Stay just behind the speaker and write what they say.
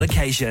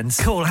Occasions.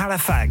 Call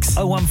Halifax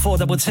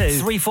 01422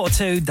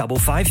 342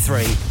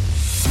 553.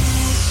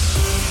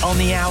 On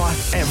the hour,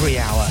 every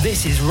hour.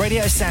 This is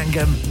Radio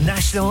Sangam,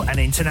 national and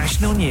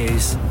international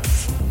news.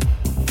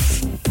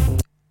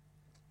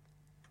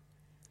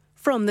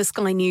 From the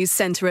Sky News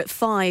Centre at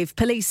 5,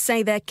 police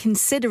say they're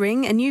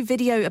considering a new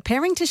video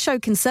appearing to show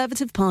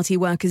Conservative Party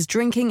workers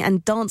drinking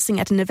and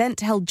dancing at an event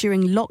held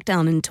during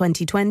lockdown in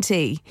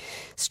 2020.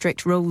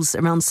 Strict rules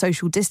around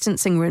social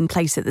distancing were in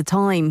place at the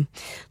time.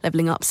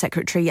 Levelling Up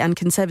Secretary and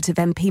Conservative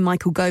MP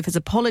Michael Gove has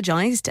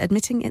apologised,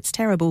 admitting it's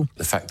terrible.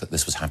 The fact that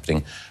this was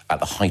happening at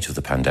the height of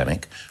the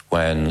pandemic,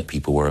 when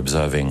people were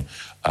observing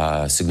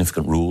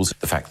significant rules,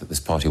 the fact that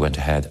this party went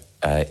ahead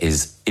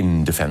is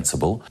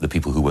indefensible. The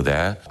people who were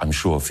there, I'm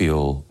sure,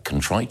 feel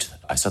contrite.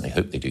 I certainly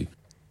hope they do.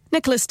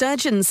 Nicola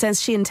Sturgeon says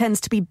she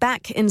intends to be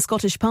back in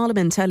Scottish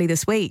Parliament early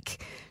this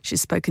week. She's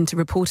spoken to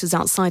reporters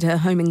outside her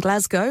home in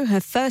Glasgow,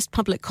 her first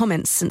public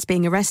comments since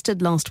being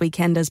arrested last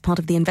weekend as part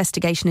of the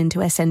investigation into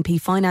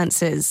SNP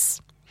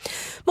finances.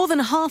 More than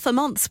half a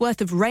month's worth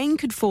of rain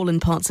could fall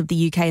in parts of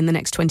the UK in the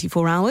next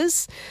 24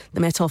 hours. The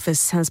Met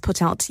Office has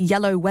put out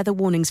yellow weather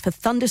warnings for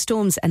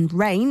thunderstorms and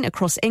rain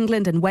across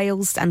England and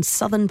Wales and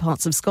southern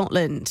parts of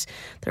Scotland.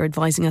 They're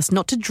advising us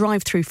not to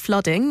drive through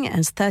flooding,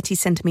 as 30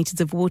 centimetres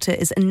of water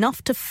is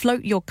enough to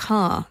float your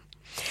car.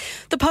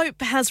 The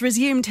Pope has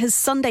resumed his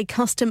Sunday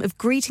custom of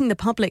greeting the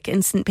public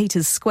in St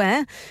Peter's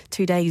Square,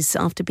 2 days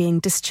after being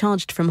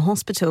discharged from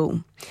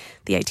hospital.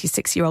 The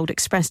 86-year-old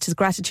expressed his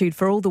gratitude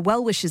for all the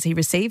well wishes he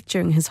received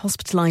during his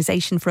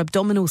hospitalisation for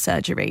abdominal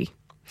surgery.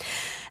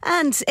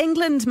 And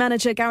England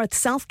manager Gareth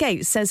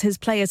Southgate says his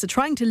players are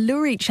trying to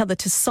lure each other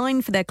to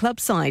sign for their club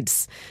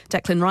sides.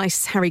 Declan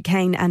Rice, Harry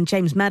Kane and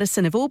James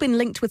Maddison have all been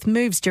linked with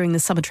moves during the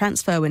summer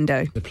transfer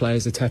window. The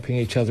players are tapping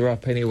each other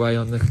up anyway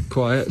on the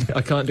quiet.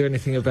 I can't do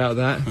anything about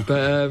that.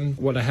 But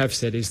what I have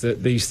said is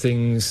that these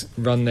things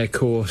run their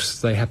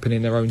course. They happen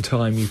in their own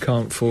time. You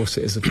can't force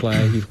it as a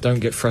player. You don't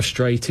get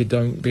frustrated.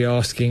 Don't be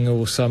asking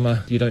all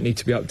summer. You don't need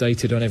to be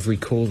updated on every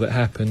call that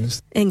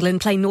happens.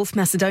 England play North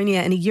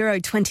Macedonia in a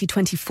Euro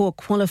 2024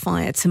 qualifier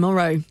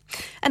tomorrow.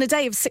 And a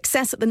day of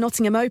success at the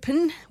Nottingham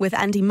Open, with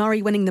Andy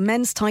Murray winning the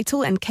men's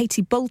title and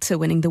Katie Boulter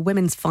winning the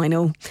women's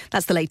final.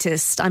 That's the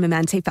latest. I'm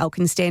Amante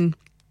Falkenstein.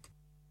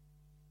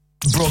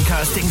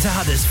 Broadcasting to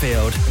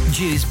Huddersfield,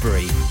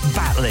 Dewsbury,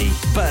 Batley,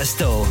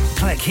 Birstall,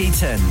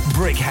 Cleckheaton,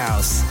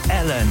 Brickhouse,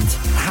 Elland,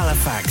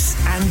 Halifax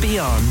and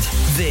beyond.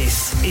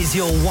 This is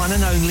your one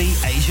and only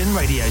Asian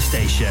radio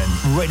station.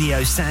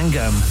 Radio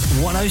Sangam,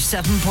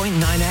 107.9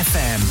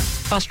 FM.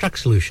 Fast Track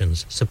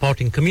Solutions,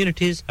 supporting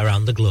communities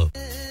around the globe.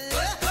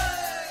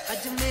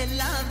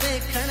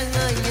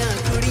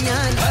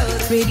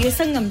 Radio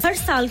Sangam हर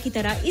साल की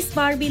तरह इस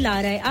बार भी ला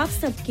रहा है आप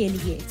सब के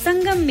लिए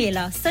संगम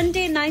मेला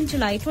Sunday 9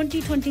 July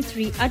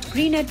 2023 at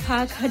Greenhead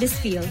Park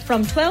Huddersfield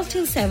from 12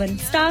 till 7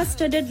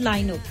 star-studded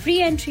lineup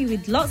free entry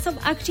with lots of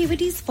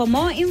activities. For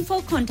more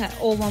info contact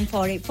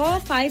 01484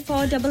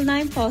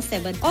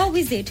 549947 or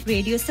visit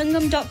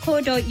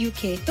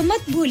radiosangam.co.uk. तो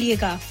मत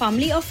भूलिएगा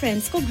family और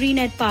friends को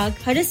Greenhead Park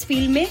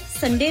Huddersfield में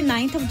Sunday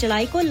 9th of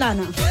July को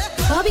लाना.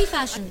 Bobby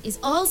Fashion is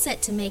all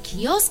set to make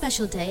your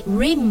special day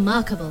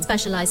remarkable.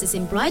 Specializes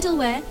in bridal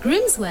wear,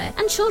 groom's wear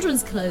and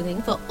children's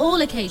clothing for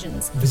all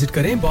occasions. Visit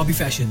करें Bobby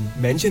Fashion,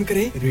 mention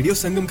करें Radio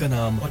Sangam का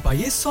नाम और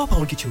पाइए 100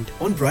 pound की छूट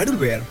on bridal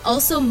wear.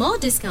 Also, more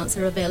discounts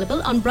are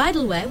available on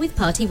bridal wear with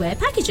party wear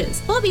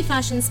packages. Bobby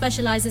Fashion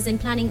specializes in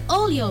planning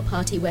all your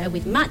party wear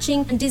with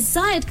matching and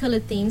desired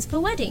colored themes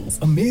for weddings.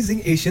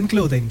 Amazing Asian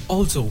clothing,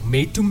 also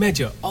made to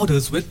measure,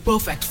 orders with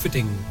perfect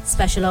fitting.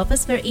 Special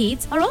offers for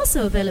Eids are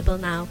also available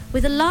now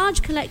with a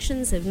large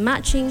collections of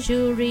matching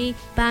jewellery,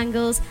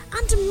 bangles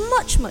and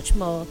much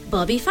more.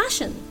 Bobby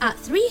Fashion at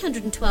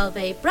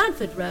 312A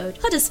Bradford Road,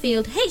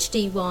 Huddersfield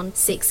HD1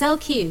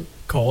 6LQ.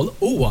 Call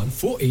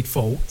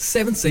 01484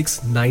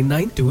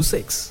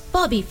 769926.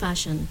 Bobby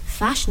Fashion,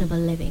 fashionable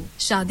living.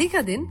 शादी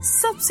का दिन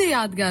सबसे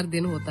यादगार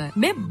दिन होता है.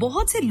 मैं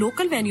बहुत से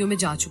लोकल वेन्यू में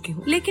जा चुकी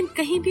हूँ, लेकिन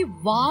कहीं भी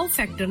वाव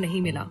फैक्टर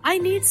नहीं मिला. I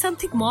need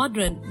something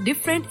modern,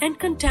 different and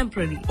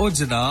contemporary. ओ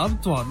जनाब,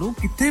 ਤੁਹਾਨੂੰ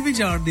किथे भी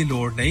जाण दी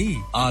लोड़ नहीं.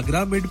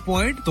 आगरा मिड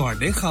पॉइंट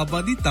ਤੁਹਾਡੇ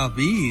ख्वाबां दी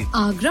ताबीर.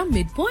 Agra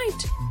mid point?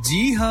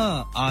 जी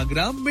हाँ,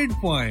 आगरा मिड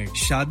पॉइंट.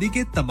 शादी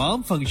के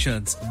तमाम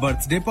functions,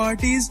 birthday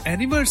parties,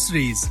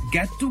 anniversaries,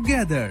 get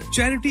together,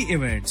 charity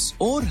events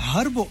और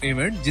हर वो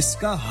इवेंट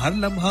जिसका हर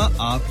लम्हा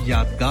आप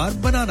यादगार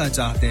बनाना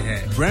चाहते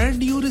हैं. Brand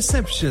new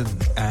reception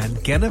and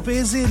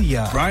कैनपेज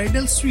area,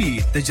 bridal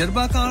sweet,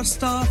 तजर्बाकार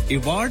staff,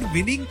 award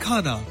winning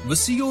खाना,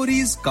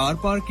 वसीओरीज, कार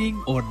पार्किंग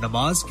और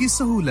नमाज की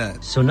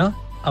सहूलत. सुना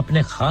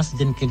अपने खास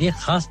दिन के लिए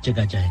खास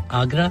जगह जाएं.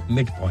 Agra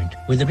Midpoint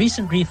with a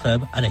recent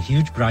refurb and a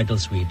huge bridal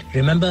suite.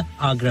 Remember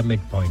Agra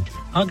Midpoint,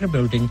 Agra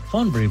Building,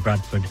 Thornbury,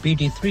 Bradford,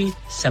 BD3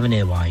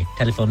 7AY.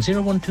 Telephone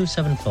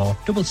 01274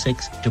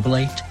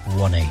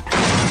 668818.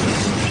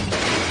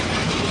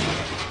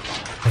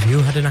 Have you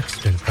had an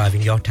accident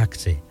driving your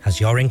taxi? Has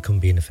your income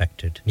been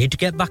affected? Need to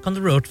get back on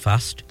the road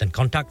fast? Then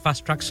contact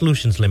Fast Track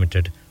Solutions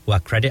Limited who are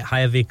credit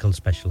hire vehicle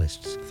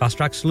specialists. Fast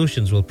Track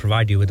Solutions will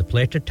provide you with a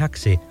plated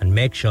taxi and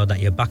make sure that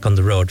you're back on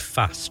the road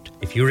fast.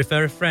 If you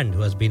refer a friend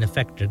who has been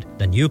affected,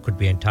 then you could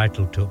be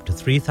entitled to up to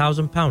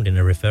 £3,000 in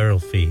a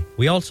referral fee.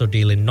 We also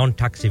deal in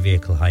non-taxi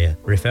vehicle hire.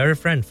 Refer a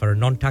friend for a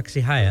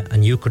non-taxi hire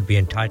and you could be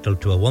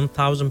entitled to a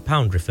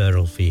 £1,000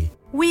 referral fee.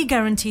 We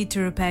guaranteed to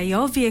repair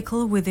your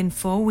vehicle within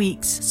 4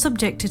 weeks,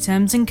 subject to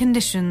terms and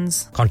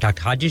conditions. Contact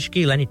Haji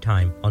Shakil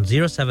anytime on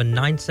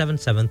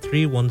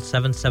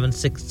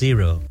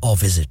 07977317760 or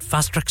visit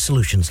Fast Track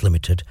Solutions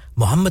Limited,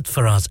 Mohammed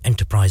Faraz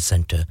Enterprise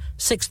Centre,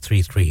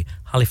 633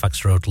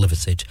 Halifax Road,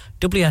 Liversedge,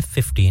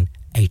 WF15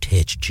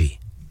 8HG.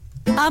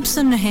 आप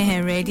सुन रहे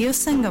हैं radio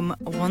संगम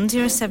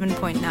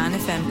 107.9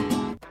 FM.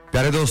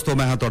 प्यारे दोस्तों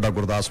मैं हां तोड़ा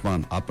गुरदास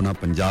मान अपना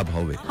पंजाब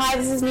होवे hi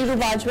this is Neeru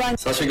Bajwa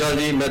सत श्री अकाल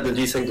जी मैं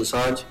दलजीत सिंह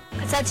दुसांझ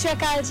सत श्री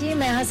अकाल जी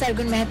मैं हां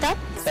सरगुन मेहता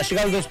सत श्री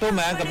अकाल दोस्तों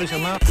मैं कपिल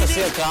शर्मा सत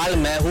श्री अकाल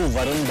मैं हूं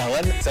वरुण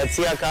धवन सत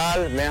श्री अकाल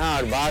मैं हां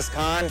अरबाज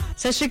खान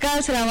सत श्री अकाल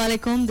अस्सलाम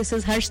वालेकुम this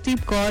is Harshdeep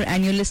Kaur and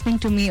you are listening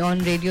to me on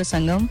radio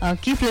Sangam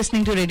keep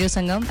listening to radio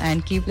Sangam and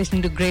keep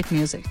listening to great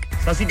music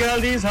सत श्री अकाल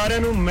जी साਰਿਆਂ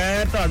ਨੂੰ ਮੈਂ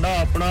ਤੁਹਾਡਾ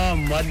ਆਪਣਾ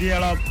ਮਾਝੇ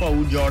ਵਾਲਾ ਭਾਊ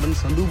ਜਾਰਡਨ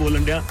ਸੰਧੂ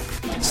ਬੋਲਣ ਡਿਆ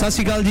सत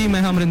श्री अकाल जी मैं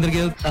अमरिंदर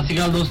गिल सत श्री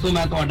अकाल दोस्तों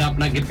मैं ਤੁਹਾਡਾ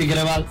ਆਪਣਾ ਗਿੱਪੀ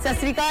ਗਰੇਵਾਲ सत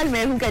श्री अकाल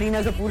मैं हूं Kareena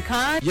Kapoor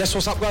Khan Yes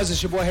what's up guys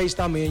it's your boy Hayes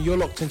Dami and you're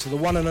locked into the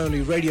one and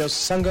only Radio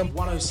Sangam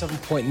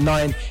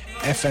 107.9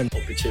 FM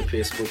पीछे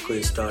Facebook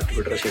Insta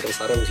Twitter शेयर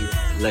सारा कुछ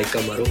लाइक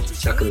का मारो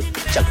चक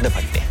दे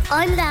फटते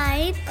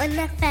online on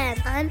FM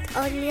and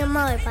on your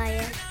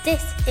mobile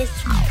this is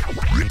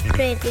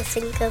Radio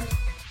Sangam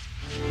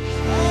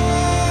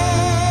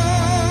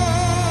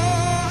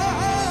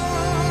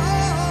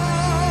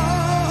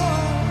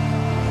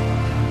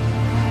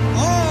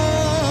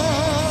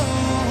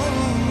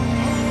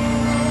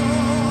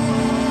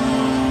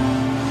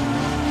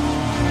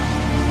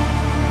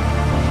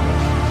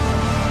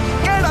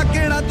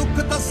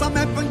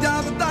समय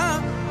पंजाब दा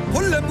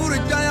फुੱਲ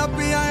मुरझाया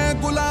पिया है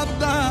गुलाब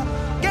दा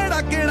केड़ा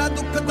केड़ा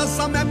दुख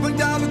दसा मैं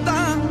पंजाब दा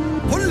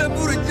फुੱਲ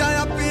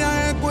मुरझाया पिया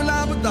है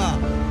गुलाब दा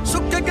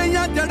सुੱਕ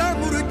गईयां जड़ा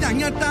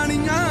मुरझाईयां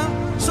टाणियां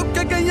सुੱਕ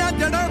गईयां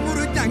जड़ा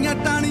मुरझाईयां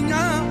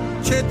टाणियां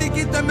छेती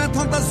कीते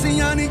मैथों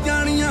दसियां नहीं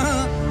जानियां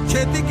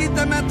छेती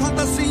कीते मैथों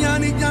दसियां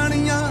नहीं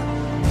जानियां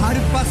हर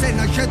पासे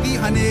नशे दी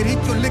हनेरी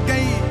चुल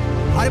गई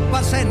हर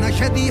पासे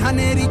नशे दी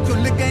हनेरी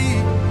चुल गई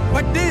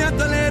ਵੱਡਿਆਂ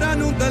ਦਲੇਰਾਂ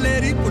ਨੂੰ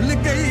ਦਲੇਰੀ ਭੁੱਲ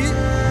ਗਈ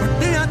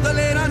ਵੱਡਿਆਂ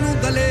ਦਲੇਰਾਂ ਨੂੰ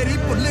ਦਲੇਰੀ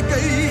ਭੁੱਲ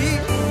ਗਈ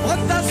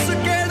ਉਹ ਦੱਸ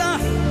ਕਿਹੜਾ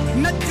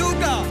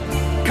ਨੱਚੂਗਾ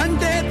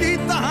ਖੰਡੇ ਦੀ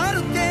ਧਾਰ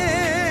ਤੇ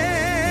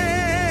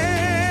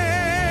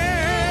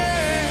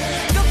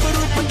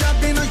ਗੱਭਰੂ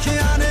ਪੰਜਾਬੀ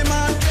ਨਸ਼ਿਆਂ ਨੇ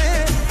ਮਾਰਤੇ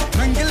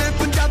ਰੰਗਲੇ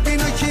ਪੰਜਾਬੀ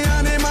ਨਸ਼ਿਆਂ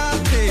ਨੇ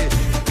ਮਾਰਤੇ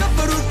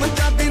ਗੱਭਰੂ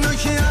ਪੰਜਾਬੀ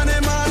ਨਸ਼ਿਆਂ ਨੇ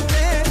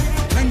ਮਾਰਤੇ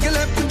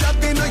ਰੰਗਲੇ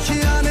ਪੰਜਾਬੀ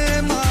ਨਸ਼ਿਆਂ ਨੇ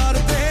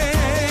ਮਾਰਤੇ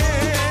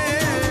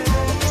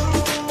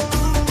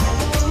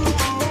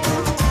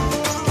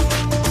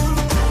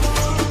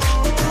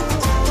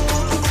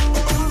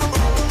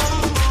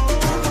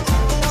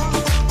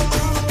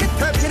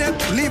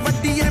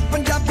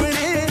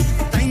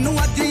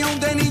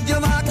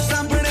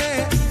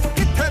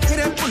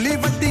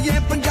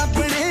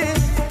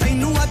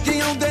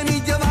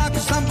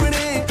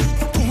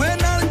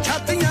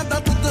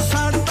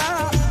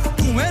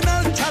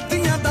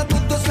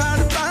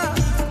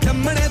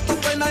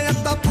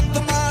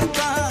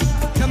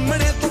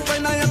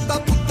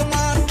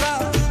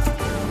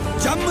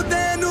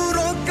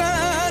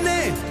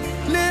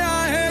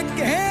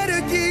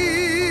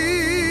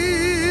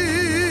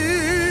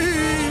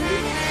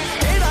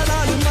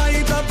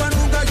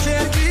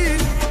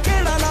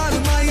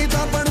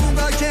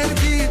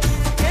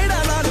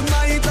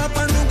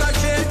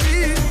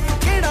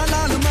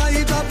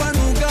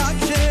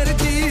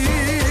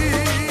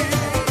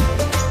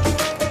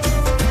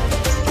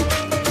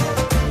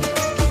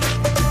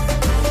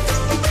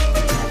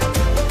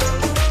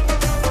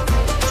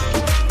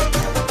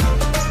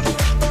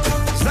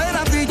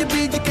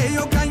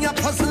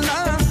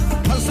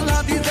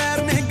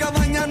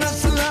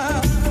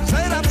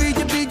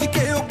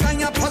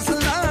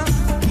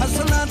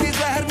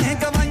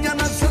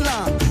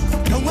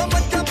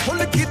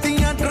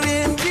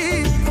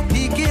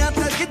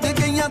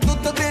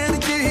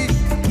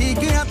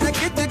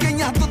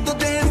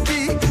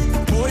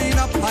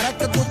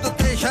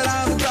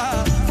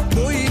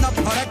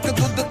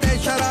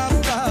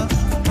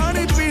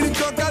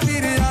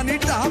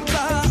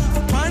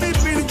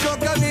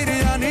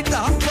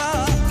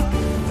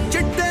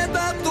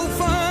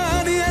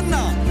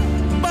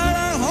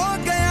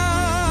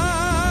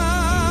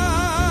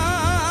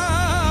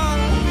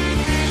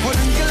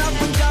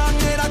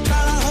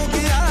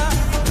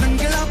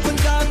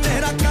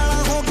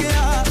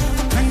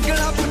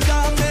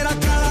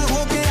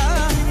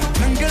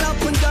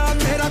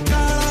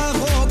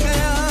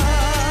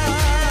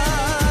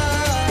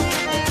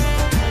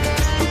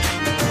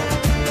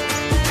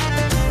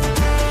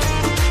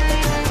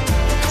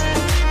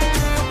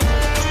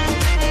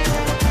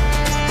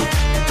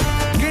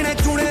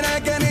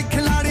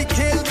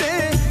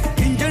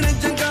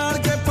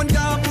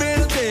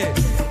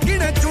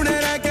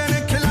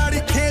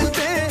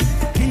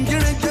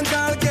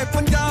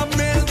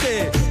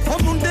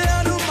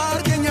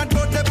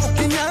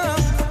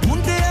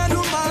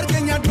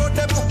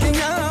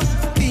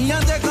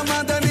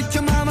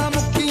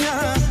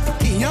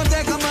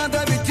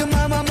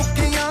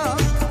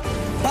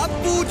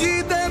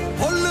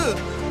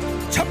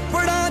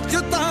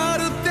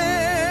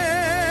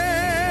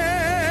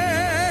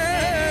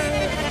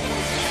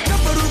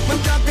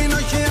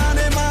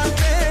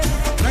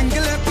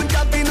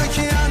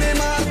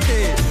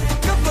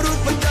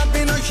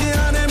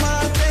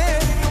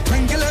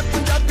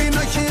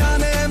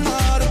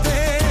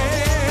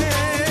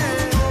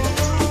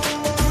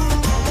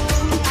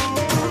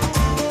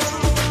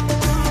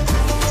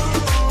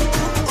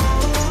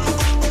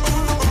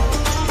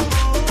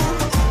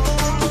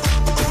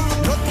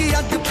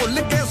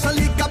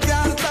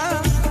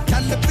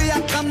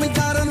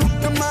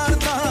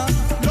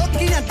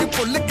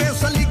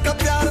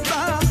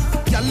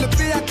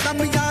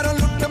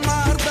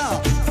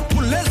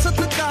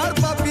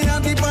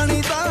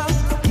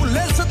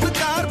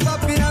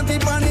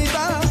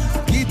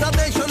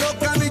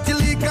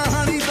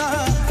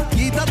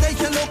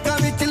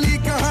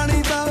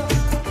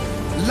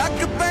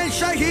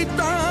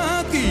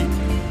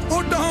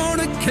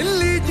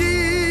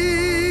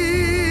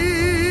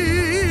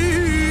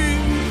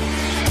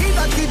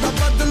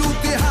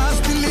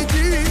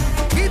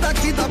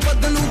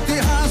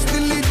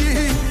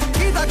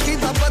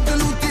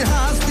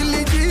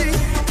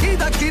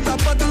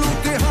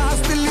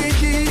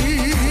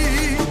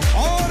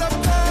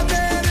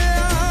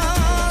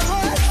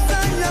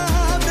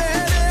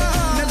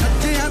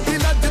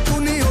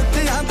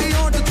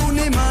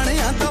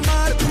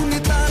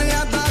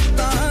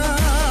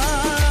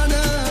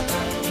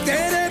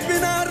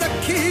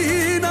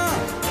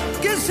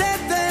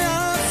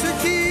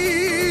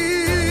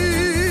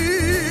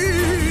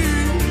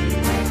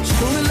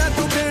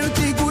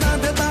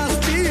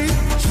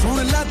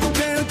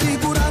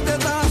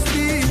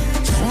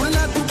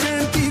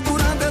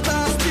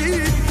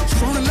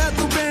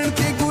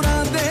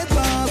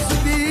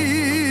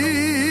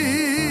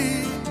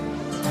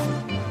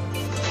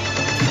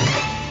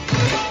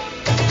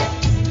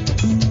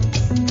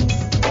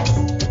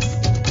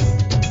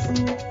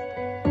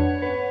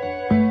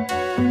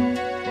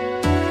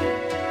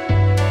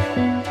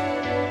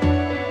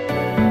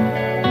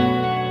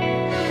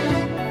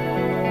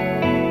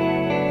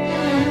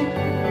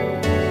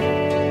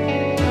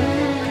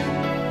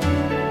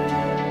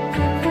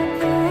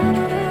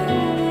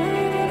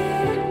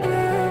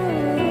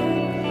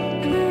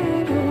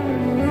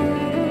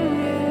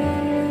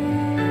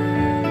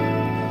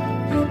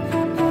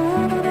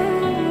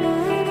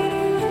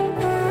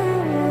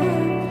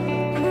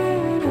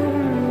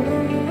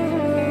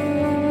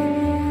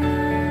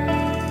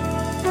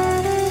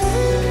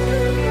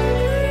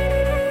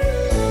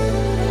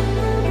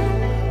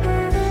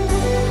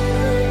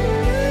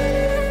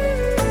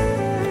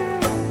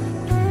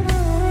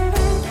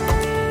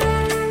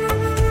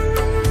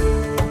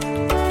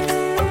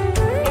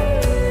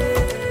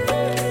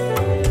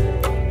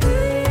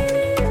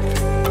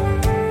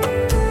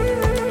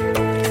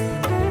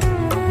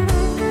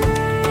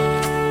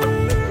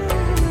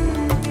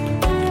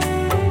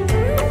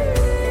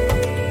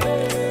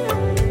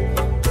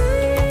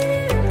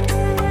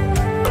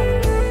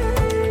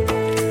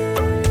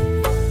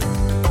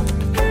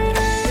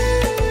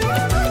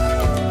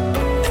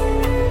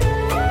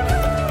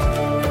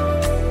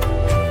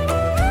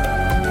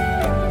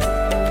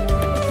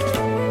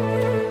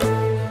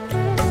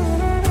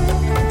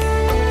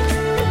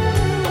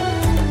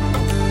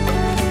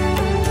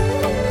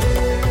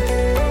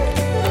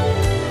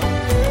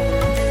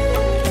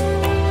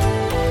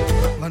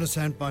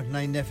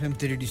 107.9 FM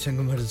ਤੇ ਰੇਡੀਓ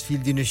ਸੰਗਮ ਹਰਜ਼ਫੀਲ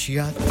ਦੀ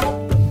ਨਸ਼ਿਆਤ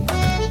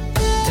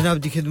ਜਨਾਬ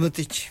ਦੀ ਖਿਦਮਤ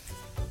ਵਿੱਚ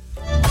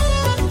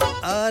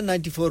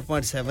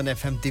 94.7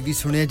 FM ਤੇ ਵੀ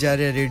ਸੁਣਿਆ ਜਾ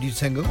ਰਿਹਾ ਰੇਡੀਓ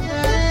ਸੰਗਮ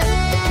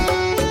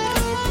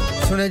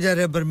ਸੁਣਿਆ ਜਾ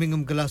ਰਿਹਾ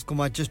Birmingham Glasgow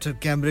Manchester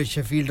Cambridge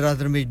Sheffield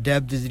ਰਾਦਰਮਿਚ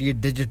Deb ਦੇ ਜ਼ਰੀਏ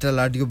ਡਿਜੀਟਲ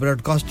ਆਡੀਓ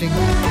ਬ੍ਰਾਡਕਾਸਟਿੰਗ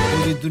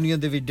ਪੂਰੀ ਦੁਨੀਆ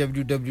ਦੇ ਵਿੱਚ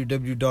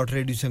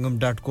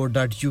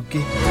www.radiosangam.co.uk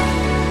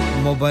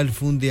ਮੋਬਾਈਲ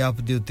ਫੋਨ ਦੇ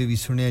ਐਪ ਦੇ ਉੱਤੇ ਵੀ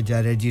ਸੁਣਿਆ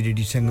ਜਾ ਰਿਹਾ ਜੀ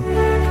ਰੇਡੀਓ ਸੰਗਮ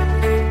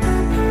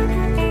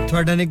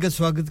ਤੁਹਾਡਾ ਨਿੱਘਾ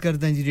ਸਵਾਗਤ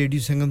ਕਰਦਾ ਹਾਂ ਜੀ ਰੇਡੀਓ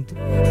ਸੰਗਮ ਤੇ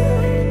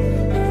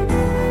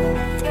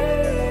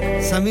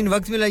ਸਾਮੀਨ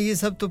ਵਕਤ ਮਿਲਾਈਏ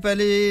ਸਭ ਤੋਂ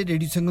ਪਹਿਲੇ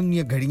ਰੇਡੀਓ ਸੰਗਮ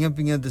ਦੀਆਂ ਘੜੀਆਂ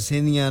ਪਈਆਂ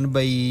ਦਸੇਂਦੀਆਂ ਹਨ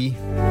ਬਈ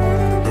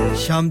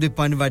ਸ਼ਾਮ ਦੇ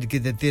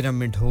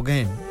 5:13 ਹੋ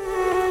ਗਏ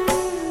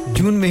ਹਨ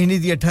ਜੂਨ ਮਹੀਨੇ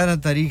ਦੀ 18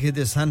 ਤਾਰੀਖ ਹੈ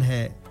ਤੇ ਸਨ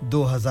ਹੈ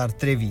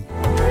 2023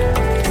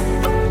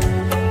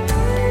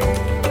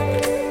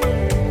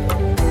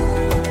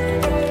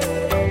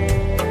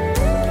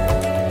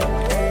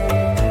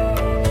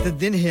 ਤੇ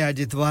ਦਿਨ ਹੈ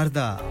ਅੱਜ ਇਤਵਾਰ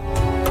ਦਾ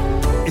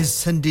is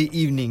Sunday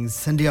evening,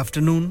 Sunday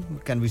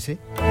afternoon, can we say?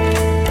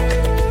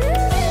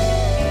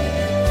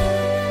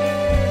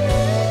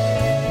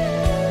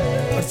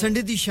 और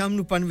Sunday ਦੀ ਸ਼ਾਮ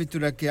ਨੂੰ 5 ਵਜੇ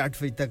ਤੋਂ ਲੈ ਕੇ 8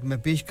 ਵਜੇ ਤੱਕ ਮੈਂ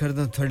ਪੇਸ਼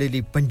ਕਰਦਾ ਤੁਹਾਡੇ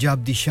ਲਈ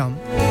ਪੰਜਾਬ ਦੀ ਸ਼ਾਮ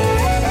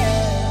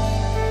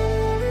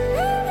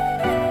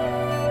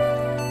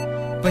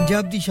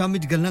ਪੰਜਾਬ ਦੀ ਸ਼ਾਮ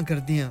ਵਿੱਚ ਗੱਲਾਂ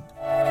ਕਰਦੇ ਹਾਂ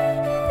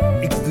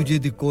ਇੱਕ ਦੂਜੇ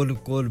ਦੇ ਕੋਲ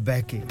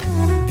ਬਹਿ ਕੇ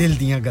ਦਿਲ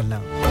ਦੀਆਂ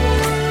ਗੱਲਾਂ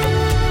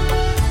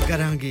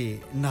ਕਰਾਂਗੇ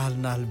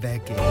ਨਾਲ ਬਹਿ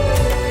ਕੇ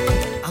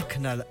ਅੱਖ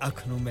ਨਾਲ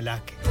ਅੱਖ ਨੂੰ ਮਿਲਾ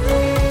ਕੇ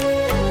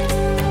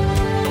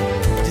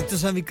ਜੇ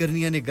ਤੁਸੀਂ ਵੀ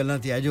ਕਰਨੀਆਂ ਨੇ ਗੱਲਾਂ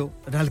ਤੇ ਆਜੋ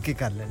ਰਲ ਕੇ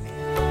ਕਰ ਲੈਣੇ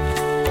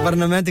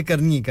ਵਰਨਾ ਮੈਂ ਤੇ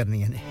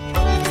ਕਰਨੀਆਂ ਨੇ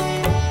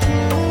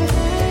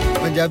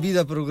ਪੰਜਾਬੀ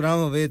ਦਾ ਪ੍ਰੋਗਰਾਮ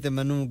ਹੋਵੇ ਤੇ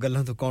ਮੈਨੂੰ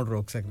ਗੱਲਾਂ ਤੋਂ ਕੌਣ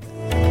ਰੋਕ ਸਕਦਾ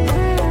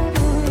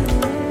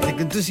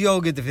ਲੇਕਿਨ ਤੁਸੀਂ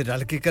ਆਓਗੇ ਤੇ ਫਿਰ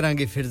ਰਲ ਕੇ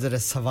ਕਰਾਂਗੇ ਫਿਰ ਜ਼ਰਾ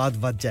ਸਵਾਦ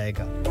ਵੱਧ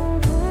ਜਾਏਗਾ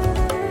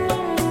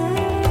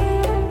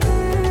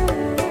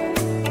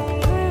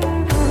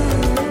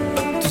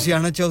ਤੁਸੀਂ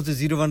ਆਣਾ ਚਾਹੋ ਤੇ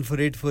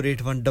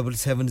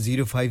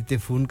 01484817705 ਤੇ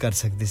ਫੋਨ ਕਰ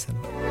ਸਕਦੇ ਸਨ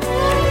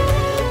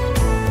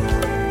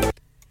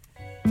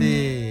ਤੇ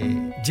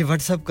ਜੇ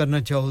WhatsApp ਕਰਨਾ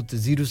ਚਾਹੋ ਤੇ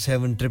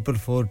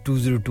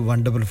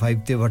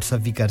 07444202155 ਤੇ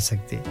WhatsApp ਵੀ ਕਰ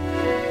सकते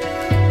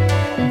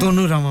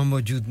दोनों रावां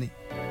मौजूद ने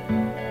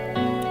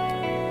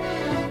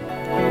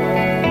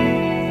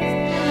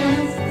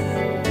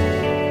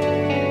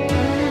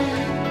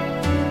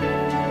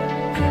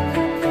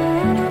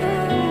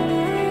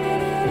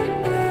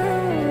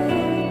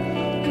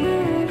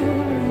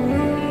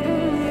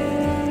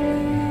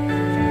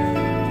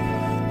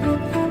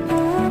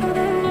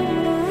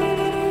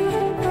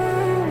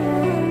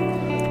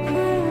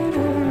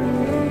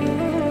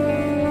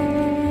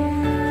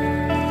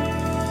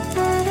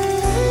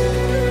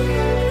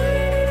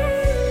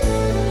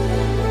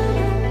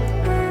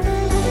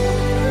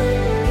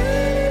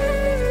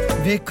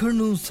ਵੇਖਣ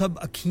ਨੂੰ ਸਭ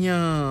ਅੱਖੀਆਂ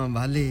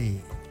ਵਾਲੇ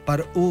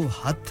ਪਰ ਉਹ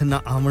ਹੱਥ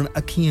ਨਾ ਆਵਣ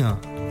ਅੱਖੀਆਂ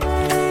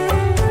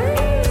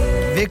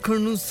ਵੇਖਣ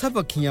ਨੂੰ ਸਭ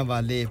ਅੱਖੀਆਂ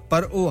ਵਾਲੇ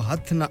ਪਰ ਉਹ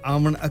ਹੱਥ ਨਾ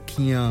ਆਵਣ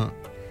ਅੱਖੀਆਂ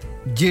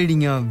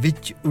ਜਿਹੜੀਆਂ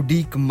ਵਿੱਚ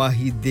ਉਡੀਕ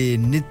ਮਾਹੀ ਦੇ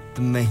ਨਿਤ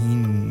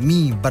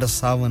ਮਹੀਮੀ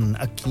ਬਰਸਾਵਨ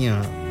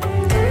ਅੱਖੀਆਂ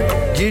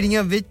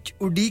ਜਿਹੜੀਆਂ ਵਿੱਚ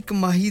ਉਡੀਕ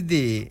ਮਾਹੀ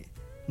ਦੇ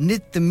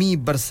ਨਿਤ ਮੀ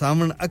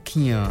ਬਰਸਾਵਨ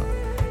ਅੱਖੀਆਂ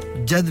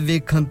ਜਦ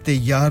ਵੇਖਣ ਤੇ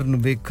ਯਾਰ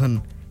ਨੂੰ ਵੇਖਣ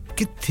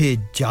ਕਿੱਥੇ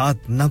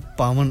ਜਾਤ ਨਾ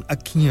ਪਾਵਨ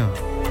ਅੱਖੀਆਂ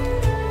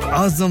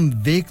आज़म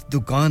वेख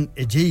दुकान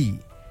अजई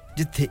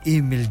जिथे ए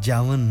मिल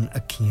जावन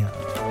अखियां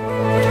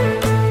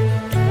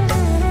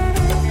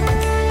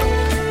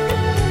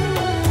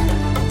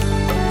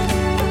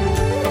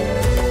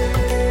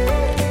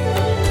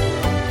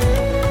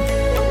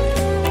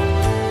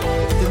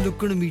ते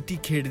लुकण मीटी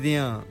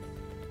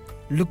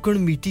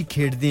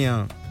खेड़दियां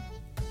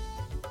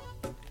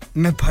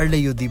मैं फड़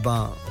लई ओदी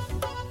बां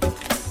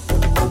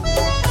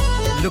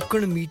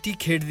लुकण मीटी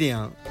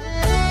खेड़दियां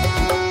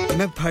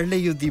मैं फड़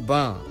लई ओदी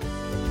बां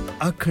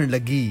आखण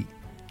लगी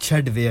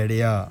छड़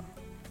वेड़िया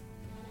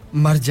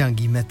मर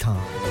जांगी मैं थां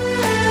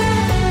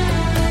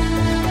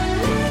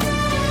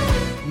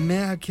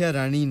मैं आख्या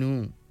रानी नू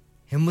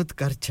हिम्मत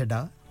कर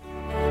छड़ा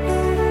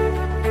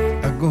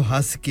अगों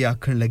हंस के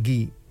आखण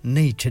लगी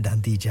नहीं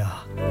छड़ांदी जा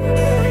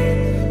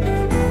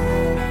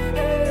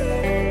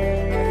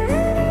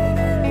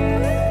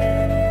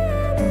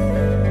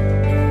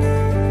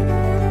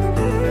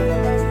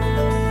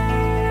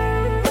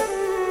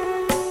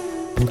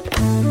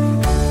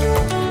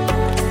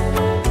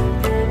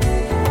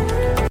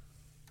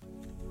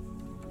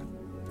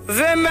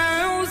वे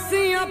मैं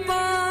उसियां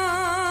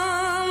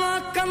पावां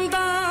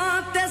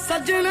कंधां ते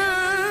सजना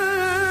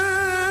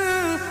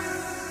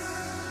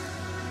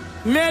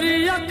मेरी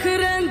अख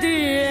रहिंदी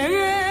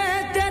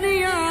ऐ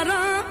तेरियां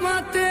राहां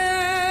ते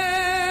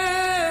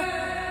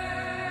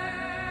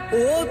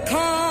ओ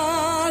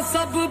थां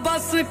सब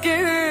बस के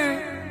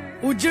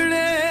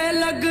उजड़े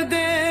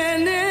लगदे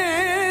ने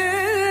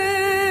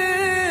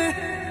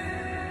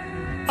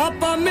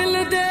आपां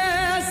मिलदे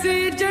सी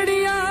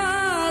जड़ियां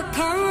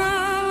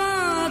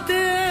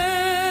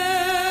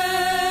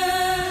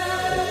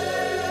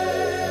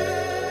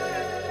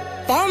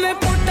पावे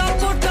पोटा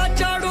पोटा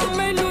चाड़ो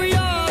मैनू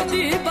यार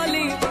दी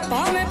बली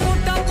पावे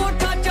पोटा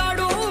पोटा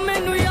चाड़ो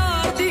मैनू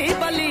यार दी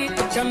बली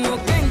चन्नो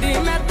कहंदी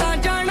मैं तां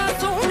जाना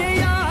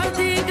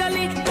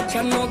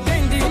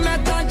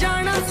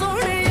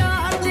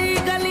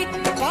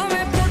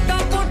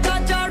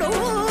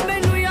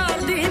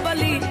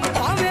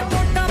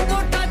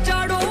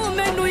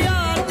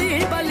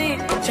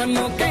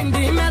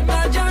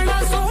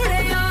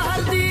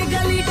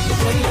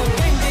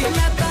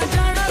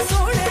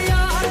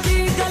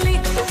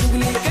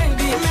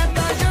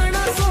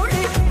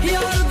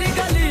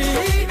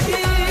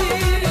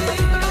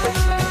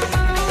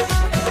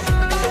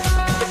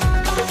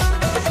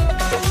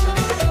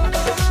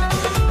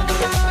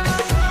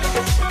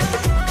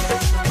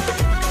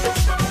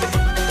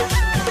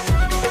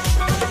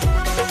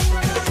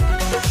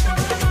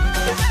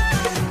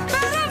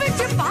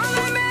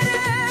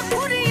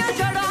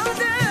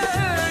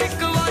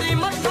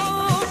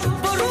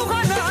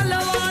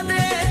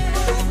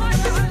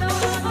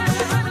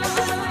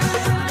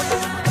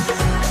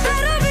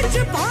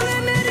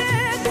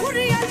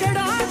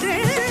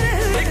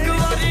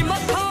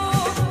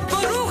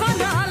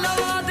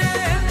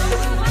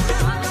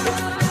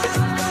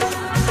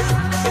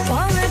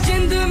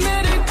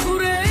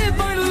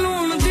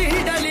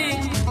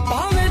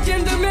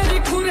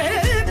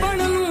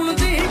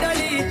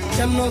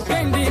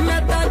ਕਹਿੰਦੀ ਮੈਂ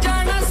ਤਾਂ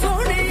ਜਾਣਾ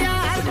ਸੋਹਣੇ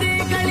ਯਾਰ ਦੀ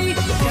ਗਲੀ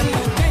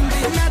ਚੰਨੂ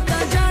ਕਹਿੰਦੀ ਮੈਂ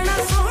ਤਾਂ ਜਾਣਾ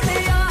ਸੋਹਣੇ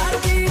ਯਾਰ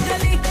ਦੀ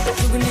ਗਲੀ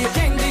ਸੁਗਨੀ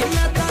ਕਹਿੰਦੀ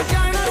ਮੈਂ ਤਾਂ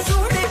ਜਾਣਾ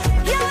ਸੋਹਣੇ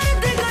ਯਾਰ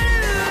ਦੀ ਗਲੀ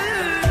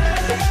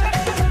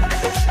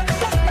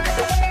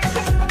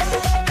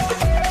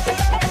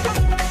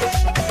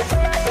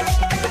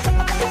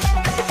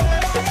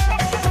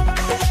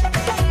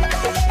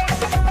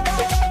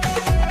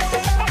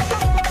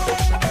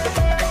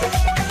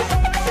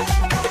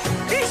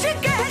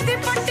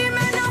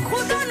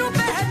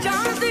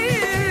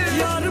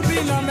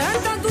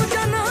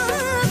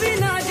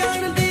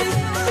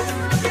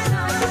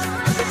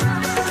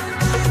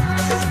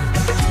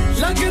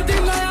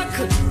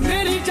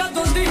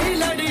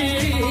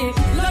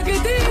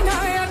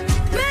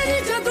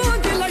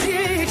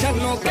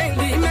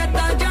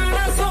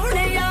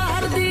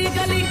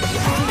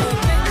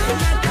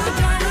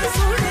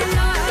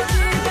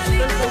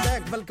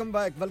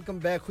welcome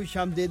back खुश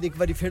आमदीद एक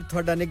बारी फिर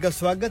ਤੁਹਾਡਾ ਨਿੱਘਾ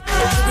ਸਵਾਗਤ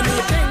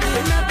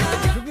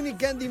ਜੁਗਨੀ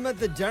ਕਹਿੰਦੀ ਮੈਂ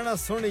ਤੇ ਜਾਣਾ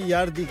ਸੋਹਣੇ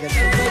ਯਾਰ ਦੀ ਗਲੀ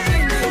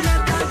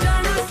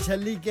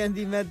ਛੱਲੀ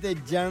ਕਹਿੰਦੀ ਮੈਂ ਤੇ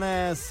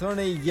ਜਾਣਾ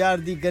ਸੋਹਣੇ ਯਾਰ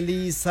ਦੀ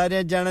ਗਲੀ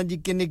ਸਾਰਿਆਂ ਜਾਣਾ ਜੀ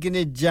ਕਿੰਨੇ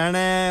ਕਿੰਨੇ ਜਾਣਾ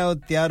ਉਹ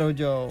ਤਿਆਰ ਹੋ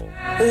ਜਾਓ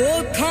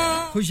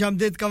खुश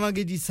आमदीद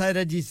ਕਵਾਂਗੇ ਜੀ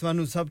ਸਾਇਰਾ ਜੀ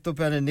ਤੁਹਾਨੂੰ ਸਭ ਤੋਂ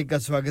ਪਹਿਲੇ ਨਿੱਘਾ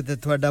ਸਵਾਗਤ ਹੈ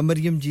ਤੁਹਾਡਾ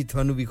ਮਰੀਮ ਜੀ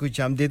ਤੁਹਾਨੂੰ ਵੀ खुश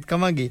आमदीद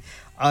ਕਵਾਂਗੇ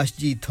ਆਸ਼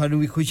ਜੀ ਤੁਹਾਨੂੰ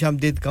ਵੀ खुश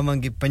आमदीद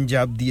ਕਵਾਂਗੇ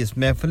ਪੰਜਾਬ ਦੀ ਇਸ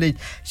ਮਹਿਫਲ ਵਿੱਚ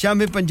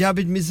ਸ਼ਾਮੇ ਪੰਜਾਬ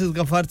ਵਿੱਚ ਮਿਸਿਸ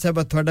ਗਫਾਰ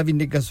ਸਾਹਿਬਾ ਤੁਹਾਡਾ ਵੀ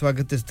ਨਿੱਘਾ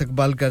ਸਵਾਗਤ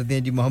ਇਸਤਕਬਾਲ ਕਰਦੇ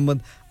ਹਾਂ ਜੀ मोहम्मद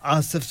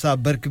आसिफ साहब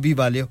बरकबी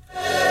वाले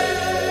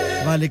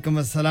वालेकुम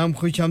अस्सलाम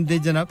खुश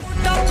आमदीद जनाब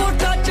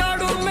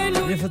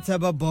रिफत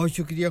साहब बहुत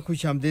शुक्रिया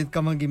खुश आमदीद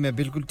कमांगी मैं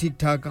बिल्कुल ठीक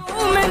ठाक हूं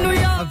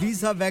हफीज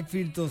साहब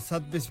वैकफील्ड तो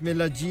सत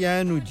बिस्मिल्लाह जी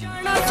आयनु जी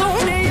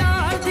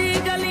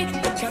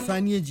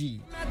सानिया जी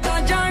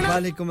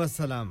वालेकुम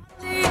अस्सलाम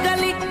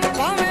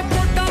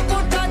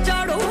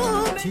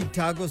ठीक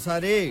ठाक हो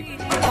सारे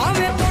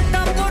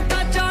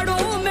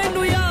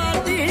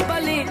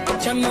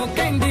चन्नो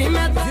कहंदी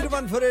मैं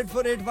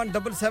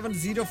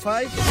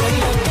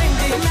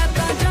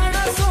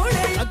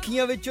 01484817705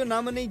 ਅੱਖੀਆਂ ਵਿੱਚੋਂ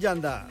ਨਾਮ ਨਹੀਂ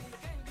ਜਾਂਦਾ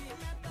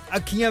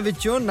ਅੱਖੀਆਂ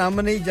ਵਿੱਚੋਂ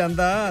ਨਾਮ ਨਹੀਂ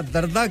ਜਾਂਦਾ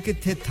ਦਰਦਾ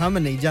ਕਿੱਥੇ ਥੰਮ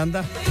ਨਹੀਂ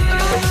ਜਾਂਦਾ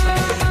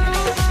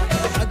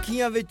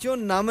ਅੱਖੀਆਂ ਵਿੱਚੋਂ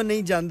ਨਾਮ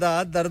ਨਹੀਂ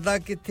ਜਾਂਦਾ ਦਰਦਾ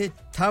ਕਿੱਥੇ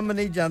ਥੰਮ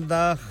ਨਹੀਂ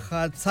ਜਾਂਦਾ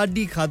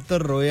ਸਾਡੀ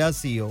ਖਾਤਰ ਰੋਇਆ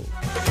ਸੀ ਉਹ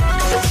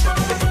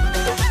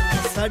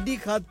ਸਾਡੀ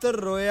ਖਾਤਰ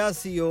ਰੋਇਆ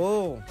ਸੀ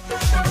ਉਹ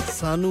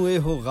ਸਾਨੂੰ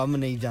ਇਹੋ ਗਮ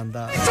ਨਹੀਂ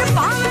ਜਾਂਦਾ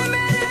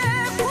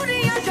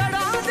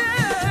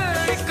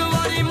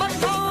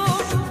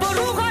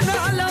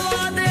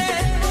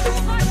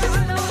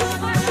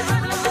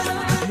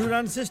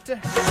सिस्टर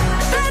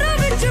तेरे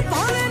विच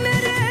भावे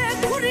मेरे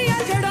खुरियां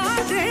जड़ा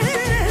दे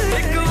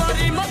एक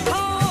बारी मथा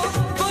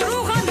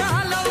बरूहा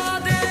ना लवा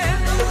दे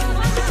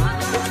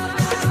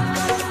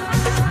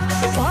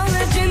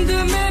भावे जिंद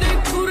मेरी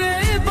खुरे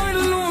बन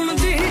लूण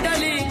दी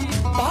डली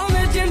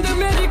भावे जिंद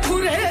मेरी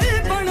खुरे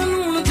बन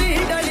लूण दी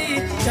डली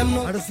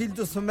हरसील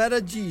तो सुमेरा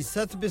जी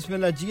सत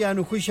बिस्मिल्लाह जी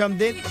आनु खुश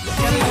आमदीद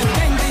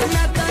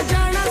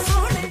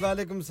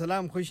वालेकुम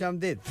सलाम खुश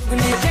आमदीद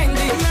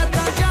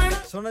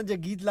सोना जे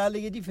गीत ला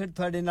लईए जी फिर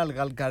ਤੁਹਾਡੇ ਨਾਲ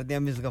ਗੱਲ ਕਰਦੇ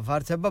ਹਾਂ ਮਿਸ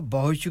ਗਫਾਰ ਸਾਹਿਬ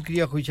ਬਹੁਤ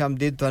ਸ਼ੁਕਰੀਆ ਖੁਸ਼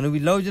ਆਮਦੀਦ ਤੁਹਾਨੂੰ ਵੀ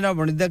ਲਓ ਜਨਾਬ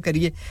ਬਣਦਾ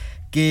ਕਰੀਏ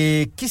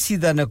ਕਿ ਕਿਸੇ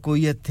ਦਾ ਨਾ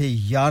ਕੋਈ ਇੱਥੇ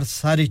ਯਾਰ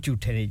ਸਾਰੇ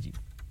ਝੂਠੇ ਨੇ ਜੀ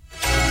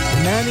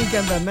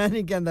ਮੈਂ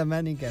ਨਹੀਂ ਕਹਿੰਦਾ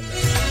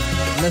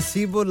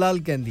ਨਸੀਬੋ ਲਾਲ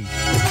ਕਹਿੰਦੀ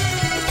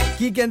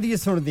ਕੀ ਕਹਿੰਦੀ ਹੈ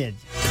ਸੁਣਦੇ ਹਾਂ ਜੀ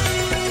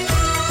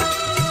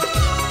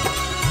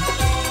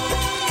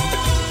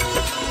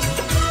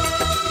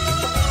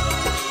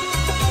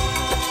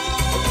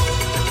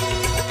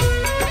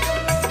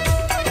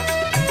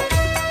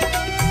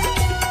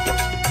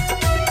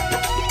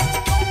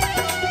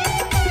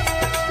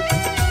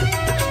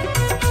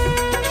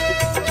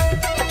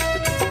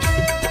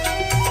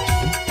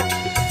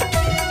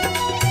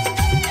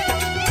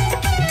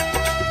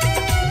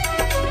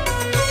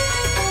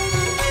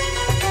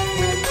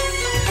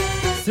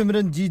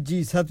सिमरनजीत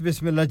जी सत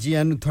बिस्मिल्लाह जी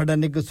आनु थोड़ा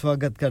निग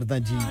स्वागत करदा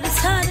जी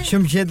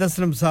शमशेद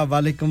असलम साहब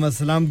वालेकुम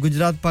अस्सलाम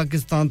गुजरात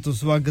पाकिस्तान तो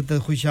स्वागत है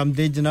खुश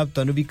आमदीद जनाब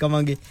तनु भी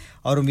कवांगे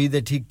और उम्मीद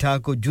है ठीक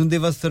ठाक हो जुंदे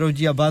वस्त रहो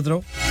जी आबाद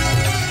रहो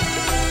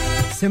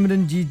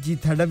सिमरनजीत जी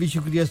थोड़ा भी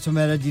शुक्रिया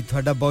सुमेरा जी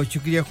थोड़ा बहुत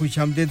शुक्रिया खुश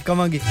आमदीद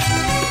कवांगे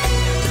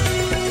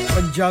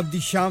पंजाब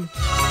दी शाम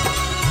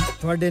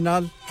थोड़े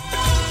नाल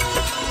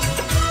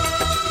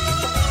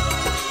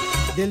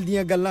दिल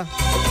दियां गल्लां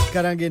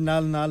करांगे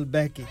नाल नाल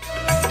बह के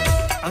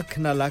ਅੱਖ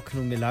ਨਾਲ ਅੱਖ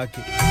ਨੂੰ ਮਿਲਾ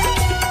ਕੇ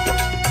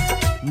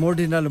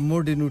ਮੋਢੇ ਨਾਲ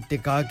ਮੋਢੇ ਨੂੰ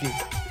ਟਿਕਾ ਕੇ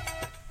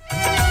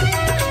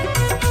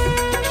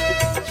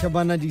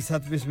ਸ਼ਬਾਨਾ ਜੀ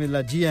ਸਤ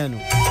ਬਿਸਮਿਲ੍ਲਾ ਜੀ ਆਇਆਂ ਨੂੰ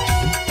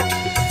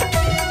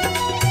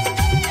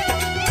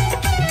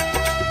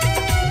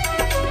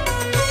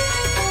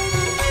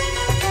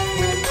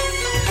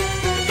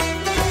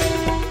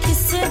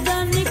ਕਿਸੇ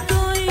ਦਾ ਨਹੀਂ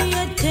ਕੋਈ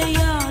ਇੱਥੇ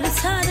ਯਾਰ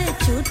ਸਾਰੇ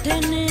ਝੂਠੇ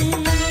ਨੇ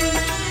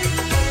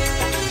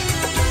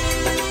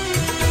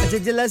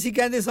ਜੱਲਾ ਸੀ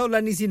ਕਹਿੰਦੇ ਸੌਲਾ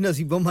ਨਹੀਂ ਸੀ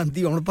ਨਸੀਬੋਂ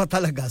ਮੰਦੀ ਹੁਣ ਪਤਾ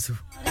ਲੱਗਾ ਸੂ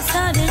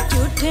ਸਾਰੇ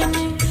ਝੂਠੇ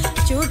ਨੇ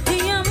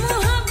ਝੂਠੀਆਂ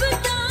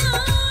ਮੁਹੱਬਤਾਂ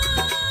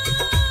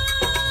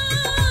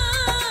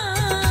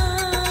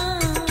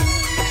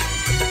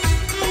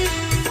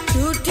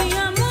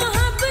ਝੂਠੀਆਂ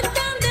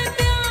ਮੁਹੱਬਤਾਂ ਦੇ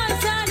ਪਿਆਰ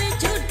ਸਾਰੇ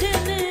ਝੂਠੇ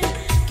ਨੇ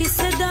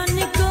ਕਿਸੇ ਦਾ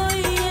ਨਹੀਂ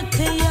ਕੋਈ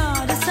ਇੱਥੇ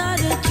ਯਾਰ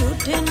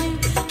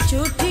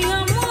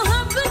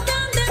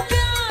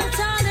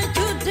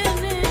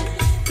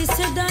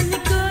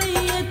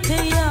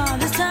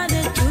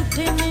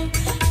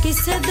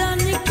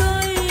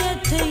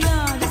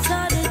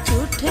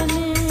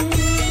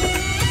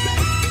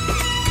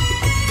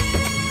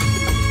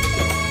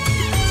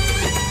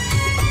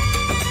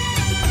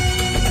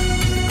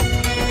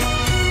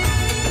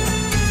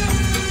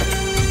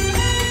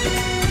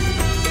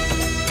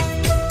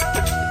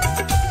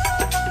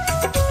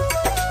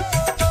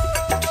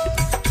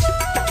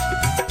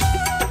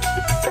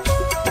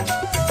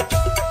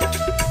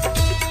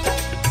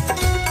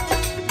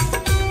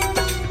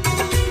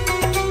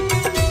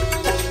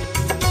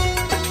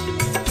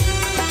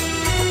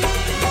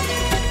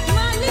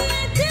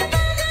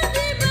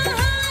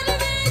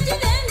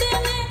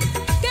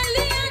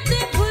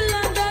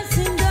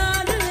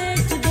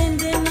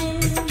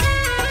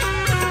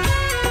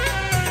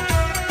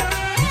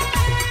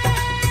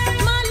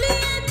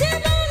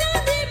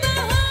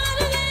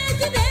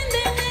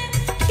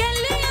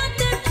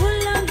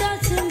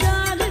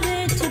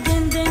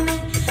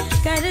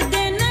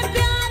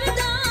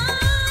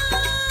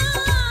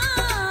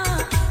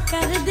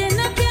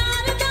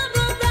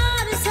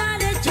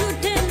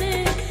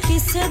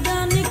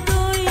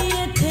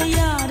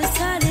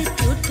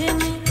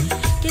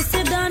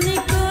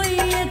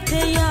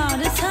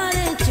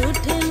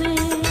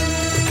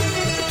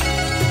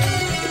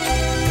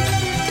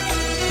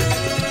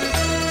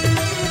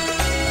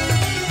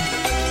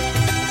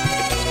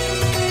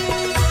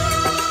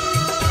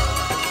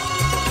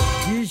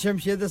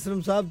शमशेद असलम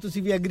साहब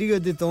ਤੁਸੀਂ ਵੀ ਐਗਰੀ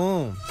ਹੋਦੇ ਤੋਂ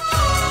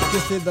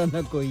ਕਿਸੇ ਦਾ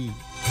ਨਾ ਕੋਈ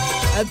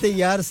ਅਤੇ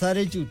ਯਾਰ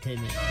ਸਾਰੇ ਝੂਠੇ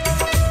ਨੇ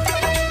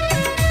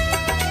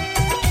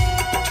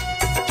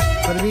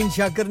परवीन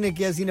शाकर ने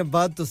किया सी ने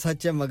बात तो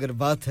सच है मगर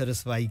बात है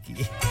रसवाई की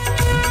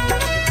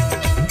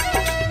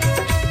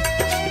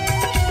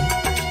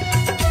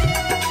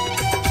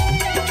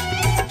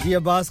जी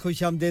अब्बास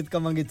खुशामदीद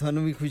कमांगे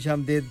थानू भी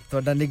खुशामदीद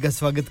ਤੁਹਾਡਾ ਨਿੱਘਾ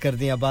ਸਵਾਗਤ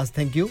ਕਰਦੇ ਹਾਂ अब्बास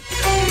थैंक यू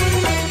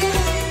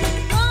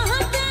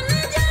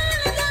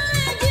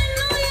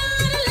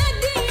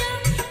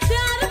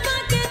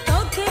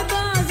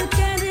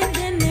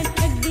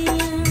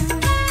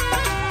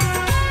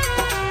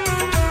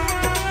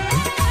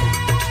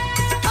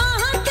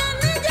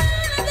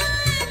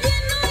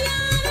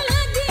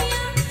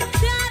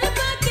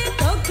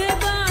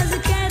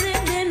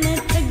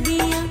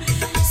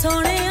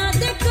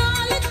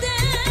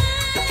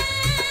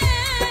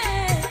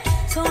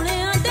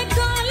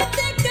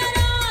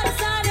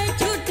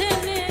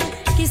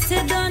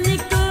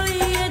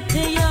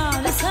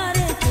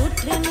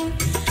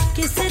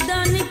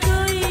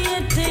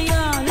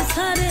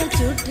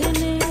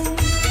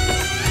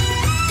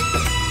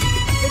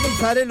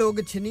सारे लोग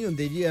अच्छे नहीं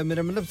होंगे जी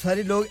मेरा मतलब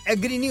सारे लोग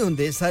एग्री नहीं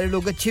होंगे सारे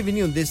लोग अच्छे भी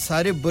नहीं होंगे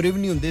सारे बुरे भी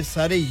नहीं होंगे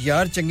सारे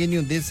यार चंगे नहीं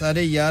होंगे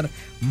सारे यार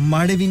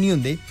माड़े भी नहीं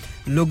होंगे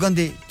लोगों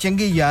दे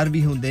चंगे यार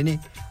भी होंगे ने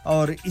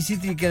और इसी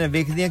तरीके ਨਾਲ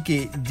ਵੇਖਦੇ ਆ ਕਿ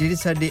ਜਿਹੜੇ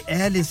ਸਾਡੇ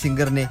ਅਹਿਲੇ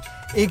ਸਿੰਗਰ ਨੇ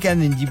ਇਹ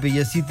ਕਹਿੰਦੇ ਨੇ ਜੀ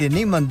ਭਈ ਅਸੀਂ ਤੇ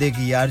ਨਹੀਂ ਮੰਨਦੇ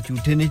ਕਿ ਯਾਰ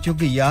ਝੂਠੇ ਨੇ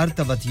ਕਿਉਂਕਿ ਯਾਰ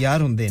ਤਾਂ ਬਸ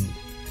ਯਾਰ ਹੁੰਦੇ ਨੇ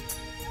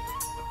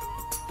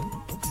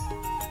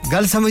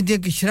ਗੱਲ ਸਮਝਦੇ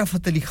ਕਿ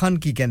ਸ਼ਰਫਤ ਅਲੀ ਖਾਨ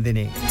ਕੀ ਕਹਿੰਦੇ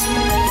ਨੇ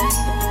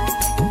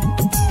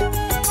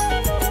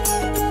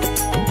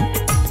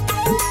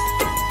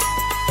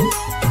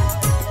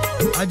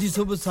हाजी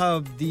सुबह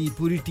साहब दी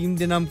पूरी टीम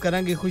दे नाम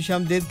करांगे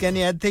खुशामदीद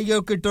कहने ਇੱਥੇ ਹੀ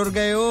ਹੋ ਕਿ ਟੁਰ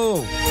ਗਏ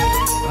ਹੋ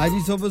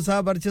हाजी सुबह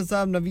साहब अरशद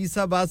साहब नवीद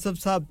साहब आसफ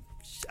साहब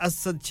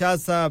असद शाह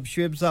साहब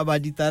शुएब साहब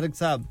हाजी तारक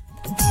साहब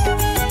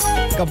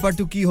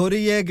कपटुकी हो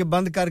रही है कि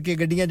बंद करके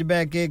गड्डियां च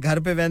बैठ के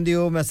घर पे वेंदे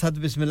हो मैं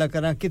सत बिस्मिल्लाह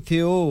करा किथे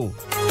हो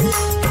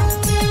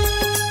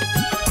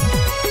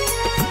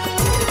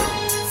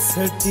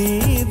सटी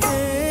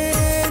दे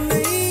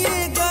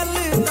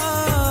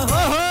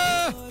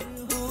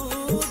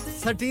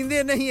सटींदे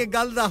नहीं ये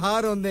गल दा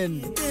हार होंदे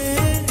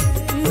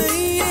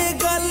नहीं ये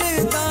गल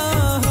दा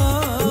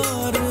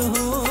हार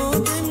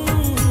होंदे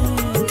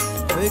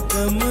वे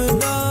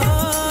कमदा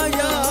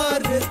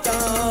यार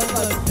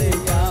तावत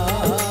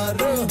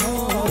यार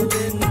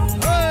होंदे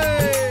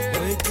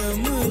वे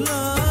कमला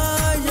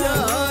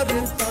यार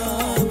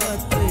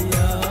तावत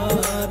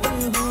यार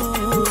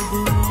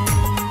होंदे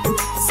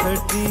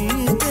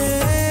सटींदे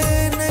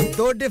नहीं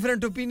दो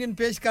डिफरेंट ओपिनियन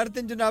पेश करते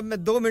हैं जनाब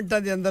मैं 2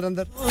 मिनटां दे अंदर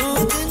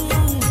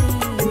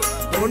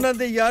ਉਹਨਾਂ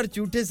ਦੇ ਯਾਰ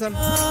ਝੂਠੇ ਸਨ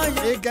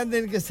ਇਹ ਕਹਿੰਦੇ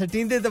ਨੇ ਕਿ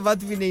ਸਟੀਂਦੇ ਤਾਂ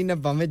ਵੱਧ ਵੀ ਨਹੀਂ ਨਾ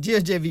ਭਾਵੇਂ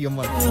ਜੇ ਵੀ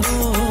ਉਮਰ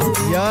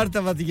ਯਾਰ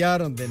ਤਾਂ ਵੱਧ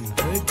ਯਾਰ ਹੁੰਦੇ ਨੇ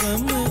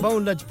ਬਹੁ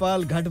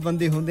ਲਚਪਾਲ ਘੱਟ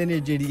ਬੰਦੇ ਹੁੰਦੇ ਨੇ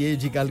ਜਿਹੜੀ ਇਹ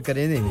ਜੀ ਗੱਲ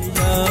ਕਰੇ ਨੇ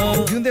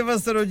ਜਿਉਂਦੇ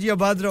ਵਸਰੋ ਜੀ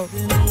ਆਬਾਦ ਰਹੋ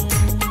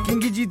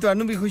ਕਿੰਗੀ ਜੀ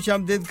ਤੁਹਾਨੂੰ ਵੀ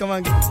ਖੁਸ਼ਾਮਦੀਦ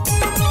ਕਵਾਂਗੇ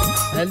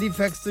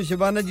ਹੈਲੀਫੈਕਸ ਤੋਂ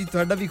ਸ਼ਬਾਨਾ ਜੀ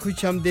ਤੁਹਾਡਾ ਵੀ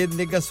ਖੁਸ਼ਾਮਦੀਦ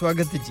ਨਿੱਘਾ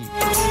ਸਵਾਗਤ ਜੀ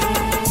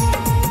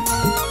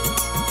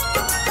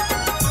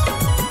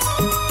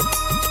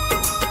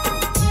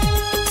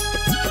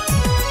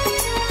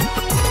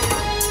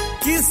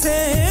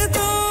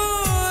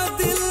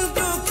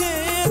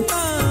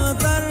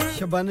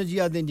शबाना जी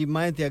आदे जी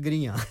मैं ते अग्री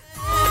हां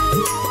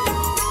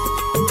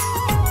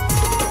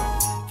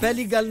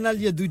पहली गल नाल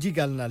या दूजी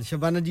गल नाल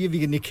शबाना जी भी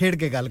निखेड़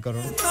के गल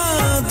करो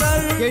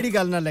केड़ी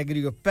गल नाल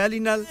एग्री हो पहली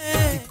नाल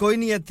कोई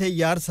नहीं इथे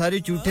यार सारे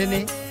झूठे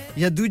ने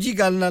या दूजी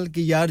गल नाल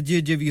कि यार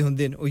जे भी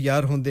होंदे ने ओ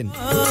यार होंदे ने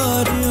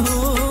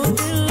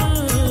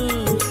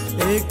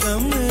ए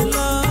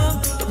कमला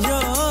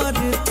यार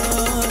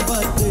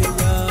तावत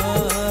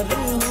यार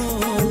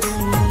होंदे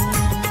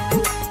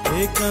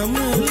ए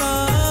कमला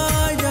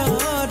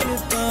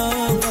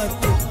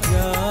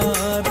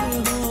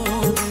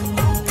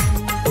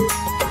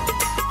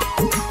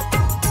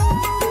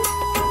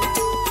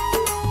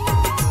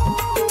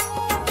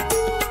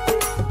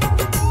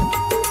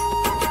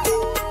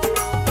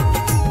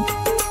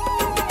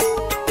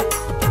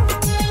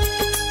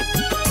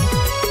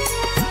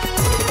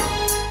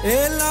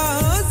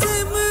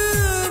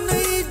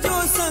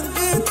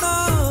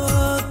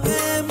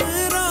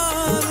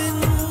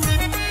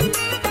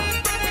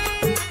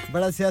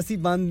बड़ा सियासी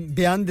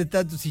बयान देता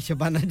है तुसी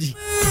शबाना जी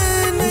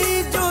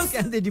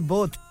कहंदे जी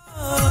बोथ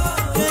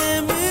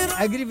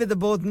एग्री विद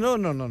बोथ नो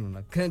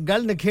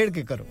गल नखेड़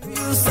के करो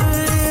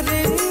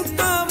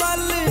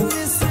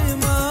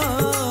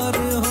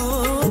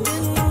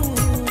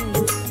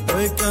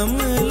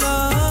कमला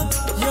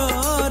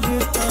यार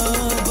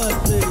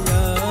तावत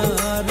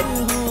यार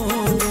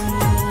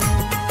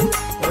होंदे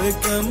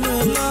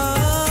कमला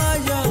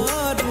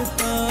यार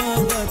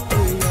तावत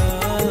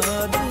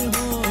यार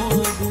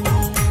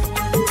होंदे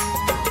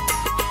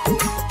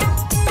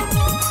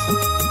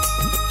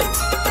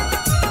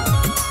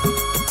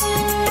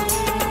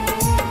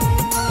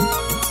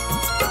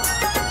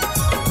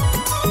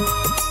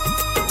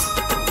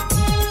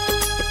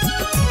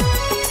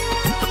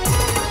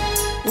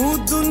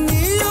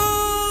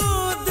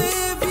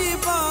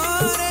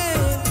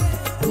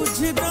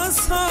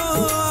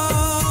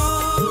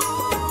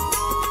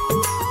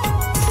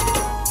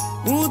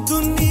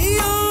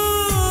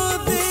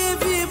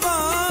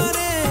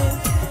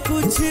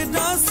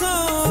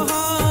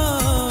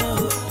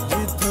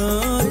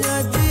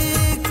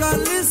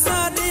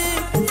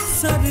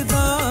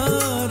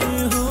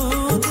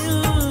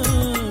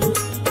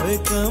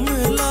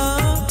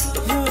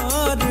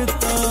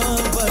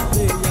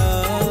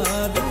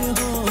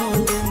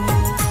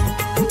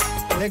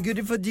ਯੂ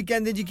ਰਿਫਤ ਜੀ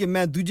ਕਹਿੰਦੇ ਜੀ ਕਿ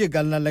ਮੈਂ ਦੂਜੇ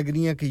ਗੱਲ ਨਾਲ ਲੱਗ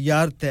ਰਹੀ ਹਾਂ ਕਿ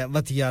ਯਾਰ ਤੇ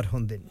ਵਤ ਯਾਰ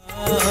ਹੁੰਦੇ ਨੇ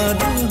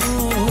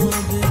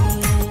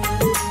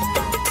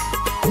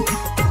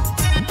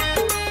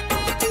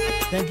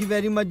थैंक यू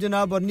वेरी मच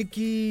जनाब और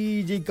निक्की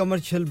जी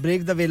कमर्शियल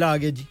ब्रेक दा वेला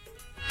आ गया जी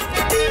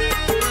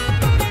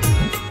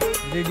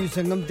रेडियो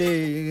संगम ते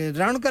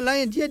रौनक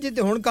लाए जी अजे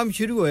ते हुन काम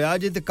शुरू होया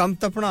अजे ते काम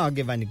तपना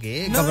आगे बन के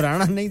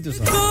घबराना नहीं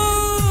तुसा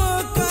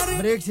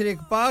ब्रेक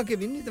श्रेक पा के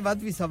भी नहीं ते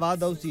बात भी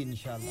सवाद आउसी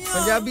इंशाल्लाह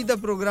पंजाबी दा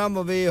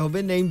प्रोग्राम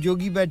होवे नईम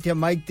जोगी बैठे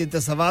माइक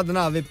ते सवाद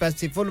ना आवे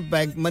पैसे full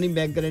back money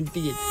back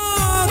guarantee है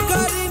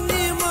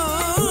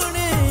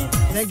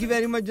थैंक यू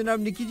वेरी मच जनाब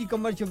निकी जी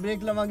commercial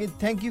break लवांगे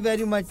thank you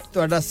very much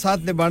ਤੁਹਾਡਾ ਸਾਥ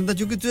ਨੇ ਬਣਦਾ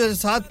ਕਿਉਂਕਿ ਤੁਸੀਂ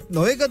ਸਾਥ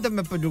ਹੋਏਗਾ ਤਾਂ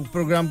ਮੈਂ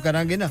ਪ੍ਰੋਗਰਾਮ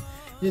ਕਰਾਂਗੇ ਨਾ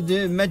ਜੇ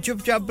ਮੈਂ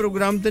ਚੁੱਪਚਾਪ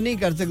ਪ੍ਰੋਗਰਾਮ ਤਾਂ ਨਹੀਂ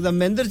ਕਰ ਸਕਦਾ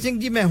ਮਹਿੰਦਰ ਸਿੰਘ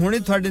ਜੀ ਮੈਂ ਹੁਣੇ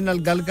ਤੁਹਾਡੇ ਨਾਲ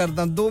ਗੱਲ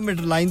ਕਰਦਾ 2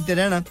 ਮਿੰਟ ਲਾਈਨ ਤੇ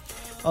ਰਹਿਣਾ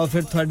ਔਰ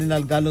ਫਿਰ ਤੁਹਾਡੇ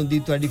ਨਾਲ ਗੱਲ ਹੁੰਦੀ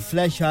ਤੁਹਾਡੀ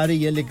ਫਲੈਸ਼ ਆ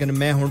ਰਹੀ ਹੈ ਲੇਕਿਨ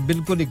ਮੈਂ ਹੁਣ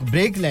ਬਿਲਕੁਲ ਇੱਕ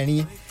ਬ੍ਰੇਕ ਲੈਣੀ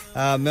ਹੈ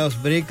मैं उस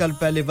ब्रेक कल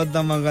पहले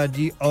वधावांगा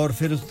जी और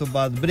फिर उस तो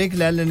बाद ब्रेक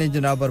ले लेने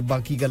जनाब और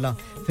बाकी गल्लां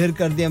फिर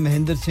कर दिया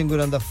महेंद्र सिंह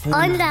होरां दा phone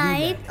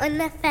online on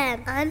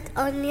FM and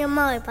on your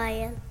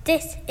mobile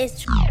this is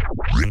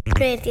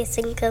Radio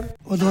Sangam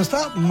ओ दोस्ता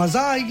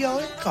मजा आ गया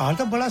ओए कार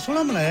तो बड़ा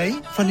सोहना बनाया ही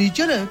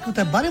फर्नीचर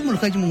कुते बाहर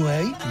मुल्क च मंगवाया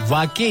ही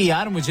वाकई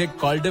यार मुझे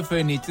कॉल्डर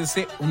फर्नीचर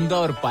से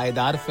उम्दा और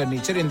पायदार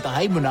फर्नीचर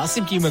इंतहाई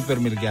मुनासिब कीमत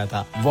पर मिल गया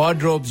था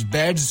wardrobes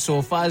beds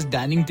sofas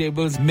dining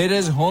tables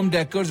mirrors home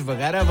decors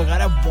वगैरह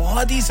वगैरह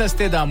बहुत ही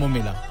सस्ते दामों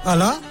मिला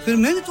आला फिर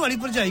मैं भी तुम्हारी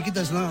भरजाई की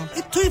दसना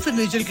इत्थों ही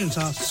फर्नीचर के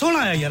इंसान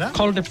सोना आया यार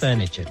Calder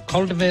Furniture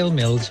Caldervale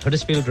Mills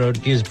Huddersfield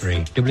Road Dewsbury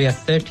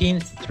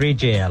WF13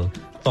 3JL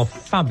for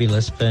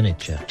fabulous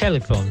furniture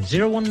telephone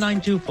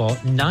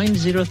 01924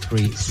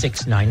 903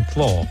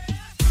 694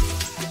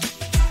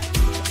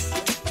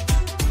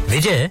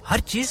 विजय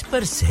हर चीज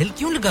पर सेल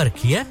क्यों लगा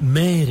रखी है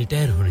मैं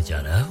रिटायर होने जा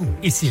रहा हूँ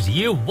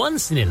इसीलिए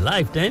once in a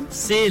lifetime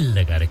sale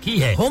लगा रखी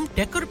है होम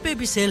डेकोर पे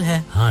भी सेल है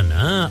हाँ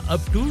ना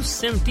अप टू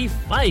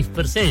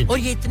 75% और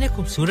ये इतने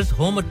खूबसूरत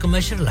होम और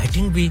कमर्शियल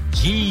लाइटिंग भी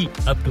जी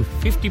up to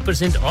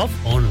 50% off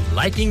on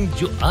lighting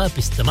जो आप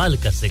इस्तेमाल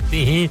कर सकते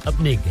हैं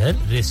अपने घर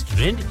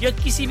रेस्टोरेंट या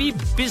किसी भी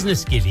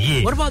बिजनेस के लिए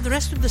What about the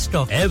rest of the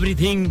stock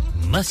everything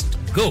must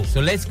go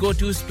so let's go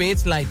to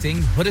Spades Lighting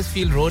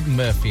Huddersfield Road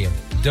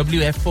Murfield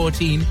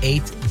WF14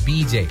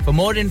 8BJ. For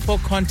more info,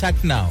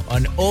 contact now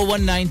on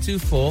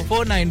 01924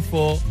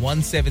 494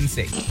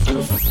 176.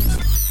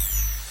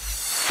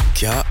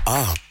 क्या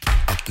आप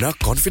अपना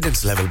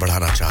कॉन्फिडेंस लेवल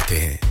बढ़ाना चाहते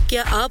हैं?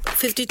 क्या आप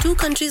 52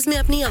 कंट्रीज में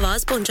अपनी आवाज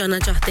पहुंचाना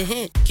चाहते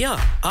हैं? क्या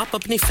आप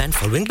अपनी फैन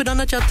फॉलोइंग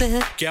बनाना चाहते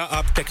हैं? क्या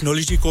आप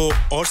टेक्नोलॉजी को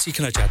और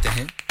सीखना चाहते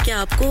हैं? क्या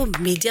आपको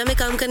मीडिया में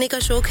काम करने का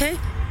शौक है?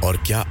 और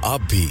क्या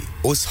आप भी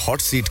उस हॉट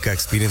सीट का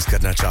एक्सपीरियंस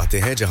करना चाहते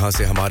हैं जहां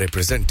से हमारे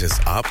प्रेजेंटर्स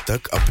आप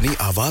तक अपनी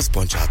आवाज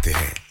पहुंचाते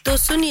हैं? तो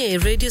सुनिए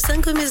radio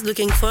Sangam is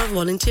looking for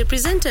volunteer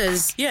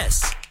presenters. Yes,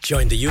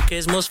 join the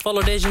UK's most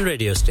followed Asian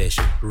radio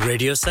station,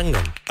 Radio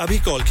Sangam. अभी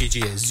कॉल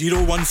कीजिए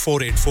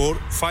 01484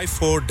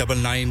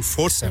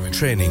 549947.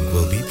 Training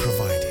will be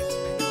provided.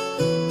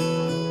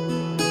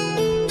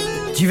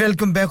 Ji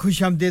welcome back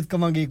खुशामदीद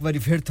कमांगे एक बारी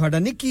फिर ਤੁਹਾਡਾ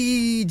ਨਿੱਕੀ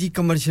ਜੀ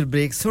ਕਮਰਸ਼ੀਅਲ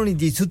ਬ੍ਰੇਕ ਸੋਹਣੀ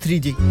ਜੀ ਸੁਥਰੀ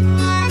ਜੀ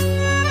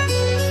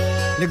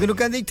लेकिन वो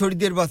कहंदे थोड़ी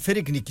देर बाद फिर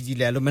एक निक्की जी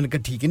ले लो मैंने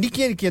कहा ठीक है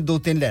निक्कियां दो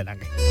तीन ले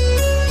लांगे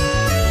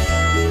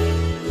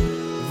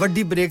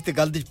ਵੱਡੀ ਬ੍ਰੇਕ ਤੇ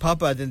ਗੱਲ ਦੀ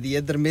ਫਾਪ ਆ ਜਾਂਦੀ ਹੈ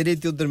ਇਧਰ ਮੇਰੇ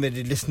ਤੇ ਉਧਰ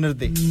ਮੇਰੇ ਲਿਸਨਰ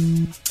ਦੇ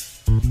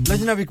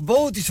ਲਜਨਾ ਵੀ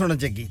ਬਹੁਤ ਹੀ ਸੋਹਣਾ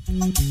ਜੱਗੀ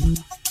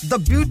ਦ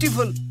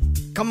ਬਿਊਟੀਫੁਲ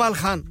ਕਮਾਲ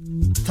ਖਾਨ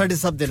ਤੁਹਾਡੇ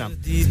ਸਭ ਦੇ ਨਾਮ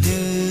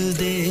ਦਿਲ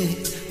ਦੇ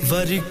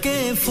ਵਰਕੇ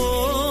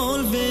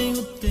ਫੋਲ ਵੇ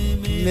ਉੱਤੇ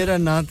ਮੇਰਾ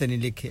ਨਾਂ ਤੇ ਨਹੀਂ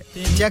ਲਿਖਿਆ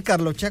ਚੈੱਕ ਕਰ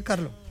ਲਓ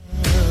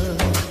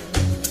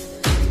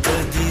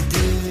ਕਦੀ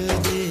ਦਿਲ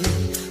ਦੇ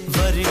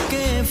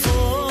ਵਰਕੇ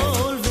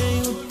ਫੋਲ ਵੇ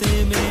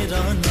ਉੱਤੇ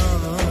ਮੇਰਾ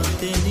ਨਾਂ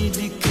ਤੇ ਨਹੀਂ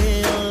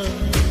ਲਿਖਿਆ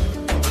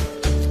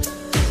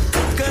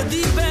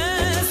ਕਦੀ ਬੈ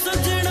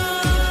ਸਜਣਾ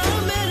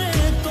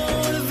ਮੇਰੇ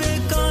ਕੋਲ ਵੇ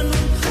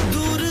ਕਾਨੂੰ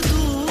ਦੂਰ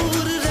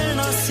ਦੂਰ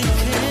ਰਹਿਣਾ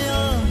ਸਿੱਖਿਆ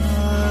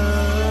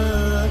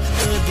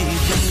ਕਦੀ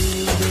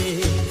ਦਿਲ ਦੇ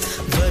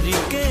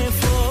ਵਰਕੇ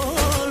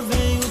ਫੋਲ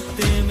ਵੇ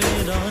ਉੱਤੇ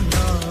ਮੇਰਾ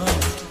ਨਾਂ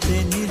ਤੇ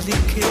ਨਹੀਂ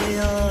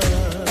ਲਿਖਿਆ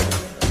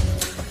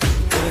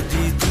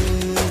ਕਦੀ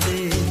ਦਿਲ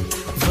ਦੇ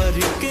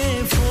ਵਰਕੇ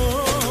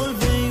ਫੋਲ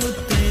ਵੇ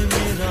ਉੱਤੇ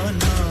ਮੇਰਾ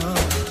ਨਾਂ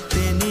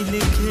ਤੇ ਨਹੀਂ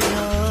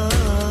ਲਿਖਿਆ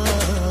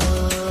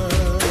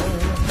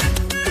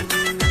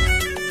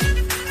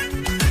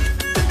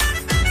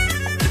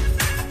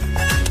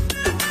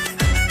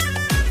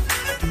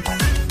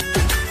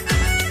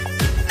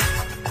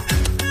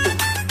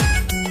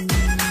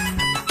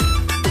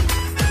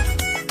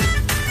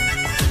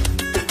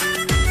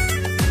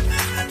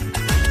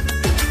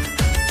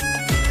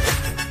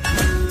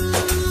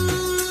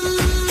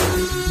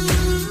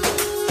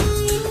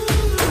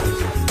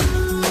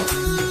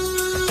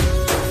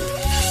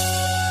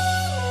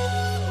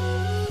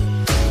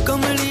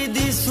ਕਮਲੀ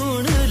ਦੀ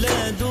ਸੁਣ ਲੈ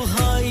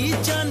ਦੁਹਾਈ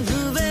ਚੰਨ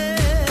ਵੇ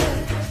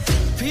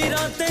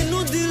ਫਿਰਾਂ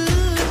ਤੈਨੂੰ ਦਿਲ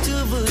ਚ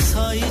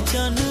ਵਸਾਈ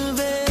ਚੰਨ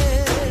ਵੇ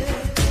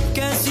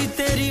ਕੈਸੀ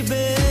ਤੇਰੀ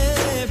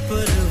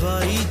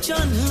ਬੇਪਰਵਾਹੀ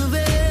ਚੰਨ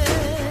ਵੇ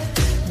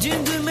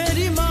ਜਿੰਦ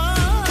ਮੇਰੀ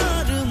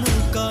ਮਾਰ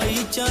ਮੁਕਾਈ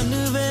ਚੰਨ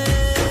ਵੇ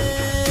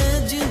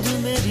ਜਿੰਦ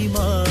ਮੇਰੀ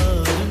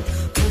ਮਾਰ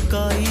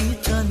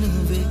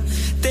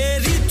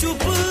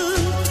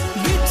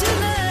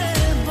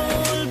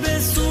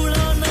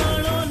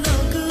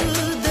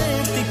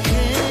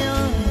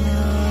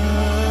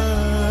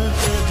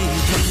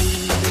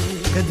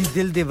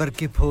दिल दे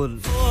वर्के फूल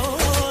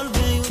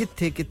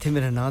किथे किथे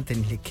मेरा नाम ते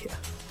नहीं लिखिया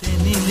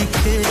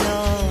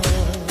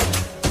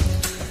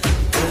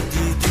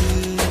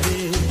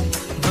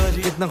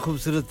कितना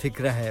खूबसूरत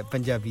फिक्रा है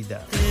पंजाबी दा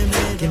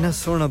कितना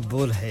सोहना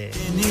बोल है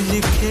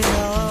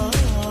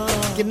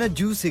कितना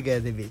जूस है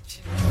दे विच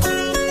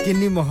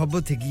कितनी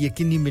मोहब्बत है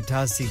कितनी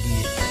मिठास है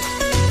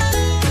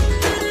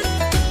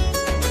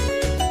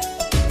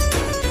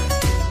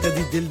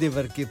कदी दिल दे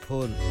वर्के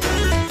फूल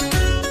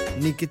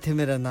नी किथे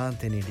मेरा नाम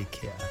ते नहीं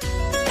लिखिया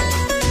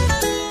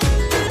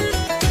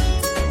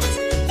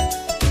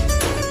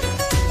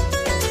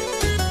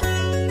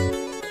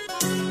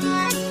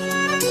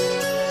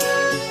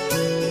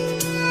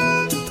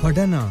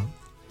थोड़ा ना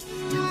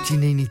जी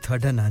नहीं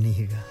थोड़ा ना नहीं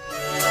हैगा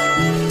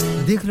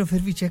देख लो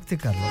फिर भी चेक ते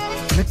कर लो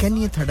मैं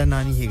कहनी है थोड़ा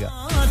ना नहीं हैगा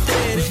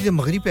तुसी ते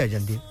मगरिब पे आ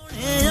जांदी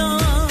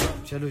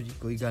चलो जी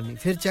कोई गल नहीं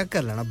फिर चेक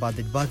कर लेना बाद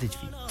विच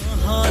भी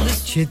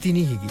छेती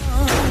नहीं हैगी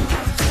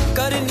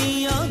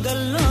करनिया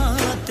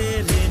गल्लां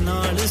तेरे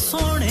नाल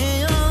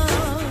सोहणिया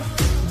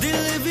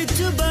दिल विच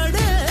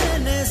बड़े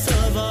ने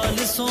सवाल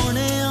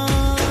सोहणिया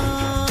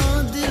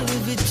दिल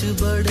विच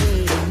बड़े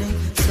ने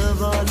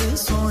सवाल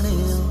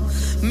सोहणिया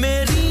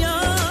मेरियां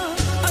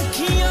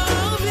अखियां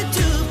विच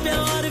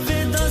प्यार वे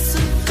दस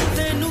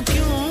तैनू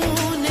क्यों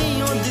नहीं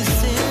ओ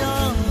दिसिया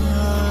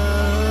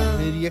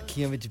मेरी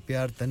अखियां विच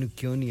प्यार तैनू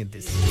क्यों नहीं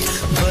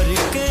दिसिया भर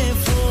के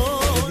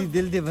फूल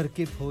दिल दे भर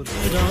के फूल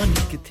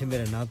किथे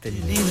मेरा नाम ते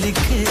नहीं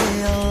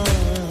लिखिया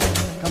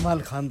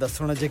कमाल खान दा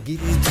सोना जग्गी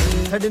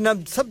साडे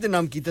नाम सब दे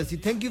नाम कीता सी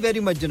थैंक यू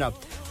वेरी मच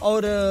जनाब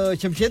और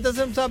शमशेद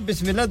हसन साहब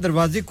बिस्मिल्लाह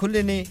दरवाजे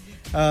खुले ने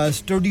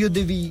स्टूडियो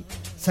दे भी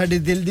साडे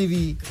दिल दे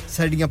भी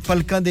साडीਆਂ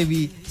पलकां दे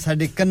भी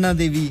साडे ਕੰਨਾਂ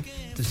ਦੇ ਵੀ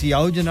ਤੁਸੀਂ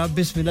ਆਓ ਜਨਾਬ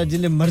ਬਿਸਮਿਲ੍ਲਾ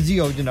ਜਿੰਨੇ ਮਰਜ਼ੀ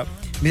ਆਓ ਜਨਾਬ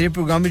ਮੇਰੇ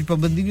ਪ੍ਰੋਗਰਾਮ ਵਿੱਚ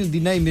ਪਾਬੰਦੀ ਨਹੀਂ ਹੁੰਦੀ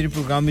ਨਾ ਮੇਰੇ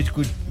ਪ੍ਰੋਗਰਾਮ ਵਿੱਚ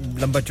ਕੋਈ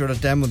ਲੰਬਾ ਚੌੜਾ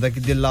ਟਾਈਮ ਹੁੰਦਾ ਕਿ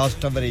ਦੇ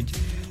ਲਾਸਟ ਆਵਰ ਵਿੱਚ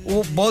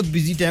ਉਹ ਬਹੁਤ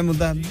ਬਿਜ਼ੀ ਟਾਈਮ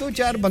ਹੁੰਦਾ ਦੋ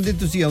ਚਾਰ ਬੰਦੇ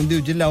ਤੁਸੀਂ ਆਉਂਦੇ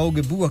ਹੋ ਜਿੱਲੇ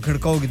ਆਓਗੇ ਬੂਹਾ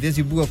ਖੜਕਾਓਗੇ ਤੇ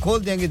ਅਸੀਂ ਬੂਹਾ ਖੋਲ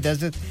ਦਿਆਂਗੇ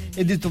ਦਸ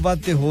ਇਹਦੇ ਤੋਂ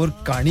ਬਾਅਦ ਤੇ ਹੋਰ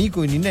ਕਹਾਣੀ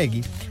ਕੋਈ ਨਹੀਂ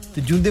ਹੈਗੀ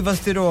ਤੇ ਜੁੰਦੇ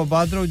ਵਾਸਤੇ ਰਹੋ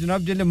ਆਬਾਦ ਰਹੋ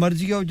ਜਨਾਬ ਜਿੰਨੇ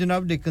ਮਰਜ਼ੀ ਆਓ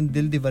ਜਨਾਬ ਲੇਕਿਨ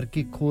ਦਿਲ ਦੇ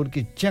ਵਰਕੇ ਖੋਲ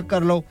ਕੇ ਚੈੱਕ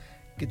ਕਰ ਲਓ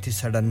ਕਿੱਥੇ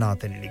ਸਾਡਾ ਨਾਂ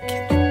ਤੇ ਨਹੀਂ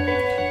ਲਿਖਿਆ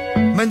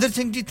Mahendra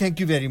Singh ji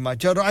thank you very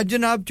much और आज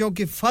जनाब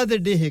चूंकि फादर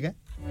डे हैगा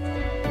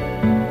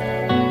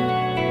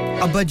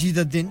अब्बा जी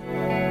दा दिन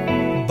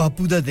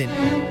बापू दा दिन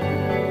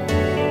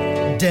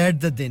डैड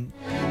दा दिन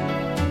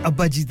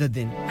अब्बा जी दा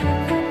दिन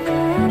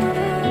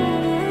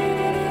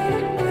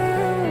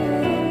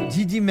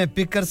जी जी मैं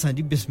पिक कर सा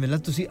जी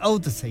बिस्मिल्लाह तुसी आओ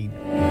तो सही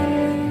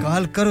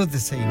गाल करो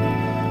तो सही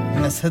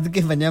मैं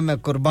सदके वन्या मैं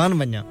कुर्बान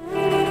वन्या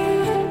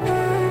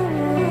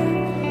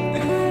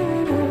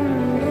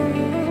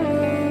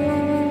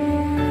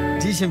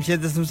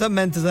शमशेद हसन साहब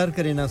मैं इंतजार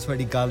करे ना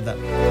ਤੁਹਾਡੀ ਕਾਲ ਦਾ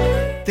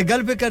ਤੇ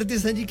ਗੱਲ पे करती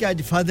ਸਾਂ ਜੀ ਕਿ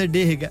ਅੱਜ ਫਾਦਰ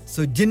ਡੇ ਹੈਗਾ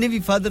ਸੋ ਜਿੰਨੇ ਵੀ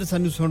ਫਾਦਰ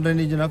ਸਾਨੂੰ ਸੁਣ ਰਹੇ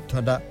ਨੇ ਜਨਾਬ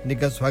ਤੁਹਾਡਾ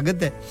ਨਿੱਘਾ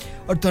ਸਵਾਗਤ ਹੈ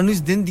ਔਰ ਤੁਹਾਨੂੰ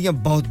ਇਸ ਦਿਨ ਦੀਆਂ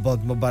ਬਹੁਤ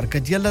ਬਹੁਤ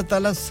ਮੁਬਾਰਕਾਂ ਜੀ ਅੱਲਾਹ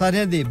ਤਾਲਾ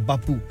ਸਾਰਿਆਂ ਦੇ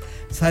ਬਾਪੂ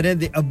ਸਾਰਿਆਂ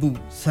ਦੇ ਅੱਬੂ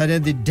ਸਾਰਿਆਂ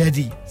ਦੇ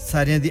ਡੈਡੀ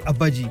ਸਾਰਿਆਂ ਦੇ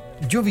ਅੱਬਾ ਜੀ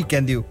ਜੋ ਵੀ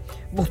ਕਹਿੰਦੇ ਹੋ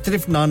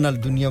ਮੁxtਲਿਫ ਨਾਂ ਨਾਲ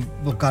ਦੁਨੀਆ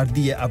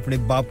ਪੁਕਾਰਦੀ ਹੈ ਆਪਣੇ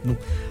ਬਾਪ ਨੂੰ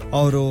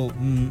ਔਰ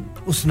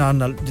ਉਸ ਨਾਂ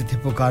ਨਾਲ ਜਿੱਥੇ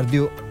ਪੁਕਾਰਦੇ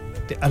ਹੋ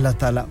ਤੇ ਅੱਲਾਹ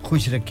ਤਾਲਾ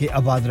ਖੁਸ਼ ਰੱਖੇ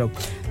ਆਬਾਦ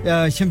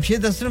ਰਹੋ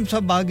ਸ਼ਮਸ਼ੇਦ ਹਸਨ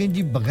ਸਾਹਿਬ ਆ ਗਏ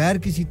ਜੀ ਬਗੈਰ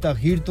ਕਿਸੇ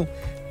ਤਾਖੀਰ ਤੋਂ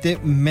ਤੇ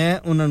ਮੈਂ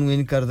ਉਹਨਾਂ ਨੂੰ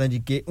ਇਨ ਕਰਦਾ ਜੀ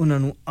ਕਿ ਉਹਨਾਂ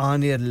ਨੂੰ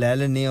ਆਨ 에ਅਰ ਲੈ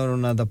ਲੈਣੇ ਔਰ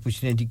ਉਹਨਾਂ ਦਾ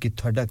ਪੁੱਛਣੇ ਜੀ ਕਿ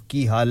ਤੁਹਾਡਾ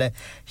ਕੀ ਹਾਲ ਹੈ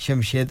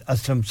ਸ਼ਮਸ਼ੇਦ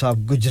ਅਸਲਮ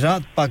ਸਾਹਿਬ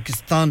ਗੁਜਰਾਤ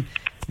ਪਾਕਿਸਤਾਨ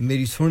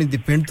ਮੇਰੀ ਸੋਹਣੀ ਦੇ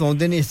ਪਿੰਡ ਤੋਂ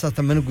ਆਉਂਦੇ ਨੇ ਇਸ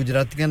ਤਰ੍ਹਾਂ ਮੈਨੂੰ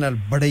ਗੁਜਰਾਤੀਆਂ ਨਾਲ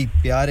ਬੜਾ ਹੀ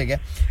ਪਿਆਰ ਹੈਗਾ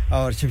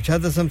ਔਰ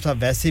ਸ਼ਮਸ਼ੇਦ ਅਸਲਮ ਸਾਹਿਬ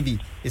ਵੈਸੇ ਵੀ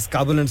ਇਸ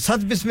ਕਾਬਲ ਹਨ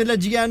ਸਤ ਬਿਸਮਿਲ੍ਲਾ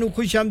ਜੀ ਆਨੂ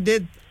ਖੁਸ਼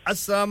ਆਮਦੀਦ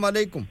अस्सलाम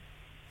वालेकुम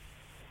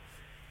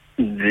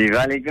जी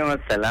वालेकुम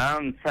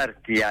अस्सलाम सर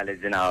की हाल है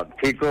जनाब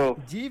ठीक हो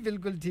जी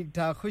बिल्कुल ठीक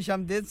ठाक खुश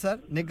आमदीद सर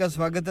निका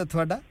स्वागत है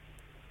ਤੁਹਾਡਾ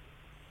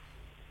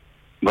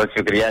बहुत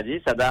शुक्रिया जी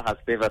सदा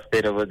हंसते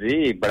वसते रहो जी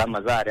बड़ा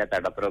मजा आ रहा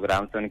ਤੁਹਾਡਾ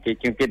प्रोग्राम सुन के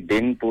क्योंकि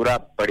दिन पूरा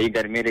बड़ी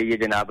गर्मी रही है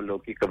जनाब लोग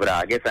की घबरा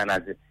गए सन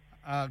आज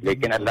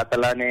लेकिन अल्लाह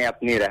ताला ने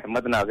अपनी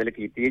रहमत नाज़िल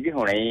की थी जी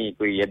हुणे ही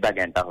कोई आधा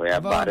घंटा होया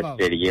बारिश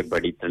जेड़ी है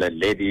बड़ी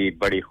तड़ल्ले दी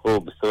बड़ी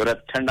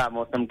खूबसूरत ठंडा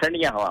मौसम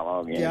ठंडियां हवावां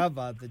हो गई क्या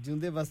बात है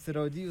जुंदे वास्ते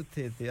रहो जी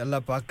उत्थे ते अल्लाह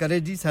पाक करे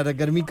जी सारा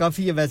गर्मी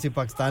काफी है वैसे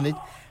पाकिस्तान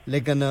विच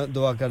लेकिन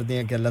दुआ करदे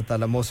हैं कि अल्लाह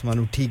ताला मौसमां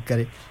नु ठीक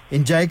करे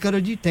एंजॉय करो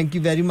जी थैंक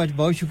यू वेरी मच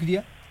बहुत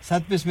शुक्रिया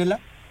सत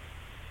बिस्मिल्लाह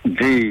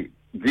जी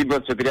जी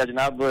बहुत शुक्रिया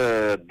जनाब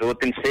दो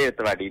तीन शेर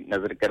तुम्हारी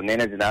नजर करने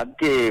ने जनाब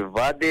के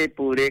वादे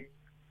पूरे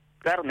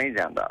कर नहीं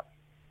जांदा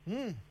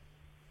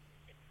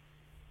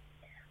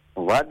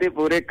वादे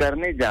पूरे कर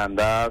नहीं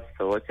जांदा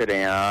सोच रहे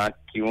हैं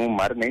क्यों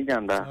मर नहीं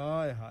जांदा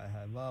हाय हाय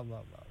हाय वाह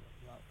वाह वाह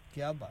वाह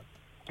क्या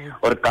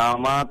बात और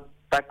कामा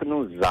तक नु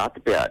जात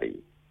प्यारी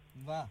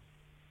वाह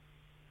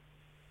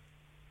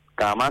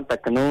कामा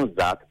तक नु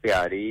जात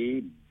प्यारी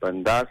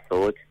बंदा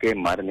सोच के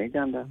मर नहीं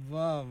जांदा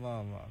वाह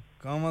वाह वाह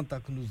कामा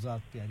तक नु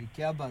जात प्यारी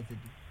क्या बात है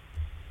जी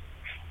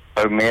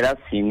और मेरा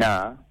सीना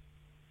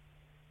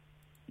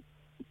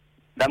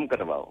दम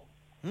करवाओ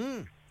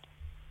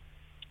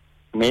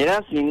मेरा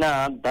सीना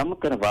दम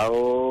करवाओ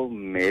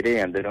मेरे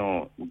अंदरों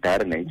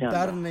डर नहीं जाता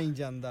डर नहीं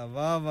जाता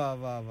वाह वाह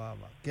वाह वाह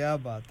वाह क्या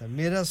बात है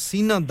मेरा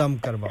सीना दम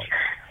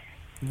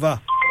करवाओ वाह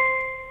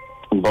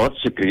बहुत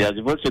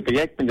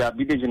शुक्रिया एक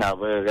पंजाबी दी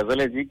जनाब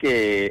गजल है जी के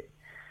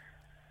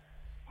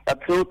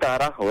अथरू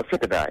तारा हो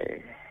सकदा है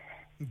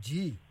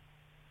जी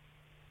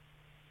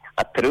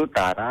अथरू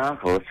तारा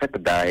हो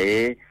सकदा है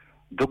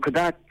दुख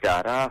दा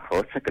चारा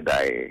हो सकदा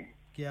है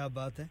क्या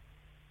बात है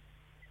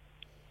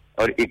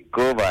और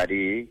इक्को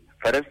बारी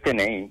फर्ज ते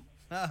नहीं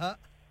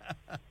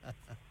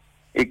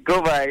इक्को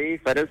बारी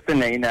फर्ज ते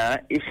नहीं ना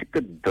इश्क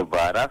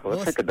दोबारा हो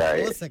सकदा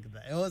है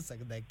हो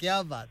सकदा है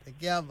क्या बात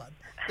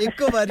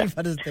इक्को बारी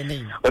फर्ज ते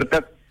नहीं और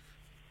तब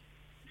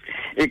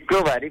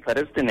इक्को बारी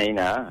फर्ज ते नहीं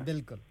ना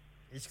बिल्कुल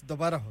इश्क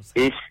दोबारा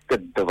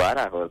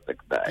हो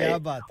सकता है क्या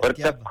बात है और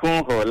तखों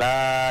होला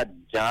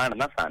जान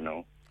ना सानू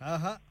हां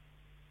हां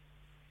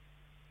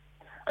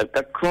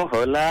तखों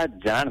होला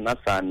जान ना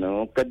सानू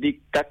कदी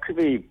कख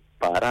भी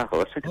पारा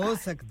हो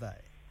सकता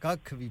है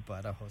कख भी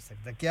पारा हो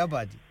सकता है क्या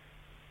बाजी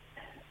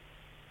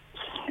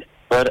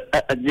और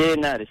अजय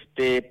ना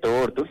रिश्ते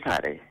तोड़ तू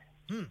सारे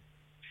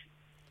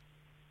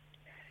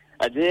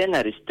अजय ना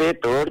रिश्ते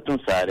तोड़ तू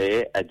सारे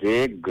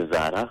अजय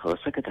गुजारा हो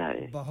सकता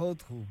है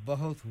बहुत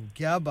खूब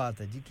क्या बात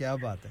है जी क्या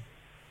बात है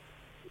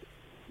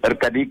और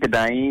कदी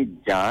कदाई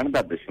जान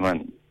दा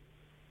दुश्मन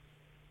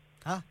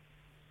हां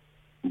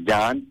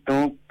जान तो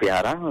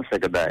प्यारा हो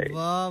सकता है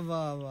वाह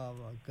वाह वाह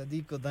वाह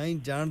कदी कदाई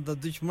जान दा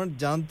दुश्मन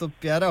जान तो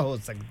प्यारा हो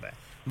सकता है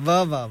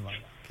वाह वाह वाह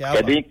क्या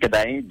कदी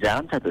कदाई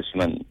जान दा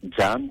दुश्मन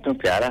जान तो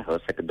प्यारा हो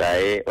सकता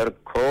है और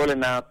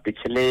खोलना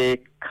पिछले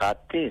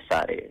खाते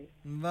सारे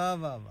वाह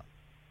वाह वाह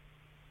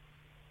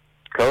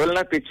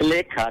खोलना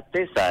पिछले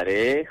खाते सारे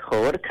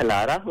और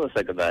खलारा हो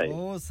सकता है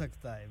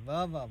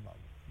वाह वाह वाह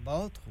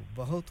बहुत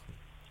खूब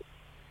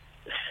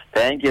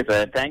थैंक यू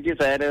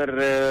सर और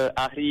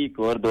आखिरी एक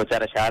और दो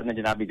चार अशार में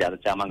जनाब इजाजत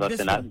चाहांगा और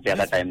जनाब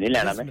ज्यादा टाइम नहीं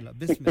लेना मैं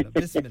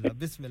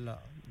बिस्मिल्लाह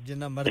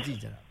जिन्ना मर्जी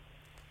जनाब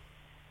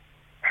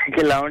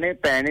कि लाउने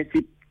पैने सी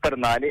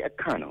परनाले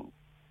अखां नु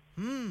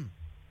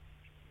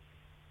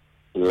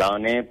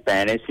लाउने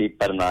पैने सी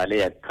परनाले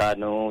अखां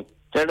नु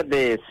चढ़दे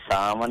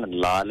सावन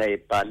लाले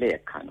पाले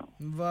अखां नु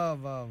वाह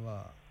वाह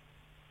वाह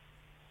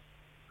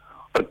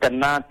और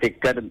कन्ना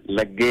तिकर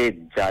लगे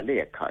जाले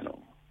अखां नु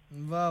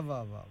वाह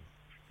वाह वाह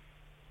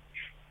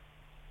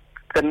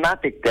कन्ना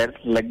तिकर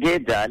लगे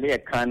जाले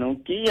अखां नु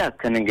की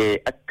आखणगे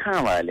अखां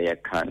वाले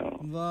अखां नु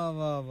वाह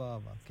वाह वाह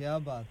वाह क्या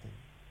बात है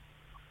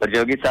और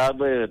जोगी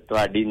साहब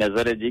ਤੁਹਾਡੀ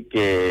ਨਜ਼ਰ ਹੈ ਜੀ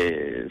ਕਿ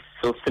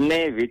ਸੁਪਨੇ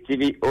ਵਿੱਚ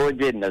ਵੀ ਉਹ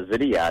ਜੇ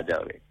ਨਜ਼ਰੀ ਆ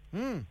ਜਾਵੇ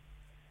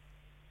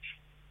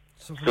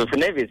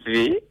ਸੁਪਨੇ ਵਿੱਚ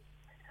ਵੀ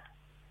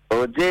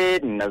ਉਹ ਜੇ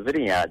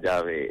ਨਜ਼ਰੀ ਆ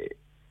ਜਾਵੇ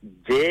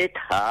ਜੇਠ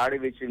ਹਾੜ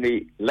ਵਿੱਚ ਵੀ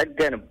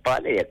ਲੱਗਣ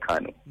ਪਾਲੇ ਅੱਖਾਂ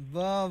ਨੂੰ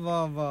ਵਾਹ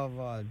ਵਾਹ ਵਾਹ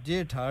ਵਾਹ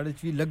ਜੇਠ ਹਾੜ ਵਿੱਚ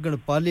ਵੀ ਲੱਗਣ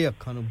ਪਾਲੇ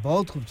ਅੱਖਾਂ ਨੂੰ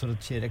ਬਹੁਤ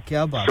ਖੂਬਸੂਰਤ ਸ਼ੇਰ ਹੈ ਕੀ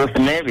ਬਾਤ ਹੈ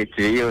ਸੁਪਨੇ ਵਿੱਚ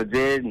ਵੀ ਉਹ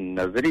ਜੇ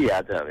ਨਜ਼ਰੀ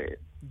ਆ ਜਾਵੇ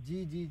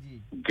ਜੀ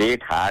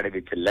ਜੇਠ ਹਾੜ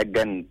ਵਿੱਚ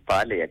ਲੱਗਣ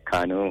ਪਾਲੇ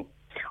ਅੱਖਾਂ ਨੂੰ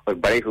और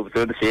बड़ी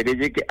खूबसूरत शेर है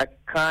जी कि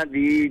अखां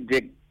दी जे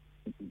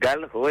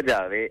गल हो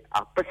जावे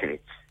आपस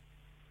विच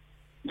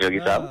जोगी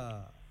साहब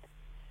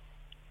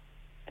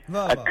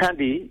अखां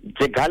दी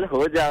जे गल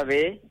हो जावे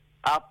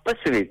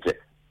आपस विच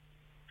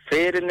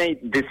फिर नहीं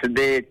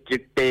दिसदे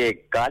चिट्टे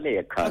काले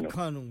अखां नु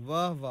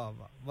वाह वाह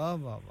वाह वाह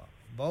वाह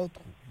बहुत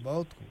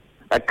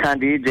खूब अखां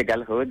दी जे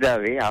गल हो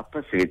जावे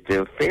आपस विच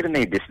फिर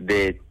नहीं दिसदे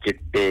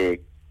चिट्टे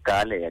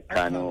काले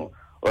अखां नु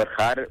और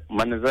हर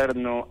मंजर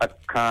नु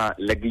अखां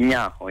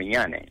लगियां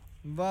होईयां ने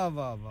वाह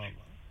वाह वाह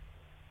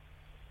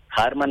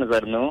हर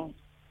मंजर नु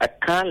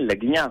अखां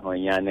लगियां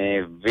होईयां ने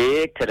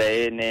वेख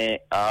रहे ने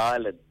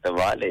आल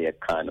दवाले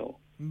अखां नु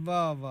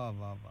वाह वाह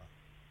वाह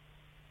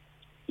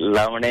वाह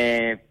लावणे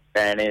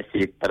पैणे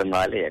सी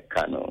परमाले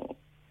अखां नु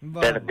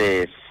चढ़दे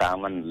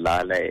सावन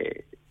लाले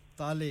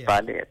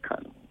ताले अखां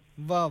नु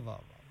वाह वाह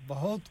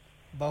वाह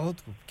बहुत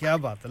खूब क्या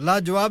बात है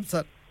लाजवाब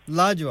सर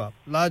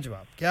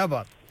लाजवाब क्या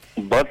बात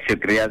बहुत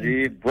शुक्रिया जी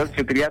बहुत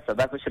शुक्रिया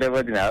सदा खुश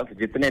रहो जनाब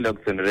जितने लोग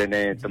सुन रहे ने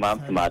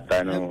तमाम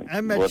समाता नु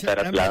बहुत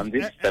सारा सलाम जी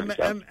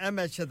एम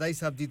एच शदाई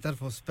साहब दी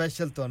तरफ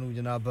स्पेशल ਤੁਹਾਨੂੰ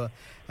ਜਨਾਬ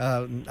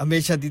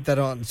ਹਮੇਸ਼ਾ ਦੀ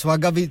ਤਰ੍ਹਾਂ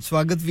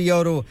ਸਵਾਗਤ ਵੀ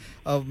ਔਰ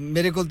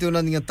ਮੇਰੇ ਕੋਲ ਤੇ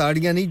ਉਹਨਾਂ ਦੀਆਂ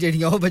ਤਾੜੀਆਂ ਨਹੀਂ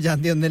ਜਿਹੜੀਆਂ ਉਹ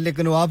ਵਜਾਉਂਦੇ ਹੁੰਦੇ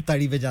ਲੇਕਿਨ ਉਹ ਆਪ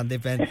ਤਾੜੀ ਵਜਾਉਂਦੇ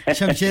ਪੈਣ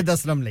ਸ਼ਮਸ਼ੇਦ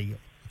ਅਸਲਮ ਲਈ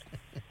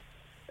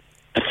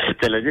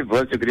चलो जी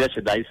बहुत शुक्रिया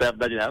शदाई साहब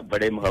दा जनाब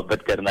बड़े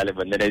मोहब्बत करने वाले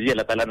बंदे ने जी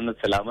अल्लाह ताला उन्हें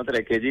सलामत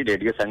रखे जी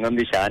रेडियो संगम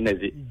दी शान है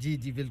जी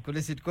जी बिल्कुल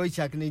इस कोई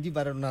शक नहीं जी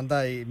पर उन्हां दा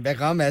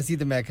पैगाम ऐसी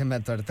ते मैं कि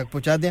मैं ਤੁਹਾਡੇ तक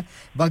पहुंचा दियां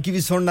बाकी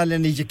भी सुनने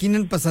वाले ने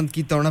यकीनन पसंद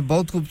कीता होना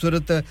बहुत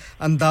खूबसूरत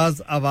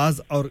अंदाज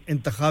आवाज और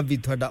इंतखाब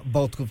भी ਤੁਹਾਡਾ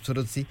बहुत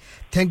खूबसूरत सी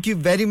थैंक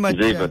यू वेरी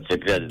मच जी बहुत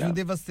शुक्रिया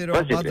जिंदे वस्ते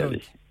रहो आबाद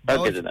रहो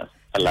ओके जनाब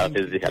अल्लाह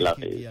हाफिज़ जी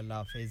अल्लाह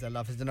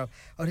हाफिज़ जनाब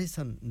और ये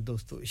सन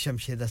दोस्तों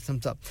शमशेद असलम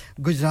साहब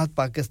गुजरात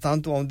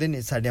पाकिस्तान तो आउंदे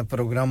ने साडे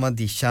प्रोग्रामां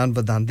दी शान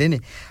वधांदे ने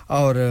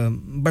और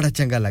बड़ा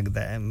चंगा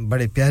लगदा है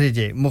बड़े प्यारे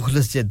जे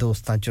मुखलिस जे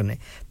दोस्तां चों ने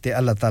ते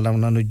अल्लाह ताला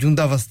उन्हां नु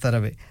जिंदा वसता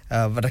रवे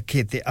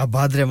रखे ते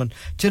आबाद रहन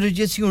चलो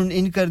जी ਅਸੀਂ ਹੁਣ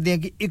इन करदे हां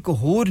कि एक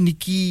होर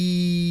निक्की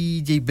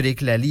जी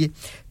ब्रेक ले लिए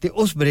ते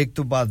उस ब्रेक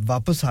तो बाद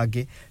वापस आ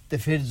गए ਤੇ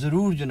ਫਿਰ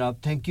ਜ਼ਰੂਰ ਜਨਾਬ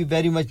thank you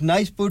very much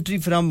nice poetry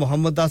firm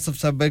Muhammad ਆਸਫ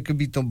ਸਾਹਿਬ ਕੇ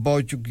ਵੀ ਤੋਂ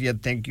ਬਹੁਤ ਸ਼ੁਕਰੀਆ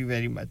ਥੈਂਕ ਯੂ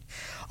ਵੈਰੀ ਮਚ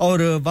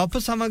ਔਰ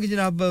ਵਾਪਸ ਆਵਾਂਗੇ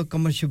ਜਨਾਬ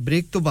ਕਮਰਸ਼ੀਅਲ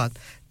ਬ੍ਰੇਕ ਤੋਂ ਬਾਅਦ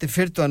ਤੇ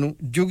ਫਿਰ ਤੁਹਾਨੂੰ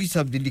ਜੋਗੀ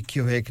ਸਾਹਿਬ ਦੀ ਲਿਖੀ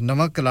ਹੋਇਆ ਇੱਕ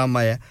ਨਵਾਂ ਕਲਾਮ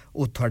ਆਇਆ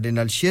ਉਹ ਤੁਹਾਡੇ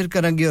ਨਾਲ ਸ਼ੇਅਰ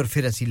ਕਰਾਂਗੇ ਔਰ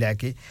ਫਿਰ ਅਸੀਂ ਲੈ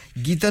ਕੇ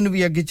ਗੀਤਾਂ ਨੂੰ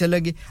ਵੀ ਅੱਗੇ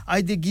ਚੱਲਾਂਗੇ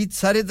ਅੱਜ ਦੇ ਗੀਤ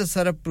ਸਾਰੇ ਦਾ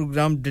ਸਾਰਾ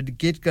ਪ੍ਰੋਗਰਾਮ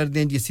ਡੈਡੀਕੇਟ ਕਰਦੇ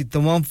ਹਾਂ ਜੀ ਅਸੀਂ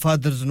तमाम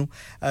ਫਾਦਰਸ ਨੂੰ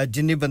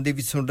ਜਿੰਨੇ ਬੰਦੇ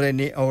ਵੀ ਸੁਣ ਰਹੇ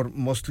ਨੇ ਔਰ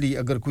ਮੋਸਟਲੀ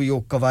ਅਗਰ ਕੋਈ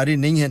ਉਹ ਕੁਵਾਰੇ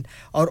ਨਹੀਂ ਹਨ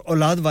ਔਰ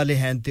ਔਲਾਦ ਵਾਲੇ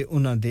ਹਨ ਤੇ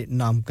ਉਹਨਾਂ ਦੇ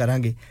ਨਾਮ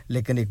ਕਰਾਂਗੇ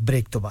ਲੇਕਿਨ ਇੱਕ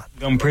ਬ੍ਰੇਕ ਤੋਂ ਬਾਅਦ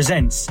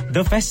presents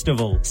The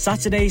Festival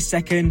Saturday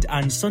 2nd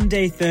and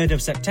Sunday 3rd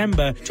of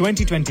September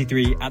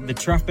 2023 at the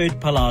Trafford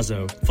Palazzo.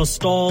 For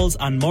stalls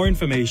and more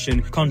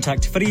information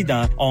contact Frida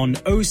on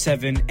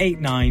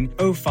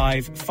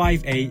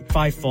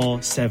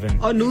 07890558547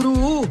 और नूरू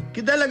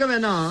किधर लगा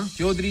वैना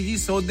चौधरी जी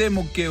सौदे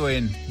मुक्के हुए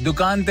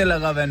दुकान ते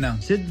लगा वैना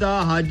सिद्धा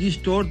हाजी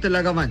स्टोर ते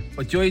लगा वन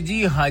और चोई जी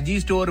हाजी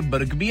स्टोर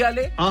बरगबी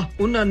वाले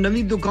उन्हां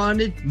नवी दुकान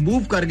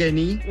मूव कर गए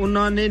नी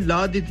उन्हां ने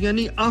ला दितियां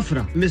नी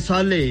आफरा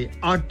मिसाले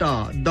आटा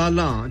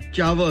दालां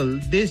चावल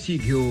देसी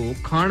घियो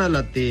खाण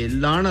वाला तेल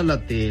लाण वाला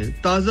तेल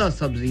ताजा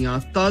सब्जियां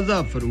ताजा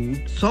फ्रूट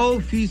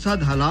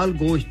 100% हलाल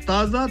गोश्त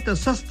ताजा ते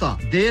सस्ता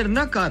देर न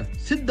कर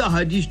सिद्धा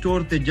हाजी स्टोर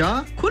ते जा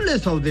खुले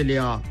सौदे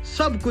लिया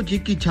सब कुछ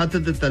एक ही छत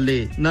ते तले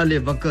नाले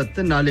वक्त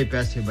नाले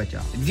पैसे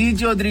बचा जी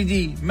चौधरी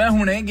जी मैं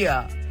हुने गया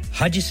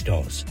Haji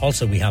Stores.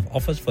 Also, we have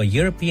offers for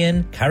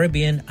European,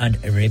 Caribbean and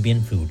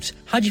Arabian foods.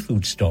 Haji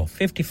Food Store,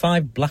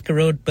 55 Blacker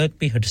Road,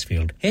 Birkby,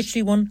 Huddersfield,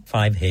 HD1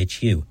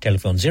 5HU.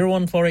 Telephone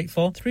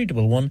 01484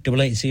 311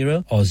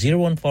 880 or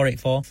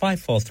 01484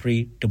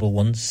 543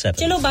 117.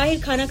 चलो बाहर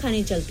खाना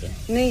खाने चलते हैं।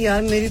 नहीं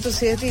यार, मेरी तो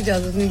सेहत ही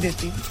इजाजत नहीं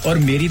देती। और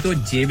मेरी तो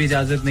जेब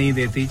इजाजत नहीं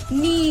देती।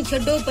 नहीं,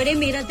 छोड़ो परे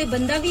मेरा ते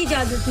बंदा भी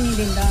इजाजत नहीं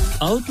देता।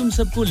 आओ तुम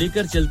सबको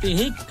लेकर चलते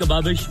हैं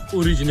कबाबिश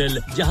ओरिजिनल,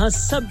 जहां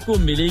सबको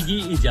मिलेगी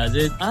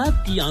इजाजत।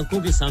 आपकी आंखों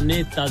के सामने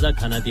ताजा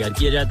खाना तैयार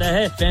किया जाता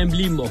है।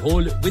 फैमिली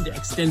माहौल with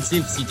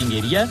extensive seating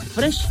area.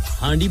 Fresh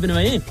हांडी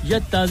बनवाएं या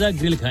ताजा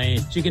ग्रिल खाएं।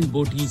 चिकन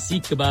बोटी,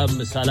 सीख कबाब,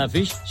 मसाला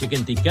fish,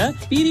 chicken tikka,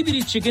 Piri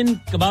Piri chicken.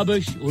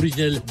 Kababish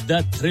original, the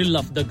thrill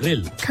of the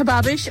grill.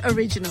 Kababish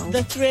Original,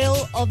 the thrill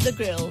of the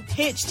grill.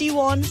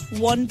 HD1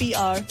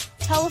 1BR.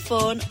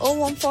 Telephone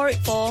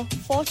 01484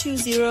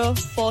 420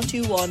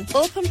 421.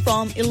 Open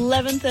from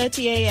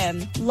 11:30 a.m.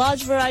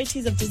 Large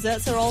varieties of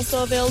desserts are also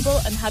available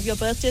and have your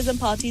birthdays and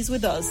parties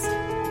with us.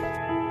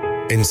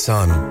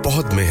 इंसान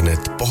बहुत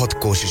मेहनत, बहुत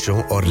कोशिशों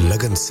और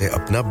लगन से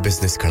अपना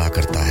business खड़ा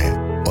करता है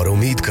और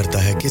उम्मीद करता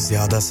है कि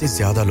ज्यादा से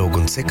ज्यादा लोग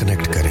उनसे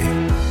कनेक्ट करें।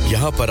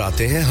 यहाँ पर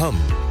आते हैं हम,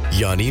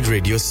 यानी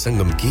रेडियो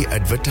संगम की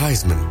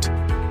एडवर्टाइजमेंट।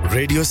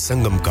 रेडियो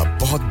संगम का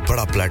बहुत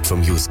बड़ा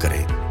प्लेटफॉर्म यूज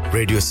करें।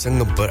 रेडियो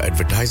संगम पर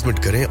एडवर्टाइजमेंट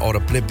करें और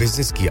अपने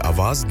बिजनेस की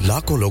आवाज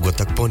लाखों लोगों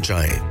तक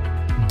पहुंचाएं।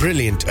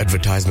 Brilliant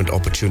advertisement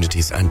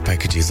opportunities and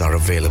packages are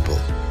available.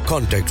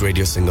 Contact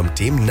Radio Singham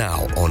team now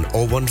on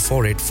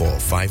 01484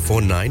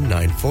 549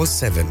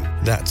 947.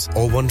 That's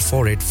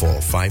 01484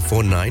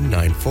 549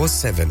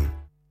 947.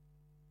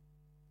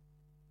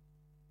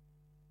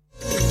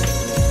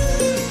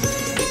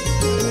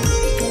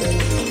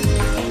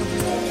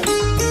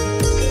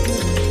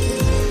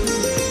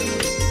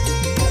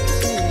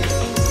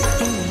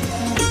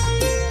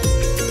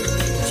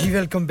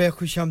 Welcome back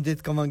खुशामदीद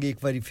कवांगे एक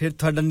बारी फिर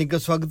ਤੁਹਾਡਾ ਨਿੱਘਾ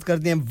ਸਵਾਗਤ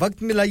ਕਰਦੇ ਹਾਂ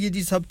ਵਕਤ ਮਿਲਾਈਏ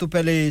ਜੀ ਸਭ ਤੋਂ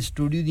ਪਹਿਲੇ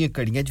ਸਟੂਡੀਓ ਦੀਆਂ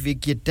ਘੜੀਆਂ 'ਚ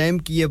ਵੇਖੀਏ ਟਾਈਮ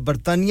ਕੀ ਹੈ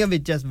ਬਰਤਾਨੀਆ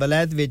ਵਿੱਚ ਇਸ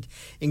ਵਲਾਇਤ ਵਿੱਚ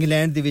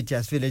ਇੰਗਲੈਂਡ ਦੇ ਵਿੱਚ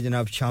ਇਸ ਵੇਲੇ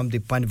ਜਨਾਬ ਸ਼ਾਮ ਦੇ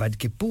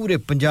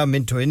 5:50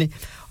 ਮਿੰਟ ਹੋਏ ਨੇ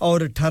ਔਰ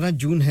 18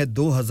 ਜੂਨ ਹੈ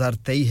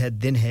 2023 ਹੈ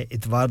ਦਿਨ ਹੈ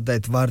ਇਤਵਾਰ ਦਾ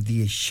ਇਤਵਾਰ ਦੀ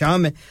ਸ਼ਾਮ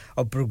ਹੈ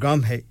ਔਰ ਪ੍ਰੋਗਰਾਮ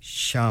ਹੈ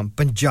ਸ਼ਾਮ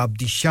ਪੰਜਾਬ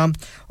ਦੀ ਸ਼ਾਮ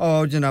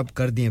ਔਰ ਜਨਾਬ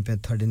ਕਰਦੇ ਹਾਂ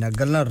ਤੁਹਾਡੇ ਨਾਲ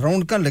ਗੱਲਾਂ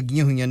ਰੌਣਕਾਂ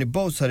ਲੱਗੀਆਂ ਹੋਈਆਂ ਨੇ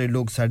ਬਹੁਤ ਸਾਰੇ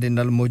ਲੋਕ ਸਾਡੇ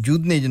ਨਾਲ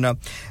ਮੌਜੂਦ ਨੇ ਜਨਾਬ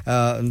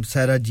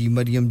ਸਾਰਾ ਜੀ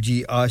ਮਰੀਮ ਜੀ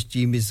ਆਸ਼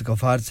ਜੀ ਮਿਸ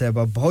ਗਫਾਰ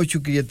ਸਾਹਿਬਾ ਬਹੁਤ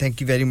ਸ਼ੁਕਰੀਆ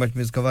thank you very much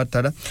miss गवार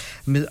ताड़ा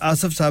मिस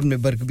आसिफ साहब ने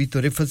बरकबी तो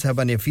रिफत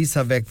साहबा ने हफीज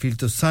साहब वैकफील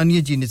तो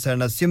सानिया जी ने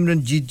सरना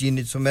सिमरनजीत जी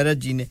ने सुमेरा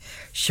जी ने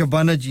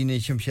शबाना जी ने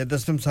शमशेद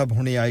असलम साहब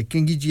होने आए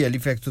किंगी जी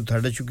एलिफैक्स तो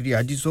ताड़ा शुक्रिया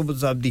हाजी सोबत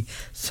साहब दी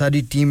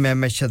सारी टीम है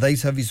मैं शदाई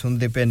साहब भी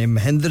सुनदे पे ने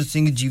महेंद्र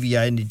सिंह जी भी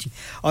आए ने जी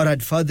और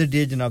आज फादर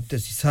डे जनाब ते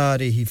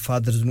सारे ही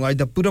फादर्स नु आज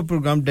दा पूरा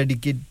प्रोग्राम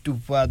डेडिकेट टू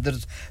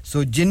फादर्स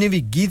सो जिन्ने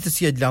भी गीत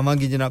सी आज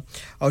लावांगे जनाब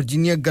और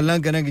जिन्नियां गल्लां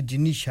करांगे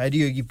जिन्नी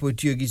शायरी होगी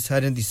पोएट्री होगी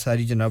सारे दी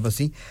सारी जनाब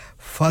ਅਸੀਂ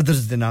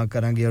फादर्स ਦੇ ਨਾਂ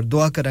ਕਰਾਂਗੇ ਔਰ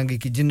ਦੁਆ ਕਰਾਂਗੇ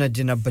ਕਿ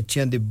ਜਿਨ੍ਹਾਂ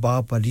ਬੱਚਿਆਂ ਦੇ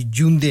ਬਾਪ ਅਲੀ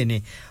ਜਿਉਂਦੇ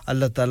ਨੇ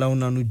ਅੱਲਾਹ ਤਾਲਾ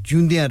ਉਹਨਾਂ ਨੂੰ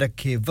ਜਿਉਂਦਿਆਂ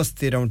ਰੱਖੇ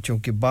ਵਸਤੇ ਰਹਿਣ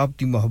ਕਿਉਂਕਿ ਬਾਪ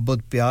ਦੀ ਮੁਹੱਬਤ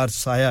ਪਿਆਰ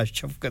ਸਾਇਆ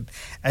ਸ਼ਫਕਤ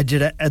ਇਹ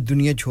ਜਿਹੜਾ ਇਹ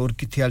ਦੁਨੀਆ ਛੋੜ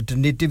ਕਿਥੇ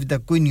ਅਲਟਰਨੇਟਿਵ ਦਾ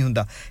ਕੋਈ ਨਹੀਂ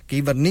ਹੁੰਦਾ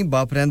ਕਈ ਵਾਰ ਨਹੀਂ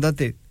ਬਾਪ ਰਹਿੰਦਾ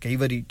ਤੇ ਕਈ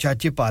ਵਾਰੀ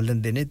ਚਾਚੇ ਪਾਲ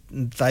ਲੈਂਦੇ ਨੇ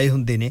ਤਾਏ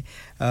ਹੁੰਦੇ ਨੇ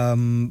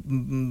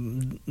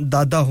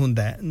ਦਾਦਾ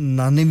ਹੁੰਦਾ ਹੈ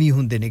ਨਾਨੇ ਵੀ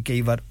ਹੁੰਦੇ ਨੇ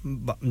ਕਈ ਵਾਰ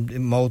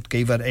ਮੌਤ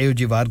ਕਈ ਵਾਰ ਇਹੋ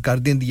ਜਿਹੀ ਵਾਰ ਕਰ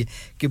ਦਿੰਦੀ ਹੈ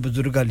ਕਿ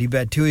ਬਜ਼ੁਰਗ ਹਾਲੀ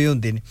ਬੈਠੇ ਹੋਏ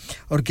ਹੁੰਦੇ ਨੇ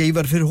ਔਰ ਕਈ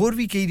ਵਾਰ ਫਿਰ ਹੋਰ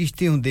ਵੀ ਕਈ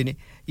ਰਿਸ਼ਤੇ ਹੁੰਦੇ ਨੇ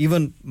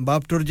इवन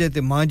बाप टुर जाए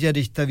ते मां जा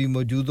रिश्ता भी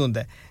मौजूद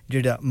होंदा है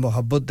जेड़ा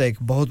मोहब्बत दा एक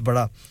बहुत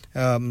बड़ा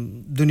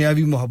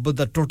दुनियावी मोहब्बत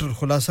दा टोटल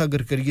खुलासा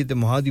अगर करिए ते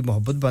मां दी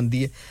मोहब्बत बनदी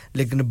है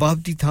लेकिन बाप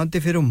दी थां ते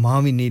फिर ओ मां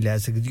भी नहीं ले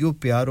सकदी ओ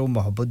प्यार ओ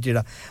मोहब्बत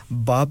जेड़ा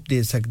बाप दे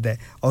सकदा है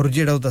और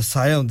जेड़ा ओदा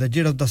साया हुंदा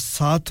जेड़ा ओदा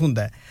साथ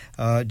हुंदा है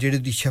जेड़ी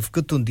दी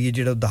शफकत हुंदी है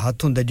जेड़ा ओदा हाथ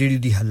हुंदा जेड़ी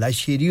दी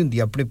हल्लाशेरी हुंदी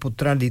है अपने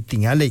पुत्रां लई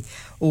धीआं लई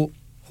ओ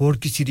ਹੋਰ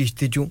ਕਿਸੇ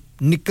ਰਿਸ਼ਤੇ ਚੋਂ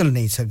ਨਿਕਲ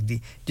ਨਹੀਂ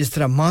ਸਕਦੀ ਜਿਸ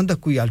ਤਰ੍ਹਾਂ ਮਾਂ ਦਾ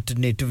ਕੋਈ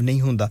ਅਲਟਰਨੇਟਿਵ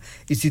ਨਹੀਂ ਹੁੰਦਾ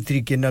ਇਸੇ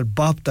ਤਰੀਕੇ ਨਾਲ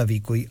ਬਾਪ ਦਾ ਵੀ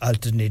ਕੋਈ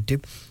ਅਲਟਰਨੇਟਿਵ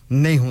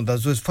ਨਹੀਂ ਹੁੰਦਾ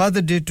ਸੋ ਇਸ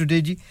ਫਾਦਰ ਡੇ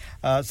ਟੁਡੇ ਜੀ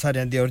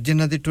ਸਾਰਿਆਂ ਦੇ ਔਰ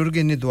ਜਿਨ੍ਹਾਂ ਦੇ ਟੁਰ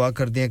ਗਏ ਨੇ ਦੁਆ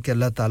ਕਰਦੇ ਹਾਂ ਕਿ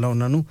ਅੱਲਾਹ ਤਾਲਾ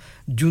ਉਹਨਾਂ ਨੂੰ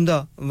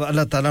ਜਿਉਂਦਾ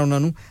ਅੱਲਾਹ ਤਾਲਾ ਉਹਨਾਂ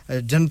ਨੂੰ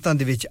ਜੰਨਤਾਂ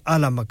ਦੇ ਵਿੱਚ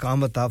ਆਲਾ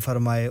ਮਕਾਮ عطا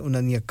ਫਰਮਾਏ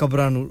ਉਹਨਾਂ ਦੀਆਂ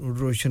ਕਬਰਾਂ ਨੂੰ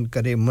ਰੋਸ਼ਨ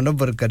ਕਰੇ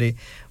ਮੁਨੱਵਰ ਕਰੇ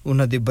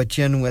ਉਹਨਾਂ ਦੇ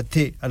ਬੱਚਿਆਂ ਨੂੰ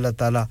ਇੱਥੇ ਅੱਲਾਹ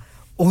ਤਾਲਾ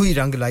ਉਹੀ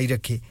ਰੰਗ ਲਾਈ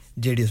ਰੱਖੇ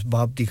ਜਿਹੜੀ ਉਸ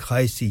ਬਾਪ ਦੀ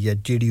ਖਾਹਿਸ਼ ਸੀ ਜਾਂ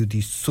ਜਿਹੜੀ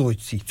ਉਹਦੀ ਸੋਚ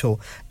ਸੀ ਸੋ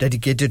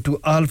ਡੈਡੀਕੇਟਡ ਟੂ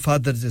ਆਲ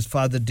ਫਾਦਰਸ ਇਸ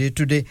ਫਾਦਰ ਡੇ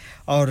ਟੁਡੇ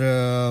ਔਰ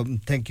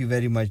thank you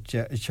very much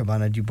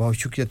Shabana ਜੀ ਬਹੁਤ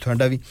ਸ਼ੁਕਰੀਆ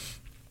ਤੁਹਾਡਾ ਵੀ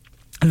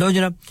ਲੋ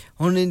ਜਨਾਬ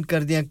ਹੁਣ ਇਨ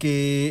ਕਰਦੇ ਹਾਂ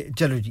ਕਿ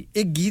ਚਲੋ ਜੀ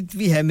ਇੱਕ ਗੀਤ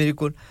ਵੀ ਹੈ ਮੇਰੇ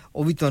ਕੋਲ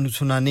ਉਹ ਵੀ ਤੁਹਾਨੂੰ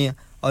ਸੁਣਾਣੇ ਆ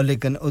ਔਰ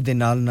ਲੇਕਿਨ ਉਹਦੇ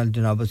ਨਾਲ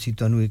ਜਨਾਬ ਅਸੀਂ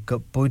ਤੁਹਾਨੂੰ ਇੱਕ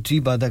ਪੋਇਟਰੀ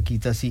ਵਾਦਾ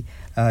ਕੀਤਾ ਸੀ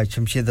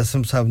ਸ਼ਮਸ਼ੇਦ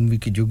ਅਸਮ ਸਾਹਿਬ ਨੂੰ ਵੀ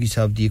ਕਿ ਜੋਗੀ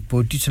ਸਾਹਿਬ ਦੀ ਇੱਕ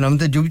ਪੋਇਟਰੀ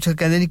ਸੁਣਾਉਂਦਾ ਜੋਗੀ ਸਾਹਿਬ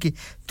ਕਹਿੰਦੇ ਨੇ ਕਿ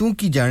ਤੂੰ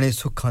ਕੀ ਜਾਣੇ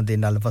ਸੁੱਖਾਂ ਦੇ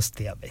ਨਾਲ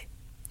ਵਸਤੇ ਆਵੇ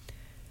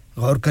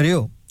ਗੌਰ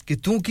ਕਰਿਓ ਕਿ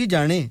ਤੂੰ ਕੀ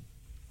ਜਾਣੇ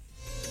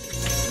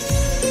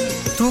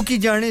ਤੂੰ ਕੀ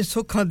ਜਾਣੇ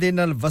ਸੁੱਖਾਂ ਦੇ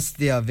ਨਾਲ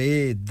ਵਸਦੇ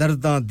ਆਵੇ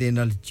ਦਰਦਾਂ ਦੇ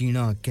ਨਾਲ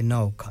ਜੀਣਾ ਕਿੰਨਾ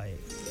ਔਖਾ ਏ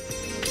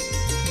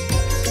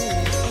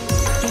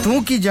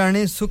ਤੂੰ ਕੀ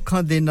ਜਾਣੇ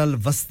ਸੁੱਖਾਂ ਦੇ ਨਾਲ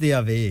ਵਸਦੇ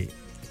ਆਵੇ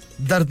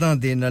ਦਰਦਾਂ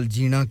ਦੇ ਨਾਲ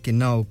ਜੀਣਾ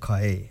ਕਿੰਨਾ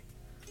ਔਖਾ ਏ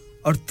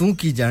ਔਰ ਤੂੰ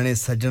ਕੀ ਜਾਣੇ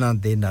ਸੱਜਣਾ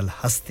ਦੇ ਨਾਲ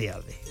ਹੱਸਦੇ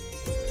ਆਵੇ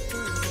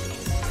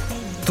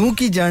ਤੂੰ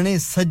ਕੀ ਜਾਣੇ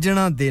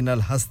ਸੱਜਣਾ ਦੇ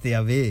ਨਾਲ ਹੱਸਦੇ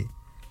ਆਵੇ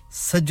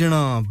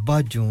ਸੱਜਣਾ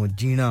ਬਾਝੋਂ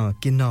ਜੀਣਾ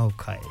ਕਿੰਨਾ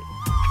ਔਖਾ ਏ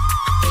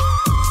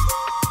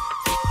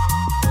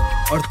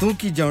और तू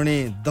की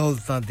जाने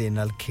दौलतां दे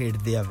नाल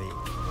खेडदे आवे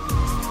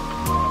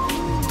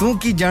तू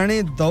की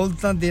जाने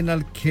दौलतां दे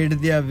नाल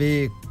खेडदे आवे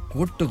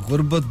कुट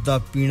गुरबत दा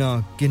पीना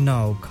किन्ना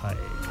औखा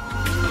है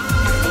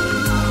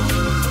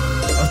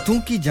और तू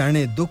की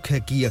जाने दुख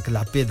है की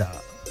अकलापे दा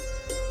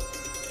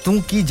तू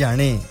की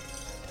जाने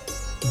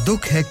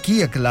दुख है की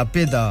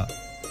अकलापे दा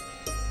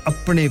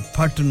अपने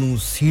फट नू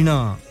सीना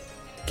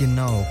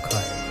किन्ना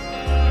औखा है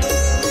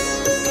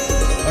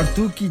और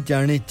तू की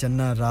जाने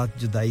चन्ना रात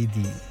जुदाई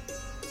दी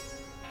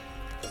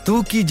तू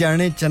की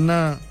जाने चन्ना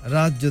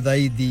रात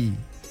जुदाई दी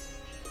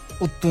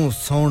उतों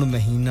सौण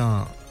महीना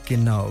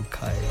किन्ना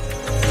औखा है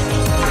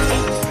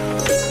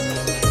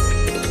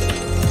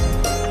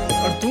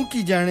और तू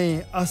की जाने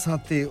आसां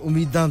ते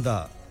उम्मीदां दा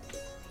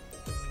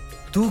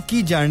तू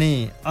की जाने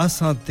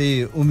आसां ते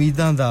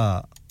उम्मीदां दा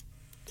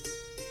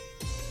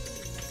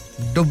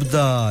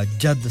डुबदा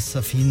जद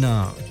सफीना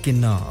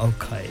किन्ना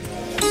औखा है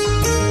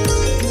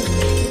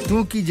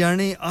तू की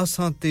जाने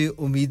आसां ते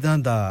उम्मीदां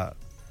दा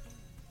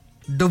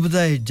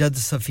डुबदा है जद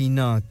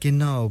सफीना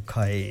किन्ना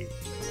औखा है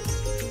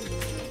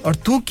और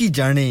तू की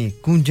जाने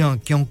कूंजां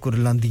क्यों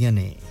कुरलांदियां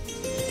ने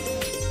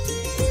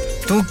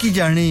तू की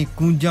जाने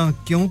कूंजां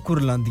क्यों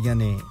कुरलांदियां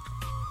ने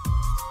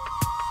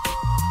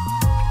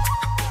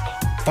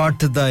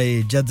पटदा है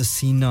जद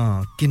सीना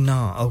किन्ना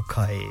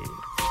औखा है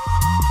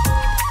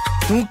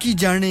तू की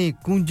जाने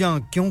कूंजां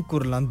क्यों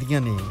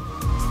कुरलांदियां ने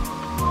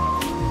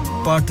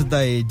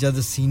पटदा है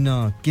जद सीना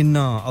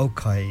किन्ना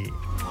औखा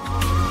है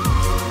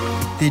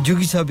ते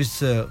जोगी साहब इस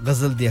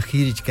गजल दे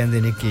अखीर विच कहंदे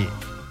ने कि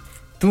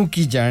तू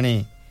की जाने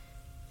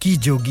की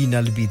जोगी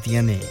नाल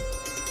बीतियां ने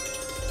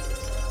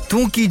तू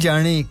की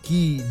जाने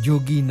की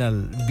जोगी नाल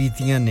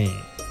बीतियां ने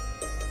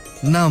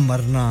ना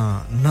मरना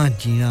ना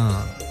जीना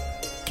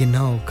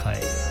किन्ना औखा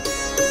है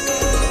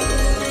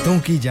तू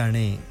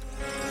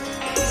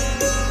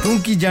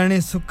की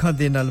जाने सुखां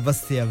दे नाल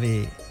वसते आवे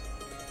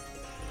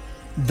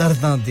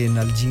दर्दां दे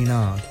नाल जीना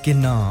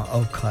किन्ना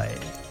औखा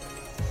है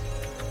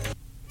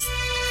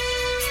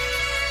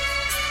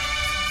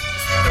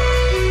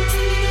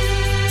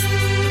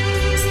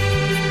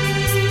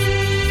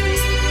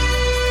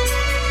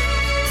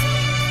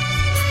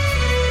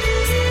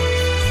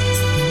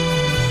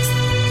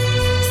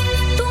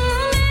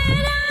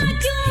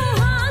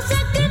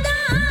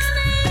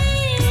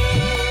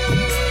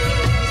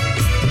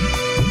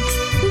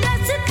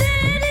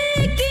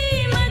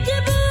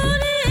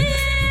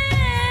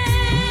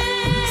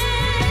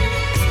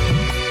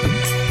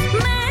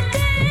मैं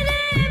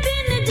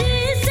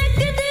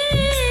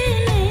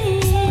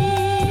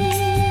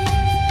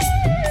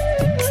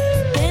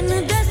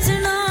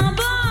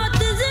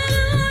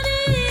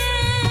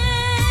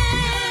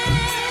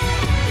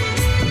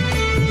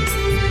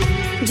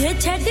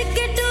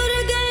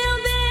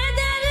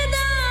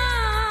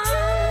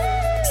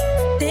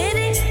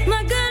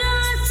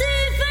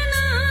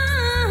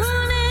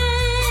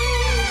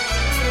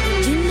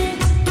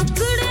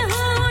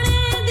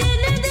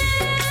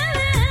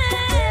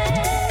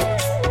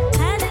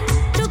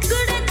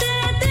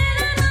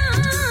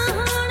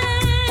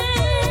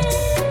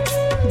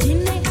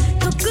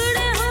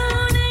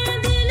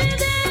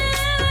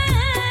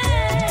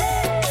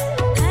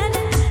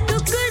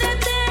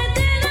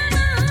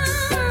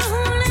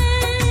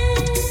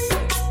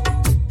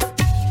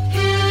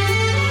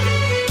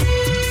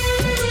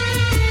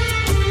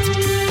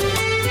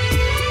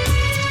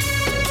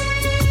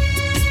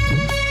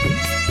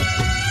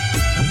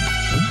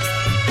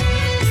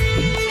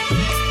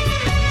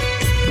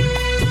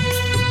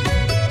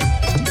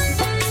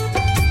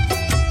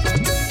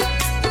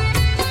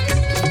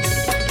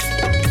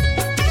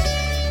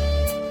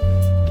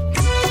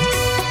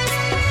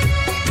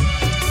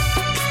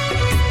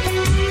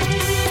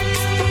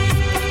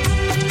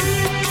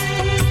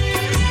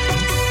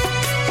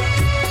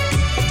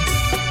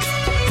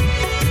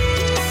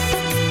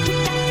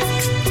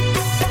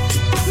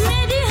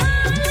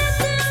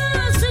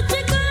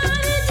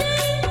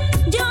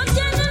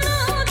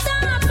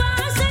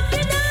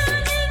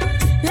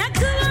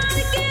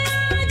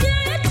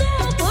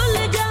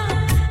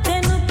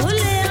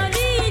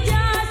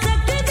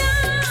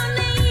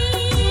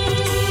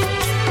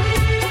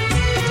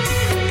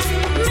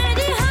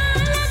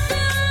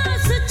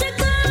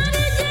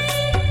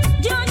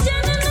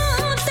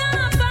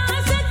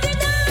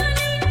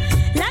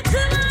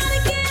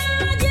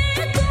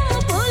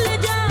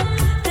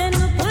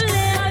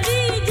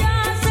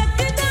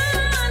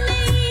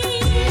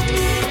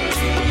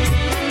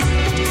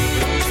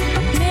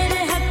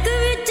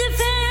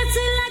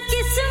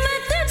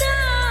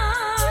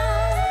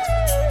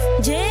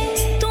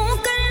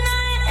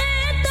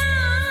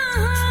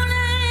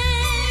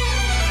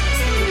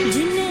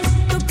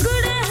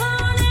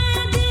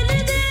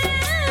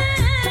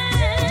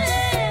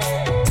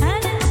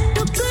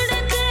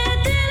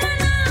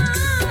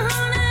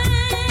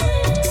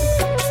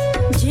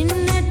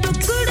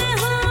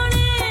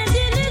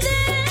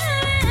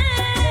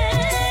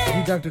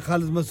डॉक्टर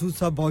खालिद मसूद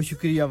साहब बहुत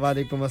शुक्रिया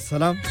वालेकुम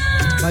अस्सलाम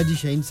हाजी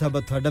शाहीन साहब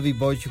ਤੁਹਾਡਾ भी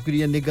बहुत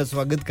शुक्रिया निगा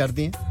स्वागत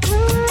करते हैं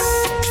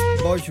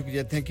बहुत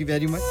शुक्रिया thank you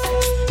very much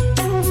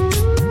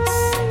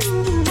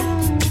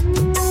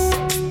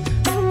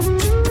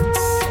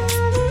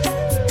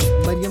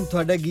Maryam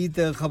ਤੁਹਾਡਾ ਗੀਤ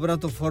ਖਬਰਾਂ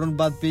ਤੋਂ ਫੌਰਨ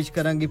ਬਾਅਦ ਪੇਸ਼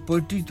ਕਰਾਂਗੇ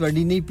ਪੋਇਟਰੀ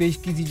ਤੁਹਾਡੀ ਨਹੀਂ ਪੇਸ਼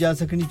ਕੀਤੀ ਜਾ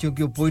ਸਕਣੀ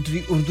ਕਿਉਂਕਿ ਉਹ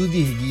ਪੋਇਟਰੀ ਉਰਦੂ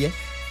ਦੀ ਹੈਗੀ ਹੈ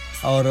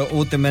और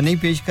वो तो मैं नहीं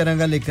पेश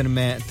करांगा लेकिन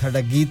मैं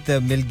थोड़ा गीत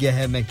मिल गया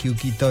है मैं क्यों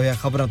कीता होया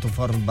खबरों तो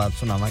फौरन बाद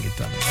सुनावांगे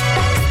तुहानू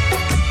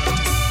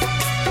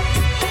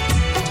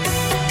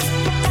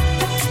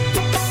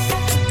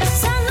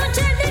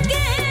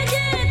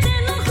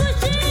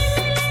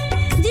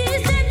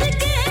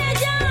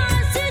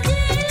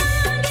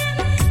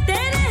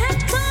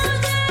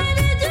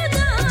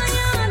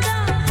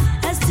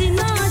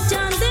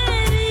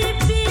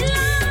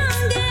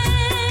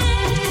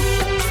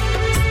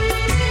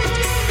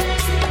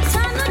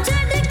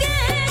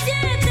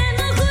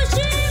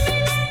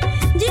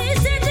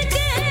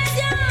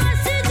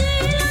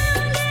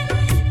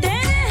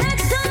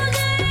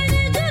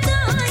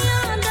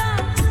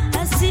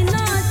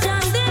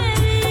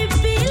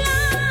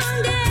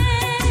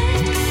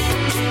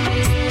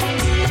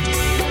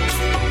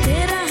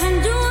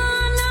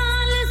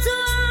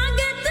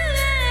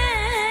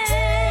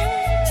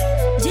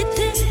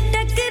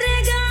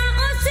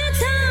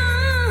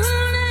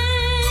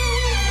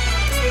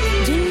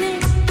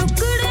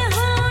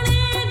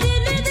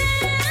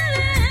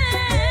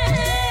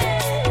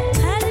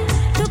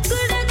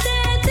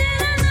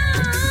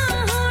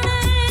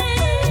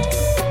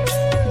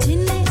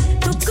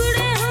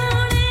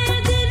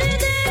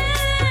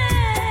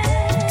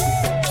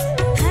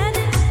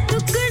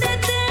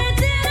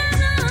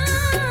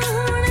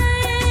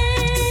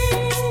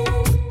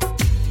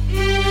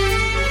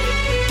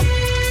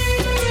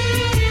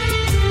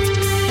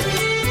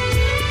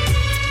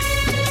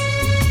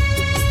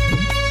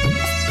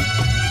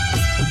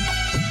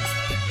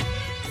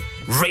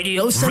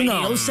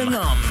Radio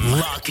Sangam.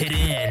 Lock it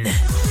in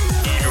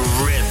and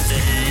rip the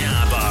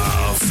knob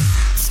off.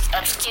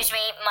 Excuse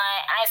me, my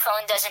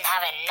iPhone doesn't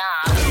have a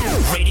knob.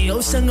 Radio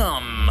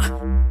Sangam.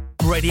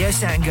 Radio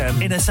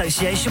Sangam in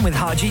association with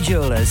Haji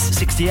Jewellers,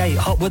 68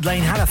 Hotwood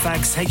Lane,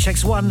 Halifax,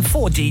 HX1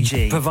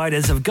 4DG.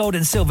 Providers of gold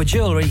and silver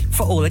jewellery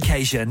for all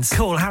occasions.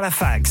 Call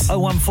Halifax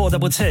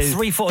 01422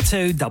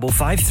 342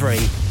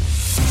 553.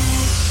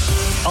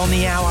 On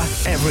the hour,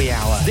 every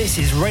hour. This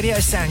is Radio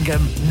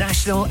Sangam,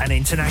 national and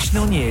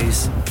international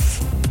news.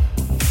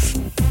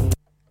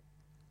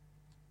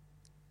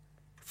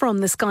 From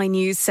the Sky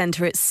News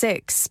Centre at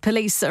 6,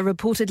 police are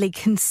reportedly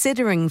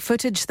considering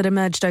footage that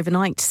emerged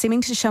overnight,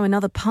 seeming to show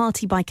another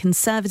party by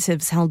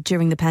Conservatives held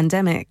during the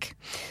pandemic.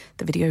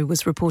 The video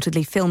was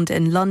reportedly filmed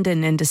in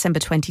London in December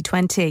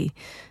 2020.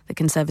 The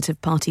Conservative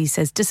Party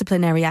says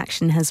disciplinary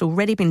action has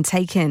already been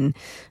taken.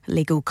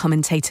 Legal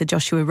commentator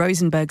Joshua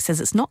Rosenberg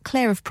says it's not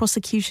clear if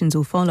prosecutions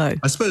will follow.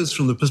 I suppose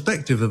from the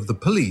perspective of the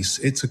police,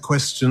 it's a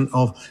question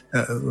of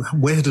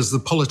where does the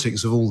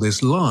politics of all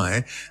this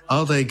lie?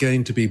 Are they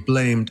going to be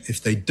blamed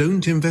if they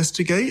don't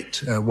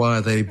investigate? Why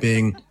are they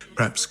being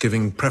perhaps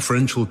giving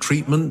preferential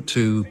treatment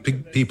to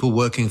people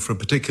working for a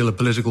particular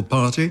political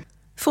party?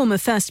 Former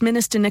First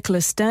Minister Nicola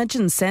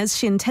Sturgeon says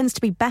she intends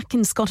to be back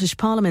in Scottish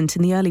Parliament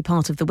in the early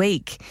part of the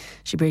week.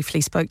 She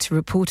briefly spoke to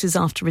reporters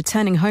after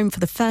returning home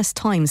for the first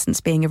time since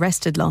being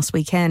arrested last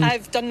weekend.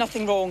 I've done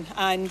nothing wrong,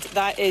 and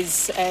that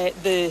is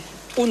the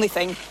only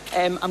thing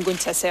I'm going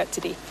to assert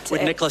today.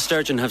 Would Nicola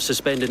Sturgeon have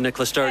suspended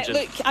Nicola Sturgeon?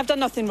 Look, I've done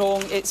nothing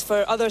wrong. It's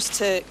for others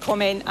to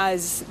comment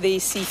as they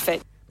see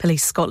fit.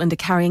 Police Scotland are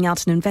carrying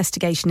out an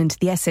investigation into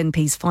the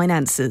SNP's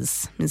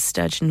finances. Ms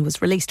Sturgeon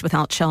was released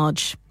without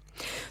charge.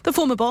 The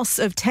former boss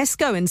of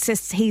Tesco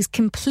insists he's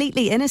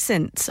completely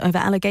innocent over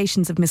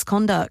allegations of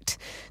misconduct.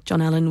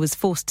 John Allen was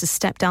forced to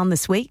step down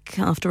this week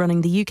after running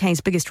the UK's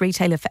biggest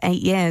retailer for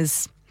 8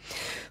 years.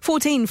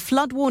 14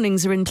 flood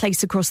warnings are in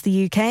place across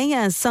the UK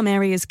as some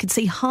areas could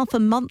see half a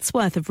month's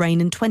worth of rain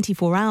in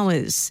 24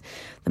 hours.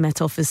 The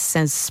Met Office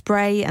says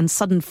spray and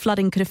sudden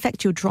flooding could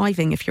affect your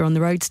driving if you're on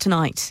the roads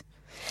tonight.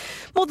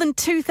 More than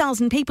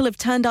 2,000 people have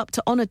turned up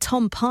to honour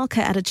Tom Parker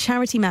at a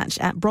charity match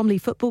at Bromley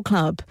Football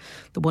Club.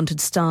 The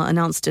wanted star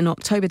announced in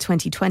October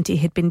 2020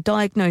 he'd been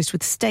diagnosed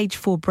with stage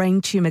 4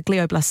 brain tumour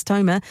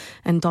glioblastoma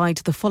and died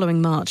the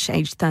following March,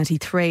 aged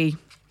 33.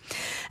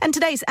 And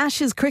today's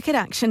Ashes cricket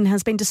action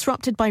has been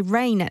disrupted by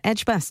rain at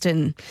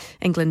Edgbaston.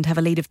 England have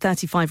a lead of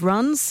 35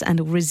 runs and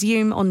will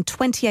resume on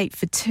 28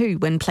 for 2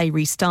 when play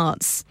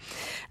restarts.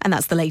 And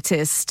that's the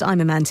latest.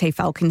 I'm Amante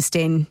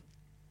Falkenstein.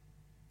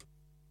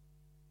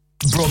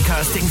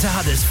 Broadcasting to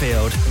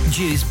Huddersfield,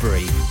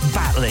 Dewsbury,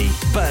 Batley,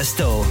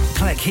 Birstall,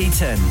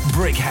 Cleckheaton,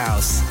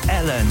 Brickhouse,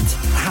 Elland,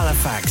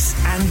 Halifax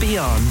and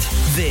beyond.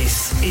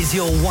 This is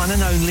your one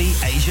and only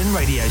Asian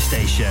radio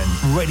station.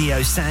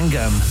 Radio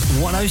Sangam,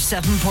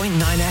 107.9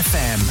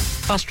 FM.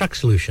 Fast Track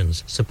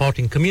Solutions,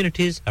 supporting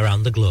communities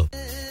around the globe.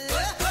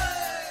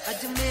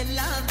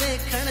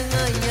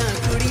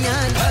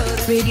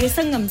 Radio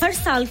Sangam हर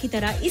साल की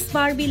तरह इस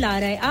बार भी ला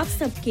रहा है आप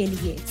सब के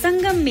लिए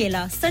संगम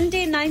मेला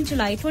Sunday 9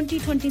 July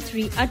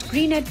 2023 at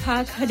Greenhead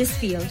Park,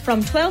 Huddersfield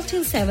from 12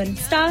 till 7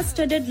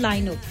 star-studded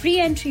lineup free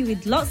entry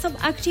with lots of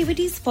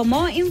activities for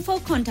more info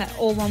contact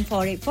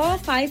 01484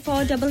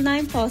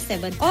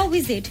 549947 or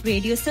visit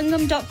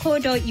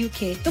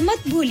radiosangam.co.uk तो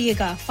मत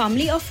भूलिएगा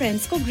family और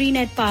friends को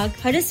Greenhead Park,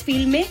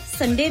 Huddersfield में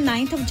Sunday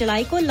 9th of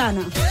July को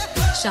लाना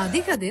शादी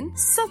का दिन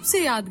सबसे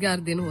यादगार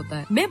दिन होता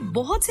है मैं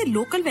बहुत से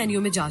लोकल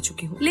वेन्यू में जा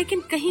चुकी हूँ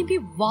लेकिन कहीं भी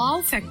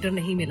वाव फैक्टर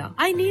नहीं मिला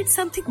I need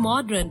something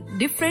modern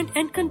different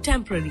and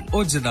contemporary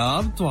ओ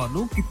जनाब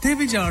ਤੁਹਾਨੂੰ ਕਿੱਥੇ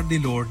ਵੀ ਜਾਣ ਦੀ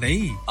ਲੋੜ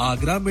ਨਹੀਂ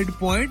ਆਗਰਾ ਮਿਡ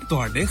ਪੁਆਇੰਟ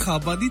ਤੁਹਾਡੇ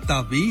ਖਾਬਾਂ ਦੀ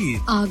ਤਾਬੀਰ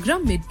आगरा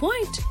मिड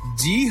पॉइंट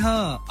जी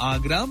हाँ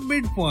आगरा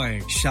मिड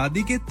पॉइंट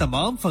शादी के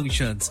तमाम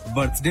functions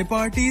birthday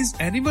parties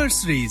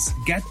anniversaries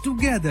get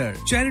together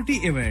charity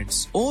events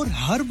और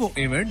हर वो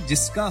इवेंट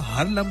जिसका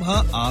हर लम्हा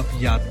आप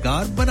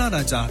यादगार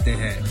बनाना चाहते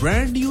हैं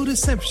brand new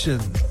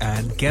reception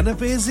and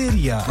कैनपेज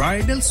area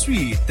bridal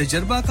sweet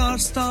तजर्बाकार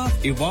staff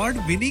award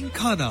winning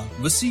खाना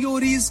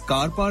वसीओरीज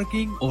कार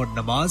पार्किंग और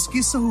नमाज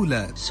की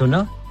सहूलत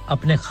सुना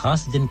अपने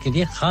खास दिन के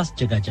लिए खास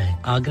जगह जाएं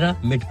Agra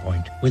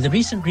Midpoint with a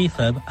recent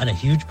refurb and a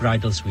huge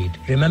bridal suite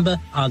remember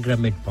Agra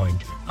Midpoint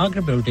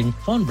Agra Building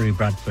Thornbury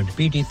Bradford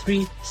BD3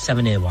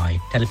 7AY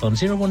telephone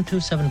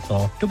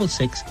 01274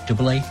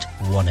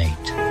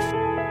 668818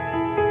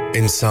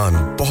 इंसान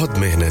बहुत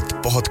मेहनत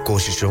बहुत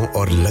कोशिशों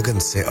और लगन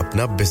से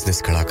अपना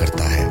बिजनेस खड़ा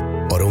करता है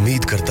और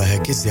उम्मीद करता है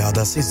कि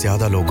ज्यादा से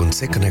ज्यादा लोग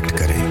उनसे कनेक्ट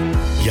करें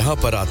यहाँ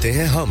पर आते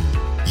हैं हम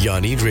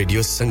यानी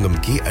रेडियो संगम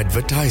की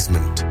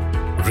एडवर्टाइजमेंट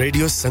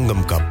रेडियो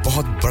संगम का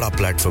बहुत बड़ा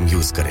प्लेटफॉर्म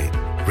यूज करें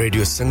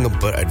रेडियो संगम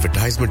पर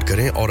एडवर्टाइजमेंट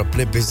करें और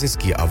अपने बिजनेस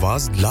की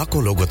आवाज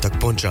लाखों लोगों तक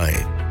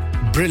पहुंचाएं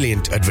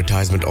Brilliant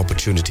advertisement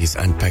opportunities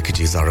and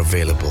packages are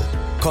available.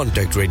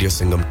 Contact Radio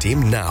Sangam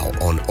team now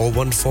on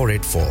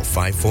 01484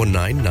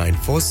 549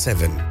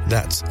 947.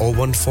 That's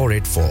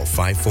 01484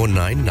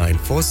 549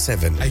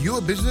 947. Are you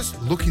a business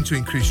looking to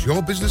increase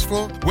your business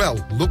flow? Well,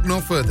 look no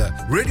further.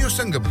 Radio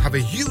Sangam have a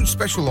huge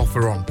special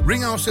offer on.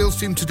 Ring our sales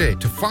team today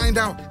to find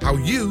out how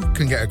you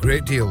can get a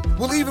great deal.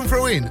 We'll even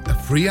throw in a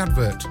free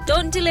advert.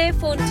 Don't delay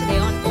phone today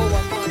on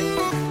 01484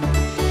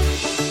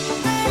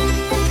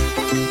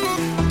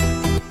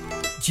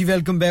 ji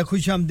welcome back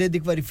खुशामदीद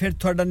एक बार फिर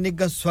ਤੁਹਾਡਾ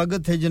ਨਿੱਘਾ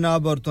ਸਵਾਗਤ ਹੈ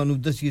ਜਨਾਬ ਔਰ ਤੁਹਾਨੂੰ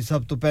ਦੱਸੀਏ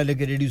ਸਭ ਤੋਂ ਪਹਿਲੇ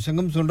ਕਿ ਰੇਡੀਓ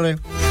ਸੰਗਮ ਸੁਣ ਰਹੇ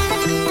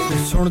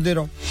ਹੋ ਸੁਣਦੇ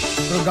ਰਹੋ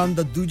ਪ੍ਰੋਗਰਾਮ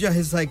ਦਾ ਦੂਜਾ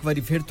ਹਿੱਸਾ ਇੱਕ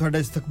ਵਾਰੀ ਫਿਰ ਤੁਹਾਡਾ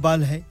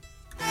ਇਸਤਕਬਾਲ ਹੈ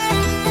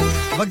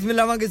ਵਕਤ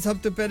ਮਿਲਾਵਾਂਗੇ ਸਭ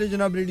ਤੋਂ ਪਹਿਲੇ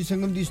ਜਨਾਬ ਰੇਡੀਓ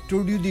ਸੰਗਮ ਦੀ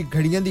ਸਟੂਡੀਓ ਦੀ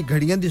ਘੜੀਆਂ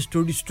ਦੀ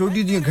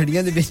ਸਟੂਡੀਓ ਦੀਆਂ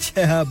ਘੜੀਆਂ ਦੇ ਵਿੱਚ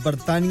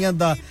ਬਰਤਾਨੀਆ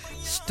ਦਾ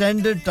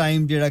ਸਟੈਂਡਰਡ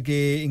ਟਾਈਮ ਜਿਹੜਾ ਕਿ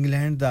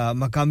ਇੰਗਲੈਂਡ ਦਾ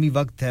ਮਕਾਮੀ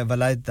ਵਕਤ ਹੈ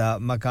ਵਲਾਇਤ ਦਾ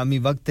ਮਕਾਮੀ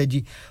ਵਕਤ ਹੈ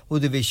ਜੀ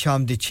ਉਹਦੇ ਵਿੱਚ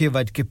ਸ਼ਾਮ ਦੇ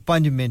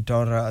 6:05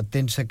 ਔਰ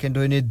 3 ਸੈਕਿੰਡ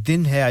ਹੋਏ ਨੇ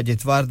ਦਿਨ ਹੈ ਅੱਜ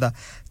ਇਤਵਾਰ ਦਾ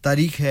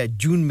ਤਾਰੀਖ ਹੈ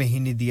ਜੂਨ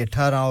ਮਹੀਨੇ ਦੀ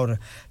 18 ਔਰ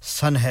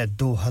ਸਨ ਹੈ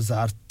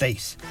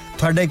 2023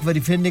 ਤੁਹਾਡਾ ਇੱਕ ਵਾਰੀ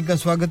ਫਿਰ ਨਿੱਘਾ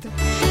ਸਵਾਗਤ ਹੈ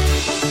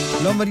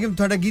ਲੋ ਮਰੀਮ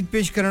ਤੁਹਾਡਾ ਗੀਤ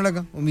ਪੇਸ਼ ਕਰਨ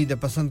ਲੱਗਾ ਉਮੀਦ ਹੈ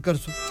ਪਸੰਦ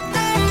ਕਰਸੋ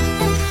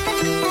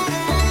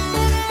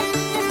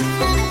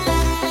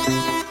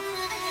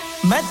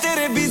मैं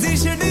तेरे बिजी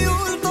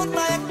शेड्यूल तो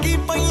तैकी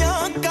पईया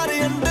कर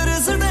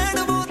अंडरस्टैंड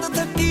बहुत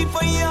थकी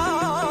पईया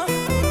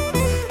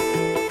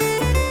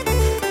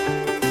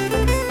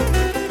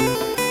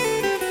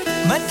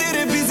मैं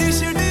तेरे बिजी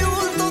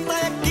शेड्यूल तो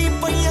तैकी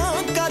पईया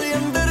कर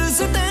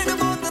अंडरस्टैंड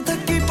बहुत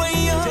थकी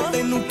पईया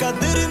तैनू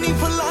कदर नहीं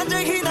फुल्ला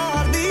जही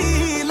नार दी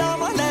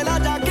लावा लैला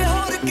जाके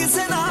होर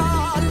किसे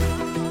नाल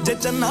जे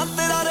चन्ना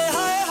तेरा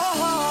रहा है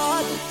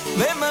हाल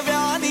वे मैं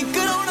ब्याह नहीं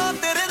कराउना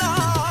तेरे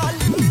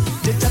नाल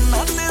जे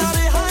चन्ना तेरा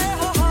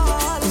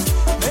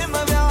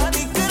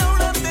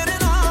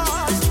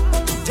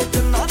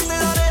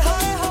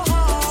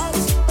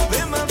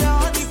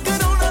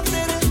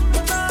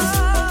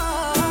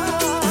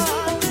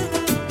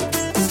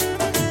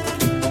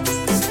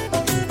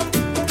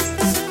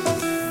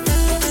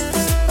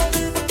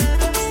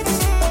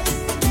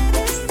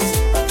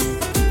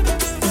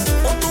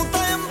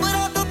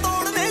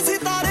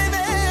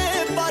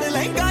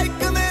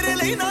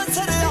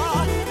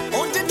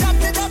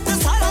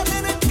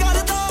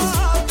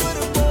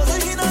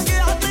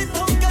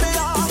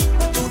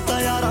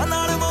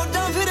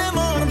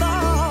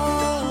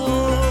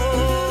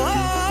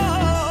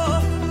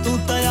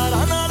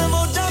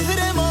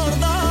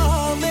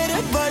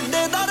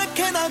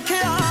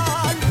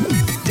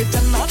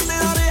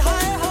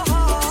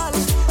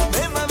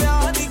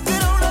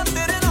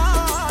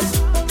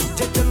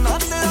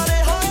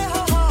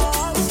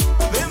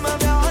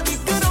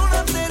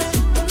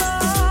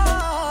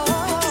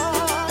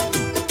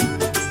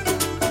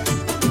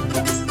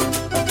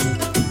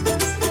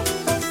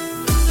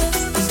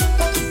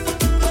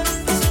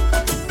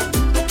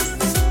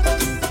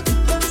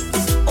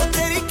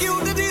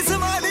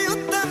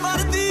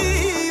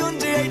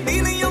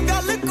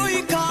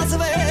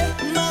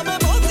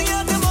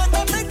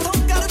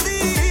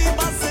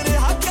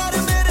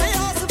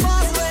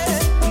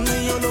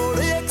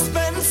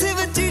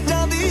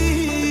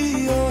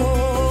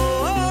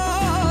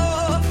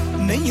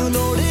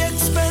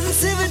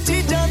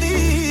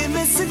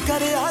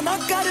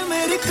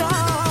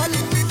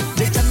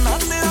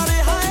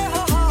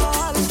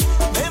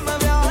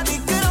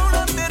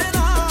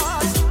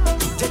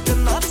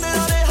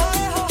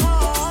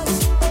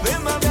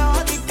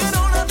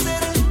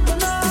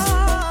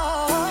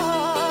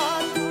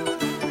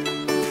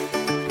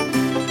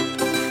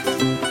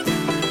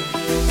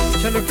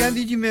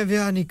ਕਹਿੰਦੀ ਜੀ ਮੈਂ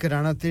ਵਿਆਹ ਨਹੀਂ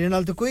ਕਰਾਣਾ ਤੇਰੇ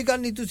ਨਾਲ ਤੇ ਕੋਈ ਗੱਲ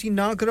ਨਹੀਂ ਤੁਸੀਂ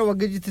ਨਾ ਕਰੋ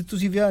ਅੱਗੇ ਜਿੱਥੇ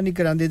ਤੁਸੀਂ ਵਿਆਹ ਨਹੀਂ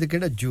ਕਰਾਂਦੇ ਤੇ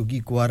ਕਿਹੜਾ ਜੋਗੀ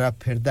ਕੁਆਰਾ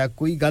ਫਿਰਦਾ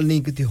ਕੋਈ ਗੱਲ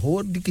ਨਹੀਂ ਕਿਤੇ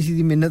ਹੋਰ ਦੀ ਕਿਸੇ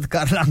ਦੀ ਮਿਹਨਤ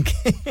ਕਰ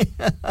ਲਾਂਗੇ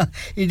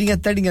ਇਡੀਆਂ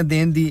ਤੜੀਆਂ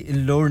ਦੇਣ ਦੀ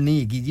ਲੋੜ ਨਹੀਂ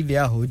ਹੈਗੀ ਜੀ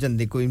ਵਿਆਹ ਹੋ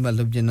ਜਾਂਦੇ ਕੋਈ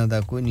ਮਤਲਬ ਜਿਨ੍ਹਾਂ ਦਾ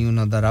ਕੋਈ ਨਹੀਂ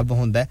ਉਹਨਾਂ ਦਾ ਰੱਬ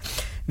ਹੁੰਦਾ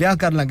ਵਿਆਹ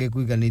ਕਰ ਲਾਂਗੇ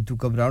ਕੋਈ ਗੱਲ ਨਹੀਂ ਤੂੰ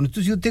ਘਬਰਾਓ ਨਹੀਂ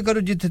ਤੁਸੀਂ ਉੱਥੇ ਕਰੋ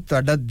ਜਿੱਥੇ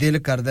ਤੁਹਾਡਾ ਦਿਲ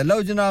ਕਰਦਾ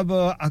ਲਓ ਜਨਾਬ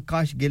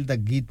ਆਕਾਸ਼ ਗਿੱਲ ਦਾ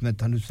ਗੀਤ ਮੈਂ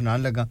ਤੁਹਾਨੂੰ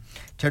ਸੁਣਾਉਣ ਲੱਗਾ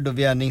ਛੱਡੋ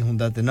ਵਿਆਹ ਨਹੀਂ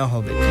ਹੁੰਦਾ ਤੇ ਨਾ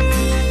ਹੋਵੇ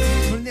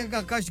ਸੁਣਦੇ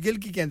ਆਕਾਸ਼ ਗਿੱਲ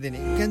ਕੀ ਕਹਿੰਦੇ ਨੇ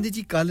ਕਹਿੰਦੇ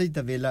ਜੀ ਕਾਲਜ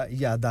ਦਾ ਵੇਲਾ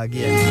ਯਾਦ ਆ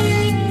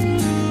ਗਿਆ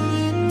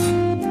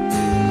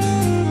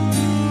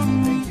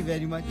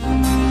very much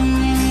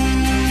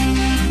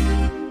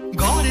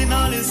ਗੌਰ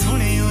ਨਾਲ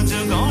ਸੁਣਿਓ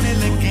ਜਗਾਉਣ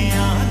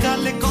ਲੱਗਿਆਂ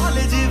ਗੱਲ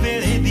ਕਾਲਜ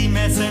ਵੇਲੇ ਦੀ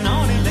ਮੈਂ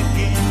ਸੁਣਾਉਣ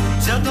ਲੱਗਿਆਂ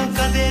ਜਦੋਂ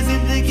ਕਦੇ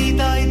ਜ਼ਿੰਦਗੀ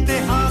ਦਾ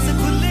ਇਤਿਹਾਸ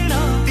ਖੁੱਲਣਾ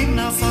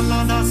 3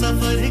 ਸਾਲਾਂ ਦਾ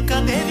ਸਫ਼ਰ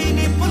ਕਦੇ ਵੀ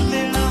ਨਹੀਂ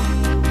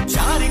ਭੁੱਲਣਾ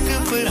ਚਾਰ ਇੱਕ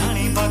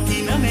ਪੁਰਾਣੇ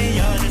ਬਾਕੀ ਨਵੇਂ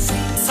ਯਾਰ ਸੀ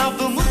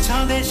ਸਭ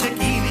ਮੁੱਛਾਂ ਦੇ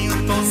ਸ਼ਕੀਨ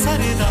ਉਤੋਂ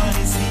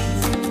ਸਰਦਾਰ ਸੀ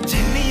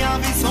ਜਿੰਨੀਆਂ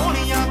ਵੀ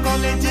ਸੋਹਣੀਆਂ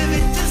ਕਾਲਜ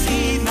ਵਿੱਚ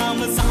ਸੀ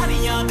ਨਾਮ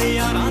ਸਾਰੀਆਂ ਦੇ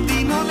ਯਾਰਾਂ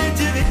ਦੀ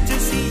ਨੌਲੇਜ ਵਿੱਚ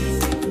ਸੀ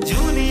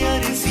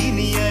ਜੂਨੀਅਰ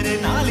ਸੀਨੀਅਰ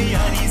ਨਾਲ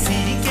ਯਾਰੀ ਸੀ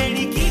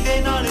ਕਿਹੜੀ ਕਿਹਦੇ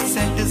ਨਾਲ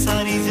ਸੈੱਟ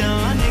ਸਾਰੀ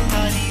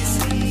ਜਾਣਕਾਰੀ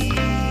ਸੀ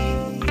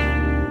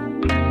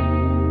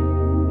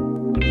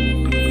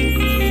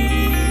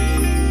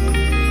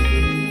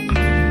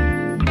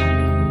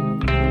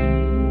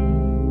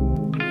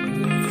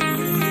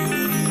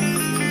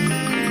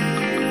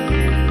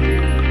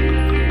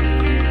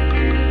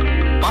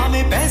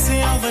ਭਾਵੇਂ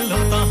ਪੈਸਿਆਂ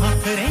ਵੱਲੋਂ ਤਾਂ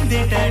ਹੱਥ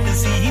ਰਹਿੰਦੇ ਟੈਟ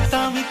ਸੀ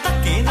ਤਾਂ ਵੀ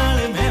ਧੱਕੇ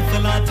ਨਾਲ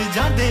ਮਹਿਫਲਾਂ 'ਚ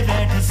ਜਾਂਦੇ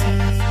ਬੈਠ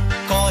ਸੀ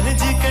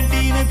ਕਾਲਜ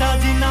ਕੰਟੀਨ ਦਾ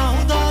ਜਿੰਨਾ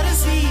ਉਦਾਰ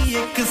ਸੀ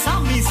ਇੱਕ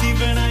ਸਾਮੀ ਸੀ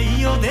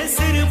ਬਣਾਈ ਉਹਦੇ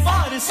ਸਿਰ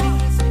ਭਾਰ ਸੀ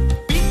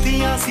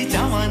ਪੀਤੀਆਂ ਸੀ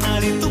ਚਾਵਾਂ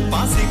ਨਾਲ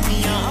ਧੁੱਪਾਂ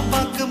ਸੇਕੀਆਂ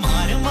ਬੱਕ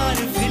ਮਾਰ ਮਾਰ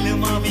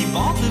ਫਿਲਮਾਂ ਵੀ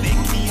ਬਹੁਤ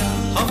ਵੇਖੀਆਂ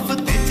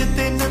ਹਫ਼ਤੇ 'ਚ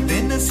 3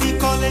 ਦਿਨ ਸੀ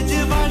ਕਾਲਜ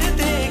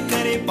ਵੜਦੇ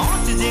ਘਰੇ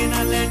ਪਹੁੰਚ ਜੇ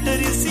ਨਾ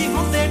ਲੈਟਰ ਸੀ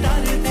ਹੁੰਦੇ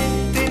ਡਰਦੇ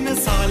 3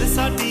 ਸਾਲ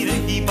ਸਾਡੀ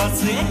ਰਹੀ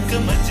ਬਸ ਇੱਕ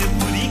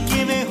ਮਜਬੂਰੀ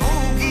ਕਿਵੇਂ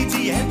ਹੋਊਗੀ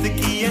ਜੀ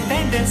ਐਤਕੀ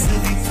ਅਟੈਂਡੈਂਸ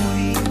ਦੀ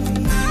ਪੂਰੀ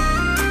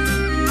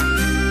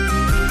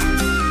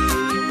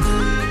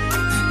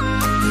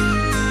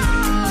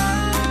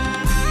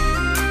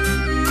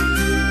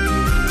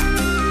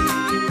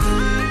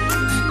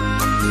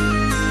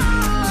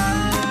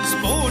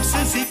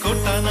ਸੀ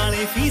ਕੋਟਾ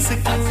ਨਾਲੇ ਫੀਸ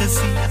ਕੱਟ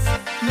ਸੀ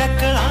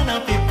ਲੱਕੜਾਂ ਨਾ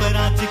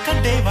ਪੇਪਰਾਂ 'ਚ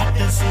ਕੱਢੇ ਵੱਟ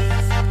ਸੀ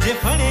ਜੇ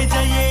ਫੜੇ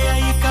ਜਾਈਏ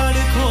ਆਈ ਕਾਰਡ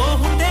ਖੋ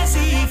ਹੁੰਦੇ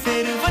ਸੀ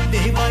ਫਿਰ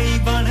ਵੱਡੇ ਬਾਈ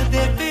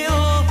ਬਣਦੇ ਪਿਓ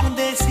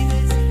ਹੁੰਦੇ ਸੀ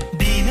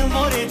ਦੀਨ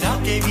ਮੋਰੇ ਜਾ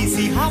ਕੇ ਵੀ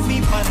ਸੀ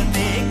ਹਾਮੀ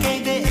ਭਰਦੇ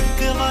ਕਹਿੰਦੇ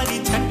ਇੱਕ ਵਾਰੀ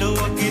ਛੱਡੋ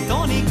ਅੱਗੇ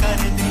ਤੋਂ ਨਹੀਂ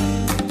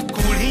ਕਰਦੇ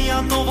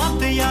ਕੁੜੀਆਂ ਤੋਂ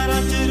ਵੱਧ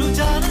ਯਾਰਾਂ 'ਚ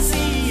ਰੁਝਾਨ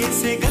ਸੀ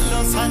ਇਸੇ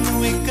ਗੱਲੋਂ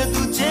ਸਾਨੂੰ ਇੱਕ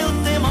ਦੂਜੇ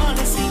ਉੱਤੇ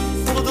ਮਾਣ ਸੀ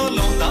ਉਦੋਂ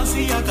ਲਾਉਂਦਾ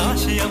ਸੀ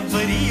ਆਕਾਸ਼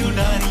ਅੰਬਰੀ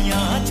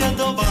ਉਡਾਰੀਆਂ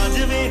ਜਦੋਂ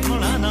ਬਾਜਵੇ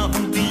ਹੁਣਾ ਨਾ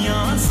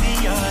ਹੁੰਦੀਆਂ ਸੀ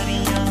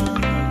ਯਾਰੀਆਂ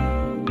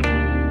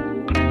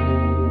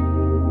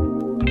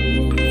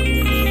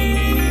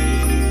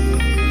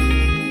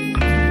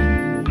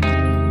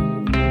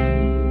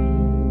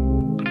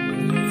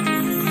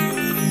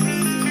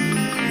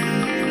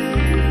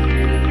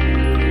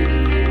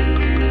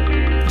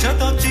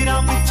ਜਦੋਂ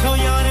ਚਿਰਾਂ ਪਿੱਛੋਂ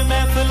ਯਾਰ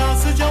ਮਹਿਫਲਾਂ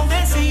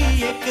ਸਜਾਉਂਦੇ ਸੀ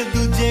ਇੱਕ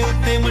ਦੂਜੇ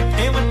ਉੱਤੇ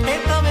ਮੱਠੇ ਮੱਠੇ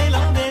ਤਵੇ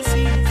ਲਾਉਂਦੇ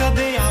ਸੀ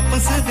ਕਦੇ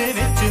ਆਪਸ ਦੇ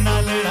ਵਿੱਚ ਨਾ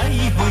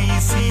ਲੜਾਈ ਹੋਈ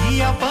ਸੀ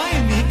ਆਪਾਂ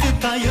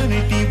ਇਕਤਾ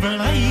ਯੂਨਿਟੀ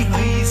ਬਣਾਈ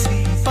ਹੋਈ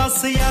ਸੀ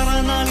ਬਸ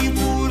ਯਾਰਾਂ ਨਾਲ ਹੀ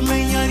ਪੂਰ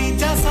ਲਈਆਂ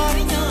ਰੀਝਾਂ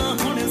ਸਾਰੀਆਂ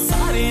ਹੁਣ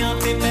ਸਾਰਿਆਂ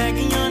ਤੇ ਪੈ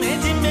ਗਈਆਂ ਨੇ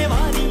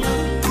ਜ਼ਿੰਮੇਵਾਰੀਆਂ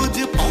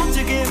ਕੁਝ ਪਹੁੰਚ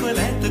ਗਏ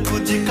ਵਲੈਤ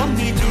ਕੁਝ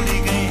ਕੰਮੀ ਜੁੜ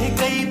ਗਏ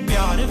ਕਈ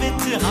ਪਿਆਰ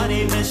ਵਿੱਚ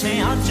ਹਾਰੇ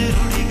ਨਸ਼ਿਆਂ 'ਚ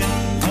ਰੁੜ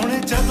ਗਏ ਹੁਣ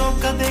ਜਦੋਂ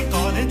ਕਦੇ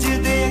ਕਾਲਜ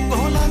ਦੇ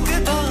ਕੋਲ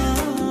ਲੰਘਦਾ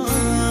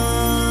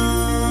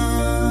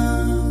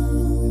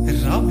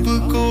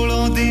ਰੱਬ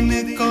ਕੋਲੋਂ ਦਿਨ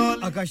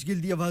ਆਕਾਸ਼ ਗਿੱਲ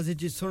ਦੀ ਆਵਾਜ਼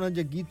ਵਿੱਚ ਸੋਹਣਾ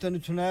ਜਿਹਾ ਗੀਤ ਤੁਹਾਨੂੰ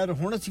ਸੁਣਾਇਆ ਔਰ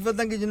ਹੁਣ ਅਸੀਂ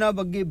ਵਧਾਂਗੇ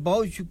ਜਨਾਬ ਅੱਗੇ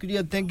ਬਹੁਤ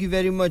ਸ਼ੁਕਰੀਆ thank you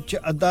very much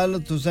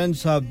Adalat Hussain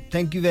ਸਾਹਿਬ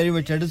ਥੈਂਕ ਯੂ ਵੈਰੀ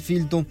ਮੱਚ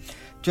ਐਡਸਫੀਲ ਤੋਂ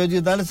ਚੌਧਰੀ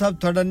ਅਦਾਲਤ ਸਾਹਿਬ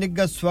ਤੁਹਾਡਾ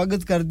ਨਿੱਘਾ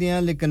ਸਵਾਗਤ ਕਰਦੇ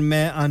ਹਾਂ ਲੇਕਿਨ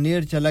ਮੈਂ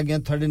ਆਨੇਰ ਚਲਾ ਗਿਆ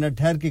ਤੁਹਾਡੇ ਨਾਲ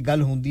ਠਹਿਰ ਕੇ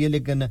ਗੱਲ ਹੁੰਦੀ ਹੈ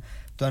ਲੇਕਿਨ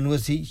ਤੁਹਾਨੂੰ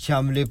ਅਸੀਂ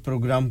ਸ਼ਾਮਲੇ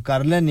ਪ੍ਰੋਗਰਾਮ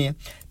ਕਰ ਲੈਨੇ ਆ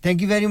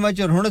ਥੈਂਕ ਯੂ ਵੈਰੀ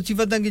ਮੱਚ ਔਰ ਹੁਣ ਅਸੀਂ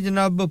ਵਧਾਂਗੇ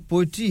ਜਨਾਬ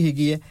ਪੋਇਟਰੀ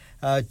ਹੈਗੀ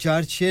ਹੈ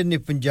ਚਾਰ ਸ਼ੇਰ ਨੇ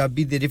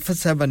ਪੰਜਾਬੀ ਦੇ ਰਿਫਤ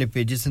ਸਾਹਿਬਾਂ ਨੇ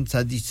ਭੇਜੇ ਸਨ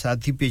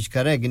ਸਾਥੀ ਪੇਸ਼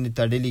ਕਰ ਰਹੇ ਨੇ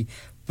ਤੁਹਾਡੇ ਲਈ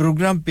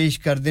ਪ੍ਰੋਗਰਾਮ ਪੇਸ਼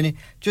ਕਰਦੇ ਨੇ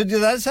ਚੌਧਰੀ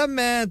ਅਦਾਲਤ ਸਾਹਿਬ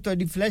ਮੈਂ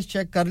ਤੁਹਾਡੀ ਫਲੈਸ਼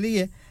ਚੈੱਕ ਕਰ ਲਈ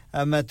ਹੈ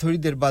ਮੈਂ ਥੋੜੀ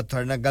ਦੇਰ ਬਾਅਦ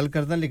ਤੁਹਾਡੇ ਨਾਲ ਗੱਲ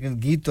ਕਰਦਾ ਲੇਕਿਨ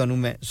ਗੀਤ ਤੁਹਾਨੂੰ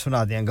ਮੈਂ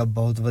ਸੁਣਾ ਦਿਆਂਗਾ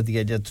ਬਹੁਤ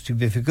ਵਧੀਆ ਜਿਹਾ ਤੁਸੀਂ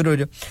ਬੇਫਿਕਰ ਹੋ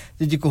ਜਾਓ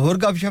ਤੇ ਜੇ ਕੋਈ ਹੋਰ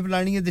ਗੱਪਸ਼ਪ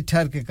ਲਾਣੀ ਹੈ ਤੇ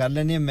ਠਹਿਰ ਕੇ ਕਰ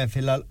ਲੈਣੇ ਮੈਂ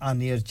ਫਿਲਹਾਲ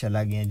ਆਨੀਅਰ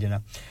ਚਲਾ ਗਿਆ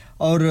ਜਨਾਬ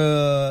ਔਰ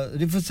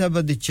ਰਿਫਤ ਸਾਹਿਬ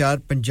ਦੇ ਚਾਰ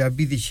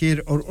ਪੰਜਾਬੀ ਦੇ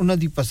ਸ਼ੇਰ ਔਰ ਉਹਨਾਂ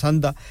ਦੀ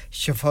ਪਸੰਦ ਦਾ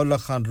ਸ਼ਫਾਉਲਾ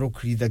ਖਾਨ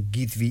ਰੋਖੜੀ ਦਾ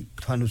ਗੀਤ ਵੀ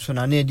ਤੁਹਾਨੂੰ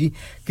ਸੁਣਾਣੇ ਆ ਜੀ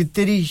ਕਿ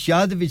ਤੇਰੀ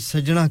ਯਾਦ ਵਿੱਚ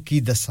ਸਜਣਾ ਕੀ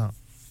ਦੱਸਾਂ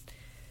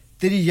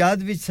ਤੇਰੀ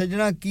ਯਾਦ ਵਿੱਚ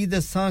ਸਜਣਾ ਕੀ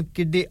ਦੱਸਾਂ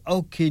ਕਿੱਡੇ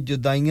ਔਖੇ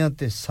ਜੁਦਾਈਆਂ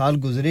ਤੇ ਸਾਲ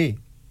ਗੁਜ਼ਰੇ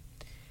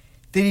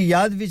तेरी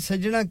याद विच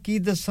सजना की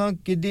दसां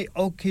किडे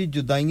औखे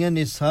जुदाइयां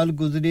ने साल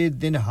गुजरे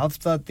दिन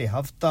हफ्ता ते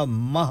हफ्ता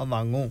माह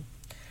वांगो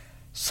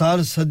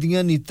साल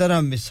सदियां नी तरह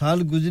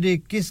मिसाल गुजरे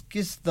किस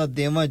किस दा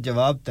देवा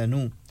जवाब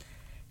तैनू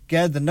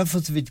कैद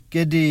नफस विच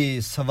किडे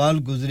सवाल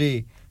गुजरे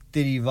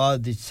तेरी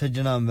याद विच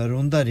सजना मैं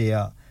रोंदा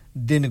रिया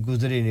दिन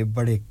गुजरे ने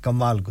बड़े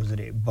कमाल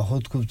गुजरे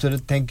बहुत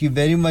खूबसूरत थैंक यू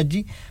वेरी मच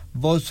जी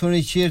बहुत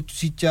सोहने शेर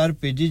तुसी 4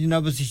 पेजे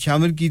जनाब ਅਸੀਂ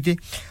शामिल ਕੀਤੇ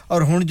ਔਰ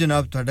ਹੁਣ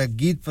ਜਨਾਬ ਤੁਹਾਡਾ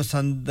ਗੀਤ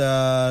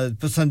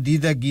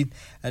ਪਸੰਦੀਦਾ ਗੀਤ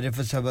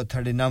ਰਿਫਤ ਸਾਹਿਬ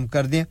ਤੁਹਾਡੇ ਨਾਮ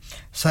ਕਰਦੇ ਆ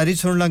ਸਾਰੀ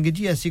ਸੁਣ ਲਾਂਗੇ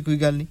ਜੀ ਐਸੀ ਕੋਈ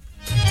ਗੱਲ ਨਹੀਂ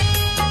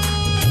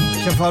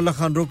ਸ਼ਫਾਉल्ला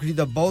खान रोकड़ी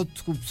ਦਾ ਬਹੁਤ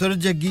खूबसूरत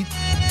ਜਿਹਾ ਗੀਤ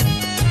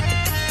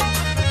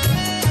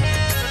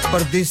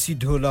परदेसी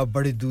ढोला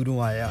बड़े दूरों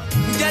आया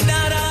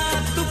जडारा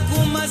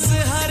तुकु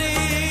मसहरी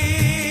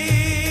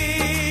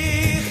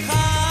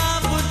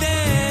ख्वाब दे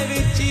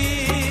विची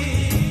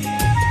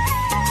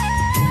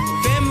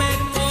वे मैं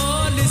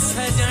कोल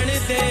सजण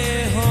दे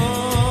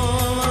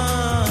होवां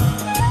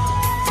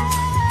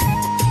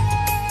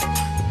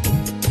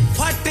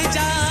फट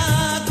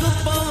जाग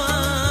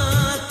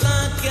पवां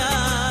तां क्या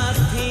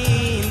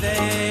थींदे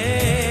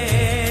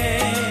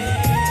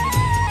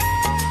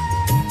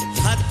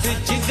हथ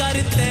जिगर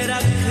ते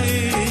रख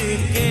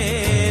के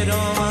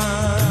रोवां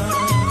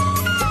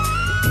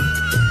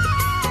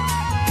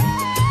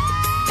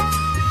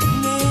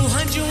मुंह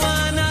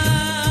हंजुआं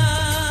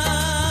नाल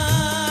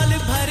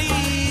भरी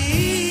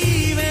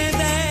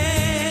वेंदे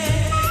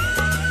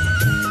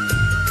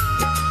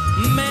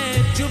मैं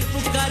चुप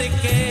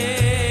करके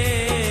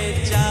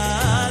जा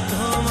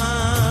धोवां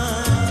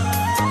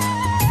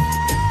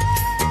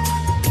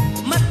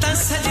मतां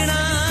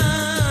सजना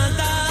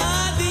दा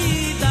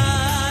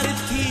दीदार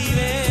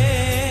थीवे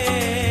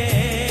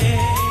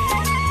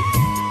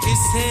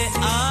इसे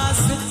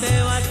आस ते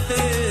वत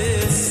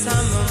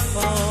सम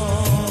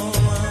पावां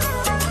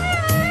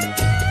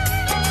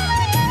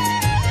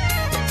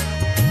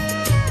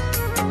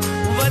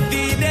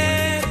वदी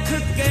देख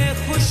के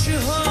खुश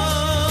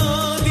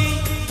होंदी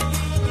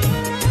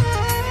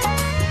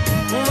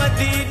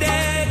वदी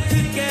देख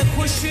के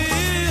खुश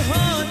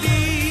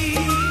होंदी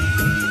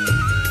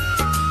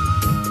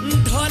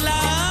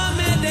ढोला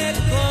मेरे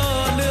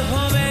कोल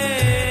होवे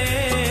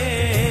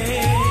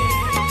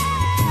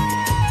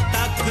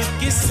तक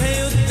किसे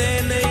उते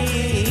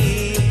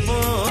नहीं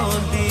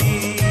पौंदी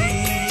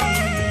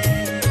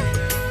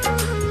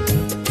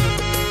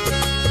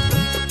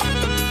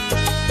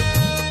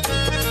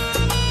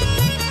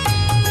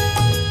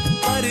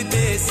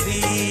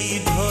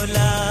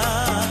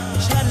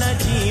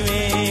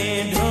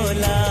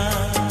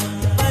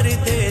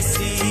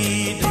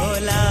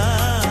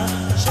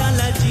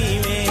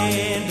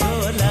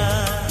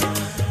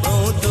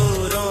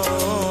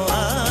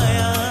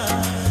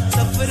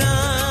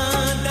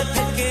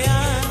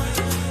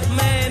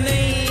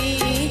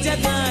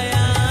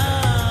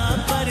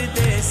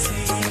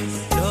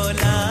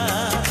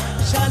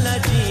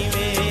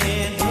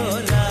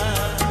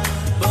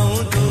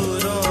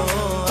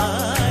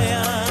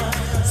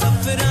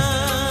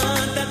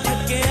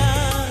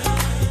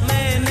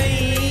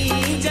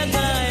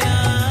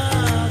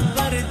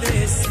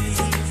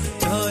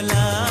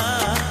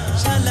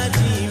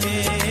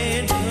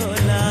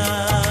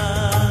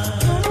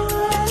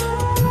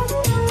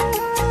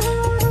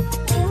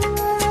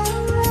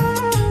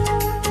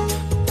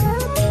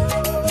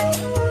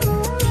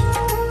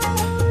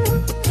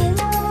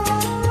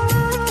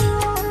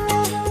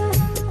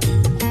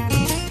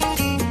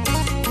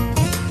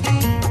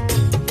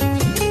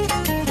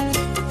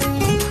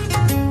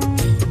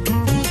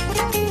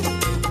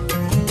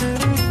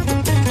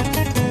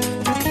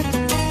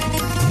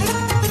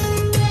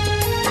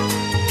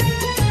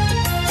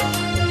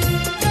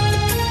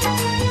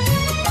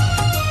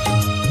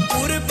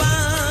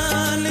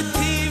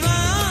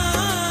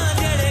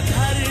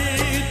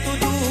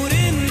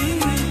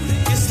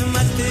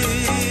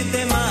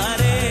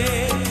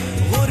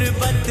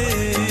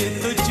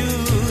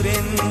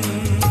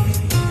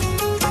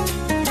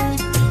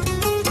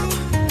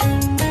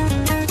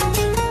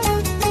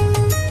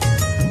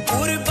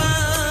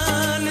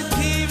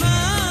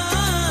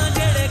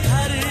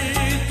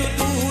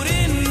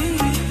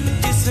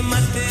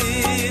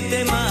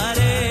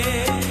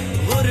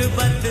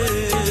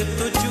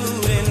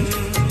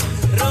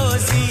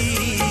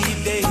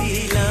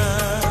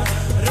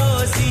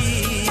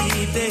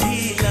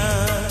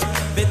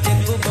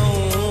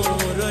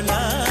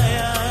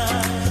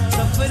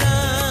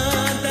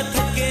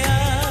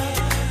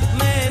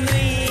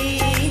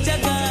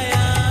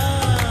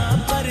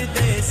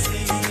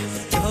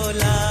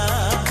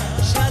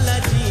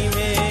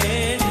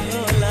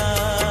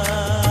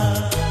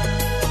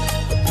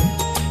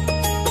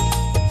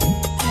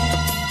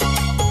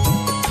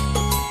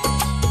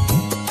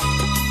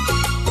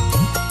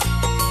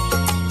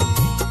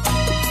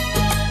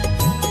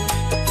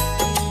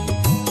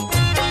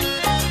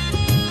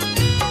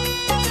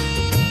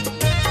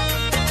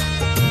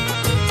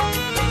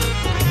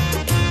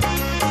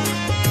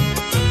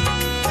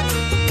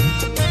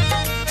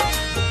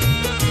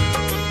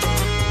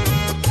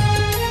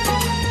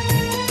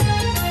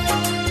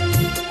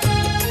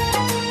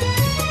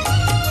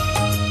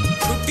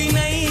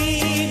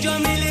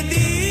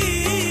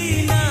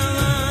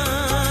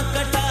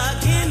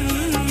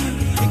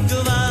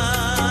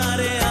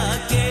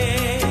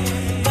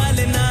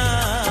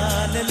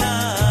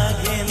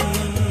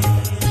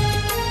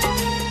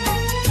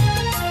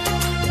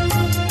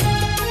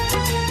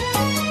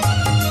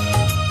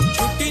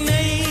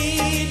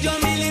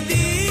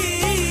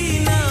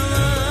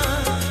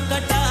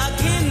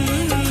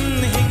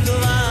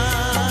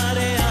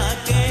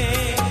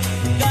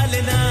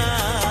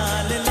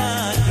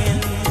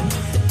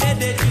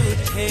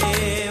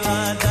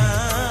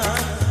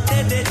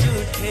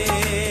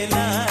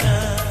लारा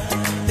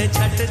ते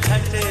छट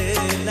छट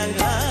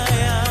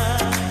लंघाया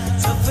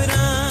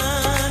सफरां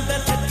दा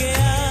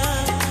थकिया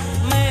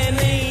मैं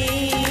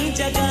नहीं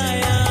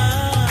जगाया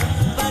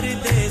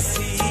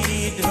परदेसी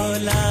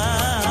ढोला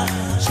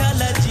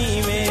शाला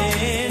जीवे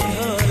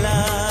ढोला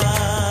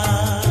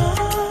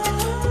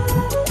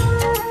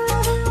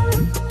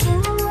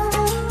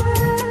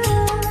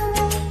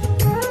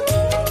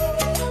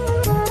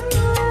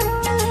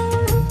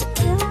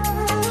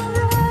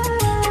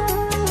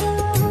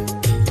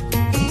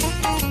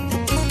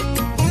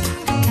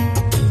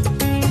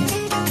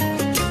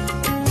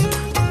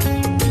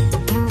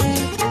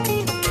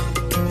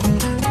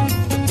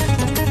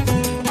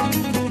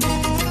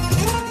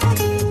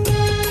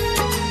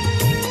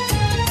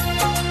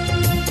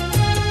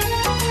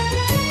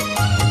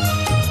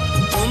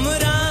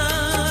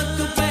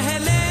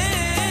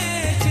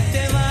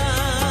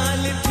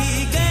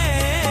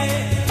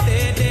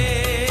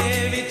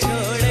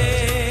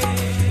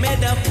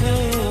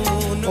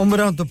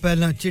उम्रां तो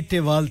पहला चिट्टे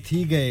वाल थी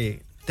गए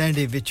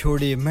तेंडे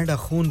विछोड़े मेरा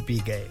खून पी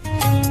गए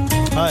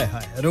हाय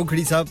हाय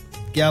रोखड़ी साहब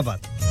क्या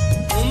बात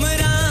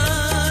उम्रां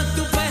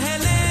तू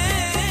पहले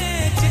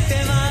चिट्टे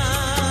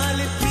वाल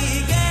थी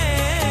गए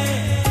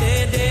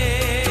तेरे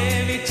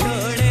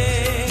विछोड़े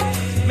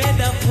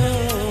मेरा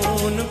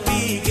खून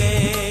पी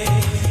गए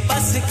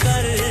बस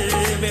कर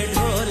वे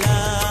ढोला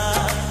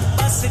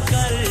बस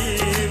कर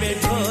वे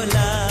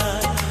ढोला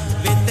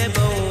विते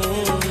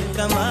बोन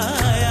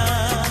कमाया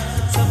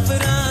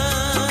सफरा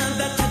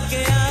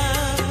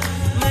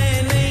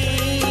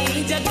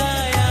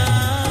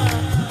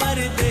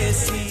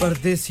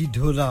परदेसी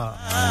ढोला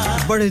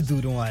बड़े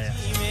दूरों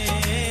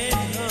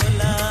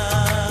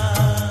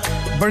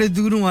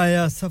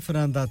आया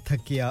सफरां दा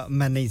थकिया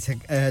मैं नहीं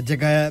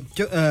जगाया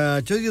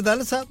चौधरी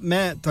अदालत साहब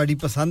मैं ਤੁਹਾਡੀ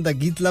पसंद दा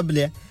गीत ਲੱਭ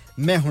ਲਿਆ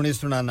मैं ਹੁਣੇ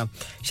ਸੁਣਾਣਾ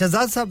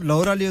शहजाद साहब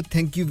लाहौर वाले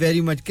थैंक यू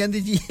वेरी मच कहंदे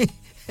जी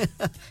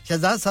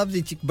शहजाद साहब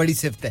ਦੀ बड़ी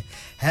सिफत है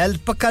हेल्थ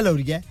पक्का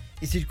लाहौरिया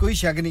इस ਵਿੱਚ कोई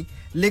शक नहीं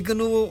लेकिन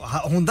वो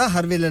ਹੁੰਦਾ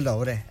हर वेले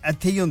लाहौर है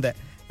ਇੱਥੇ ਹੀ ਹੁੰਦਾ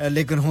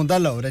लेकिन होंदा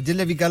लाहौर है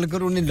जिल्ले भी गल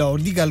करो उन्हें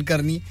लाहौर दी गल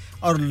करनी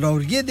और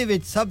लाहौरिये दे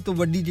विच सब तो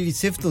वड्डी जेडी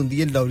सिफत होंदी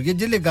है लाहौरिये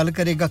जिल्ले गल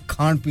करेगा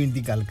खान पीन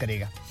दी गल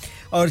करेगा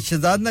और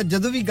शहजाद ना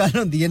जदों भी गल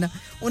होंदी है ना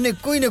उन्हें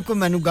कोई ना कोई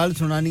मैनू गल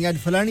सुनानी आज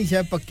फलानी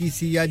शय पक्की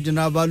सी आज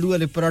जनाब आलू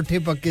वाले पराठे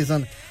पक्के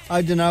सन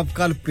आज जनाब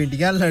कल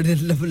पिंडियां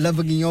लब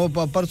गईयां ओ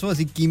परसों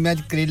असी कीमे च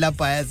करेला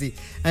पाया सी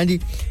हां जी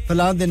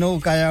फलां दिन ओ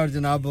काया और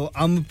जनाब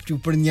अम्ब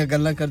चूपड़ दी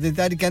गल्लां करदे ते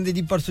आज कहंदे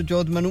जी परसों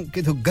चौथ मैनू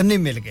किथों गन्ने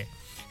मिल गए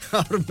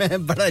और मैं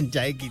बड़ा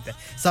एंजॉय कीता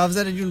साफ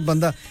ज़ाहिर जो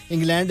बंदा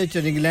इंग्लैंड च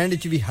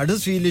भी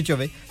हडर्सफील्ड च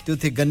होवे ते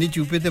उथे गन्ने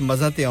चूपे ते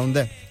मजा ते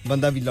आउंदा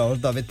बंदा भी लाहौर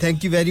दा होवे थैंक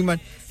यू वेरी मच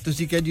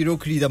तुसी कह जी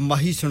रोखड़ी दा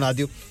माही सुना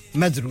दियो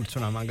मैं जरूर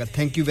सुनावांगा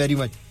थैंक यू वेरी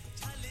मच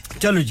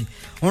चलो जी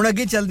हुण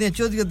अगे चलदे हैं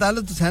चौधरी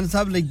अदालत हुसैन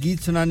साहब लई गीत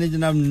सुनाने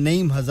जनाब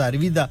नईम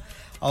हजारवी दा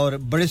और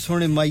बड़े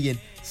सोहणे माही हैं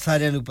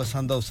सारियां नूं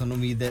पसंद आ उसन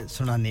उम्मीद है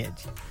सुनाने है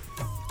जी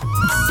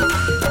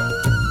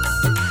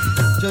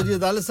चौधरी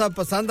अदालत साहब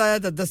पसंद आया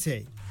तो दस्से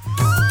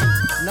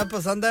ना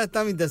पसंद आया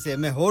तां भी दस्से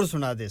मैं होर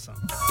सुना दे सां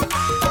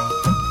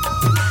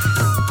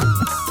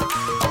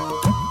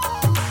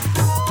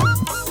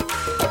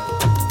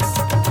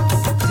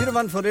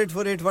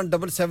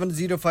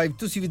 01484817705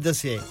 ਤੁਸੀਂ ਵੀ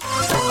ਦੱਸਿਆ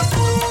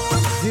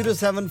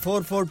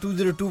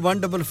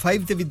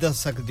 07442021155 ਤੇ ਵੀ ਦੱਸ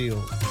ਸਕਦੇ ਹੋ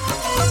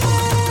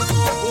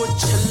ਉਹ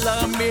ਛੱਲਾ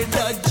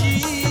ਮੇਰਾ ਜੀ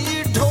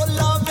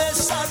ਢੋਲਾ ਵੇ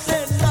ਸਾਡੇ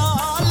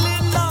ਨਾਲ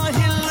ਨਾ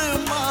ਹਿਲ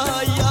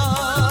ਮਾਇਆ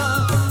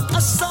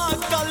ਅਸਾਂ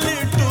ਕੱਲ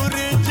ਟੁਰ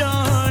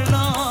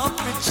ਜਾਣਾ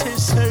ਪਿੱਛੇ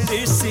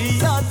ਸੜੀ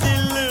ਸਿਆ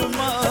ਦਿਲ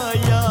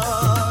ਮਾਇਆ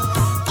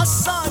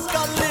ਅਸਾਂ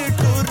ਕੱਲ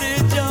ਟੁਰ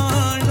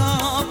ਜਾਣਾ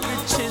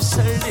ਪਿੱਛੇ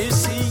ਸੜੀ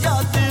ਸਿਆ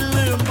ਦਿਲ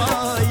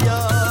ਮਾਇਆ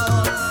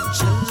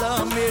ਛੱਲਾ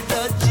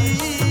ਮੇਰਾ ਜੀ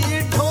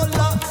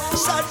ਢੋਲਾ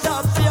ਸਾਡਾ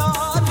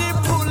ਪਿਆਰ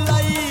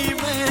ਭੁਲਾਈ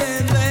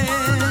ਮੈਨੇ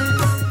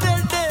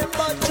ਤੇਰੇ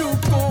ਬਾਜੂ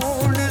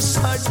ਕੋਣ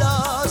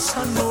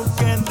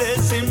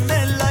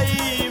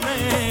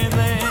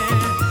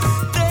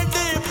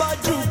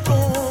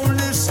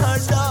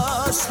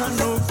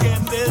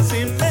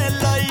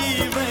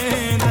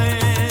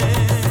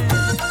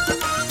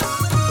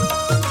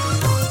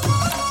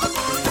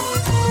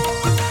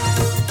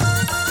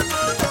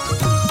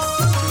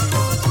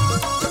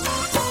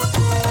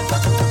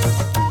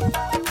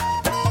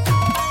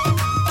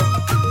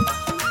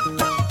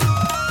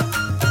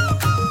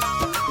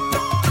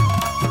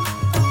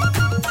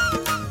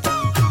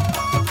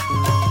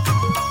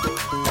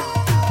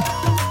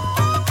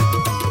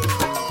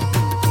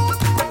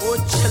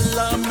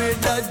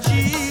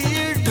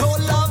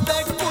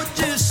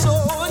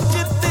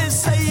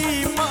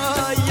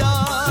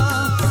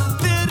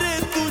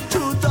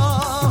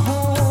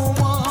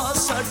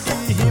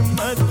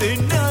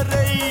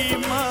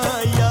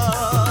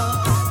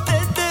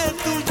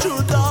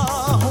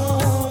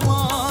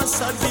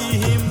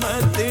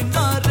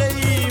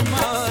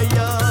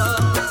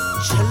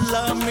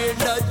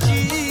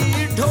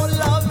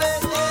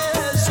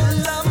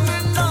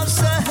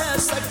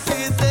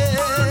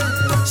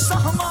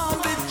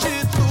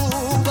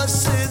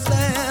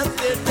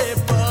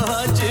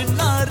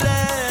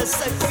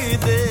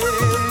सकदे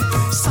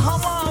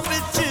सावां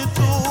विच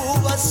तू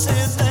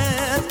वसदे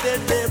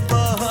तेरे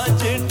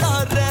बाज ना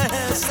रह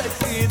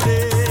सकदे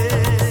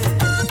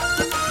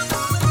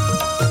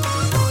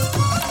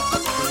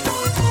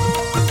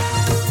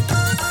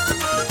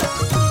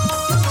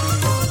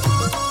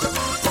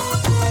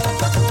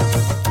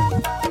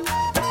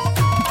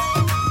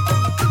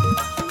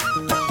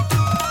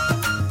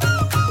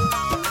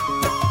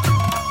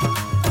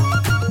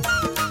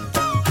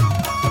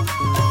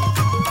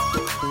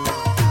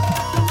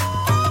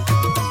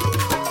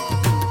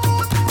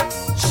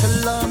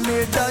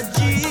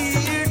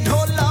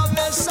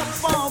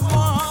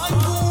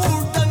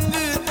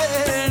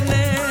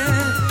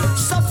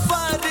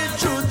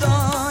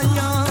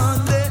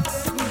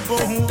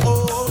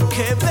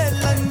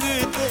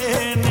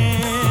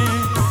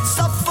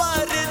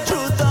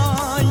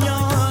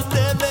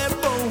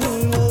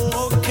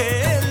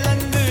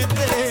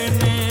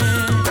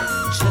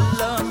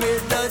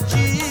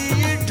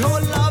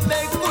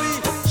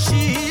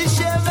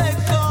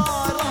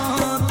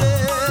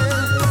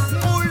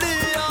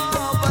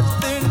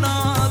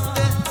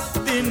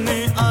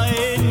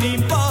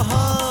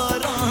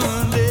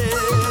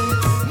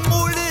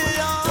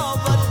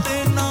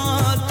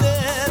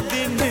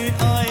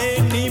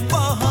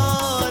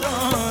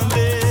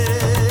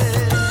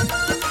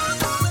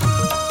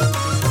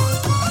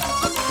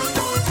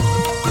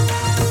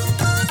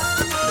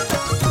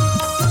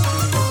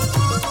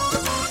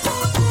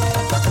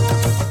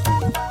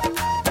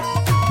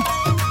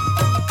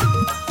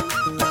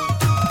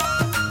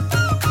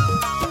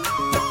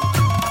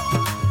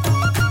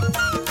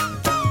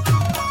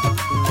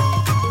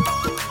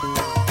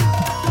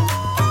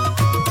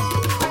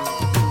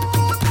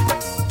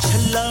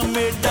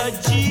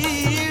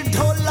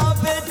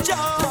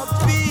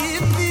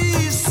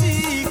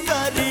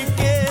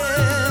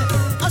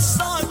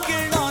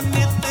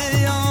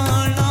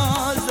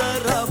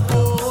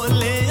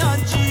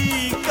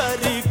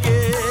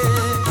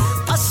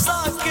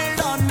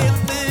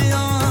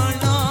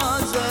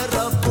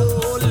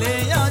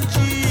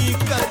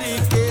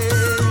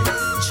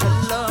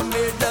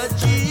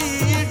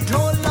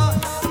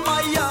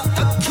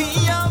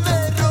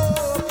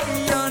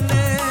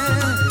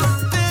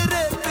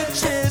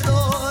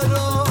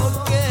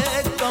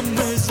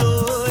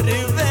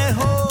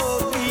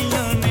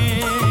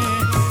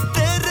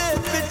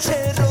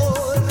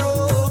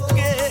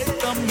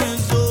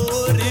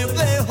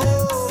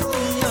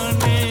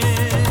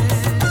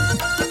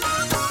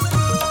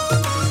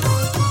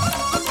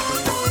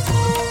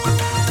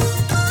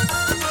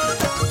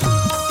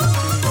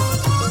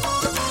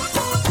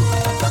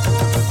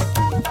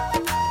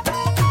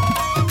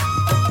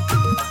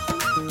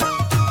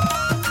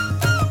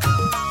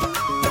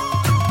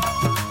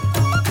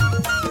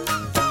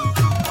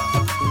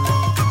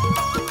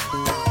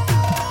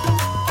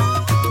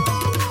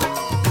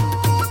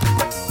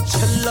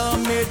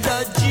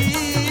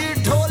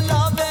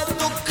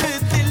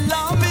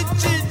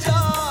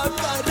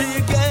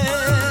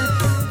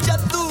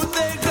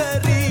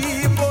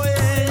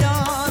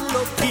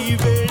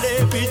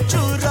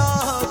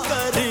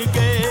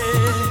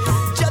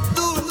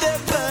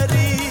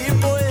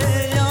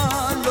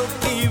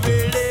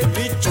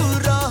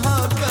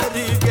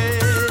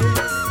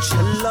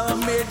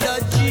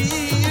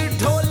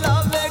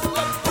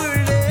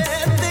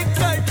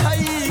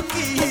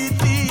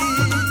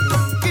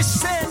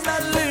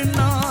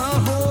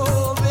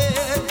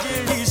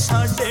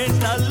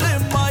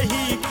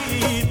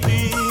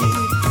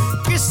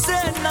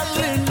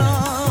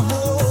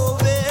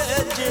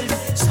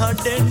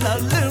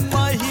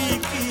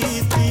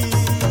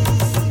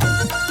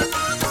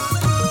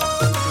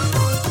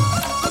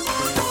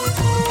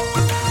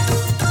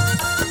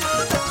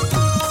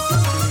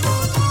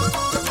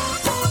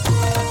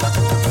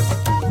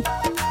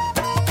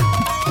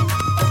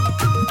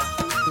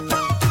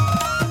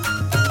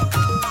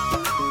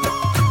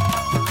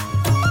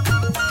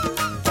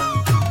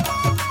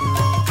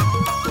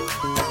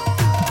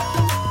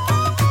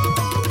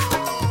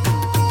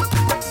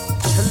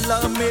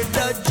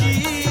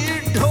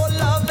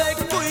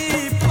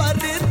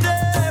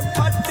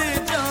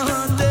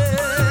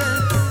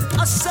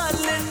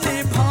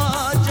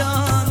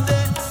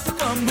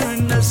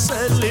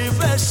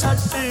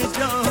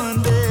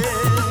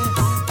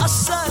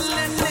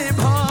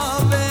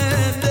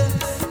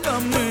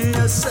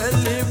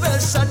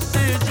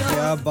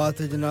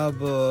जनाब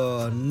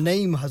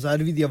नईम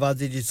हजारवी दी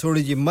आवाज़ जी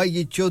सोड़ी जी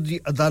माई चौधरी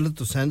अदालत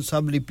हुसैन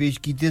साहब ने पेश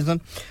कीते सन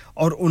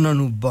और उन्हां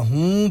नु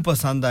बहुत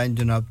पसंद आए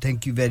जनाब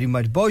थैंक यू वेरी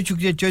मच बहुत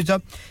शुक्रिया चोई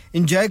साहब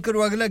एंजॉय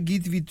करो अगला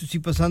गीत भी तुसी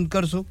पसंद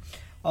कर सो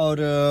और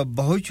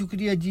बहुत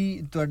शुक्रिया जी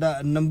ਤੁਹਾਡਾ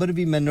नंबर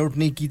भी मैं नोट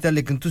नहीं कीता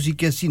लेकिन तुसी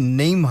कैसी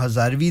नईम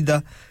हजारवी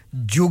दा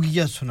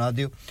जोगिया सुना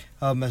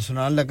दियो मैं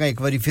सुनान लगा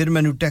एक बारी फिर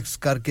मैनू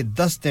टेक्स्ट करके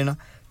दस देना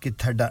कि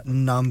ਤੁਹਾਡਾ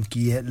ਨਾਮ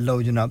ਕੀ ਹੈ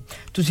ਲਓ ਜਨਾਬ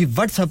ਤੁਸੀਂ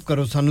WhatsApp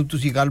ਕਰੋ ਸਾਨੂੰ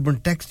ਤੁਸੀਂ ਗਾਲਬਨ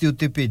ਟੈਕਸਟ ਦੇ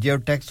ਉੱਤੇ ਭੇਜਿਆ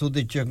ਟੈਕਸਟ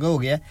ਉਹਦੇ ਚੰਗਾ ਹੋ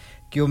ਗਿਆ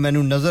ਕਿ ਉਹ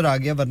ਮੈਨੂੰ ਨਜ਼ਰ ਆ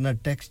ਗਿਆ ਵਰਨਾ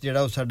ਟੈਕਸਟ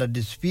ਜਿਹੜਾ ਉਹ ਸਾਡਾ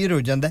ਡਿਸਪੀਅਰ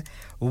ਹੋ ਜਾਂਦਾ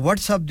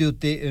WhatsApp ਦੇ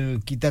ਉੱਤੇ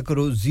ਕੀਤਾ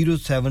ਕਰੋ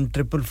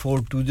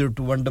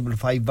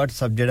 07444202155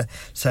 WhatsApp ਜਿਹੜਾ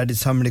ਸਾਡੇ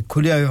ਸਾਹਮਣੇ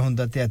ਖੁੱਲਿਆ ਹੋਇਆ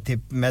ਹੁੰਦਾ ਤੇ ਇੱਥੇ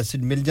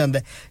ਮੈਸੇਜ ਮਿਲ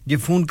ਜਾਂਦਾ ਜੇ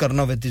ਫੋਨ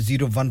ਕਰਨਾ ਹੋਵੇ ਤੇ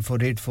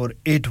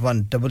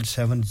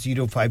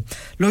 01484817705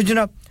 ਲੋ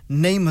ਜਨਾਬ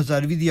ਨਈਮ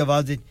ਹਜ਼ਾਰਵੀ ਦੀ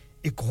ਆਵਾਜ਼ ਵਿੱਚ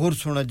ਇੱਕ ਹੋਰ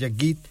ਸੋਹਣਾ ਜਿਹਾ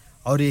ਗੀਤ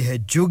और ये है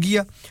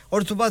जोगिया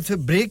और उसके बाद फिर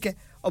ब्रेक है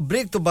और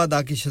ब्रेक तो बाद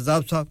आके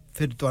शहजाब साहब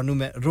फिर ਤੁਹਾਨੂੰ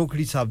ਮੈਂ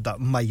ਰੋਖੜੀ ਸਾਹਿਬ ਦਾ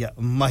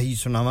ਮਾਹੀ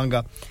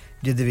ਸੁਣਾਵਾਂਗਾ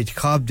ਜਿਹਦੇ ਵਿੱਚ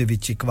ਖਾਬ ਦੇ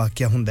ਵਿੱਚ ਇੱਕ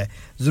ਵਾਕਿਆ ਹੁੰਦਾ ਹੈ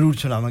ਜ਼ਰੂਰ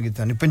ਸੁਣਾਵਾਂਗੇ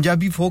ਤੁਹਾਨੂੰ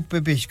ਪੰਜਾਬੀ ਫੋਕ ਪੇ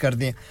ਪੇਸ਼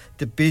ਕਰਦੇ ਹਾਂ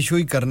ਤੇ ਪੇਸ਼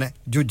ਹੋਈ ਕਰਨਾ ਹੈ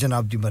ਜੋ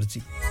ਜਨਾਬ ਦੀ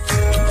ਮਰਜ਼ੀ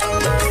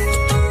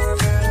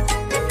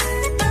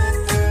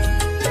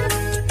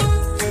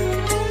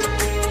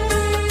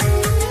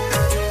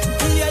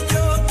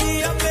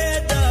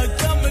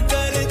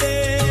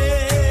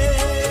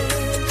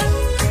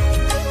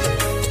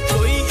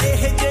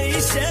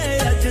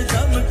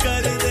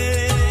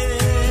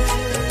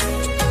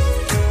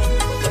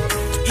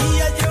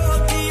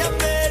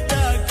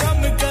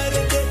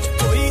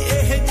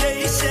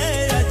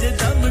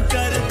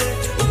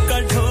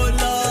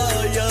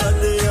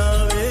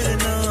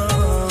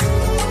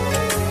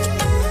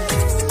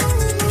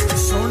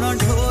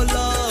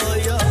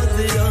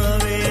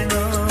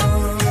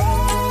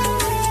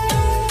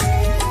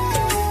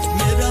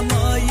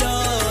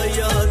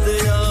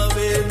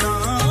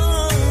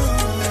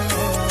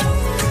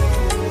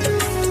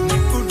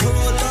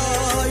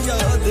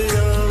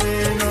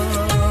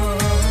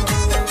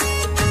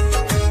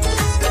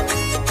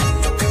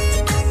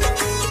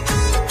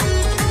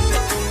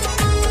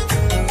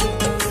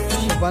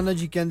Shabana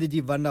ji ਕਹਿੰਦੇ ਜੀ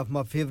one of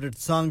my favorite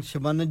songs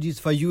Shabana ji is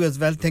for you as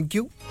well thank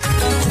you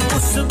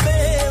ਉਸ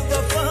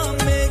ਬੇਵਫਾ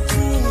ਮੇ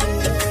ਕਿਉਂ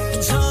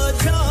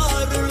ਝਾਝਾ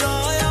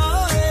ਰੁਲਾਇਆ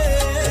ਏ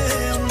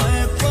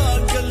ਮੈਂ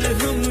ਪਾਗਲ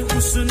ਹਮ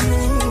ਉਸ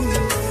ਨੂੰ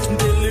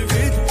ਦਿਲ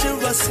ਵਿੱਚ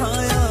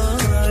ਵਸਾਇਆ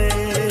ਏ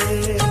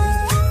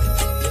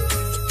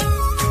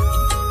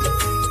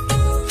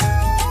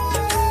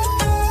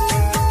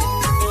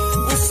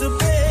ਉਸ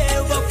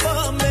ਬੇਵਫਾ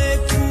ਮੇ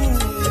ਕਿਉਂ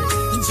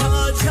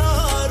ਝਾਝਾ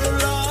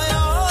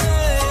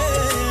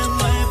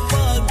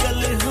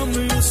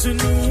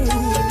उसनु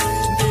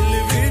दिल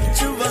विच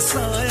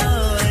वसाया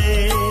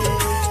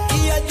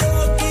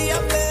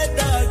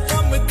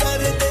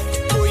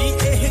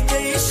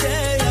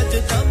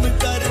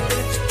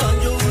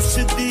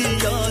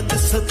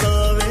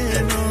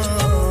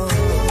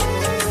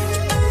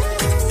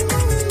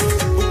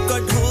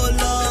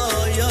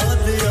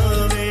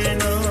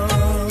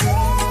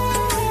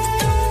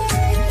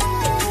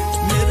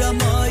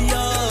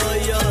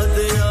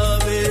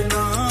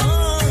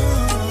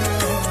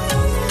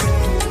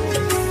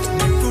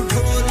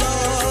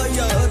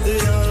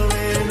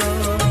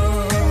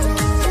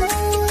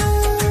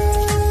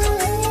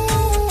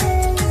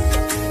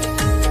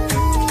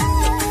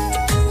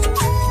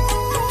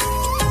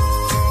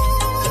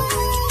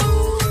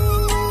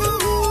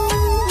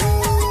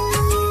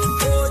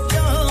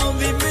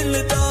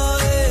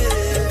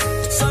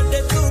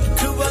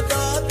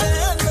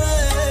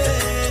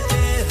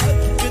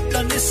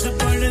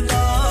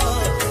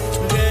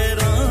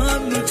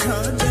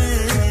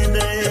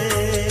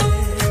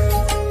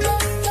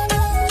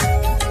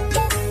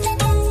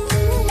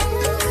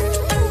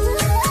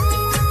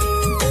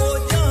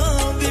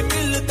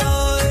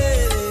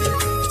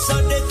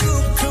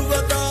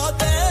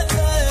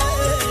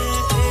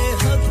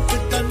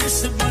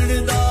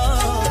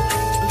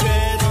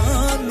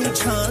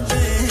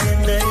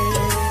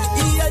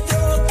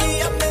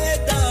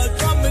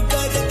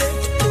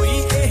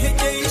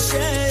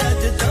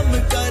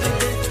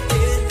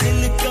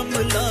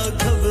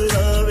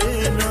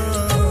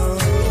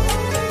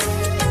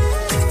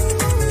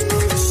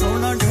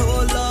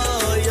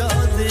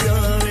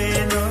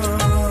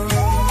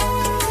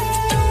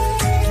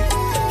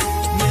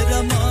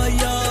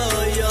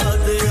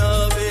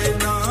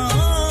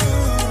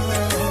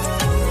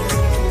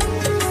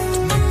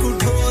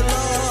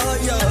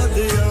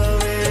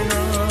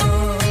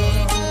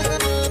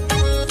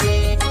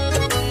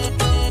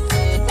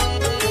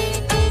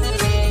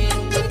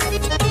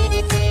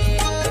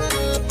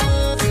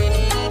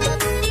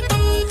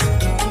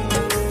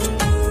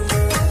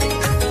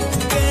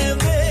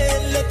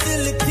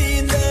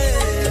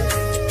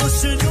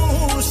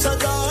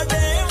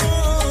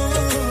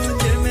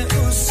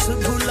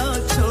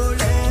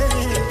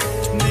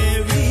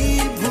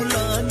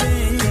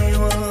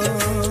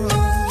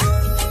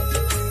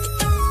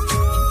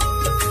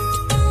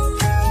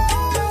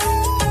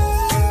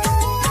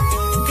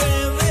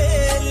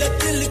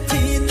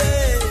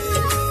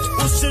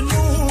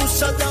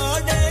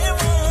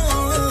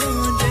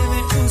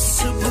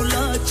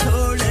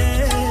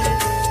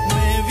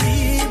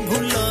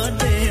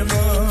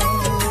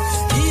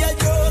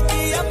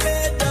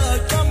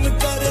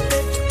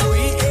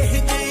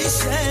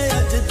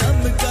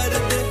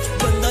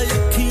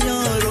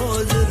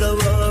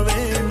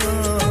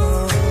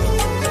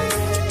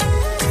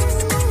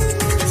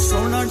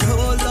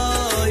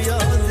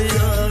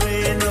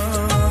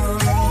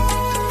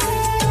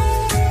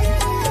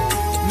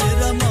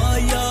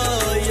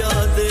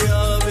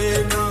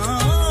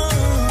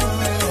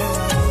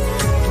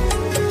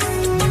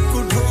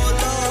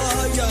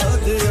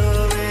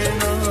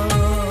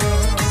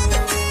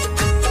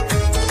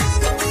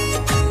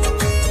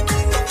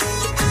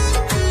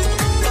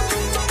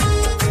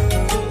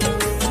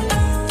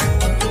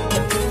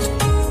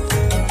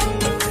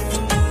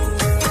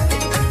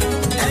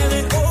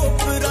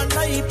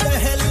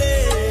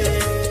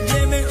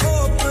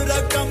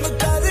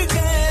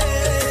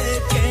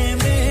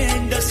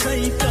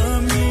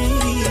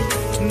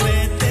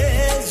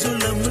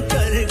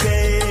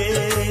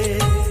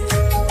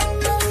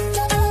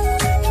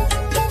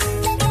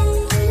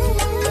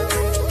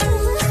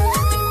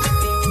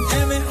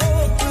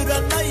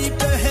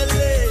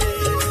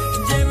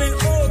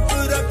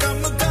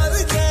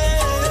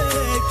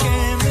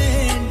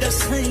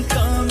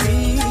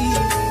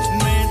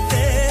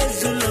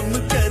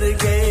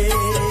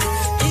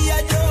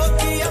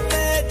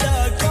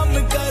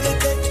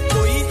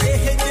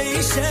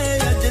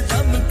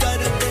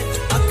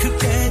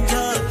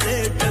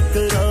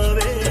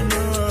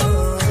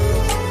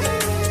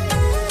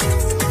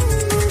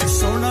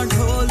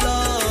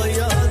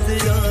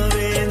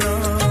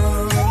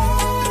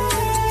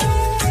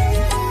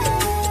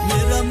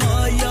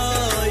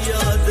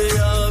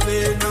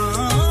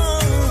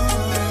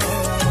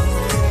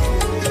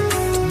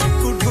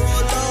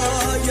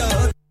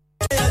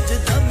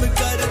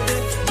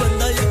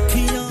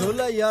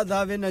याद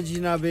आवे न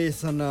जनाबे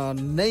सना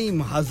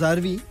नईम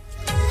हजारवी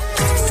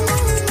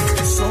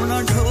सोना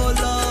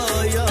ढोला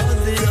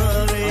याद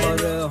आवे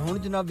और हुन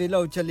जनाब वेला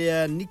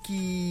चलिया निकी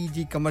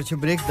जी कमर्शियल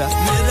ब्रेक दा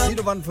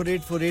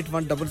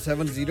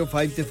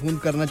 01484817705 ते फोन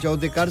करना चाहो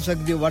ते कर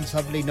सकदे हो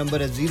WhatsApp ले नंबर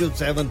है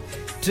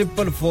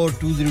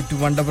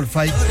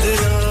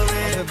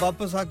 07442021155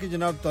 वापस आके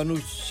जनाब तानू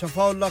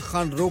शफाउल्लाह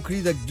खान रोकड़ी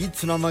दा गीत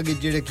सुनावांगे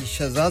जेड़े कि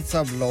शहजाद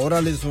साहब लाहौर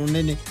वाले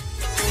सुनने ने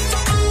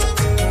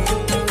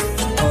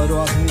और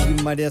आपने भी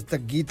हमारे वास्ते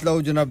गीत लाओ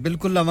जनाब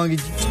बिल्कुल लावांगे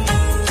जी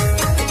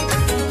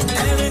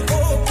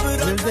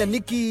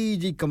निकी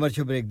जी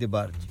कमर्शियल ब्रेक दे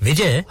बाहर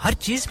विजय हर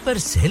चीज पर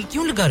सेल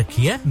क्यों लगा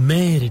रखी है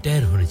मैं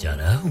रिटायर होने जा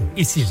रहा हूँ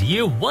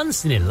इसीलिए once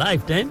in a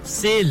lifetime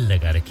sale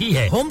लगा रखी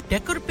है होम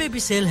टेकर पे भी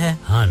सेल है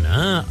हाँ ना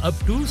अप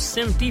टू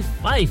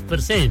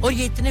 75% और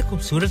ये इतने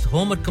खूबसूरत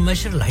होम और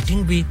कमर्शियल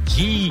लाइटिंग भी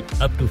जी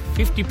up to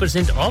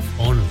 50% off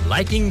on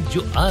lighting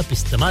जो आप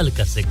इस्तेमाल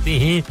कर सकते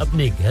हैं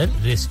अपने घर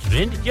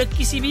रेस्टोरेंट या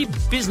किसी भी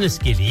बिजनेस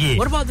के लिए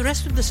What about the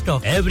rest of the stock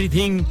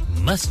everything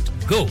must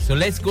go so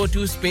let's go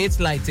to Spades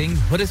Lighting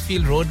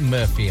Huddersfield Road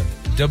Murfield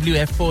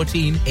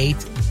WF14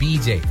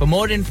 8BJ for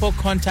more info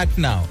contact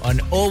now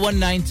on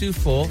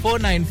 01924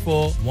 494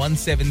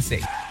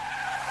 176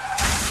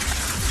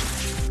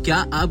 क्या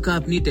आपका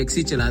अपनी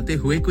टैक्सी चलाते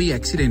हुए कोई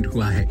एक्सीडेंट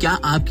हुआ है क्या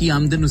आपकी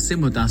आमदन उससे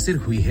मुतासिर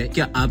हुई है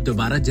क्या आप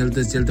दोबारा जल्द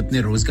से जल्द अपने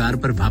रोजगार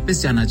पर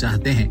वापस जाना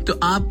चाहते हैं तो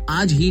आप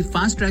आज ही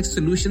फास्ट ट्रैक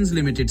सॉल्यूशंस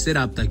लिमिटेड से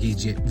राब्ता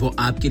कीजिए वो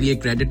आपके लिए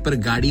क्रेडिट पर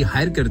गाड़ी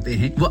हायर करते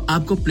हैं वो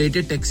आपको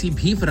प्लेटेड टैक्सी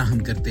भी फराहम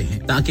करते हैं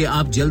ताकि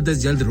आप जल्द से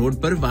जल्द रोड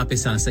पर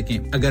वापस आ सकें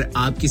अगर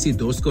आप किसी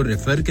दोस्त को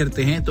रेफर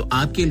करते हैं तो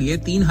आपके लिए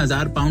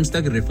 3000 पाउंड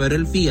तक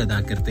रेफरल फी अदा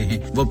करते हैं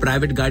वो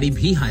प्राइवेट गाड़ी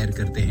भी हायर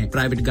करते हैं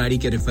प्राइवेट गाड़ी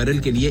के रेफरल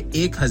के लिए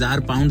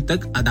 1000 पाउंड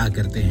तक अदा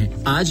करते हैं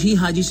आज ही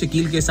हाजी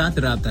शकील के साथ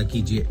राब्ता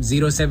कीजिए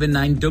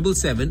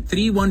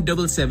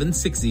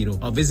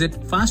 07977317760 और visit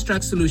fast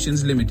track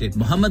solutions limited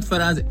Mohammed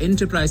Faraz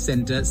enterprise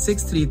centre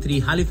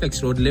 633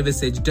 Halifax road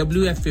Liversedge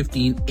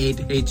WF15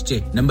 8HJ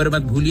number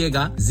मत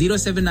भूलिएगा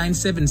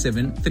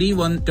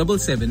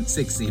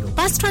 07977317760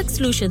 Fast Track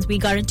Solutions we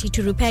guarantee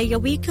to repair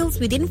your vehicles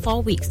within 4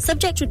 weeks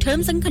subject to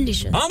terms and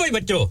conditions हाँ भाई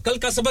बच्चों कल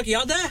का सबक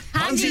याद है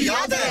हाँ जी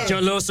याद है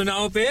चलो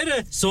सुनाओ फिर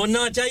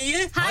सोना चाहिए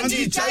हाँ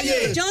जी चाहिए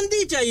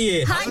चांदी चाहिए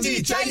हाँ जी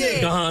चाहिए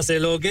कहाँ से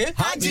लोगे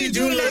हाजी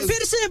जूलर्स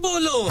फिर से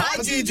बोलो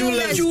हाजी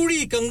जूलर्स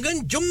चूड़ी कंगन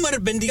जुमर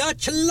बिंदिया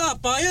छल्ला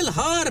पायल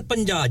हार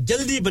पंजा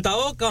जल्दी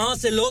बताओ कहाँ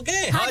से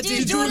लोगे हाजी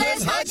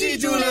जूलर्स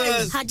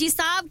हाजी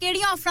साहब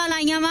केड़ी ऑफर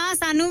लाईया वा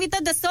सानू भी तो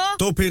दसो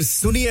तो फिर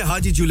सुनिए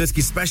हाजी जूलर्स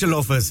की स्पेशल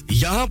ऑफर्स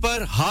यहाँ पर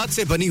हाथ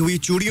से बनी हुई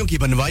चूड़ियों की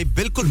बनवाई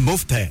बिल्कुल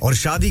मुफ्त है और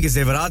शादी के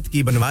जेवरात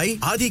की बनवाई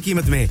आधी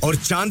कीमत में और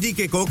चांदी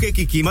के कोके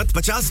की कीमत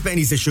 50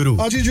 पैसे से शुरू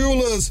Haji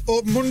Jewellers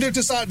open Monday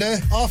to Saturday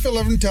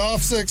 11:30 to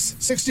 6:30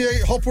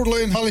 68 Hopwood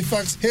Lane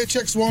Halifax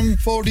HX1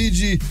 4DG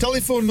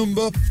telephone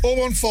number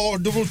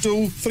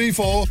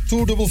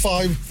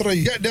 01422342553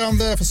 get down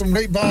there for some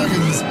great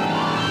bargains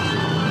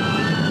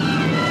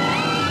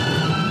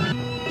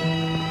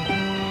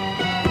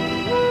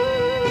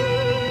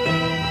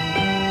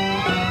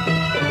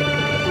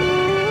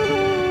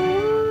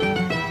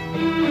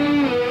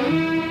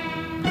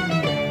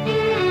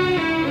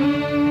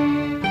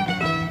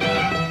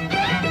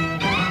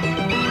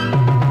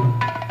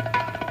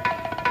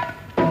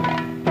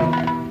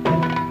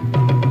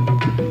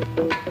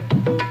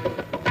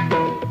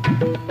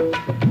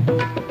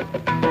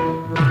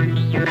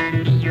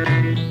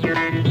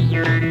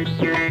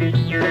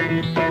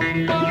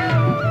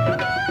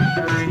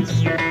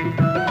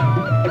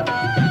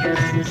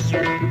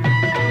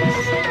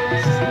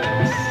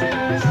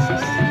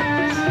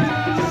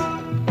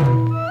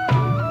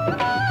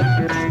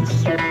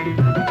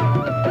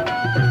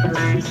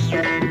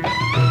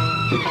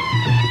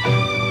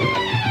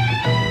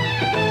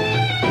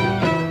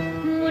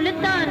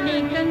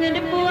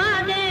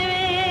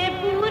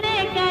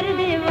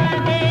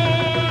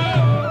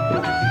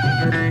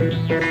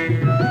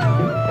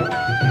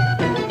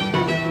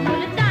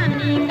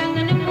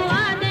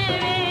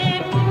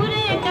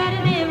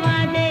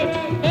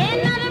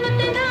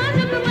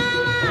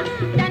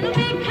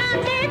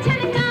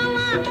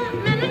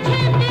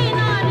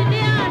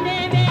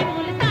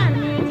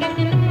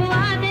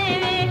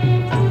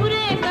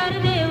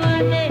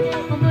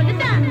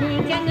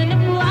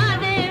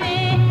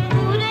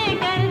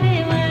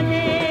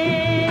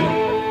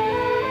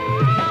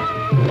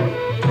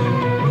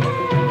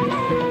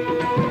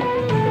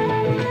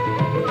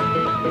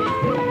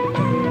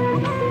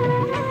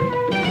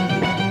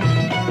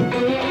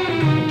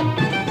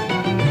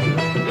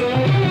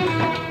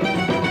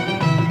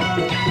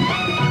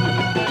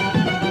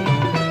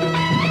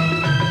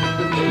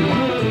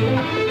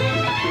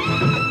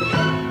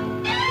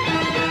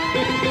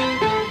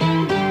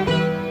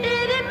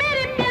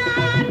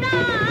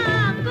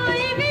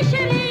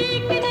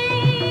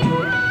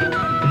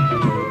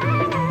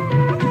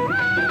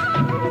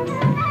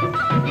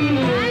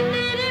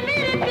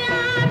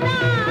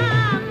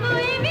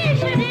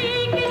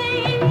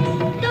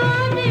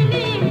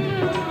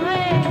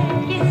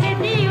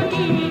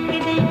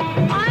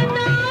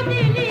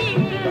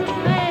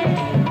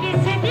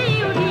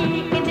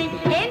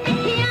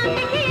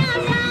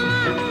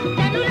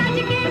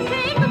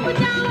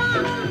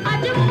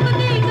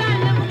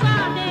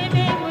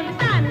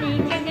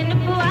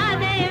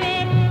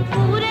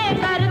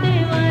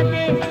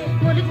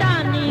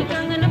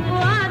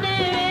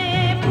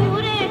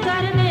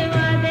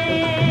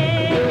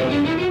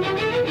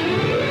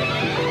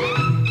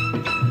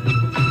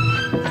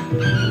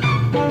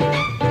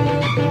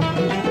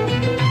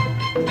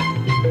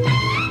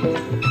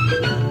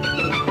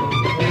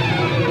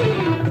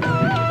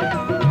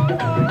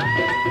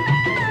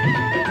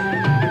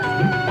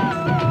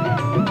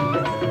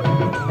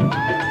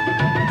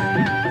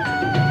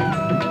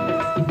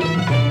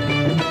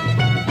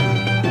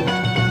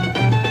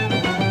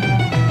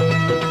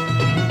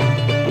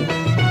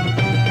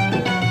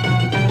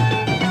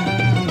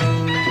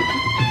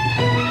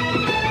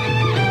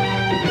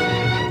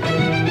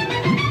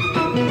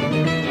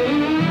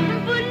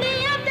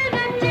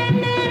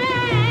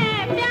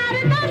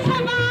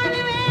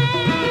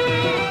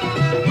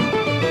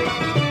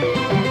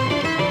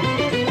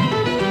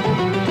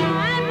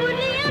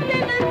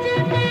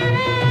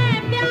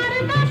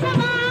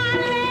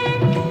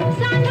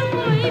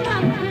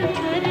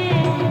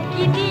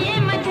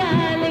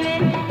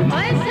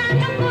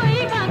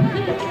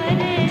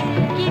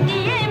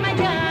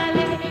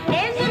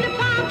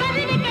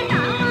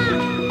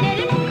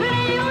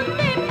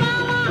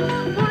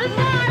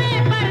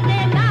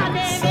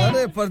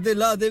पर्दे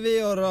ला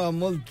देवे और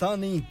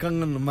मुल्तानी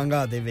कंगन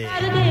मंगा देवे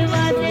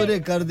पूरे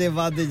कर दे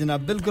वादे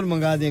जनाब बिल्कुल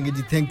मंगा देंगे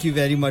जी थैंक यू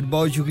वेरी मच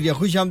बहुत शुक्रिया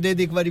खुशामदीद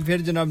एक बारी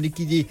फिर जनाब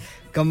निकी जी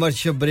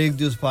कमर्शियल ब्रेक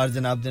दे उस पार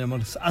जनाब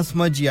ने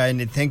असमा जी आए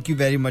ने थैंक यू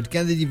वेरी मच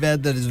कहंदे जी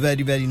weather is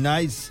very very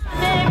nice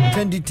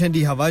ठंडी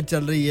ठंडी हवा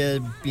चल रही है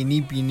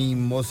पीनी पीनी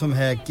मौसम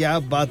है क्या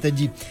बात है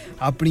जी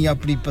अपनी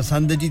अपनी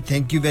पसंद है जी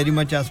thank you very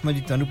much Asma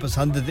जी तानु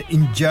पसंद है ते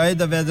एंजॉय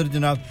द वेदर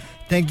जनाब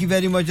थैंक यू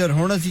वेरी मच और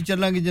हुण ਅਸੀਂ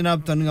ਚੱਲਾਂਗੇ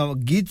ਜਨਾਬ ਤੁਹਾਨੂੰ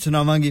ਗੀਤ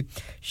ਸੁਣਾਵਾਂਗੇ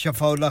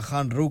ਸ਼ਫਾਉਲਾ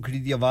ਖਾਨ ਰੋਖੜੀ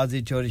ਦੀ ਆਵਾਜ਼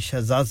ਵਿੱਚ ਔਰ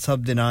ਸ਼ਹਜ਼ਾਦ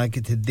ਸਾਹਿਬ ਦੇ ਨਾਂ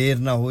ਕਿਤੇ ਦੇਰ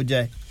ਨਾ ਹੋ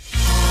ਜਾਏ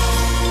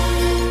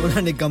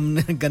ਉਹਨਾਂ ਨੇ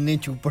ਗੰਨੇ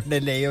ਚੂਪੜੇ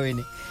ਲਏ ਹੋਏ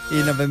ਨੇ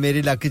ਇਹ ਨਾ ਮੇਰੇ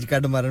ਇਲਾਕੇ 'ਚ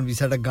ਕੱਢ ਮਾਰਨ ਵੀ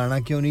ਸਾਡਾ ਗਾਣਾ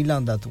ਕਿਉਂ ਨਹੀਂ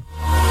ਲਾਉਂਦਾ ਤੂੰ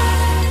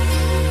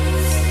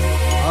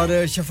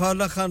ਔਰ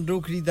ਸ਼ਫਾਉਲਾ ਖਾਨ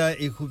ਰੋਖੜੀ ਦਾ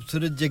ਇੱਕ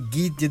ਖੂਬਸੂਰਤ ਜਿਹਾ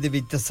ਗੀਤ ਜਿਹਦੇ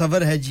ਵਿੱਚ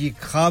ਤਸਵਰ ਹੈ ਜੀ ਇੱਕ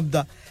ਖਾਬ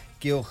ਦਾ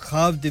ਕਿ ਉਹ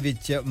ਖਾਬ ਦੇ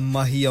ਵਿੱਚ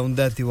ਮਾਹੀ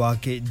ਆਉਂਦਾ ਤੇ ਉਹ ਆ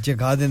ਕੇ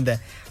ਜਗਾ ਦਿੰਦਾ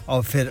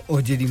और फिर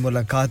ओ जेडी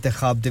मुलाकात है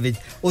ख्वाब दे विच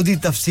ओदी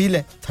तफसील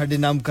है थाडे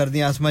नाम कर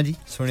दियां आसमा जी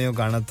सुनियो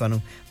गाना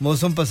तानु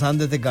मौसम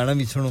पसंद है ते गाना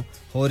भी सुनो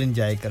और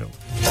एंजॉय करो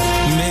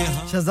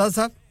शहजाद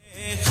साहब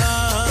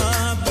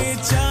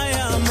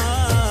बेचाया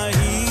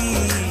माही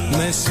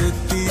मैं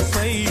सुती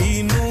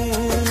पई नू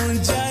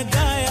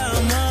जगाया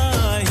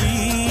माही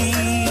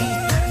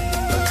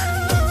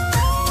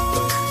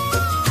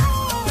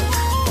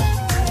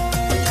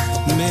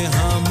मैं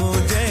हमो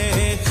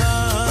देखा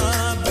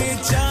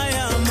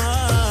बेचाया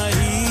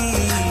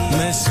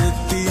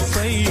सुती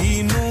पई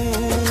नू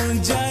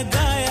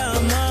जगाया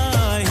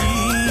माही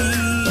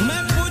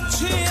मैं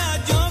पूछया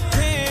जो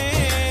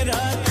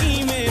फेरा की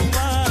में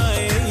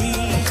पाए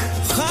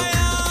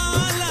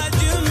ख्याल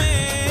अज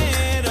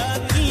मेरा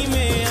की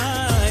में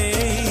आए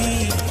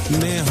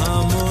मैं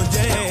हम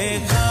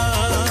देखा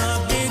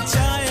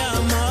बेचाया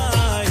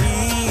माही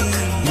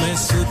मैं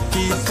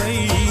सुती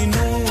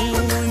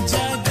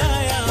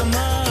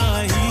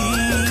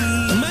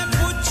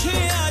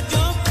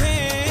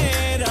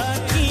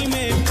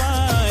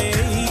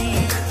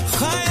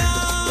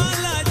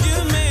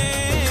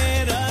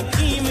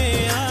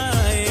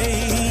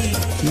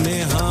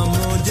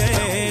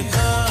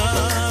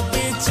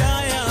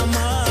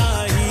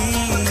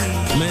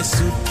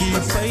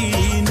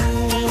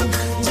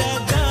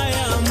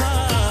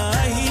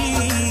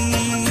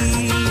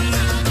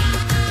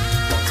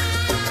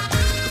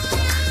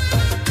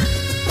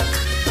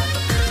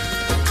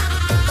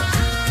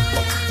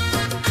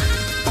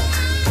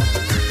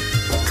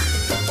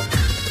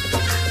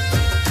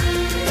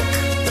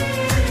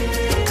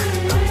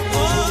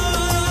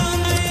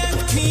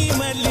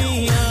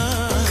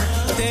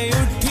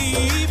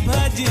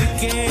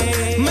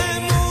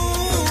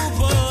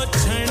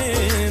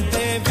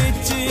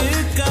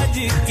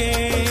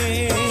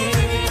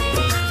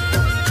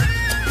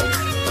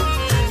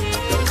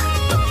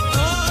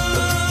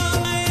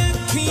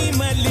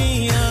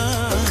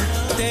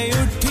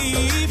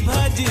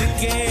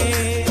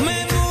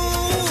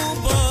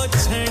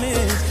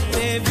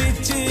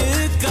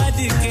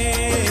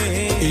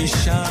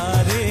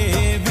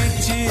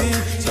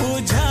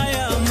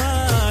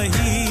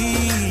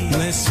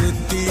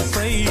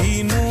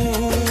पई नू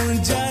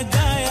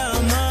जगाया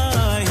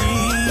माही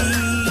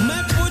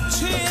मैं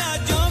पूछया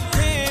जो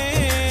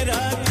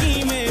फेरा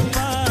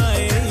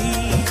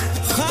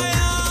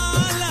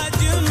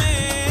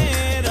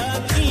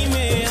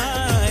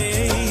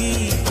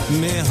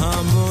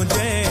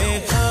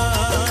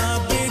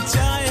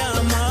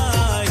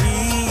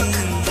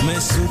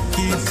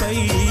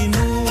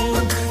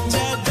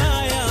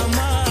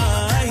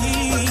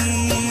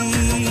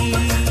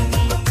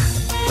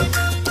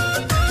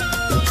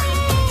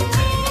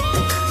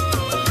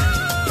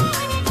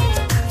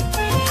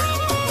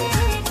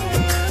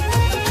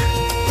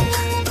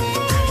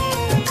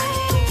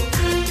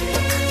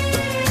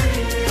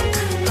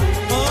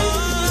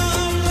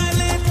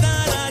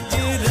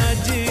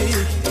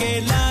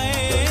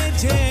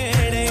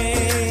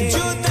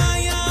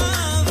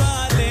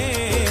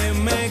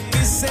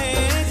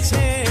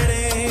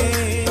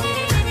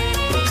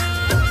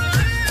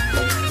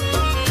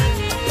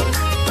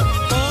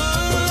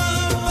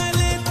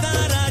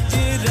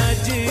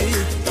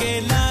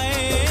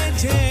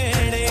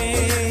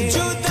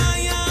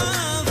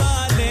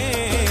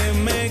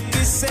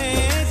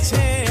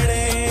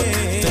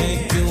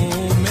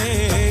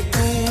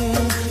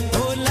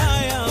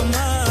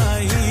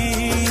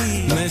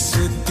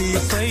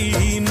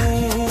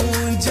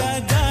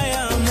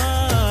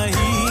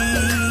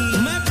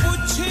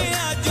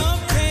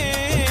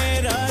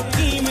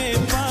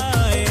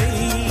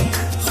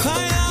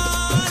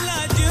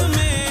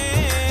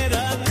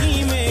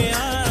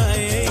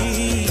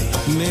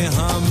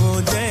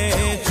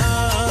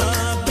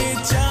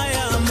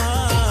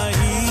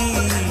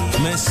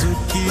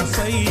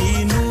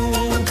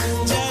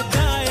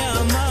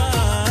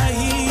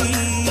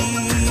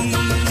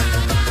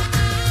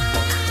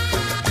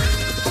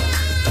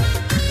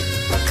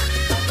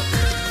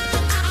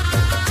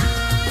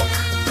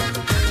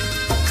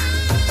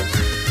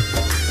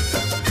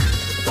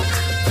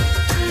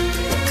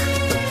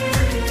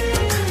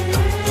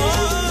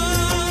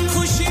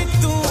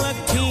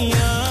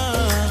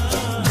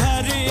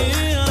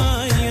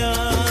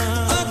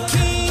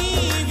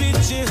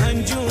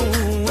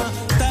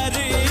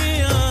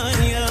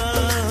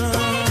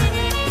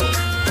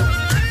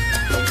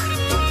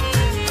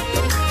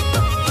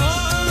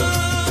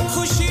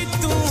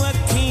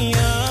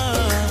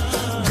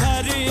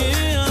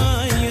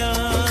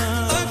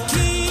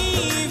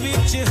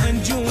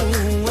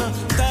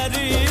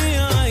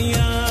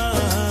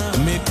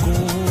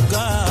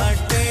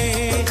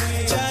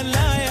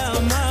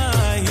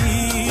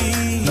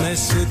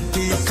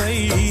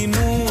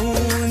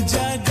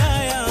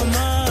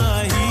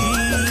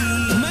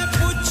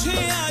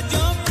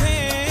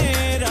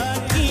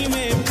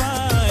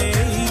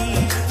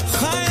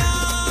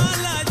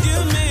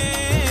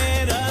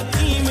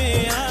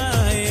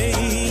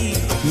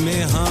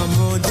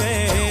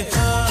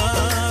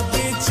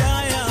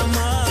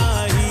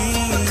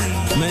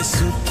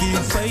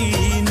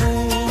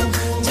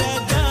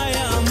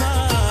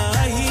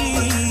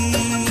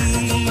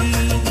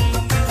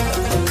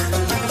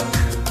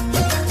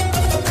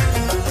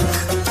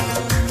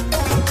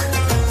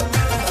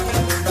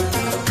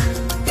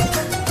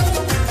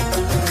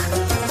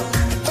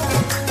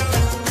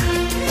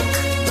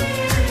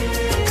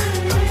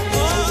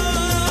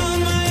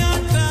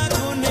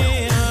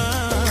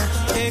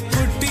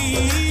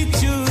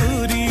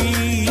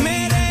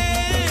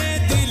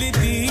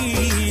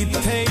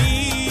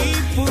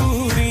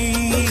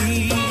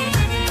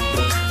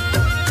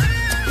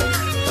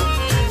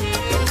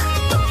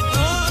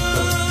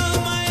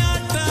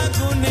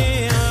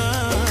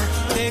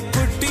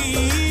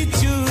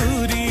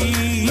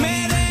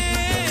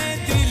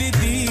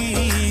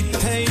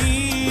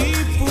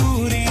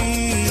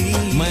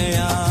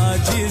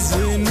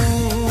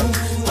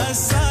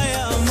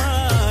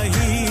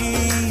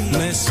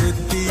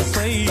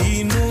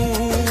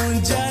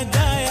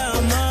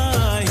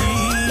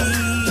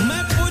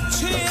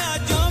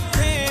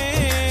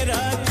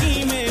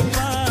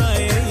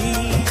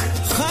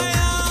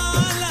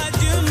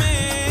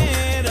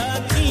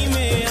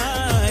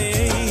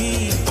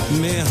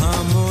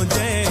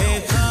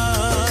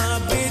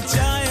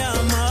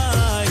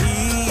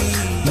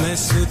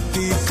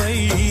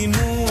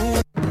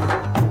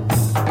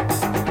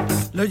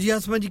लो जी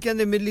आसमा जी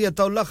कहंदे मेरे लिए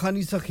अतौला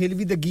खानी सा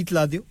खेलवी दा गीत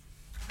ला दियो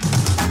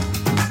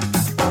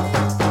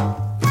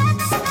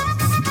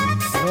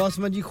लो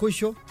आसमा जी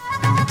खुश हो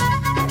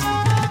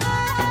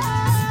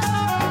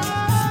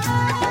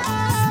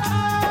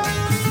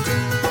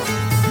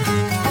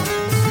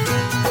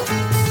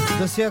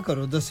दस्या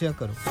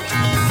करो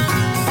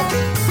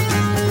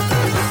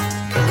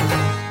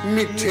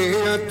मिठे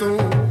तो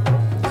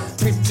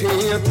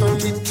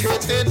मिठे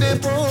तेरे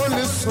बोल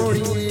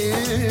सोनिए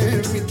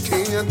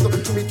मिठे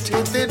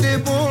तेरे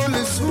बोल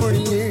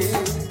सोनिए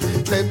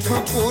तेथों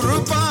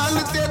कुर्बान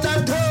तेरा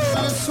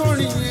ढोल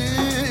सोनिए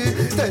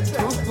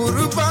तेथों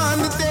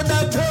कुर्बान तेरा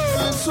ढोल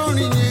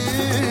सोनिए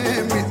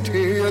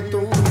मिठे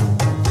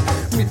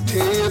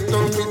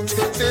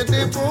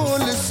तेरे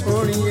बोल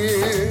सोनिए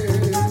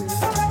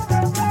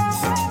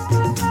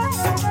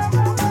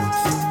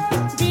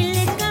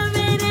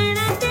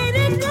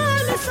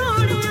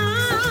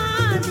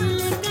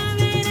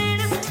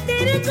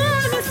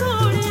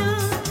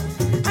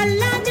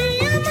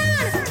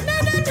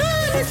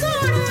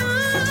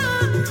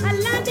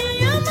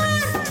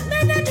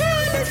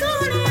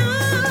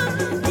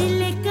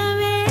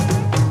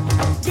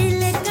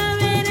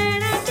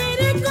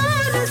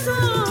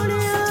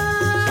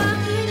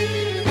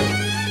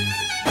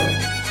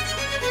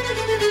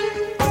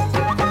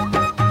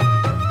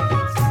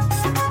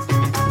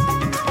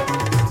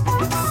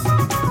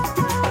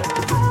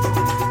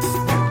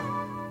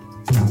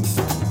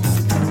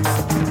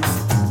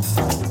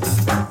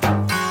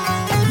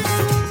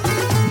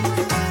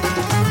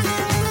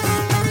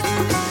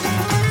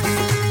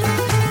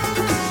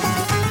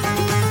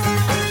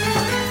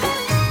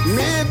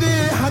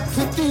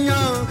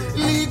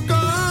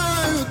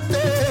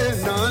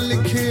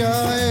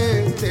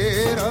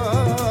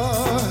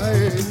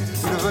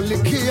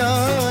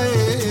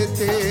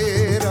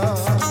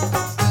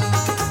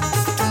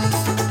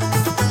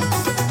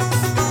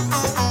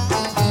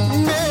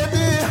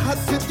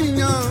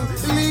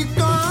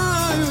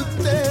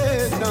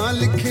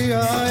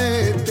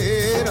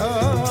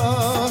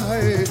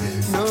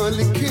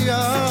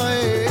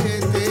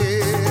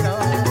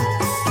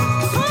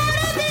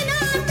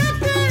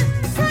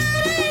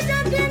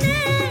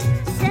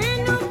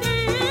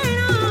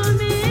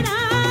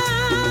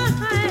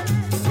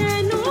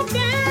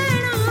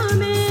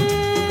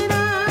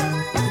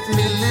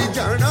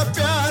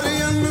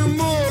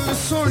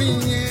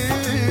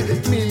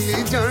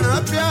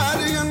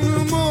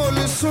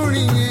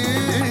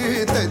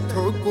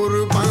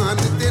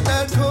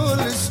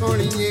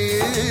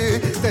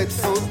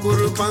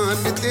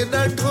कुर्बान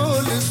तेरा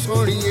ढोल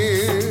सोनिए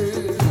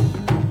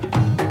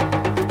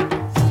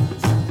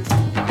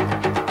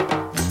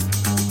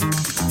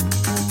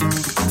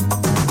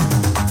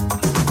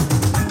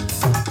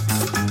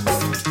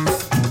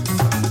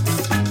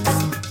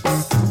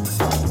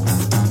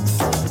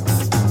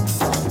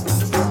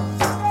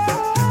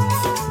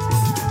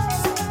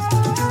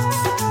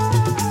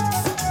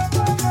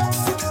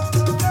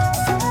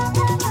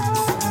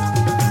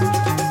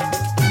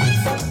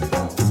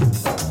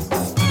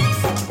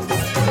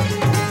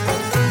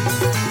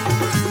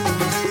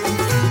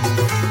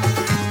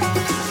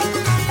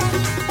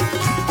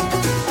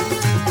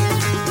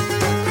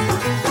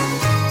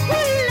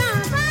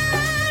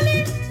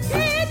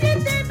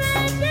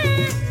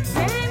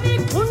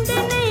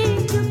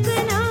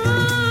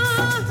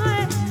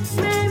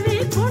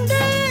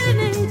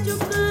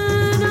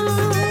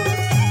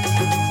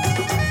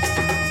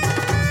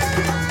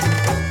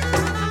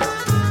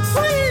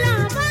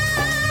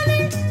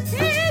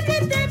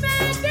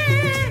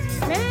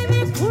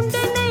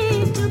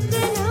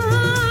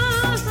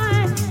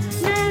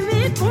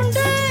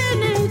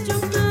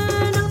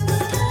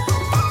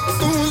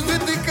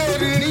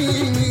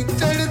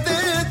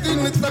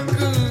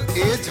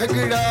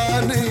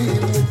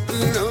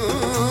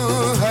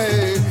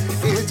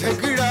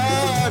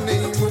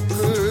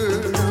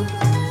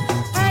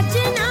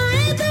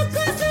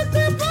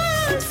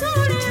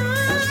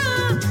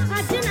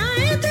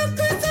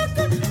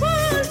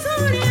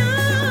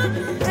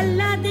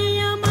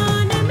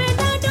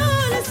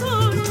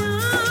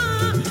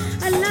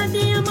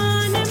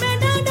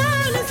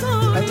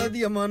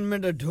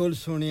ढोल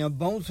सोनिया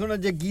बहुत सोना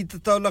जे गीत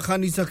तौला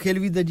खानी सा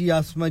खेलवी दा जी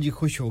आसमा जी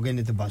खुश हो गए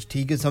ने ते बस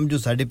ठीक है समझो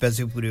साडे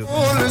पैसे पूरे हो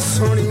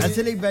गए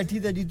ऐसे ਲਈ बैठी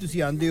दा जी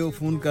तुसी आंदे हो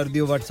फोन कर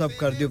दियो व्हाट्सएप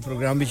कर दियो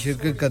प्रोग्राम में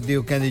शिरकत कर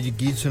दियो कहंदे जी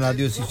गीत सुना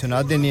दियो सी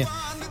सुना देने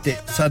ते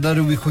सादा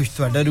रू भी खुश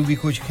ਤੁਹਾਡਾ रू भी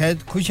खुश खैर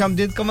खुश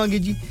आमदीद कमांगे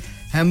जी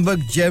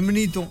हैम्बर्ग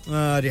जर्मनी तो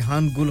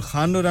रिहान गुल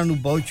खान होरां नु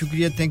बहुत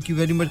शुक्रिया thank you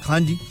very much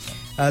Khan जी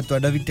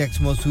ਤੁਹਾਡਾ ਵੀ ਟੈਕਸ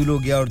ਮੌਸੂਲ ਹੋ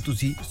ਗਿਆ ਔਰ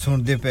ਤੁਸੀਂ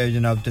ਸੁਣਦੇ ਪਏ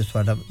ਜਨਾਬ ਤੇ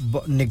ਤੁਹਾਡਾ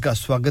ਨਿੱਘਾ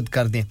ਸਵਾਗਤ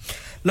ਕਰਦੇ ਹਾਂ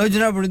ਲਓ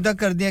ਜਨਾਬ ਉਮੀਦ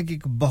ਕਰਦੇ ਹਾਂ ਕਿ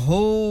ਇੱਕ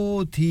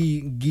ਬਹੁਤ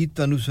ਹੀ ਗੀਤ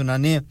ਤੁਹਾਨੂੰ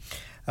ਸੁਣਾਣੇ ਆ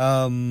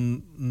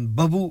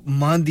बबू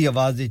मान दी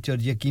आवाज विच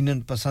और यकीनन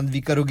पसंद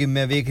भी करोगे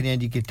मैं देख रहा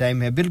जी कि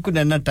टाइम है बिल्कुल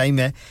इतना टाइम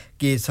है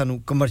कि सानू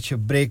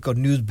कमर्शियल ब्रेक और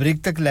न्यूज़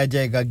ब्रेक तक ले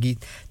जाएगा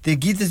गीत ते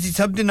गीत ਅਸੀਂ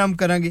ਸਭ ਦੇ ਨਾਮ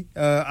ਕਰਾਂਗੇ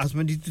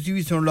ਆਸਮਾਨ ਜੀ ਤੁਸੀਂ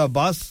ਵੀ ਸੁਣ ਲਓ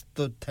ਅਬਾਸ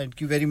तो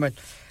thank you very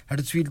much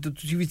Huddersfield तो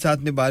ਤੁਸੀਂ ਵੀ ਸਾਥ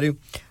ਨਿਭਾ ਰਹੇ ਹੋ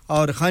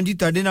ਔਰ ਖਾਨ ਜੀ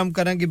ਤੁਹਾਡੇ ਨਾਮ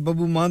ਕਰਾਂਗੇ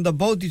ਬੱਬੂ ਮਾਨ ਦਾ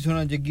ਬਹੁਤ ਹੀ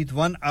ਸੋਹਣਾ ਜਗੀਤ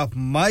one of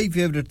my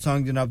favourite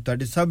Song ਜਨਾਬ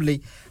ਤੁਹਾਡੇ ਸਭ ਲਈ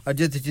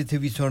ਅਜੇ ਜਿੱਥੇ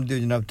ਵੀ ਸੁਣਦੇ ਹੋ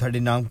ਜਨਾਬ ਤੁਹਾਡੇ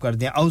ਨਾਮ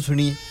ਕਰਦੇ ਆ ਆਓ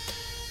ਸੁਣੀਏ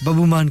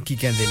ਬੱਬੂ ਮਾਨ ਕੀ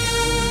ਕਹਿੰਦੇ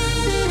ਨੇ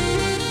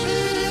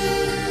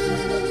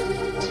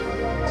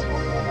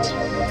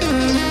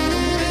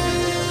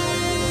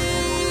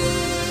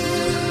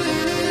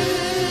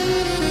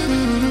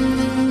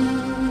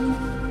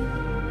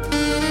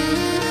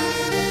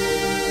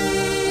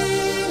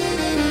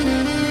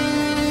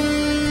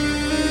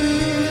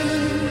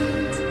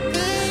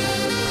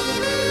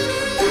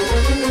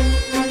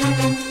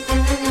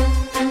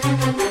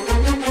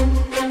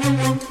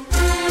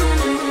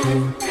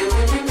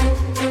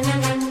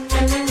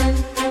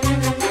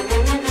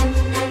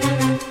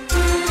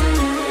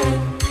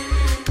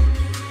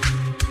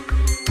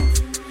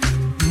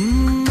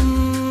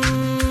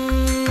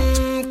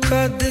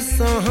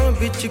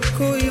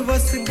कोई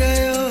वस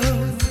गया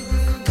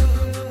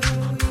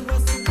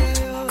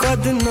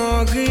कद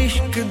नाग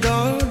इश्क दा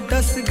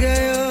डस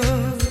गया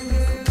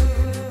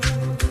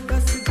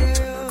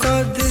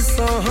कद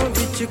साह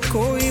विच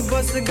कोई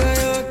बस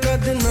गया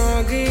कद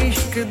नाग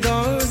इश्क दा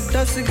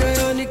डस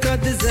गया नी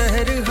कद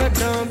जहर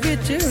हड्डां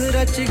विच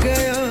रच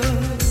गया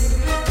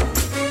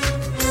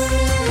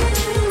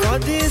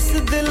कद इस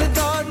दिल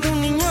दा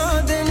दुनिया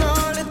दे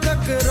नाल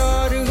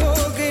तकरार हो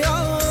गया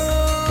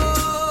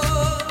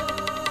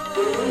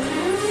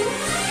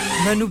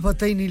ਮੈਨੂੰ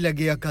ਪਤਾ ਹੀ ਨਹੀਂ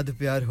ਲੱਗਿਆ ਕਦ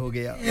ਪਿਆਰ ਹੋ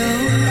ਗਿਆ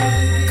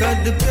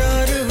ਕਦ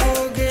ਪਿਆਰ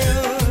ਹੋ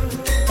ਗਿਆ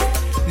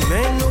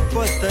ਮੈਨੂੰ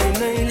ਪਤਾ ਹੀ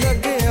ਨਹੀਂ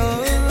ਲੱਗਿਆ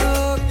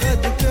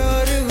ਕਦ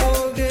ਪਿਆਰ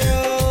ਹੋ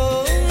ਗਿਆ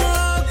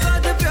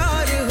ਕਦ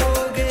ਪਿਆਰ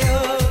ਹੋ ਗਿਆ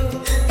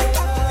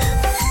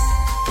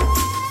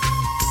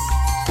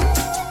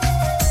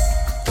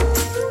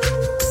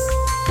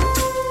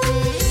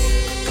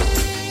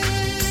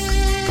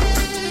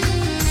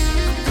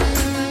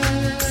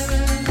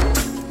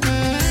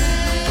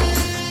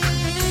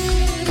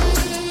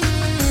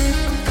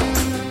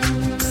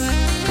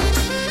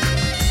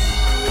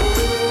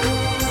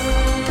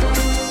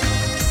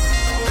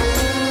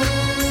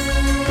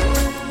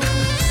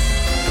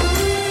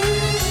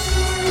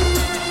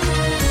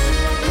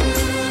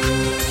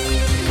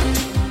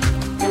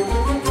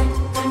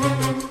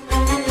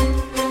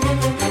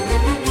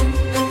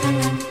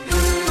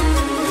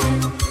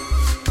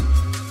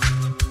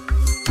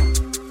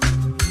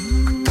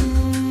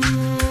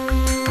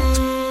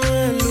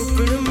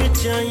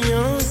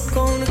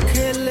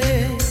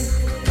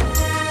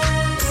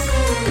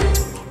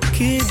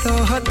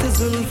हथ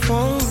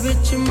जुल्फों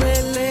विच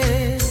मेले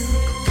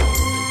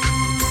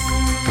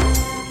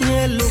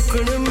ये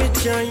लुकड़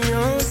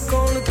मिचाइयां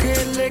कौन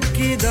खेले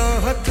कीदा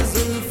हथ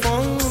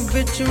जुल्फों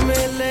विच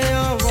मेले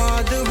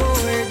आवाज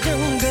होए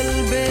जंगल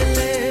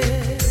बेले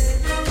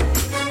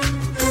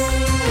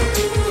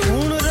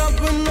हुन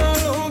रब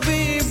नालों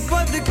भी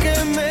बद के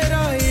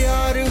मेरा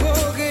यार हो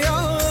गया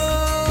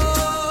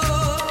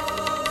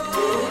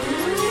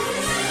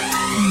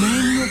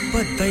मैनू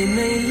पता ही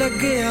नहीं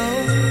लगया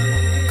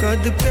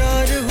कद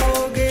प्यार हो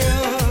गया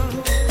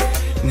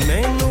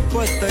मैनू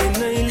पता ही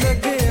नहीं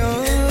लगया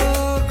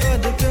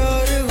कद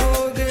प्यार हो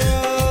गया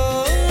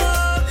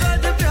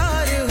कद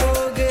प्यार हो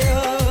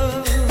गया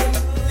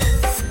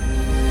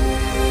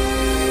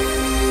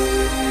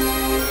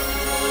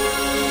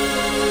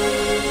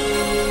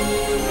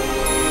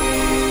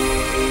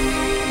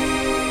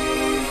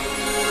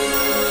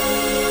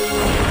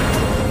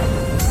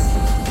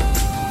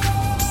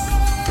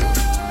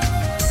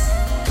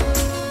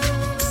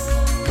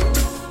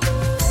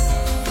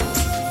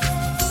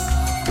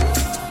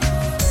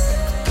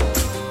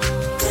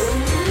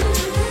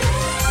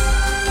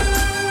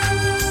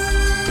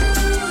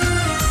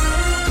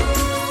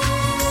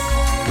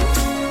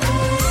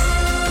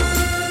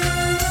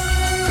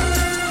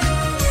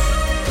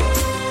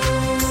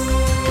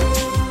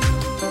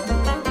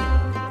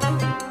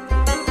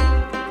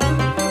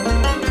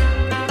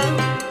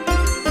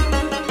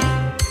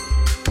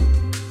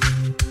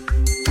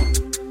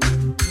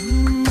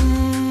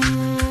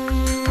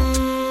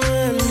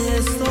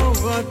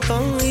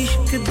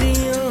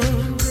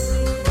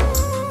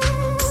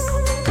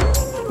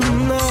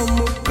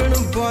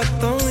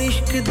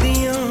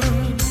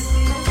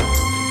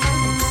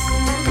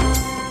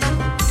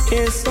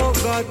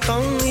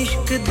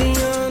इश्क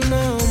दियां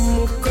ना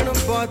मुकन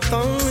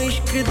बातां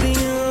इश्क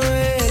दियां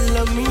ए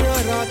लम्मियां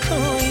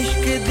रातां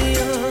इश्क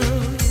दियां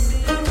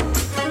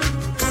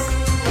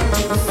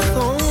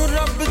सो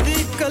रब दी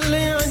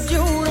कलियां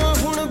जूना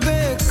हुन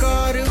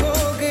बेकार हो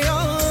गया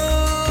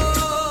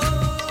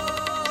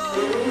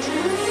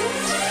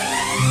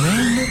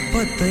मैनू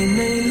पता ही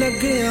नहीं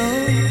लगया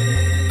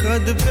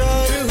कद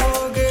प्यार हो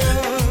गया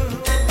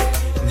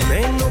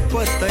मैनू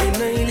पता ही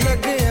नहीं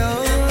लगया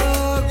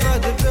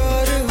कद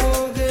प्यार हो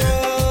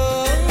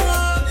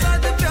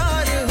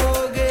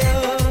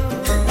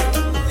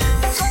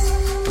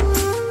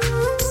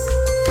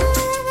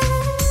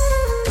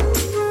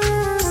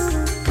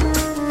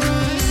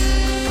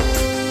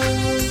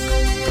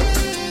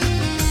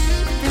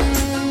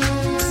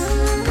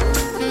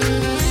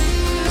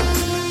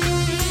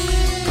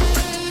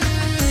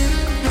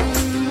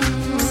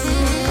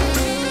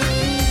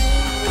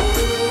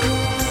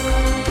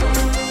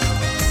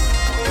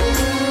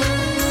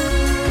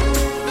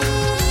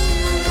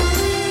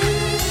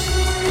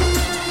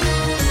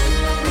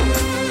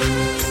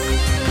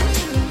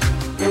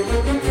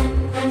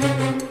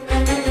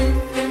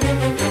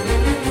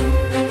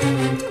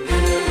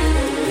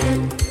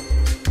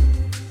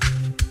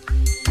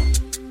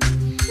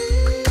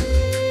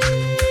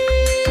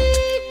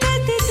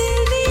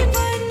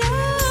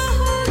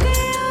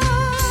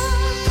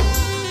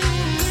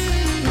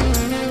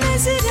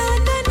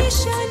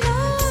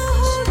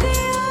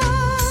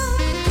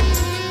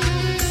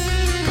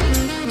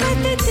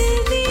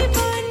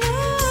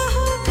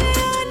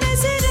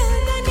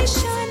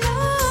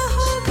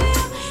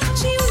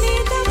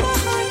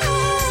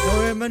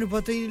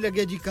पता ही नहीं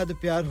लगे जी कद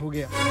प्यार हो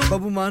गया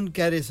बाबू मान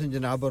कह रहे सन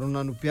जनाब और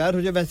उन्होंने प्यार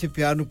हो जाए वैसे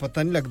प्यार नु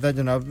पता नहीं लगदा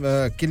जनाब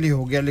किले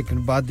हो गया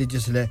लेकिन बाद दी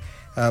जिसले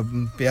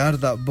प्यार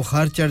दा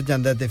बुखार चढ़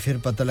जांदा ते फिर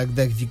पता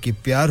लगदा कि जी कि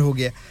प्यार हो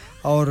गया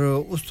और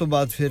उस तो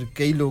बाद फिर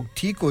कई लोग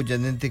ठीक हो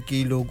जांदे ते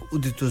कई लोग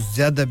उदे तो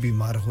ज्यादा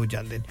बीमार हो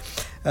जांदे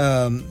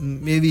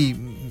ये भी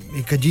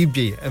एक अजीब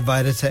जी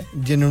वायरस है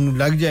जिन्हां नु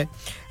लग जाए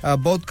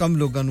बहुत कम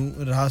लोगां नु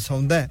रास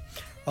आउंदा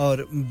है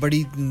और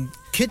बड़ी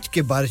खिंच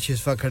के बारिश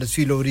इस वक्त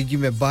हडर्सफील्ड हो रही जी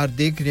मैं बाहर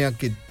देख रहा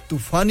कि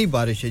तूफानी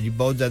बारिश है जी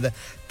बहुत ज्यादा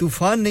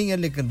तूफान नहीं है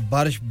लेकिन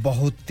बारिश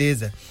बहुत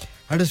तेज है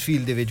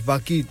हडर्सफील्ड दे विच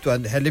बाकी तो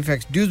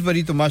हैलिफैक्स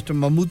ड्यूसबरी तो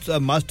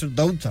मास्टर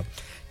दाऊद साहब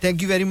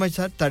thank you very much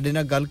sir ताडे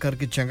नाल गल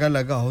करके चंगा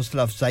लगा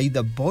हौसला अफजाई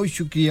दा बहुत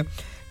शुक्रिया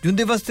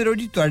जुंदे वास्ते रो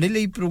जी ताडे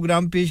ਲਈ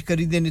प्रोग्राम पेश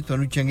करी दे ने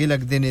ਤੁਹਾਨੂੰ ਚੰਗੇ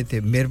ਲੱਗਦੇ ਨੇ ਤੇ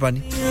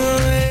ਮਿਹਰਬਾਨੀ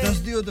ਦੱਸ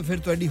ਦਿਓ ਤਾਂ ਫਿਰ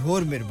ਤੁਹਾਡੀ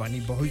ਹੋਰ ਮਿਹਰਬਾਨੀ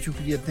ਬਹੁਤ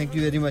ਸ਼ੁਕਰੀਆ ਥੈਂਕ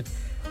ਯੂ ਵੈਰੀ ਮਚ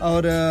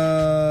और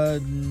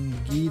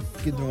गीत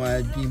किधरों आया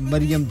जी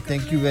Maryam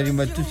thank you very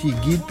much तुसी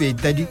गीत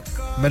भेजता जी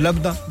मैं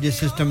लभदा जे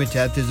सिस्टम में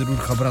चाहते जरूर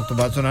खबरां तो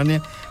बाद सुनाने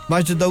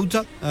मास्टर दाऊद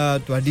साहब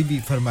ਤੁਹਾਡੀ भी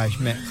फरमाइश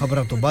मैं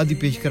खबरां तो बाद ही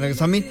पेश करांगा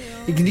सामीन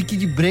एक निक्की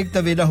जी ब्रेक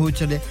दा वेला हो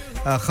चले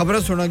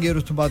खबरां सुनांगे और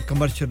उस तो बाद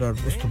कमर्शियल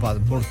और उस तो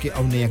बाद मुड़ के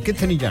आउने हैं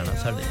किथे नहीं जाना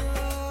साडे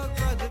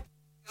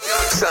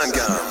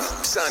Sangam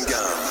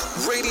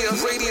radio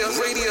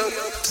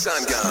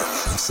Sangam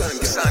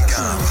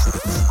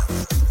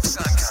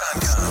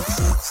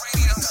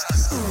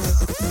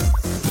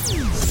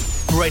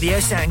Radio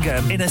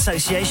Sangam in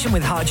association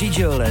with Haji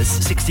Jewelers,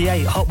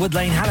 68 Hotwood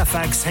Lane,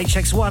 Halifax,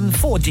 HX1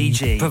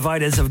 4DG.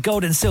 Providers of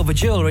gold and silver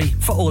jewellery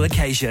for all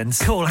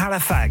occasions. Call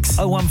Halifax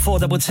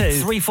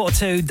 01422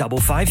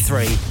 342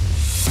 553.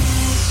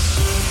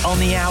 On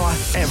the hour,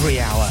 every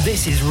hour.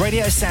 This is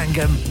Radio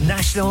Sangam,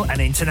 national and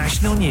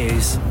international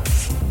news.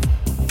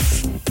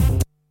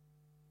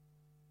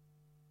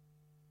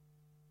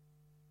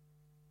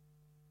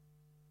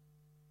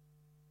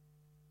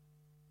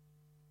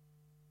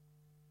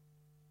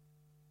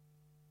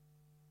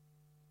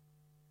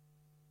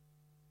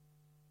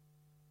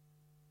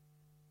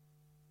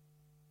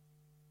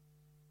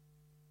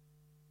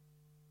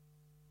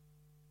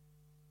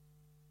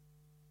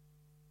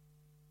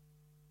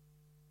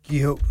 की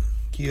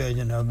हो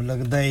जनाब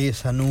लगदा है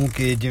सानू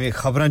कि जिवें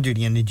खबरां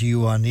जड़ियां ने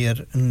जीओ ऑन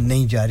एयर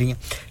नहीं जा रही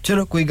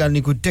चलो कोई गल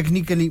नहीं कोई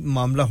टेक्निकली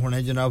मामला होना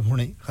है जनाब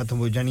हुणे खत्म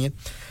हो जानी है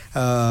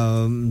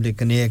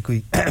लेकिन ये कोई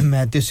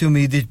मैं तो इस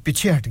उम्मीद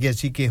पीछे हट गया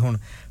सी कि हुन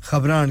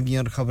खबरां आण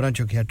गियां और खबरां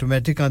चुके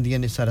ऑटोमेटिक आंदियां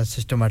ने सारा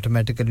सिस्टम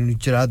ऑटोमेटिकली नु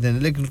चला देने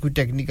लेकिन कोई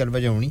टेक्निकल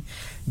वजह होनी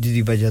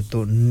जिदी वजह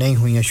तो नहीं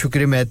हुई शुक्र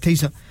मैं इत्थे ही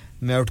सा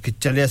मैं उठ के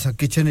चलिया सा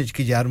किचन विच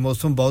कि यार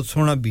मौसम बहुत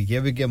सोहना भी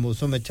गया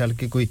मौसम में चल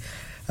के कोई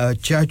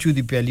चाचू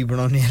दी प्याली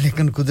बनाने है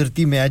लेकिन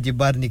कुदरती मैं आज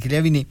बाहर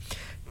निकलिया भी नहीं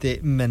ते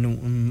मैनू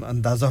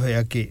अंदाजा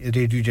होया कि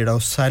रेडियो जेड़ा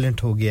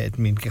साइलेंट हो गया इट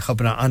मीन कि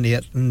खबरां ऑन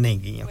एयर नहीं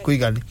गईयां कोई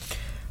गल नहीं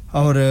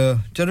और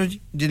चलो जी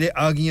जिले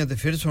आ गईयां ते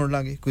फिर सुन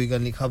लांगे कोई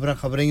गल नहीं खबरां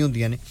ही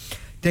होंदियां ने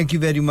थैंक यू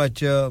वेरी मच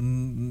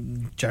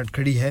चट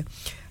खड़ी है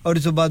और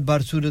इस बाद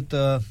बार सूरत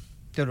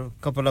चलो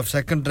कपल ऑफ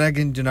सेकंड रह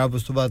गए जनाब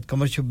उस तो बाद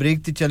कमर्शियल ब्रेक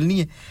ते चलनी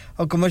है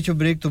और कमर्शियल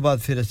ब्रेक तो बाद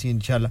फिर ਅਸੀਂ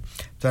इंशाल्लाह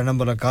ਤੁਹਾਡਾ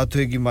ਮੁਲਾਕਾਤ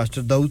ਹੋਏਗੀ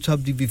ਮਾਸਟਰ ਦਾਊਦ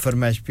ਸਾਹਿਬ ਦੀ ਵੀ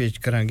ਫਰਮਾਇਸ਼ ਪੇਸ਼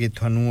ਕਰਾਂਗੇ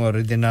ਤੁਹਾਨੂੰ ਔਰ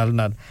ਇਹਦੇ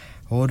ਨਾਲ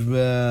ਹੋਰ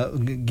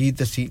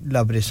ਗੀਤ ਅਸੀਂ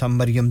ਲਬਰੇ ਸਮ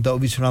ਮਰੀਮ ਦਾ ਉਹ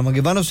ਵੀ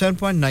ਸੁਣਾਵਾਂਗੇ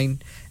 107.9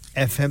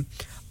 FM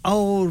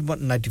ਔਰ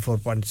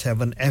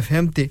 94.7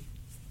 FM ਤੇ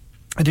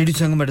ਰੇਡੀਓ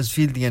ਸੰਗਮ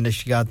ਮਡਸਫੀਲਡ ਦੀਆਂ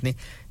ਨਸ਼ਰੀਆਤ ਨੇ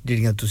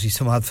ਜਿਹੜੀਆਂ ਤੁਸੀਂ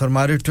ਸਮਾਤ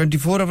ਫਰਮਾ ਰਹੇ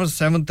 24 ਆਵਰ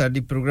 7 ਤੁਹਾਡੀ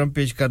ਪ੍ਰੋਗਰਾਮ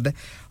ਪੇਸ਼ ਕਰਦਾ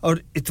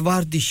ਔਰ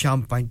ਇਤਵਾਰ ਦੀ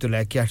ਸ਼ਾਮ 5 ਤੋਂ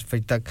ਲੈ ਕੇ 8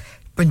 ਵਜੇ ਤੱਕ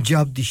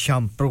पंजाब दी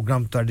शाम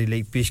प्रोग्राम ਤੁਹਾਡੇ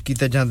ਲਈ ਪੇਸ਼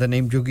ਕੀਤਾ ਜਾਂਦਾ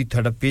ਨਈਮ ਜੋਗੀ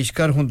ਤੁਹਾਡਾ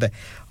ਪੇਸ਼ਕਾਰ ਹੁੰਦਾ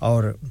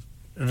ਔਰ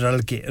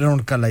ਰਲ ਕੇ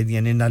ਰੌਣਕਾਂ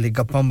ਲਾਈਆਂ ਨੇ ਨਾਲੇ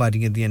ਗੱਪਾਂ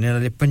ਮਾਰੀਆਂ ਦੀਆਂ ਨੇ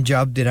ਨਾਲੇ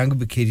ਪੰਜਾਬ ਦੇ ਰੰਗ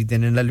ਬਖੇਰੀ ਦੇ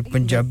ਨੇ ਨਾਲੇ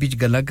ਪੰਜਾਬੀ ਚ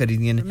ਗੱਲਾਂ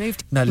ਕਰੀਦੀਆਂ ਨੇ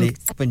ਨਾਲੇ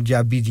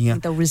ਪੰਜਾਬੀ ਦੀਆਂ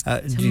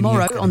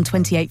tomorrow on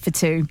 28 for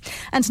 2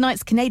 and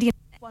tonight's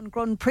Canadian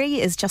Grand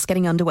Prix is just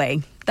getting underway.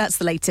 That's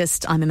the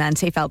latest. I'm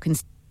Amante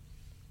Falcons.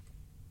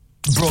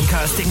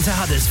 Broadcasting to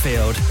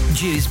Huddersfield,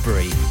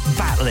 Dewsbury,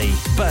 Batley,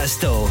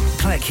 Birstall,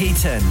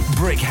 Cleckheaton,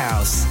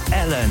 Brickhouse,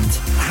 Elland,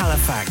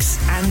 Halifax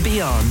and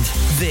beyond.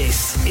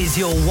 This is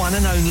your one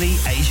and only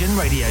Asian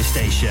radio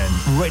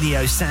station.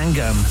 Radio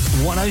Sangam,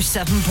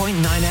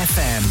 107.9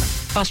 FM.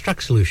 Fast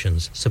Track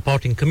Solutions,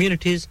 supporting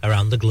communities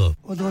around the globe.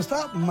 ओ दोस्ता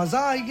मजा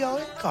आ गया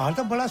ओए car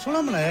तो बड़ा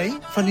सोना बनाया है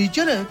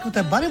furniture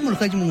तो बाहर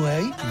मुल्क से मंगवाया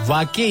है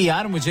वाकई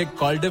यार मुझे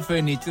कॉल्ड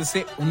फर्नीचर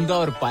से उम्दा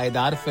और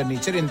पायदार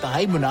फर्नीचर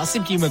इंतहाई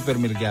मुनासिब कीमत पर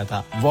मिल गया था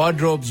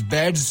wardrobes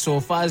beds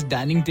sofas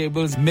dining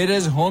tables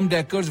mirrors home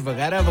decors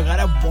वगैरह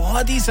वगैरह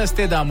बहुत ही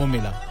सस्ते दामों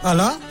मिला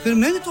अला फिर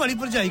मैं भी तुम्हारी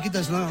पर जाई की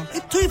दसना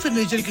इत्थों ही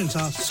फर्नीचर के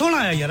इंसान सोना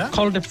आया यार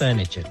Calder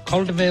Furniture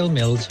Caldervale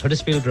Mills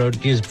Huddersfield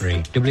Road Dewsbury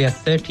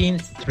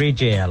WF13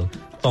 3JL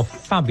for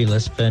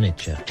fabulous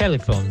furniture.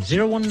 Telephone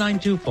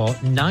 01924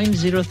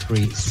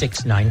 903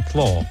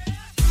 694.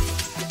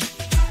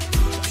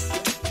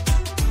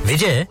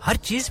 विजय हर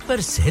चीज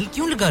पर सेल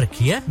क्यों लगा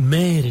रखी है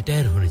मैं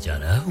रिटायर होने जा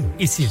रहा हूँ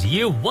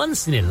इसीलिए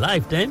once in a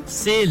lifetime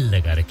sale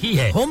लगा रखी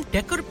है होम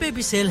डेकोर पे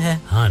भी सेल है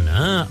हाँ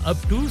ना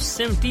अप टू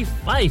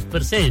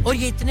 75% और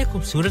ये इतने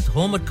खूबसूरत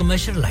होम और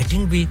कमर्शियल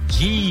लाइटिंग भी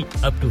जी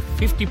up to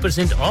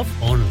 50%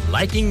 off on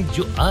lighting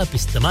जो आप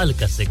इस्तेमाल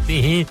कर सकते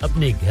हैं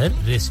अपने घर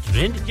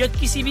रेस्टोरेंट या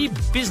किसी भी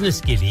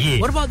बिजनेस के लिए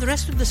What about the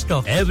rest of the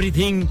stock?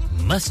 Everything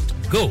must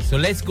go. So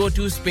let's go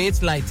to Spades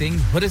Lighting,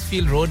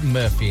 Huddersfield Road,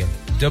 Murfield.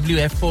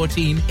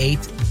 WF14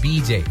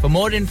 8BJ. For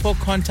more info,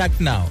 contact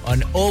now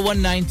on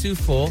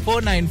 01924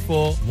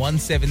 494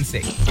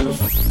 176.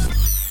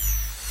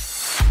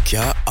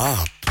 क्या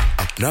आप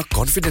अपना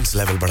कॉन्फिडेंस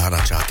लेवल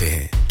बढ़ाना चाहते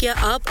हैं? क्या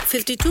आप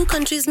 52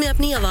 कंट्रीज में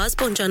अपनी आवाज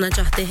पहुंचाना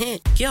चाहते हैं?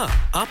 क्या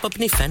आप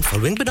अपनी फैन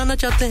फॉलोइंग बनाना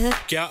चाहते हैं?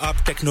 क्या आप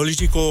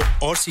टेक्नोलॉजी को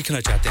और सीखना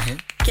चाहते हैं?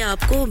 क्या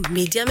आपको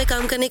मीडिया में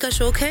काम करने का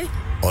शौक है?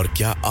 और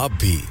क्या आप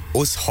भी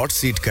उस हॉट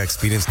सीट का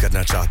एक्सपीरियंस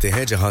करना चाहते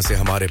हैं जहां से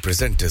हमारे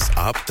प्रेजेंटर्स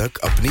आप तक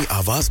अपनी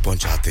आवाज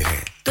पहुंचाते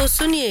हैं? तो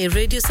सुनिए,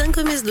 radio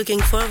Sangam is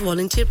looking for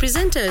volunteer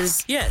presenters.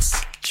 Yes,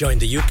 join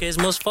the UK's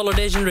most followed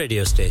Asian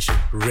radio station,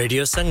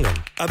 Radio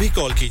Sangam. अभी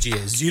कॉल कीजिए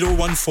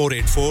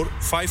 01484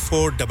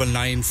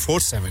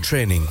 549947.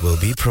 Training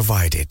will be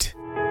provided.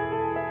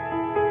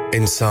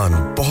 इंसान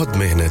बहुत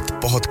मेहनत,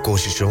 बहुत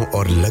कोशिशों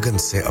और लगन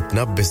से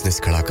अपना बिजनेस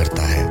खड़ा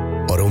करता है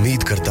और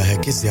उम्मीद करता है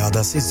कि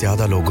ज्यादा से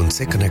ज्यादा लोग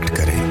उनसे कनेक्ट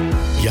करें।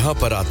 यहाँ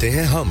पर आते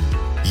हैं हम,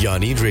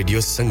 यानी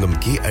रेडियो संगम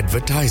की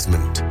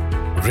एडवर्टाइजमेंट।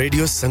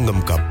 रेडियो संगम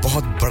का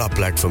बहुत बड़ा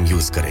प्लेटफॉर्म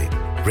यूज करें।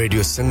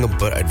 रेडियो संगम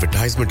पर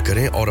एडवर्टाइजमेंट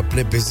करें और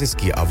अपने बिजनेस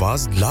की आवाज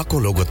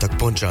लाखों लोगों तक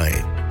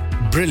पहुंचाएं।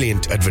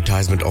 Brilliant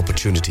advertisement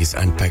opportunities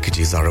and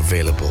packages are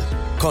available.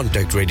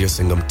 Contact Radio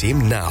Sangam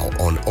team now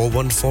on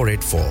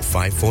 01484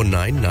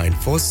 549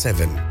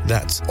 947.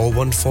 That's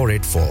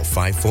 01484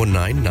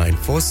 549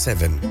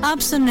 947. आप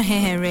सुन रहे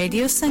हैं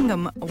रेडियो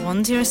संगम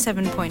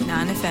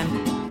 107.9 FM.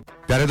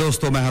 प्यारे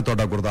दोस्तों मैं हां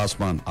ਤੁਹਾਡਾ ਗੁਰਦਾਸ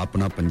ਮਾਨ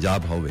ਆਪਣਾ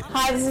ਪੰਜਾਬ ਹੋਵੇ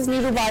hi this is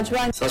Neeru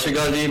Bajwa सत श्री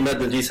अकाल जी मैं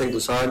दलजीत सिंह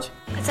दुसांझ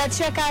सत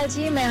श्री अकाल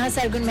जी मैं हां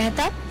सरगुन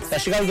मेहता सत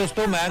श्री अकाल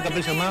दोस्तों मैं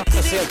कपिल शर्मा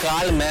सत श्री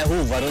अकाल मैं हूं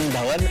वरुण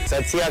धवन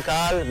सत श्री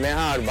अकाल मैं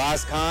हां अरबाज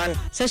खान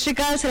सत श्री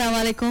अकाल अस्सलाम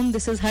वालेकुम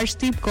this is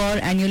Harshdeep Kaur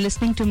and you are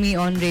listening to me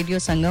on radio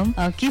Sangam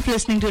keep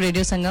listening to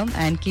radio Sangam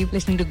and keep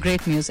listening to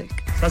great music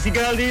सत श्री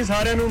अकाल जी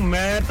ਸਾਰਿਆਂ ਨੂੰ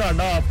ਮੈਂ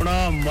ਤੁਹਾਡਾ ਆਪਣਾ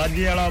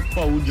ਮਾਝੇ ਵਾਲਾ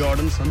ਭਾਊ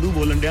ਜਾਰਡਨ ਸੰਧੂ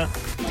ਬੋਲਣ ਡਿਆ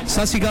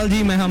ਸਤ ਸ਼੍ਰੀ ਅਕਾਲ ਜੀ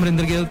ਮੈਂ ਹਾਂ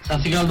ਅਮਰਿੰਦਰ ਗਿੱਲ ਸਤ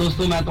ਸ਼੍ਰੀ ਅਕਾਲ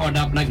ਦੋਸਤੋ ਮੈਂ ਤੁਹਾਡਾ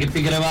ਆਪਣਾ ਗਿੱਪੀ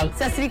ਗਰੇਵਾਲ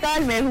सत श्री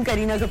अकाल मैं हूं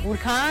Kareena Kapoor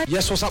Khan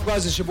Yes what's up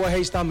guys it's your boy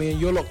Haystami and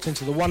you're locked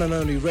into the one and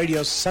only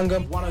Radio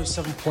Sangam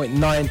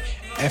 107.9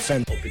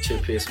 FM पीछे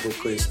Facebook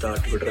Insta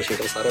Twitter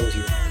शेयर सारा कुछ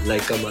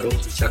लाइक का मारो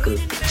चक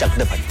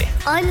दे फटते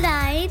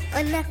online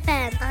on the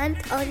FM and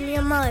on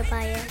your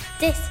mobile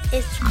this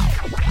is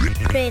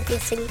Radio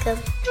Sangam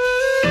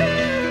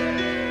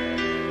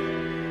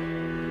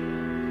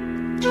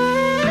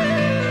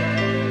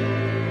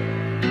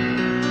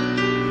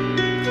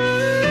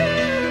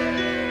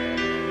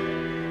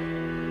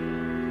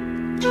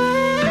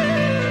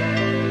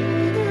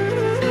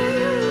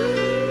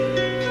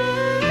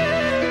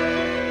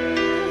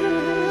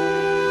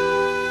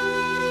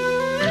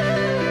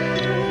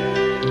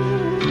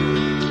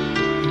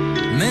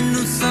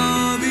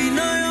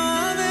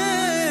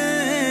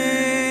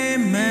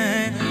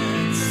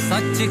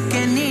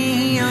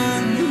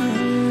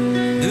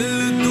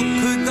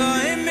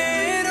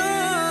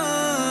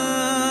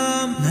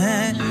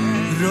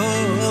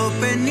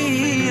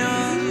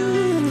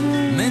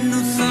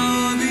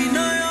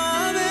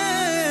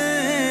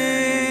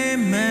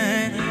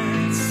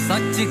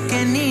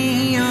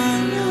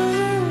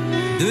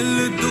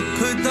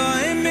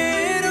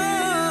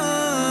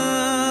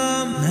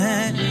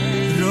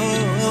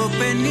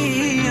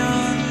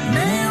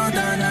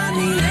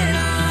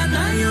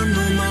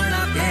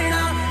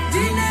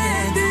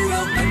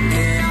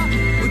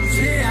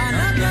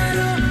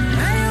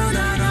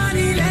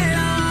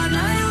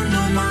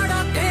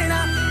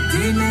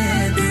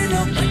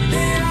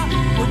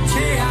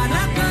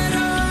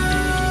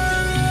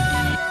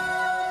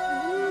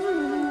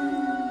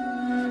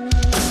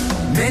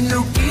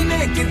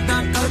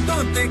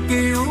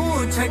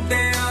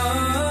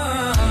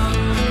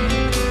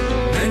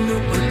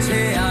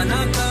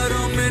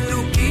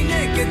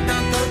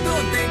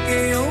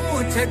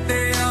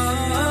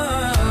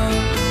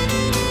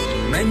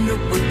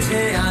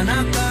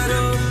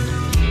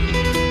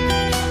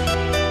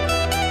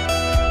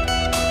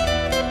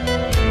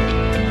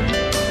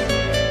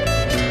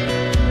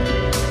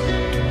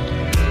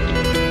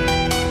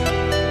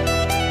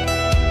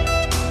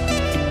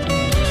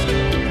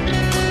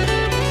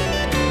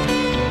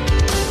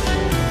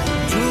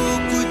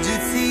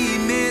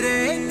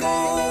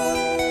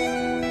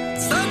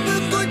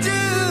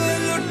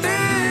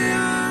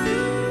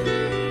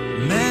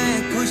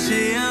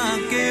खुशियां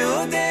के ओ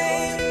दे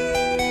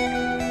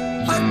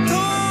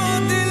हथों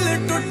दिल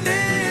टूट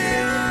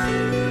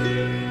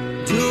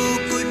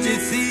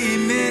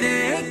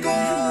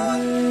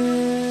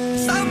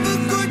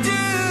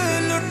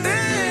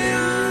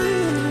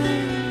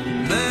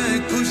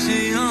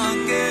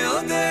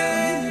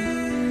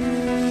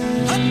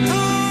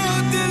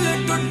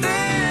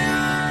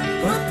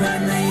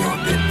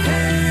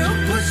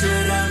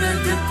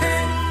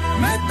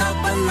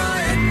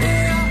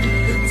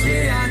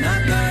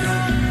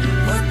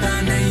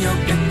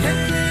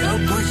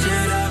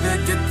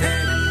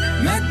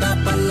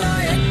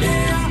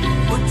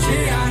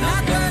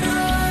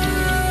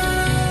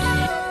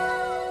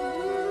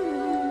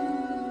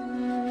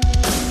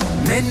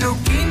ਮੈਨੂੰ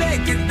ਕਿਨੇ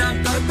ਕਿੱਦਾਂ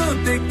ਕਦੋਂ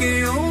ਤੇ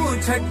ਕਿਉਂ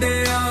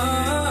ਛੱਡਿਆ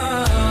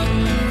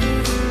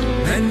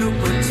ਮੈਨੂੰ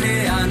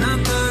ਪੁੱਛਿਆ ਨਾ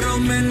ਕਰੋ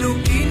ਮੈਨੂੰ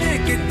ਕਿਨੇ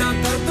ਕਿੱਦਾਂ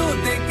ਕਦੋਂ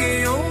ਤੇ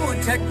ਕਿਉਂ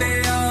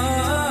ਛੱਡਿਆ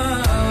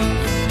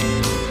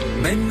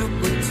ਮੈਨੂੰ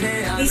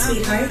ਪੁੱਛਿਆ Hey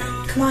sweetheart,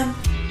 come on,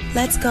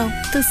 let's go.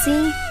 ਤੁਸੀਂ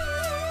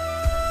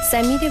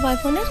ਸੈਮੀ ਦੇ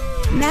ਵਾਈਫ ਹੋ ਨਾ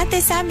ਮੈਂ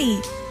ਤੇ ਸੈਮੀ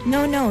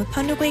No,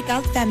 ਤੁਹਾਨੂੰ ਕੋਈ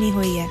ਗਲਤਫਹਿਮੀ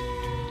ਹੋਈ ਹੈ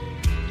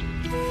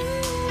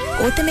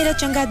ਉਹ ਤੇ ਮੇਰਾ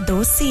ਚੰਗਾ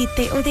ਦੋਸਤ ਸੀ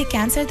ਤੇ ਉਹਦੇ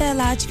ਕੈਂਸਰ ਦਾ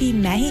ਇਲਾਜ ਵੀ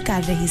ਮੈਂ ਹੀ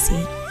ਕਰ ਰਹੀ ਸੀ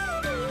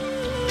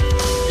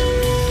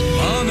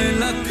ਭਾਵੇਂ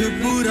ਲੱਖ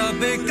ਪੂਰਾ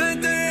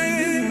ਬੇਕਦੇ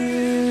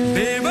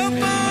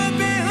ਬੇਵਫਾ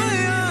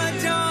ਬੇਹਯਾ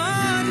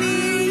ਜਾਨੀ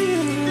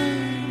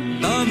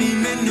ਤਾਂ ਵੀ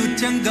ਮੈਨੂੰ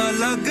ਚੰਗਾ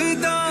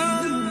ਲੱਗਦਾ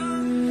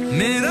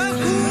ਮੇਰਾ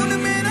ਖੂਨ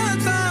ਮੇਰਾ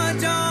ਤਾਂ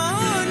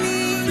ਜਾਨੀ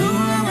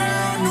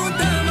ਦੁਆਵਾਂ ਨੂੰ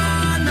ਦਵਾ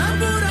ਨਾ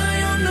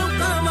ਬੁਰਾਇਓ ਨੂੰ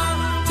ਕਵਾ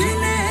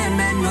ਜਿਨੇ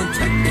ਮੈਨੂੰ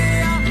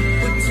ਛੱਡਿਆ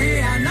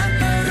ਪੁੱਛਿਆ ਨਾ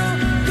ਕਰੋ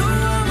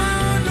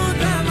ਦੁਆਵਾਂ ਨੂੰ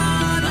ਦਵਾ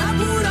ਨਾ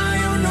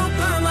ਬੁਰਾਇਓ ਨੂੰ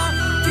ਕਵਾ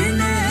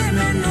ਜਿਨੇ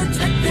ਮੈਨੂੰ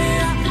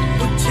ਛੱਡਿਆ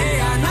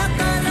ਪੁੱਛਿਆ ਨਾ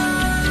ਕਰੋ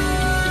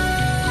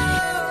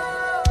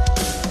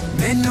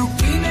ਮੈਨੂੰ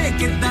ਕਿਨੇ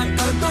ਕਿੱਦਾਂ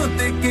ਕਦੋਂ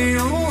ਤੇ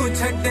ਕਿਉਂ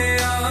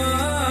ਛੱਡਿਆ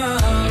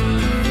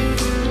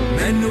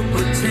ਮੈਨੂੰ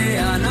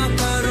ਪੁੱਛਿਆ ਨਾ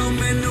ਕਰੋ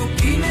ਮੈਨੂੰ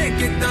ਕਿਨੇ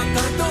ਕਿੱਦਾਂ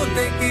ਕਦੋਂ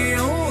ਤੇ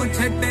ਕਿਉਂ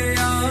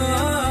ਛੱਡਿਆ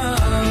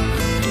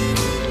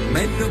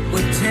ਮੈਨੂੰ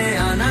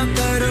ਪੁੱਛਿਆ ਨਾ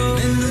ਕਰੋ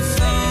ਮੈਨੂੰ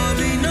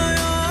ਸਾਵੀ ਨਾ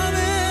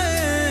ਆਵੇ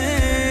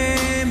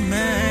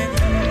ਮੈਂ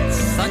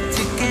ਸੱਚ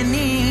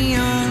ਕਹਿਨੀ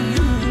ਆ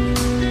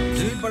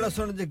ਜੀ ਬੜਾ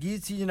ਸੋਹਣਾ ਜਿਹਾ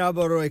ਗੀਤ ਸੀ ਜਨਾਬ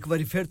ਔਰ ਇੱਕ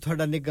ਵਾਰੀ ਫਿਰ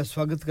ਤੁਹਾਡਾ ਨਿੱਘਾ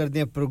ਸਵਾਗਤ ਕਰਦੇ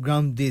ਹਾਂ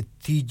ਪ੍ਰੋਗਰਾਮ ਦੇ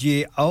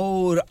ਤੀਜੇ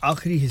ਔਰ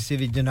ਆਖਰੀ ਹਿੱਸੇ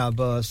ਵਿੱਚ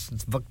ਜਨਾਬ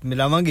ਵਕਤ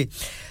ਮਿਲਾਵਾਂਗੇ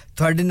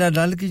ਤੁਹਾਡੇ ਨਾਲ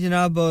ਰਲ ਕੇ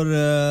ਜਨਾਬ ਔਰ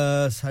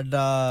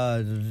ਸਾਡਾ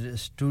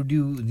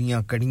ਸਟੂਡੀਓ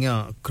ਦੀਆਂ ਕੜੀਆਂ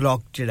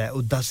ਕਲੌਕ ਜਿਹੜਾ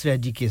ਉਹ ਦੱਸ ਰਿਹਾ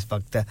ਜੀ ਕਿ ਇਸ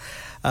ਵਕਤ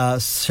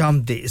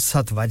ਸ਼ਾਮ ਦੇ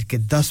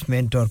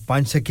 7:10 ਔਰ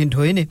 5 ਸੈਕਿੰਡ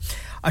ਹੋਏ ਨੇ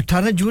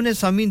 18 ਜੂਨ है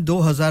सामीन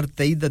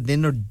 2023 ਦਾ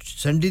ਦਿਨ और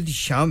संडे ਦੀ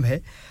ਸ਼ਾਮ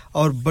है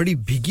और बड़ी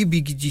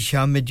भीगी जी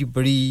शाम में जी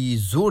बड़ी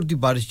जोर दी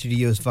बारिश चढ़ी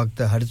है उस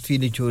वक्त हरफी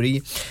नहीं हो रही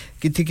है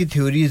किथे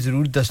हो रही है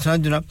जरूर दसना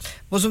जनाब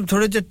मौसम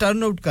थोड़ा जिहा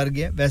टर्न आउट कर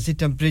गया वैसे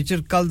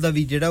टेंपरेचर कल दा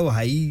भी जेड़ा वो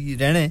हाई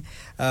रहना है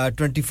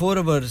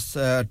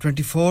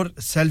 24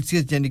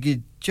 सेल्सियस यानी कि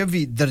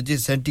 24 दर्जे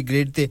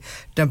सेंटीग्रेड ते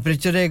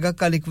टेंपरेचर रहेगा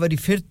कल एक बारी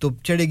फिर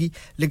धुप चढ़ेगी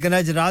लेकिन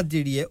आज रात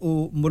जेड़ी है वो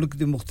मुल्क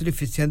दे मुख्तलिफ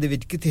हिस्सों दे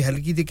विच किथे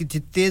हल्की ते किथे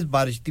तेज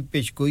बारिश दी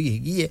पेशगोई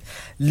हैगी है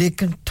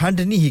लेकिन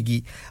ठंड नहीं हैगी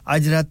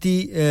आज राती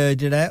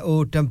जेड़ा है वो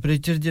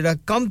टेंपरेचर जेड़ा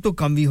कम तो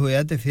कम ही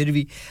होया ते फिर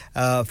भी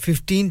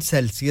 15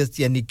 सेल्सियस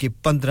यानी कि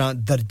 15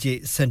 दर्जे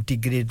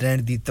सेंटीग्रेड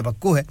रहने दी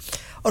तवक्को है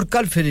और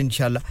कल फिर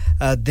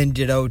इंशाल्लाह दिन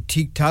जेड़ा वो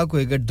ठीक ठाक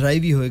होएगा ड्राई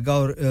भी होएगा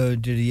और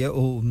जेड़ी है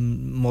वो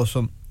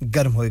मौसम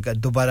गर्म होएगा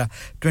दोबारा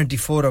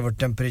 24 आवर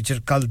टेंपरेचर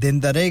कल दिन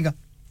दा रहेगा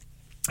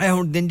ए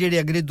हुन दिन जेड़े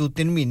अगले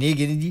 2-3 महीने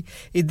गए जी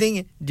इदां ही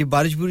है जे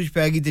बारिश बुरिश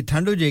पैगी ते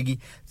ठंड हो जाएगी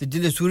ते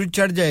जिले सूरज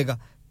चढ़ जाएगा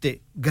ते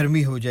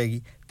गर्मी हो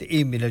जाएगी ते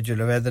ए मिला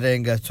जुला वेदर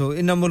रहेगा सो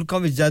इन मुल्कों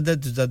में ज्यादा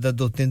तो ज्यादा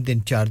 2-3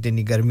 दिन 4 दिन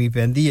ही गर्मी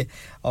पैंदी है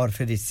और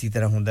फिर इसी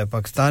तरह हुंदा है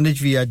पाकिस्तान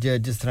विच भी आज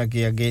जिस तरह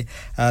के आगे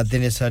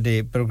दिन साडे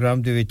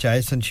प्रोग्राम दे विच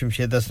आए सन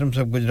शमशेद असलम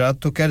साहब गुजरात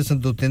तो कह रहे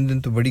सन 2-3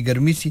 दिन तो बड़ी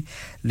गर्मी सी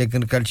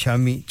लेकिन कल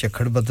शामी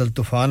झखड़ बदल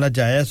तूफान आज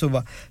आया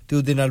सुबह ते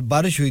ओदे नाल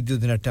बारिश हुई ते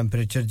ओदे नाल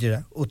टेंपरेचर जेड़ा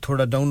ओ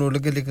थोड़ा डाउन हो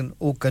लगे लेकिन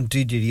ओ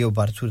कंट्री जेड़ी है ओ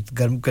बारसूरत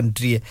गर्म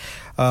कंट्री है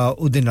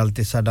ओदे नाल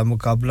ते साडा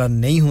मुकाबला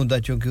नहीं होंदा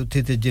क्योंकि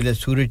उत्थे ते जिले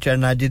सूरज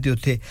चढ़ना जे ते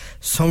उत्थे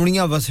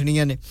सौणियां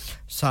वसणियां ने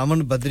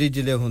सावन बदरी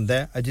जिले हुंदा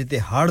है अजे ते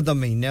हाड़ दा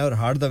महीना है और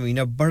हाड़ दा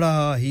महीना बड़ा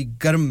ही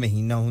गर्म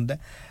महीना हुंदा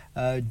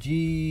है जी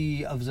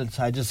अफजल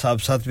साजिद साहब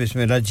साथ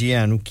बिस्मिल्लाह जी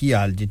आनु की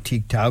हाल जी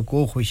ठीक ठाक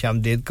हो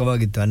खुशामदीद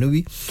कवांगे तानु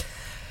भी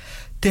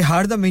ते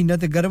हाड़ दा महीना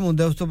ते गर्म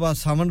हुंदा उस तो बाद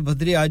सावन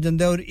बदरी आ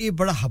जांदा और ये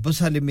बड़ा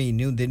हबस वाले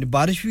महीने हुंदे ने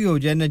बारिश भी हो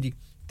जाए ना जी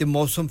ते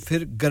मौसम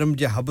फिर गर्म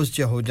जे हबस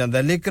जे हो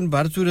जांदा लेकिन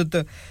हर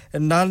सूरत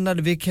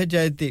नाल वेख्या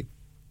जाए ते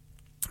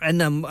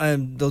एना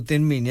 2-3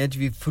 महीने च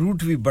भी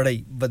फ्रूट भी बड़ा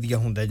ही वधिया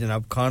हुंदा है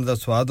जनाब खान दा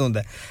स्वाद हुंदा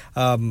है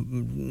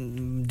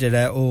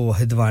जेड़ा ओ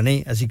हिदवाने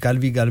ਅਸੀਂ ਕੱਲ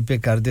ਵੀ ਗੱਲ पे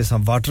ਕਰਦੇ ਸਾਂ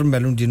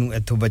ਵਾਟਰਮੈਲਨ ਜਿਹਨੂੰ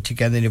ਇੱਥੋਂ ਬੱਚੇ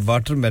ਕਹਿੰਦੇ ਨੇ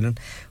ਵਾਟਰਮੈਲਨ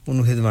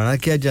ਉਹਨੂੰ ਹਿਦਵਾਨਾ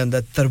ਕਿਹਾ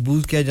ਜਾਂਦਾ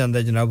ਤਰਬੂਜ ਕਿਹਾ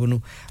ਜਾਂਦਾ ਜਨਾਬ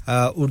ਉਹਨੂੰ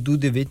ਉਰਦੂ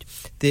ਦੇ ਵਿੱਚ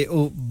ਤੇ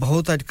ਉਹ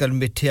ਬਹੁਤ ਅੱਜਕੱਲ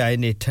ਮਿੱਠੇ ਆਏ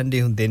ਨੇ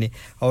ਠੰਡੇ ਹੁੰਦੇ ਨੇ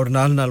ਔਰ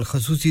ਨਾਲ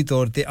ਖਸੂਸੀ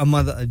ਤੌਰ ਤੇ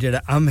ਅੰਮਾ ਦਾ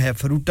ਜਿਹੜਾ ਅੰਮ ਹੈ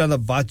ਫਰੂਟਾਂ ਦਾ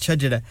ਬਾਦਸ਼ਾਹ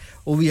ਜਿਹੜਾ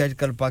ਉਹ ਵੀ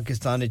ਅੱਜਕੱਲ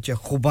ਪਾਕਿਸਤਾਨ ਵਿੱਚ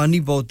ਖੁਬਾਨੀ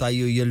ਬਹੁਤ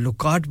ਆਈ ਹੋਈ ਹੈ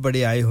ਲੁਕਾਟ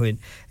ਬੜੇ ਆਏ ਹੋਏ ਨੇ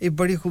ਇਹ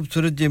ਬੜੀ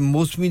ਖੂਬਸੂਰਤ ਜੇ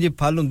ਮੌਸਮੀ ਜੇ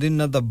ਫਲ ਹੁੰਦੇ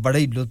ਨੇ ਦਾ ਬੜਾ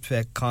ਹੀ ਲੁਤਫ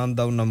ਹੈ ਖਾਣ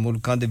ਦਾ ਉਹਨਾਂ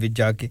ਮੁਲਕਾਂ ਦੇ ਵਿੱਚ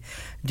ਜਾ ਕੇ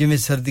ਜਿਵੇਂ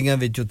ਸਰਦੀਆਂ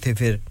ਵਿੱਚ ਉੱਥੇ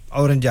ਫਿਰ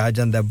ਔਰੰਜ ਆ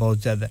ਜਾਂਦਾ ਬਹੁਤ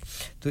ਜ਼ਿਆਦਾ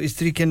तो इस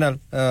तरीके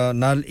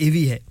नाल ਇਹ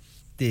ਵੀ ਹੈ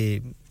ਤੇ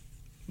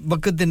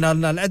ਵਕਤ ਦੇ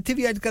ਨਾਲ ਇੱਥੇ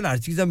ਵੀ ਅੱਜਕੱਲ ਹਰ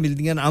ਚੀਜ਼ਾਂ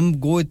ਮਿਲਦੀਆਂ ਨੇ ਅੰਬ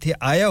ਗੋ ਇੱਥੇ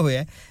ਆਇਆ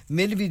ਹੋਇਆ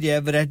ਮਿਲ ਵੀ ਰਿਹਾ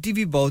ਵੈਰਾਈਟੀ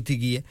ਵੀ ਬਹੁਤ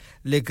ਹੈਗੀ ਹੈ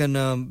ਲੇਕਿਨ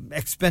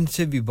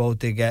ਐਕਸਪੈਂਸਿਵ ਵੀ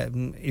ਬਹੁਤ ਹੈਗਾ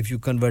if you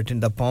convert in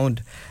the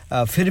pound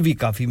ਫਿਰ ਵੀ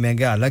ਕਾਫੀ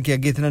ਮਹਿੰਗਾ ਹਾਲਾਂਕਿ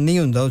ਅੱਗੇ ਇਤਨਾ ਨਹੀਂ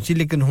ਹੁੰਦਾ ਸੀ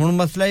ਲੇਕਿਨ ਹੁਣ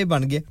ਮਸਲਾ ਇਹ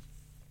ਬਣ ਗਿਆ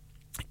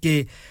कि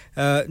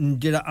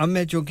जेड़ा आम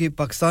है क्योंकि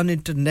पाकिस्तान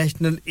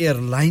इंटरनेशनल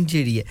एयरलाइन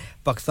जेड़ी है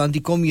पाकिस्तान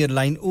दी कौमी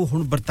एयरलाइन ओ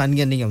हुन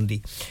बरतानिया नहीं आउंदी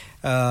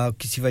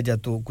किसी वजह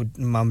तो कुछ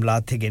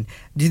मामलात थे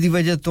जिदी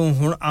वजह तो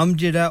हुन आम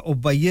जेड़ा ओ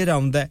बायर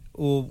आंदा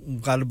ओ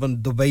गालबन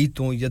दुबई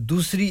तो या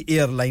दूसरी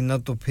एयरलाइनां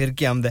तो फिर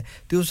के आंदा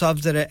ते उस हिसाब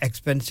से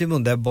एक्सपेंसिव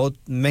हुंदा बहुत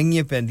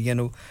महंगी पैंदियां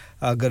नो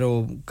अगर वो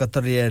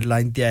कतर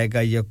एयरलाइन ते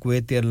आएगा या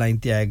कुवैत एयरलाइन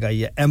ते आएगा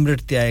या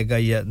एमिरेट ते आएगा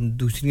या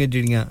दूसरी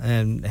जड़ियां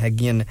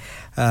हैगियां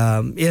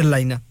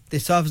एयरलाइनां ते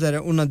साफ ज़रा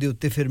उन्हां दे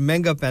उत्ते फिर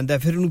महंगा पैंदा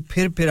फिर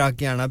उन्हें फिर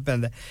आके आना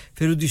पैंदा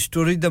फिर उदी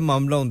स्टोरेज दा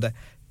मामला हुंदा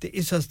ते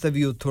इस हस्ते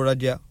भी वो थोड़ा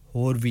जिहा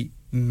होर भी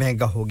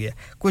महंगा हो गया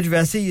कुछ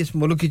वैसे ही इस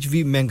मुल्क विच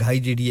भी महंगाई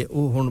जेडी है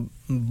वो हुन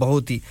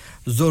बहुत ही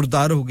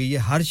जोरदार हो गई है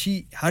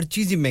हर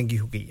चीज ही महंगी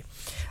हो गई है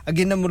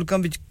अगे ना मुल्कां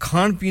विच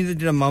खान पीन दा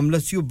जेड़ा मामला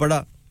सी वो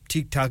बड़ा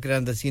ठीक ठाक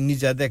रहंदा सी इतनी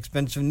ज्यादा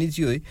एक्सपेंसिव नहीं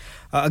सी होई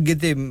अगे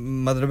ते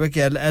मतलब है कि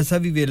ऐसा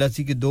भी वेला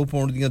सी कि 2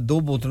 पाउंड दियां 2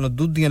 बोतलां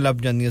दूध दियां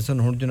लभ जांदियां सन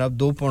हुन जनाब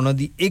 2 पाउंड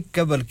दी एक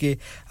है बल्कि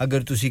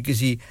अगर तुसी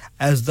किसी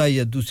एसदा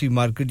या दूसरी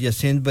मार्केट या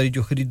सेंसबरी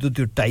जो खरीदो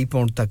तो 2.5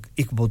 पाउंड तक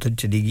एक बोतल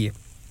चली गई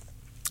है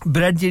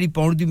ब्रेड जेडी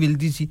पाउंड दी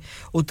मिलदी सी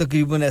ਉਹ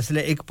ਤਕਰੀਬਨ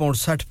ਐਸਲੇ 1 ਪਾਉਂਡ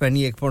 60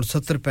 ਪੈਣੀ 1 ਪਾਉਂਡ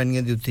 70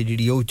 ਪੈਣੀਆਂ ਦੇ ਉੱਤੇ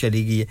ਜਿਹੜੀ ਉਹ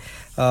ਚਲੀ ਗਈ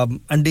ਹੈ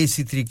ਅੰਡੇ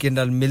ਇਸੇ ਤਰੀਕੇ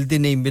ਨਾਲ ਮਿਲਦੇ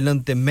ਨਹੀਂ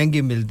ਮਿਲਣ ਤੇ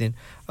ਮਹਿੰਗੇ ਮਿਲਦੇ ਨੇ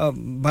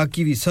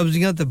ਬਾਕੀ ਵੀ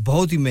ਸਬਜ਼ੀਆਂ ਤੇ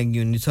ਬਹੁਤ ਹੀ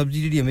ਮਹਿੰਗੀਆਂ ਨੇ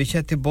ਸਬਜ਼ੀ ਜਿਹੜੀ ਹਮੇਸ਼ਾ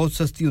ਇੱਥੇ ਬਹੁਤ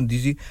ਸਸਤੀ ਹੁੰਦੀ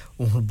ਸੀ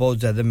ਉਹ ਹੁਣ ਬਹੁਤ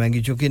ਜ਼ਿਆਦਾ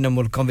ਮਹਿੰਗੀ ਕਿਉਂਕਿ ਇਹਨਾਂ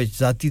ਮੁਲਕਾਂ ਵਿੱਚ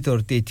ਜ਼ਾਤੀ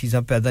ਤੌਰ ਤੇ ਇਹ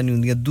ਚੀਜ਼ਾਂ ਪੈਦਾ ਨਹੀਂ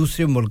ਹੁੰਦੀਆਂ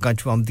ਦੂਸਰੇ ਮੁਲਕਾਂ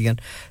 'ਚ ਆਉਂਦੀਆਂ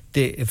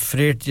ਤੇ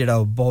ਫਰੇਟ ਜਿਹੜਾ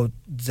ਉਹ ਬਹੁਤ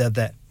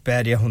ਜ਼ਿਆਦਾ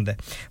ਪੈ ਰਿਹਾ ਹੁੰਦਾ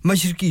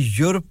ਮਸ਼ਰਕੀ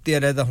ਯੂਰਪ ਤੇ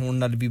ਅਲੱਗਾ ਹੋਣ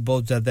ਨਾਲ ਵੀ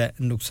ਬਹੁਤ ਜ਼ਿਆਦਾ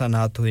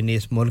ਨੁਕਸਾਨਾਤ ਹੋਏ ਨੇ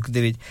ਇਸ ਮੁਲਕ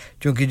ਦੇ ਵਿੱਚ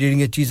ਕਿਉਂਕਿ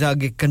ਜਿਹੜੀਆਂ ਚੀਜ਼ਾਂ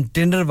ਅੱਗੇ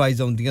ਕੰਟੇਨਰ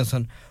ਵਾਈਜ਼ ਆਉਂਦੀਆਂ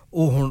ਸਨ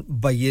ਉਹ ਹੁਣ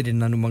ਬਾਈਅਰ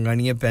ਇਹਨਾਂ ਨੂੰ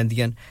ਮੰਗਾਣੀਆਂ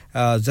ਪੈਂਦੀਆਂ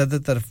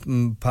ਜ਼ਿਆਦਾਤਰ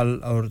ਫਲ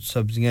ਔਰ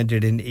ਸਬਜ਼ੀਆਂ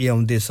ਜਿਹੜੇ ਨੇ ਇਹ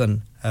ਆਉਂਦੇ ਸਨ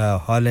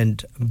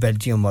ਹਾਲੈਂਡ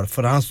ਬੈਲਜੀਅਮ ਔਰ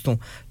ਫਰਾਂਸ ਤੋਂ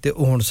ਤੇ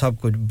ਉਹ ਹੁਣ ਸਭ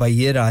ਕੁਝ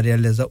ਬਾਈਅਰ ਆ ਰਿਹਾ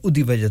ਲਿਜ਼ਾ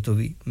ਉਹਦੀ ਵਜ੍ਹਾ ਤੋਂ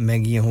ਵੀ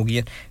ਮਹਿੰਗੀਆਂ ਹੋ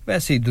ਗਈਆਂ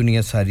ਵੈਸੇ ਹੀ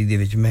ਦੁਨੀਆ ਸਾਰੀ ਦੇ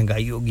ਵਿੱਚ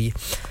ਮਹਿੰਗਾਈ ਹੋ ਗਈ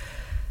ਹੈ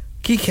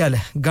की ख्याल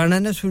है गाना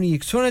ना सुनिए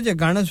एक सोना जा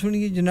गाना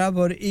सुनिए जनाब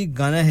और एक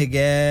गाना है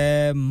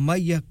गया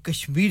मैया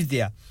कश्मीर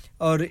दिया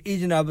और ये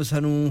जनाब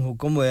सानू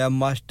हुक्म होया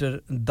मास्टर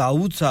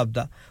दाऊद साहब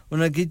दा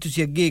उन्होंने कही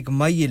तुसी अगे एक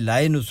माईए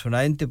लाए नु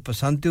सुनाए ते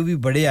पसंद ते भी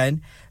बड़े आए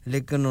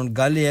लेकिन हुन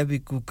गल है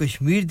भी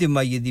कश्मीर दे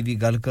माईए दी भी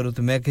गल करो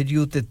तो मैं कह जी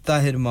उते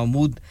ताहिर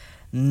महमूद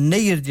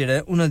नैयर जेड़ा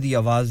उन्हां दी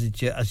आवाज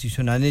विच असि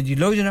सुनाने जी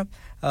लो जनाब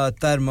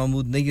ताहिर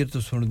महमूद नैयर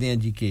तो सुनदे हैं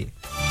जी के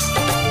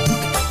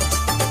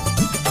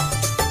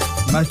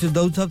मास्टर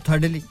दाऊद साहब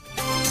थाडे लई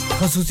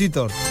खसूसी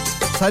तौर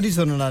सारी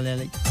सुनने वाले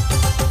ਲਈ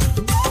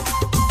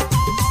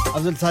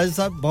अब्दुल साजिद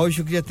साहब बहुत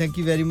शुक्रिया थैंक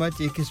यू वेरी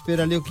मच एक स्पेयर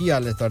वाले की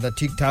हाल है ਤੁਹਾਡਾ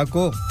ठीक ठाक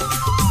हो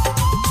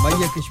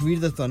मैया कश्मीर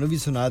ਦਾ ਤੁਹਾਨੂੰ ਵੀ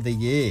ਸੁਣਾ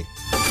ਦਈਏ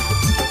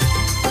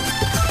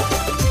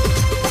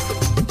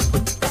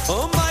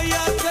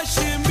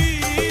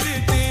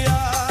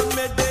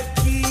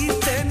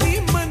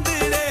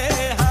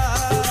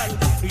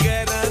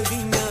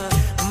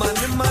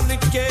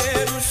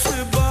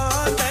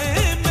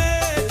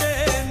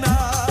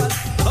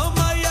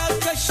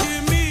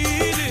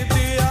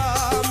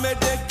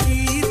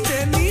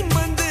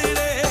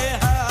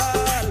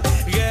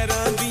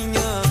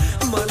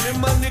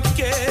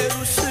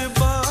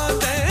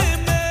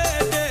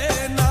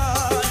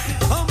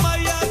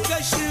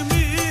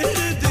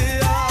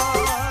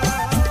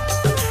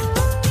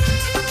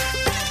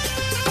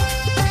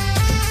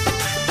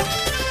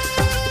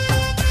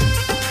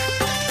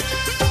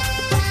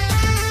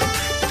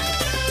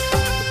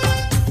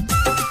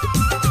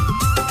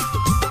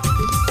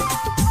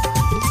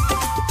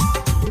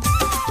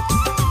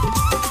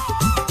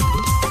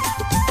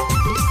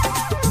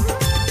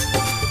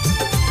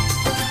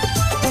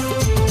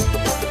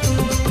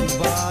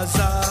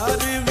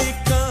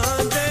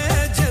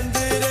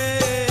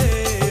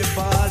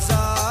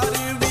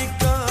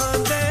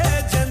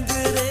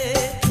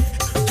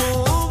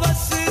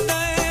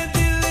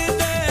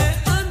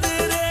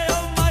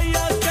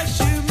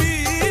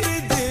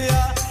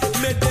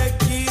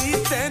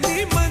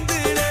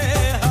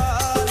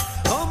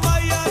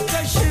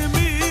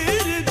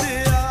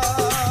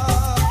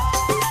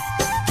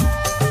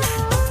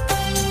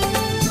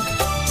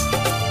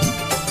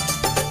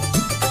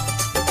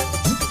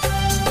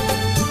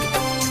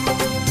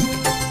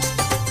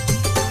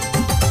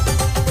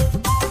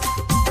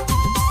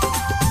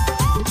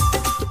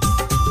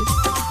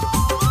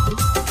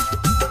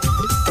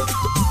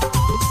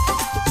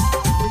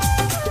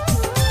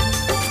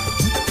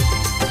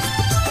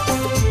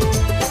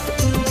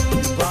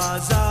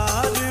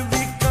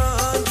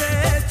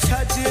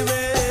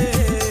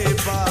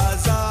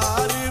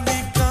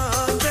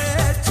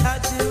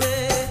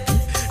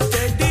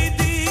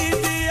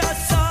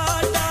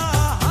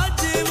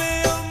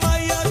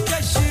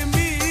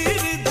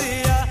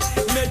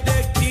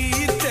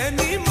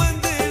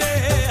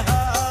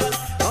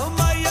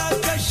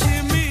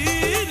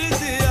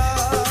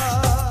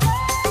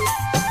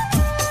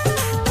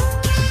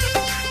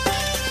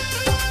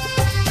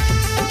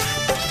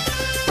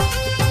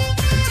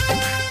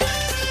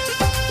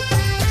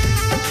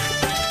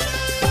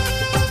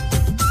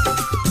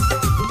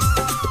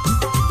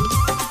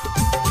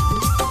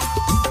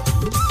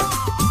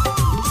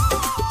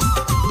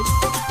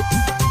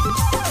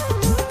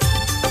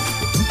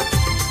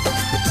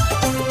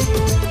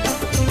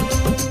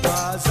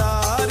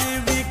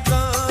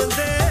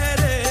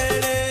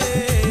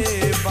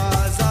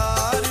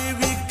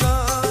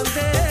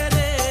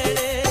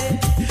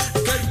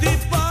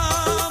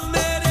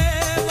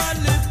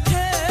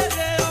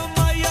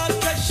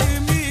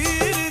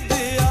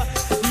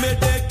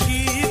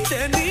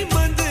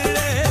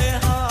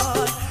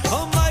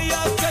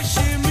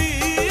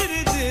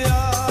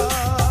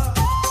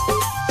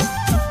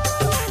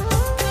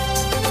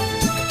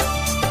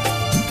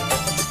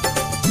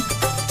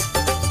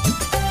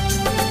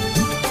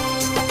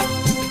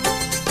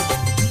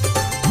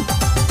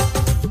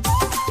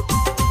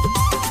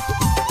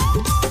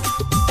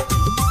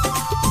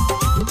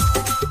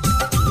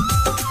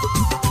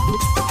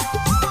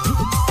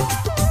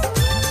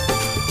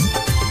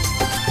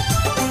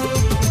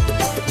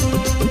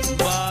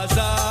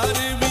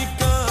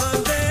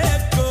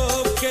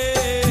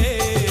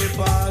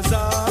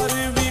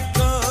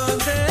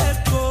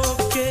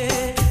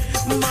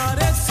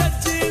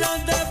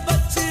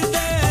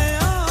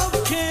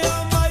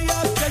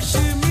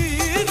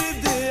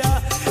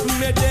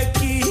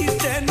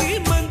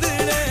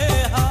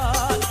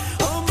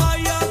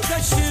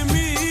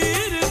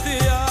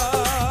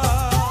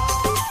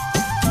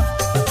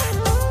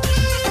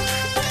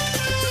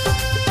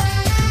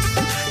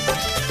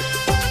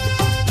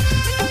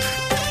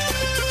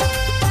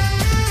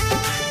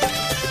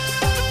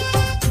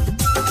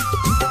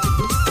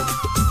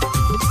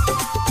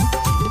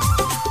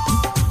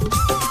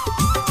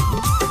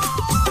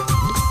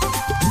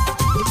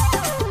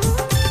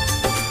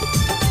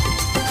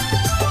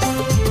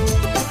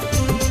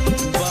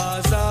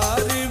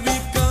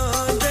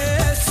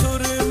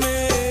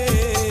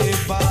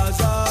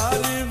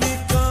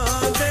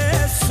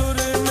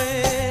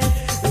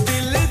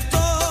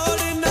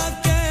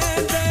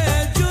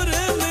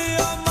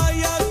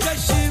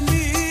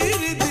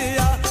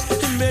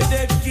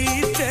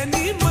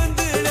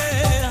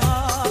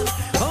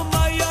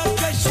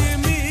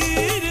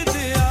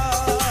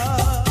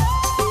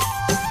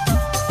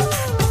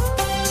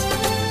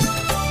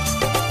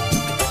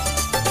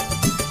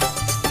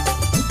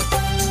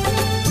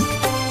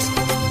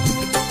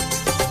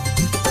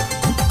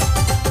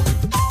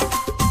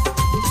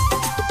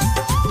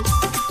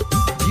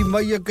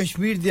भाई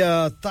कश्मीर दिया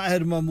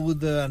ताहिर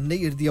महमूद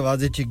नईर दी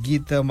आवाज़ च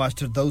गीत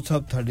मास्टर दाऊद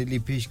साहब थाडे लिए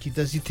पेश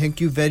कीता सी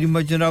थैंक यू वेरी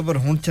मच जनाब और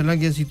हुन चला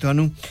गया सी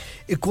थानू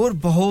एक और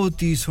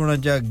बहुत ही सोहना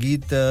जा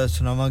गीत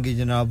सुनावांगे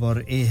जनाब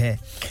और ए है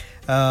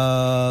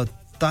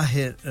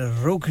ताहिर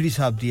रोखड़ी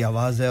साहब दी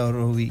आवाज़ है और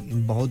वो भी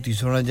बहुत ही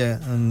सोहना जा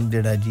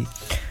जेड़ा जी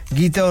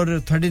गीत है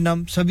और थाडे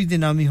नाम सभी दे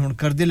नाम ही हुन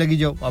करदे लगी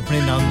जाओ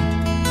अपने नाम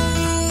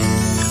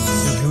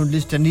क्योंकि हुन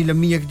लिस्ट इतनी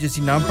लंबी है कि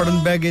जैसी नाम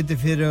पढ़न बैठ गए ते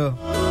फिर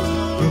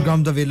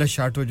प्रोग्राम दा वेला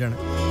स्टार्ट हो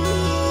जाना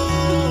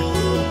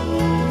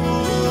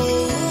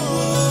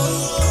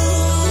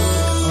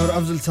और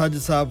अफजल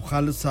साजिद साहब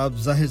खालिद साहब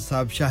जाहिर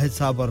साहब शाहिद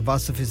साहब और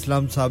वासिफ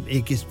इस्लाम साहब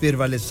एक स्पेयर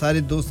वाले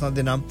सारे दोस्तां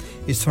दे नाम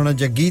इस सोना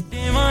जगीत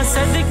देवा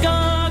सदका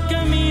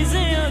कमीज़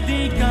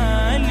अदी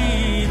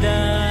काली दा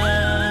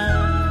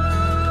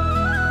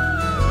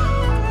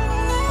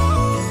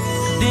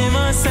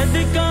देवा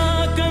सदका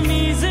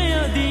कमीज़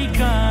अदी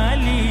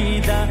काली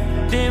दा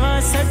देवा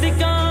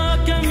सदका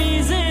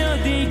कमीज़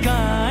अदी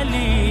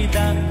काली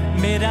दा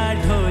मेरा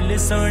ढोल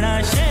सोना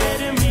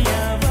शेर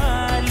मियां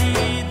वाली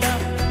दा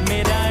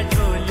मेरा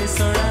ढोल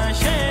सोना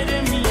शेर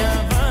मियां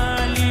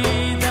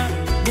वाली दा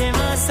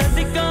देवा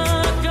सदका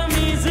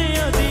कमीज़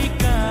अदी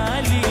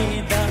काली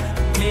दा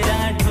मेरा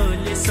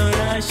ढोल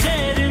सोना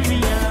शेर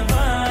मियां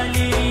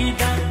वाली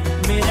दा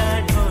मेरा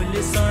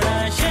ढोल सोना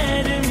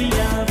शेर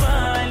मियां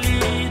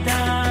वाली दा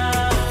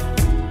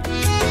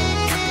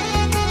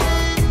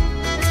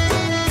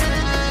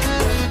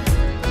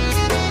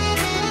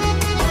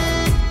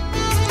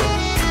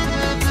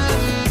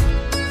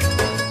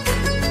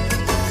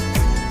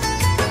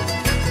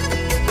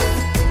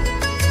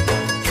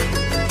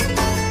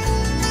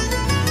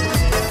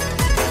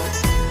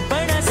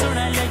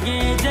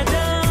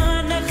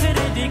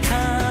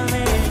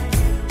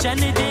चन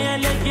जिया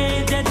लगे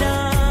जदा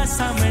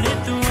सामने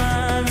तू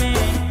आवे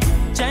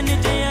चन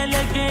जिया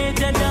लगे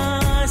जदा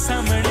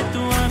सामने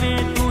तू आवे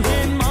तू है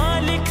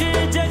मालिक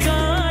जगह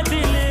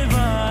दिल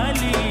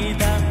वाली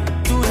दा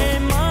तू है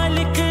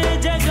मालिक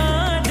जगह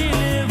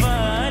दिल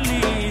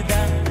वाली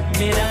दा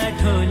मेरा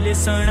ढोल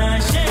सोना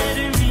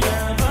शेर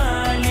मियां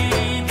वाली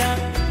दा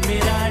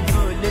मेरा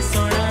ढोल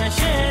सोना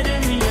शेर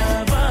मियां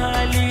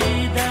वाली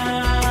दा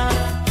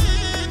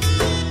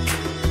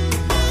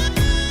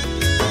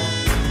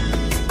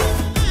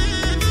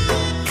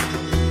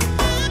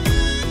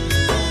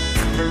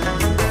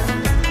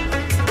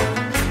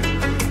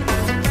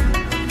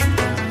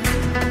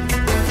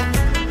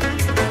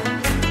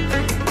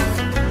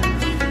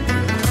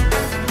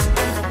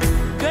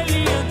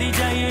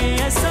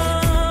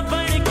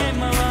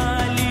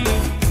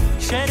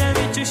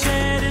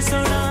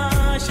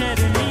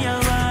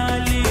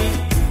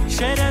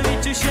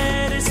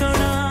शेर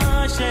सोना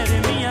शेर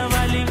मियां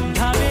वाली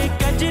धावे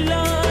कजला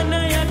न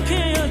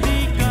अखे ओदी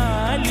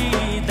काली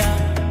दा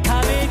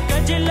धावे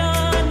कजला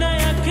न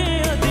अखे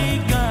ओदी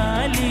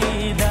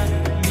काली दा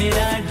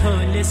मेरा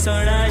ढोल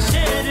सोना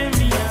शेर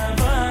मियां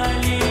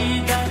वाली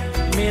दा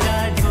मेरा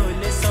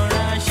ढोल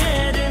सोना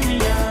शेर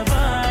मियां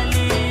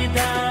वाली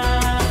दा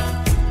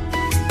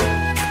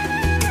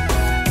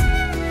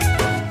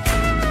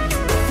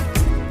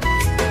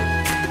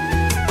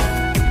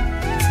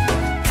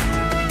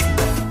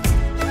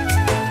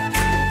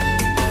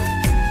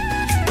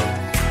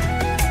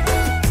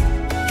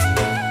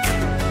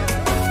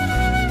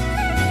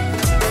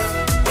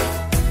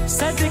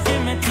सदके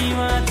में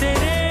थीवा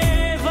तेरे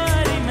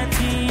वारी में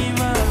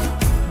थीवा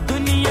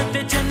दुनिया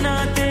ते चन्ना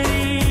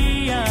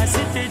तेरी आस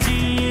ते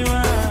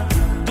जीवा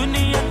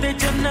दुनिया ते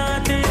चन्ना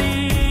तेरी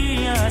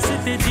आस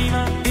ते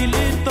जीवा दिल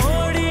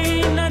तोड़ी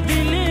न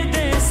दिल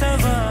दे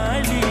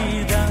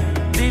सवाली दा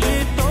दिल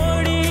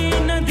तोड़ी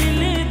न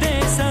दिल दे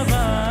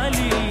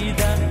सवाली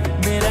दा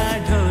मेरा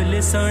ढोल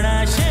सोना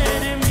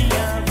शेर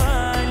मियां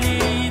वाली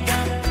दा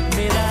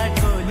मेरा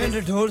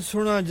ढोल ढोल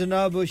सुना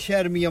जनाब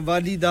शहर मियां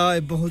वाली दा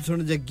बहुत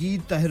सुना जा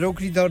गीत ताहिर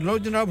रोकड़ी दा लो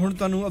जनाब हुन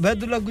तानु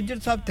अबैदुल्ला गुजर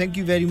साहब थैंक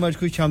यू वेरी मच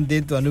खुश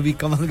आमदीद तानु भी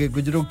कवांगे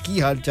गुजरो की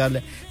हाल चाल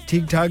है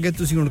ठीक ठाक है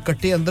तुसी हुन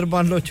कट्टे अंदर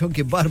बांध लो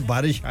क्योंकि बाहर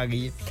बारिश आ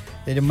गई है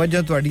ते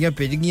मज्जां ਤੁਹਾਡੀਆਂ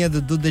ਭਿੱਜ ਗਈਆਂ ਤੇ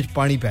ਦੁੱਧ ਵਿੱਚ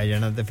ਪਾਣੀ ਪੈ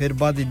ਜਾਣਾ ਤੇ ਫਿਰ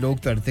ਬਾਅਦ ਵਿੱਚ ਲੋਕ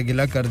ਤੁਹਾਡੇ ਤੇ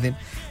ਗਿਲਾ ਕਰਦੇ ਨੇ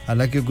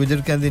ਹਾਲਾਂਕਿ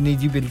ਗੁਜਰ ਕਹਿੰਦੇ ਨਹੀਂ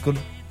ਜੀ ਬਿਲਕੁਲ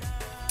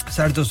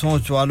ਸਾਡੇ ਤੋਂ ਸੌਂ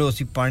ਚਵਾਲੋ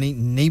ਅਸੀਂ ਪਾਣੀ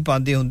ਨਹੀਂ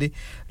ਪਾਉਂਦੇ ਹੁੰਦੇ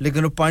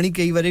ਲੇਕਿਨ ਉਹ ਪਾਣੀ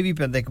ਕਈ ਵਾਰੇ ਵੀ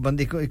ਪੈਂਦਾ ਇੱਕ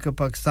ਬੰਦੇ ਇੱਕ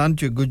ਪਾਕਿਸਤਾਨ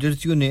ਚ ਗੁਜਰ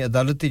ਸੀ ਉਹਨੇ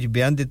ਅਦਾਲਤ ਵਿੱਚ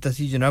ਬਿਆਨ ਦਿੱਤਾ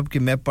ਸੀ ਜਨਾਬ ਕਿ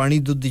ਮੈਂ ਪਾਣੀ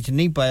ਦੁੱਧ ਵਿੱਚ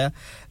ਨਹੀਂ ਪਾਇਆ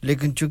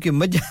ਲੇਕਿਨ ਚੁੱਕਿ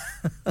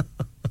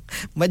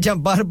ਮੱਝਾਂ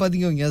ਬਾਹਰ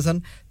ਪਦੀਆਂ ਹੋਈਆਂ ਸਨ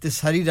ਤੇ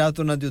ਸਾਰੀ ਰਾਤ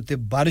ਉਹਨਾਂ ਦੇ ਉੱਤੇ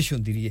ਬਾਰਿਸ਼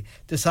ਹੁੰਦੀ ਰਹੀ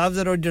ਤੇ ਸਾਫ਼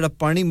ਜ਼ਰਾ ਜਿਹੜਾ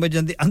ਪਾਣੀ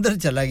ਮੱਝਾਂ ਦੇ ਅੰਦਰ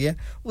ਚਲਾ ਗਿਆ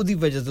ਉਹਦੀ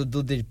ਵਜ੍ਹਾ ਤੋਂ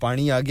ਦੁੱਧ ਵਿੱਚ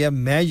ਪਾਣੀ ਆ ਗਿਆ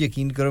ਮੈਂ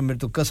ਯਕੀਨ ਕਰੋ ਮੇਰੇ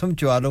ਤੋਂ ਕਸਮ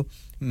ਚਵਾ ਲਓ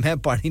ਮੈਂ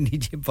ਪਾਣੀ ਨਹੀਂ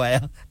ਜੇ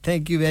ਪਾਇਆ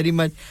thank you very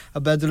much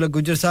Obaidullah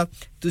ਗੁਜਰ ਸਾਹਿਬ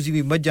ਤੁਸੀਂ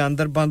ਵੀ ਮੱਝਾਂ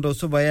ਅੰਦਰ ਬੰਦ ਹੋ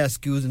ਸੋ ਬਾਇਆ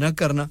ਐਕਸਕਿਊਜ਼ ਨਾ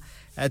ਕਰਨਾ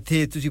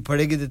ਇੱਥੇ ਤੁਸੀਂ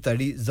ਫੜੇਗੇ ਤੇ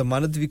ਤੁਹਾਡੀ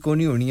ਜ਼ਮਾਨਤ ਵੀ ਕੋਈ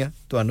ਨਹੀਂ ਹੋਣੀ ਆ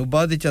ਤੁਹਾਨੂੰ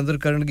ਬਾਅਦ ਵਿੱਚ ਅੰਦਰ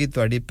ਕਰਨਗੇ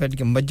ਤੁਹਾਡੇ ਪਹਿਲ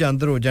ਕੇ ਮੱਝਾਂ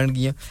ਅੰਦਰ ਹੋ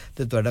ਜਾਣਗੀਆਂ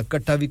ਤੇ ਤੁਹਾਡਾ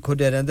ਕੱਟਾ ਵੀ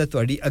ਖੋਲਿਆ ਰਹਿੰਦਾ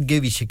ਤੁਹਾਡੀ ਅੱਗੇ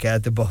ਵੀ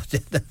ਸ਼ਿਕਾਇਤ ਬਹੁਤ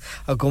ਜ਼ਿਆਦਾ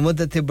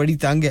ਹਕੂਮਤ ਇੱਥੇ ਬੜੀ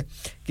ਤੰਗ ਹੈ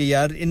ਕਿ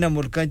ਯਾਰ ਇਹਨਾਂ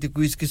ਮੁਲਕਾਂ 'ਚ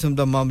ਕੋਈ ਇਸ ਕਿਸਮ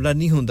ਦਾ ਮਾਮਲਾ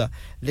ਨਹੀਂ ਹੁੰਦਾ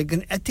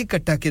ਲੇਕਿਨ ਇੱਥੇ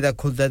ਕੱਟਾ ਕਿਹਦਾ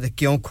ਖੁੱਲਦਾ ਤੇ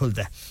ਕਿਉਂ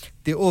ਖੁੱਲਦਾ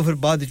ਤੇ ਉਹ ਫਿਰ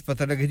ਬਾਅਦ ਵਿੱਚ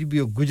ਪਤਾ ਲੱਗੇ ਜੀ ਵੀ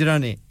ਉਹ ਗੁਜਰਾਂ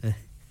ਨੇ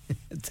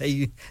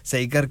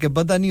ਸਹੀ ਕਰਕੇ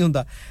ਪਤਾ ਨਹੀਂ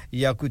ਹੁੰਦਾ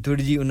ਜਾਂ ਕੋਈ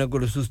ਥੋੜੀ ਜੀ ਉਹਨਾਂ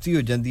ਕੋਲ ਸੁਸਤੀ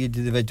ਹੋ ਜਾਂਦੀ ਹੈ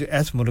ਜਿਹਦੇ ਵਿੱਚ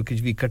ਇਸ ਮੁਲਕ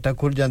ਵਿੱਚ ਵੀ ਕੱਟਾ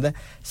ਖੁੱਲ ਜਾਂਦਾ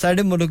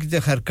ਸਾਡੇ ਮੁਲਕ ਤੇ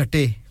ਖੈਰ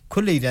ਕੱਟੇ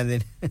ਖੁੱਲੇ ਹੀ ਰਹਿੰਦੇ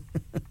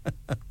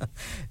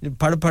ਨੇ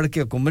ਫੜ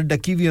ਕੇ ਹਕੂਮਤ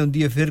ਡੱਕੀ ਵੀ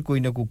ਆਉਂਦੀ ਹੈ ਫਿਰ ਕੋਈ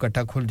ਨਾ ਕੋਈ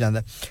ਕੱਟਾ ਖੁੱਲ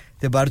ਜਾਂਦਾ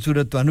ਤੇ ਬਾਰ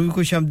ਸੂਰਤ ਤੁਹਾਨੂੰ ਵੀ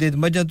ਖੁਸ਼ਾਮਦੀਦ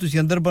ਮੱਝਾਂ ਤੁਸੀਂ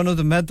ਅੰਦਰ ਬਣੋ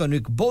ਤੇ ਮੈਂ ਤੁਹਾਨੂੰ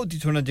ਇੱਕ ਬਹੁਤ ਹੀ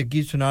ਸੋਹਣਾ ਜਿਹਾ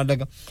ਗੀਤ ਸੁਣਾਉਣ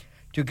ਲੱਗਾ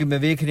ਕਿਉਂਕਿ ਮੈਂ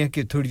ਵੇਖ ਰਿਹਾ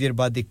ਕਿ ਥੋੜੀ ਦੇਰ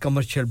ਬਾਅਦ ਇੱਕ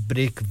ਕਮਰਸ਼ੀਅਲ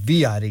ਬ੍ਰੇਕ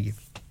ਵੀ ਆ ਰਹੀ ਹੈ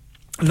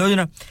ਲੋ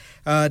ਜਨਾਬ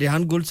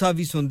ਰਿਹਾਨ ਗੁਲ ਸਾਹਿਬ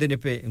ਵੀ ਸੁਣਦੇ ਨੇ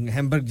ਪਏ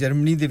ਹੈਮਬਰਗ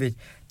ਜਰਮਨੀ ਦੇ ਵਿੱਚ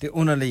ਤੇ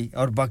ਉਹਨਾਂ ਲਈ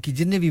ਔਰ ਬਾਕੀ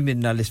ਜਿੰਨੇ ਵੀ ਮੇਰੇ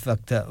ਨਾਲ ਇਸ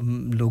ਵਕਤ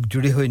ਲੋਕ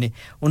ਜੁੜੇ ਹੋਏ ਨੇ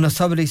ਉਹਨਾਂ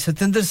ਸਭ ਲਈ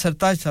ਸਤਿੰਦਰ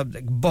ਸਰਤਾਜ ਸਾਹਿਬ ਦਾ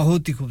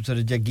ਬਹੁਤ ਹੀ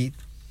ਖੂਬਸੂਰਤ ਜਿਹਾ ਗੀਤ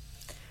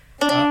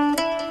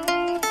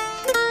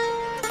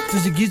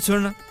ਤੁਸੀਂ ਗੀਤ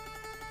ਸੁਣਨਾ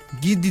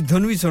ਗੀਤ ਦੀ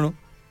ਧੁਨ ਵੀ ਸੁਣੋ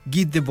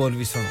ਗੀਤ ਦੇ ਬੋਲ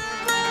ਵੀ ਸੁਣੋ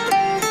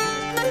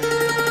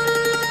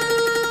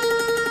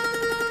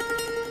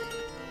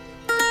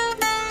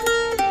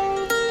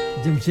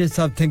ਜਮਸ਼ੇਦ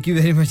ਸਾਹਿਬ thank you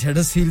very much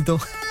Huddersfield ਤੋਂ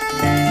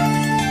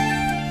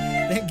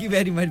थैंक यू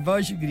वेरी मच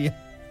बहुत शुक्रिया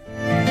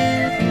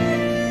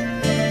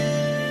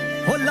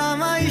हो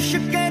लावा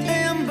इश्के दे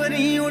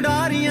अंबरी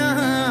उडारियां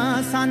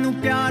सानू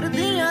प्यार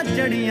दियां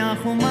जड़ियां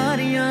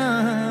खुमारियां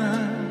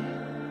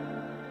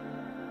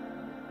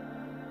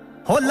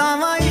हो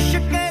लावा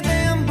इश्के दे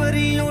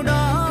अंबरी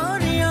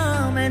उडारियां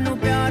मैनू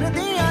प्यार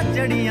दियां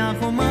जड़ियां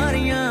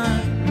खुमारियां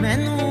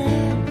मैनू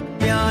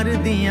प्यार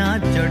दियां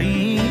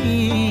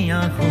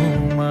जड़ियां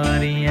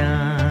खुमारियां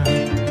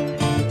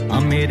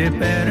मेरे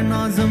पैर ना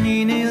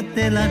ज़मीन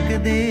उत्ते लग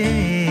दे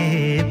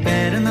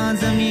पैर ना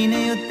ज़मीन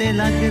उत्ते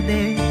लग दे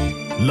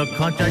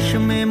लखां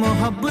चश्मे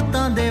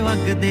मुहब्बतां दे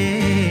वग दे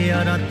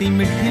आ राती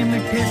मिठे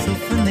मिठे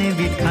सुपने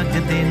भी ठग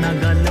दे ना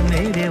गल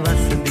मेरे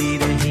वस दी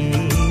रही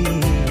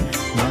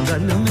ना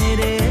गल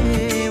मेरे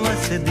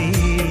वस दी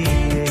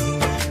रही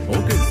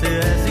ओ किसे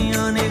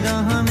ऐसियां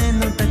निगाहां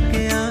मैनू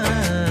तक्किया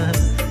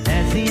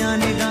ऐसियां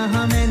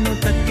निगाहां मैनू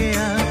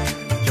तक्किया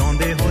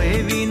चाहुंदे होए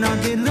भी ना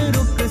दिल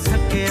रुक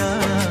सकिया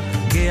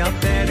ਗਿਆ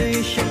ਪੈਰ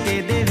ਇਸ਼ਕੇ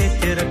ਦੇ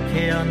ਵਿੱਚ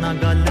ਰੱਖਿਆ ਨਾ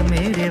ਗੱਲ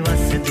ਮੇਰੇ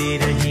ਵਸਦੀ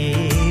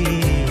ਰਹੀ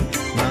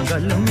ਨਾ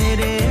ਗੱਲ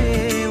ਮੇਰੇ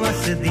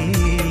ਵਸਦੀ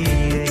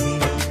ਰਹੀ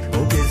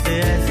ਉਹ ਕਿਸੇ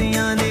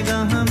ਐਸੀਆਂ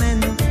ਨਿਗਾਹਾਂ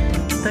ਮੈਨੂੰ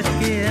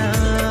ਤੱਕਿਆ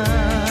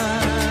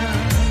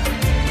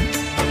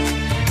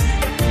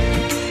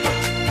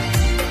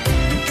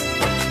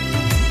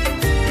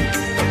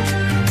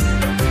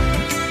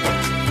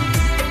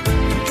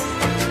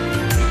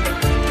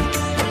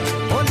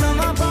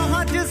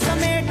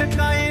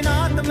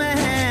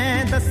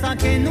दसा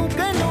केनू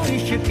केनू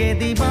इश्के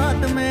दी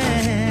बात में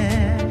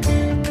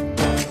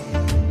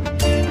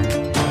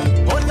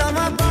ओ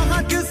लवा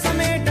बाहां च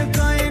समेट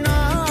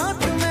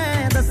कायनात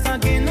में दसा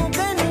केनू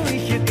केनू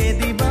इश्के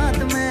दी बात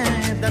में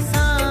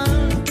दसा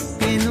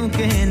केनू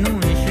केनू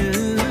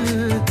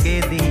इश्के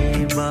दी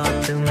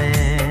बात में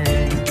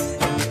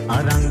आ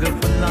रंग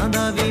फुल्लां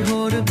दा भी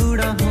होर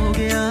गूड़ा हो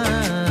गया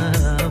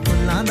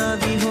फुल्लां दा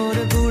भी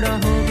होर गूड़ा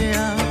हो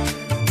गया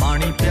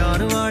पानी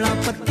प्यार वाला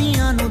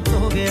पत्तियां नू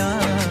धो गया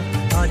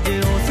आज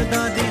उस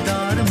दा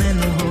दीदार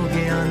मैनू हो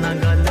गया ना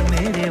गल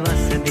मेरे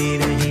वस दी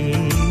रही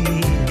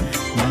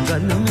ना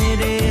गल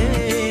मेरे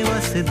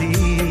वस दी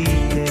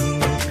रही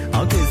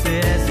आ किसे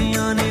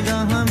ऐसियां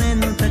निगाहां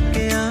मैनू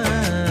तक्किया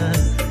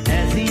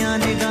ऐसियां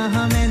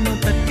निगाहां मैनू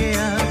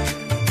तक्किया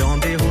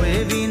चाहुंदे होए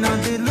भी ना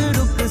दिल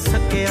रुक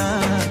सकिया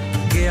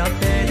गया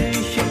पैर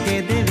इश्के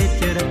दे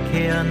विच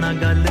रखिया ना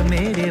गल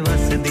मेरे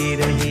वस दी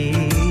रही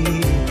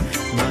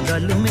ना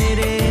गल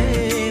मेरे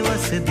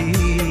वस दी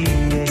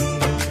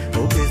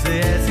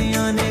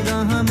ऐसियां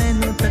निगाहां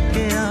मैनू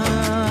तक्किया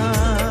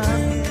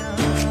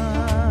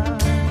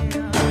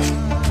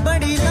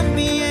बड़ी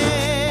लंबी है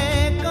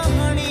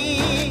कहानी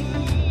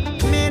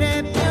मेरे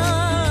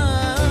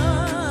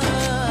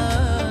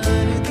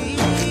प्यार दी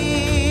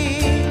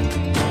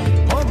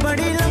ओ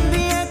बड़ी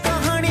लंबी है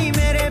कहानी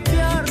मेरे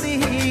प्यार दी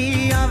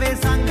आवे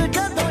संग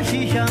जदों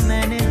शीशा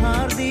मैंने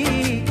हार दी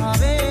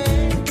आवे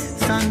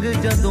संग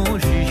जदों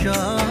शीशा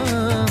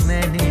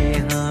मैंने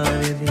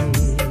हार दी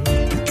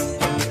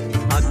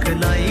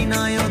लाई ना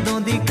उदों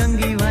दी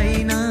कंगी वाई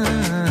ना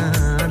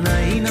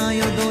लाई ना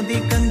उदों दी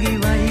कंगी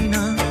वाई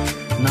ना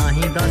ना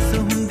ही दस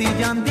हुंदी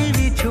जांदी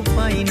भी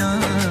छुपाई ना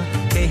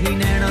कही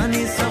नैना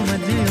नी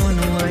समझ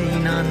ओनू आई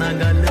ना ना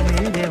गल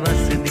मेरे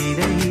वस दी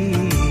रही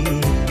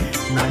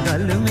ना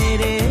गल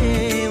मेरे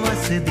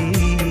वस दी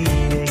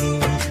रही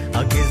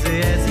आ किसे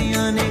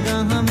ऐसियां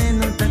निगाहां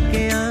मैनू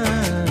तक्किया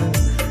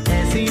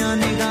ऐसियां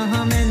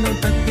निगाहां मैनू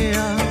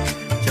तक्किया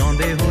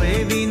चाहुंदे होए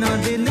भी ना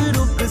दिल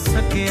रुक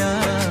सकिया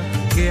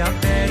ਗਿਆ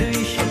ਪੈਰ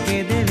ਇਸ਼ਕੇ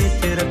ਦੇ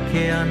ਵਿੱਚ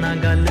ਰੱਖਿਆ ਨਾ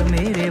ਗੱਲ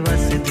ਮੇਰੇ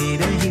ਵਸਦੀ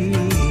ਰਹੀ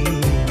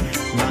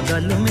ਨਾ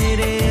ਗੱਲ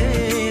ਮੇਰੇ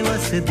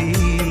ਵਸਦੀ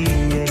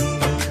ਰਹੀ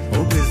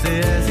ਉਹ ਕਿਸੇ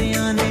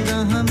ਐਸੀਆਂ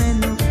ਨਿਗਾਹਾਂ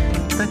ਮੈਨੂੰ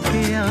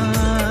ਤੱਕਿਆ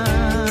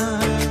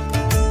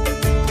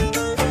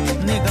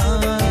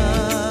ਨਿਗਾਹ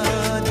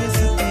ਜਿਸ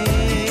ਤੇ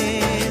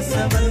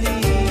ਸਵਲੀ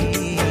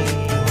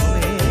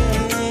ਹੋਵੇ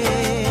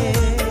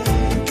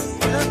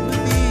ਰੱਬ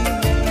ਦੀ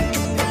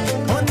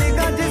ਉਹ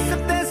ਨਿਗਾਹ ਜਿਸ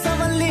ਤੇ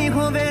ਸਵਲੀ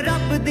ਹੋਵੇ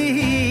ਰੱਬ ਦੀ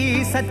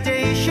सच्चे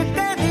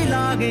इश्के दी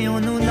लागे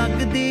ओनू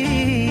लगदी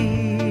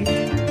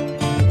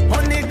हो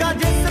निगाह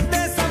जिस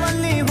ते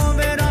सवली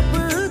होवे रब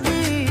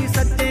दी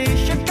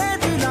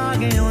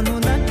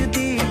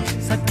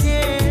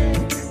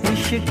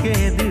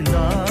इश्के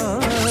दिला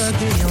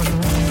दियों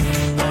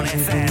on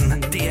FM,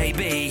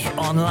 DAB,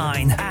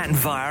 online and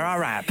via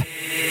our app.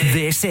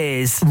 This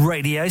is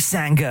Radio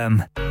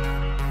Sangam.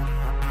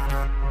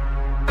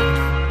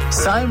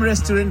 Saim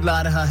restaurant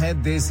ला रहा है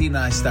देसी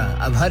नाश्ता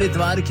अब हर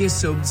इतवार की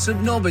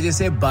सुबह 9 बजे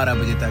से 12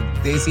 बजे तक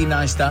देसी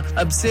नाश्ता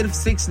अब सिर्फ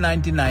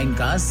 6.99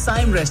 का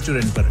साइम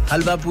रेस्टोरेंट पर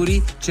हलवा पूरी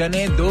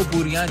चने 2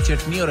 पूरियां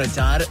चटनी और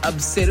अचार अब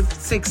सिर्फ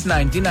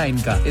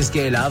 6.99 का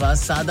इसके अलावा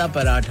सादा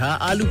पराठा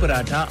आलू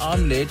पराठा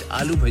ऑमलेट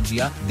आलू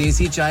भजिया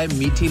देसी चाय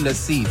मीठी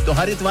लस्सी तो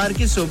हर इतवार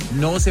की सुबह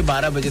 9 से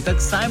 12 बजे तक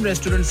साइम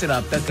रेस्टोरेंट से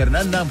राब्ता करना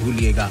ना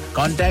भूलिएगा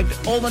कांटेक्ट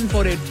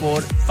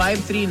 01484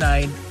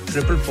 539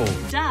 444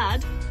 डैड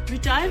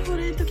रिटायर हो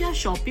रहे हैं तो क्या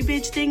शॉप भी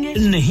बेच देंगे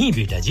नहीं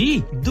बेटा जी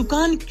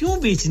दुकान क्यों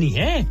बेचनी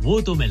है वो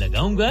तो मैं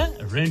लगाऊंगा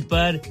रेंट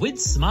पर with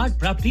smart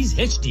properties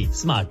HD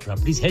smart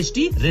properties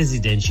HD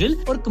residential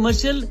और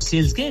कमर्शियल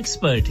सेल्स के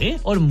एक्सपर्ट हैं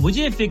और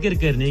मुझे फिक्र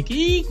करने की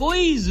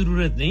कोई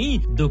जरूरत नहीं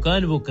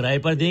दुकान वो किराए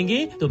पर देंगे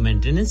तो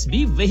मेंटेनेंस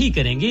भी वही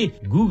करेंगे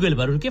गूगल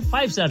पर उनके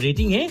 5 स्टार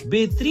रेटिंग है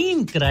बेहतरीन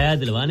किराया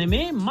दिलवाने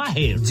में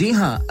माहिर जी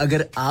हां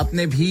अगर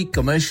आपने भी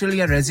कमर्शियल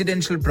या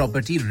रेजिडेंशियल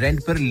प्रॉपर्टी रेंट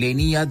पर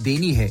लेनी या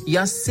देनी है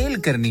या सेल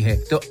करनी है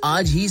तो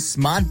आज ही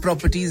स्मार्ट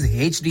प्रॉपर्टीज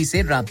एचडी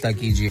से राब्ता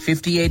कीजिए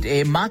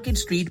 58A market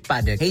street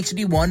Paddock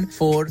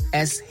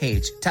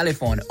HD14SH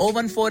telephone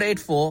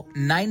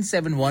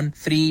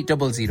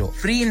 01484971300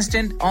 free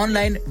instant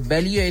online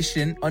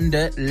valuation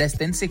under less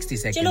than 60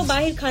 seconds चलो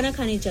बाहर खाना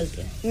खाने चलते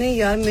हैं नहीं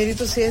यार मेरी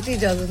तो सेहत ही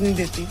इजाजत नहीं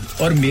देती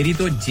और मेरी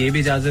तो जेब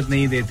इजाजत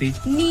नहीं देती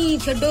नहीं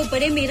छोड़ो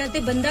परे मेरा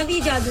ते बंदा भी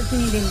इजाजत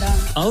नहीं देता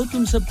आओ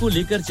तुम सबको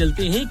लेकर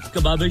चलते हैं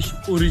कबाबिश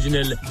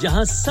ओरिजिनल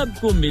जहां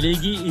सबको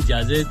मिलेगी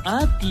इजाजत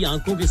आपकी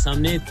आंखों के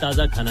सामने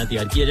ताजा खाना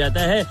तैयार किया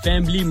जाता है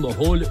फैमिली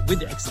माहौल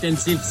with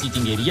extensive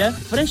seating area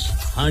fresh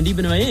हांडी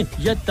बनवाएं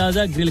या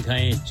ताजा ग्रिल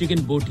खाएं चिकन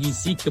बोटी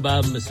सीख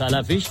कबाब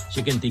मसाला fish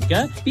chicken tikka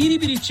Piri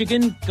Piri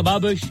chicken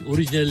Kababish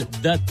original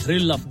the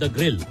thrill of the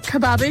grill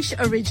Kababish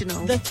Original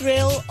The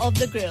Thrill of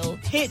the Grill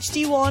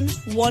HD1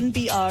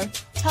 1BR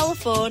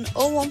Telephone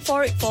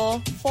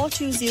 01484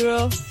 420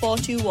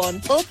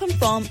 421 Open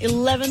from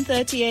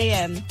 11:30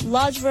 a.m.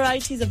 Large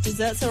varieties of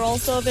desserts are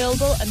also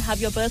available and have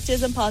your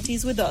birthdays and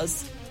parties with us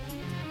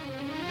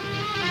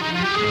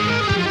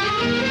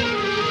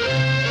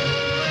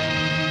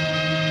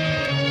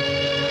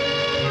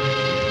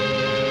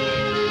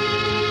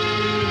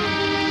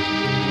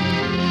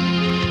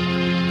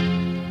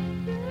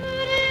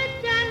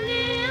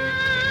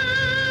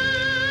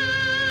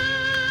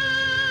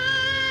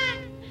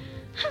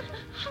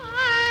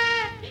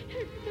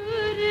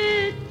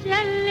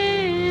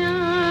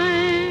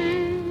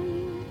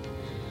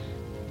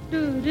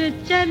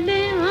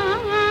चले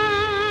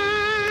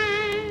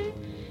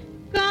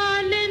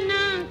काल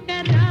ना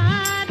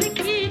करार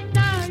की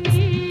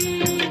ताई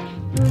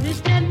दूर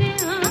चले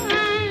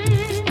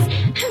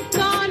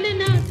काल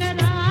ना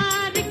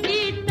करार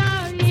की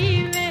ताई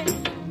वे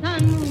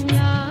सानू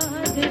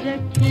याद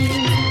रखी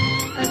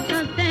असा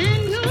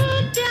तैनू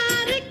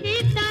प्यार की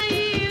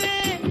ताई वे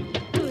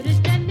दूर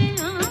चले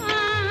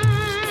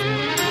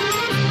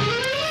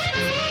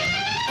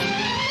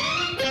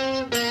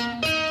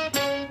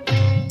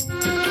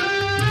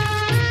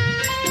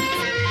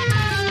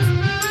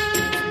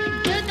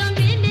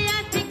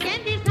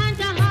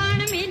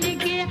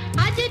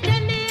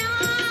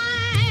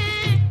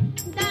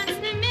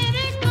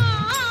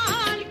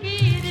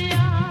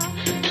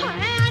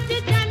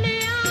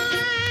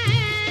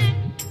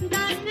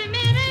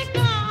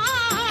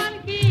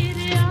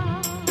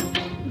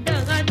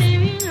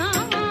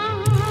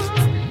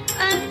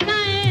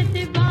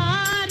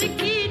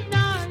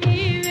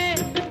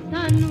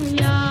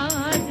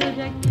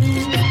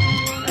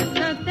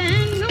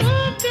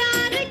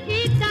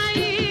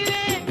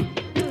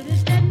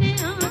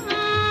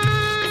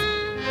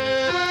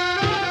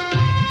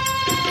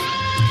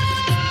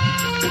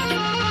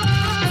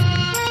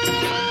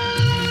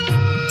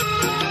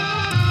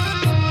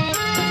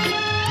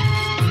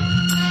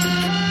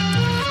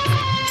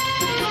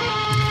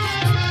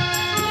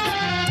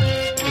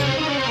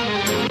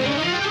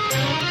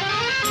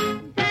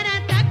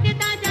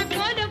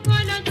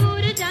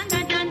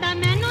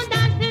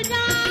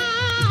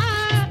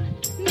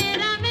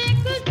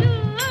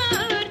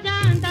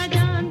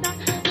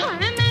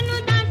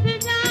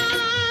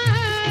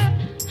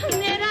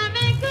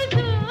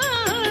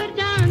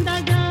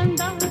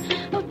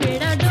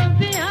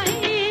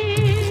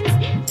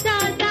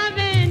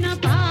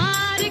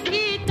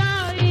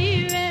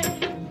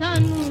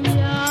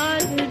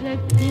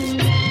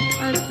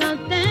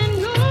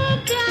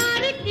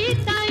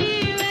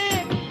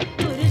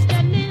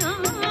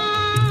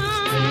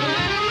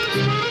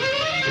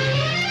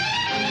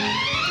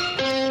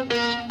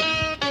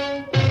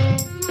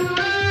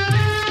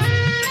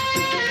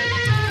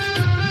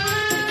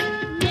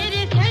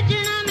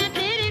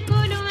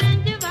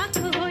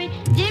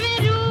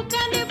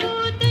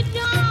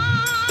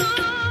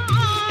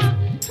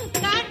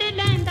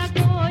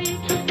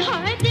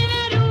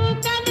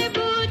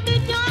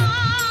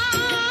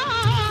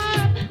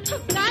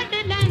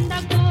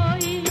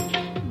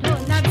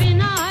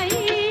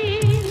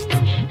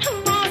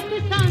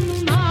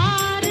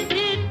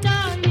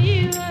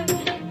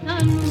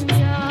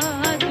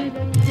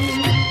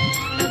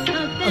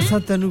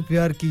असा तेनू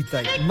प्यार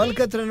कीता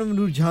मलका तरन्नुम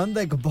नूरजहान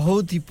दा एक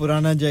बहुत ही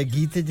पुराना जा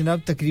गीत है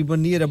जनाब तकरीबन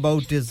near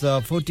about is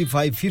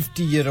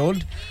 45-50 year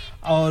old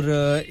और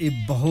ये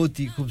बहुत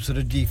ही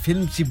खूबसूरत जी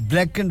film C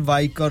black and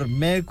white और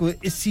मैं कोई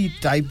इसी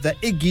टाइप दा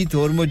एक गीत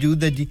और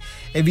मौजूद है जी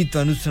ए भी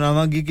तानू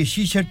सुनावांगे कि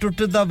शीशा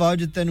टुटदा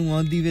आवाज तैनू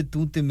आंदी वे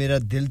तू ते मेरा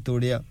दिल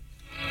तोड़िया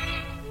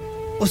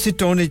उस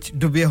टोन विच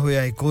डुबिया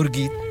होया एक और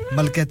गीत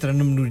मलका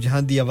तरन्नुम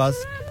नूरजहान दी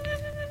आवाज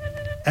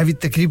Every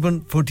तकरीबन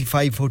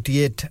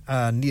 45-48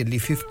 nearly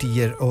 50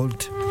 year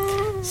old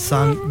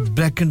song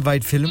black and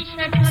white film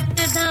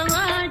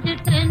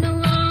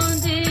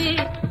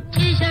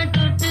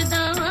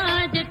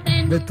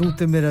मैं तू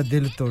ते मेरा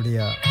दिल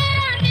तोड़िया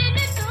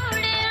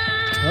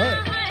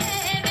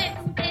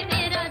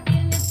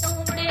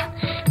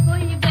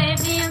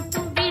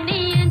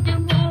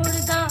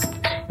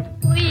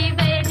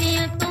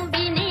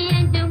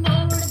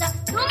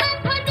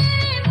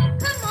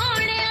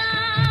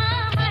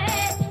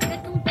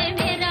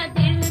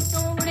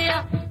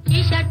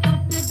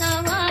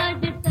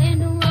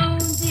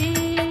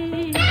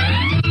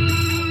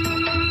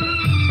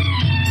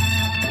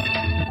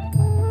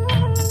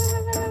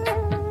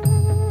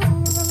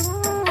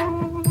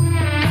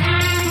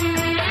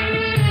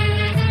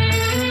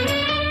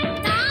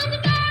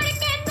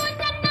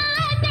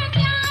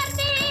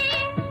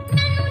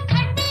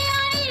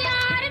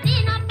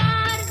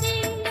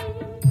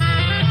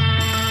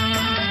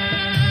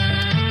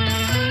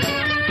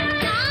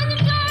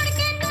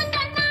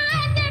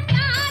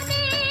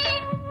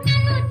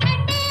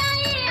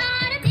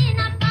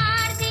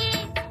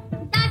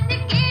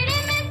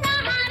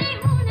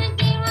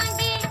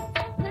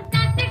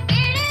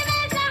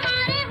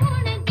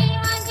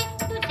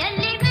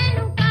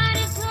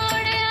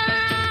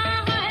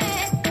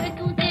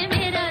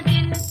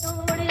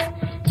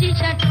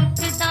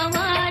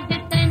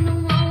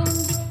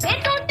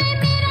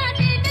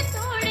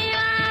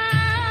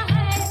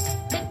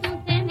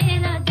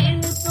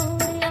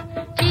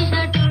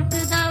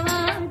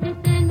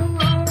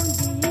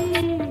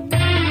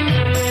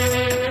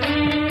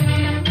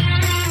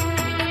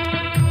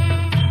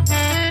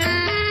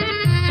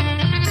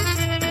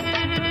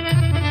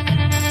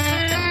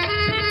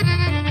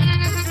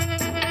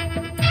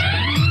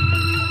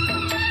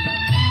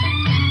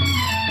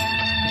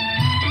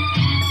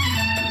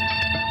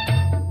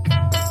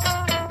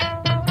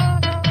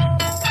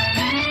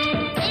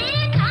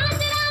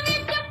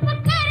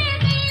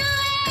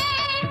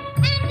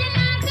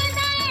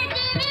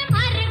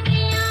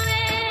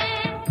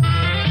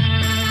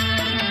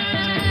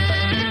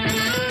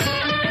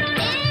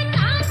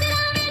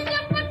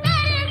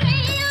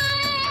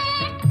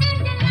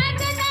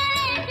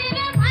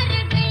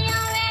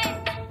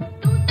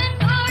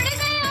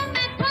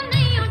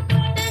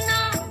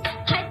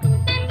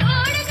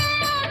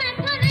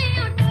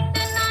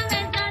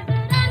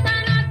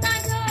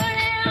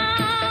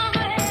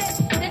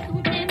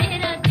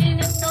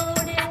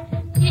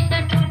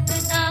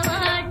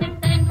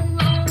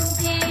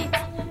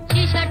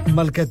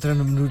मलका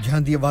तरन्नुम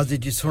नूरजहान दी आवाज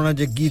जी सोना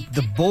जे गीत the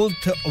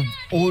both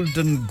of old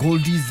and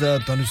Goldie's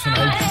तानु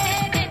सुनाई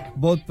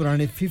बहुत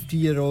पुराने 50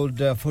 ईयर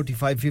ओल्ड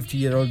 45-50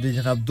 ईयर ओल्ड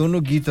जनाब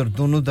दोनों गीत और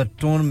दोनों दा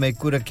टोन मैं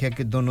को रखया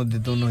कि दोनों दे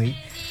दोनों ही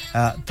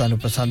तानु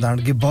पसंद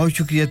आणगे बहुत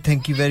शुक्रिया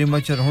थैंक यू वेरी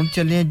मच और हुन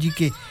चले हैं जी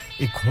के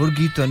एक और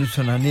गीत तानु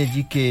सुनाने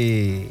जी के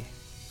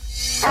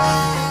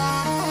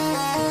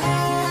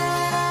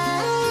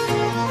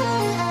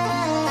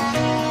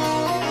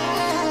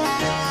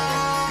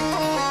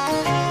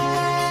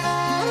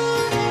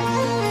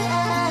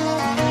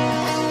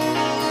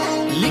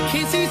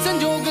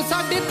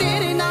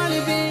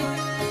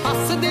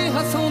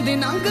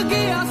नंग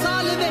गया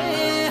साल वे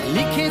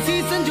लिखे सी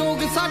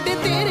संजोग साडे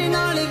तेरे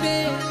नाल वे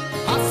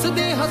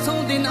हसदे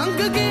हसोंदे नंग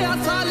गया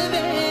साल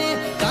वे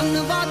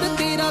धन्नवाद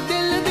तेरा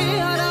दिल दे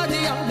राज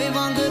आवे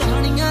वांग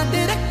राणियां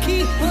ते रखी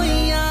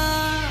होईयां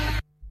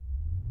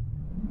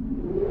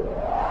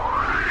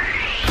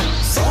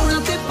सोना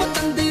ते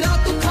पतंदरा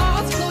तू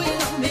खास कोई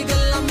ना वे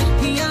गल्लां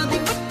मिठियां दी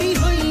पट्टी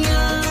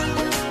होईयां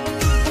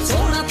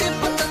सोना ते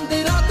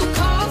पतंदरा तू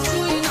खास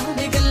कोई ना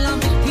वे गल्लां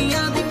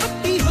मिठियां दी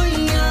पट्टी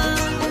होईयां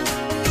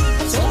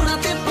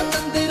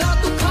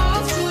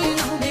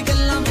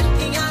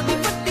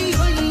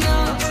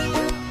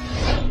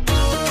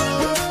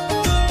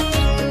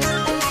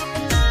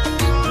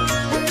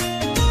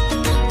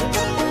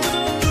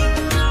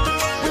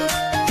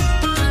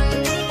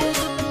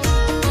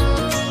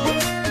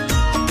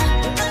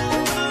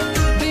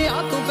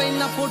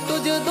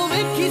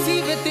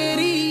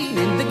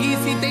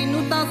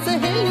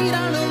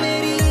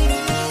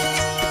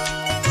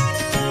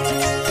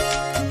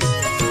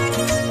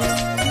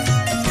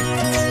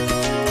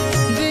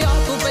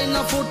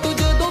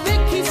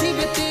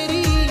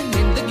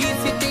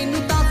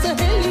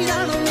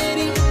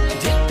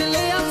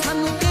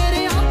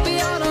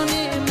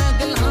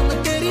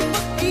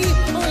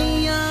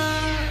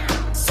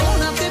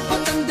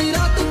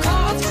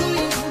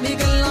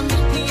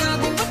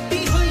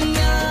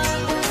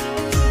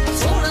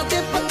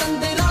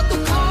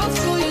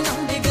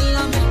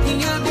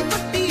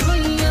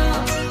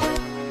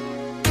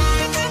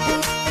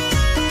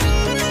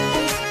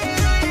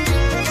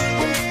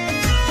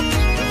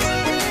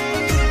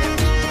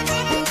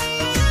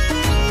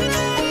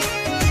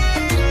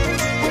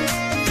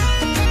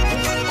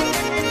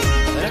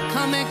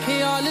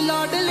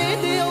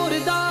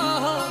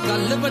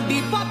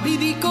ਵੱਡੀ ਭਾਬੀ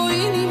ਦੀ ਕੋਈ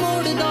ਨਹੀਂ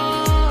ਮੋੜਦਾ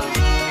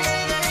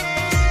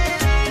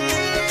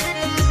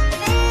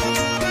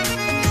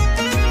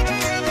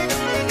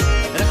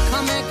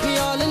ਰੱਖਾਂ ਮੈਂ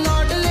ਖਿਆਲ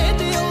ਲਾਡਲੇ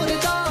ਤੇ ਹੋਰ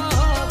ਦਾ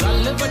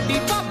ਗੱਲ ਵੱਡੀ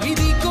ਭਾਬੀ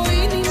ਦੀ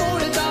ਕੋਈ ਨਹੀਂ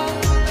ਮੋੜਦਾ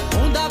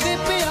ਹੁੰਦਾ ਵੇ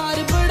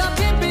ਪਿਆਰ ਬੜਾ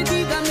ਬੇਬੇ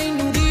ਦੀ ਦਾ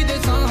ਮੈਨੂੰ ਦੀ ਦੇ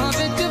ਸਾਹਾਂ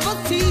ਵਿੱਚ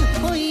ਵਸੀ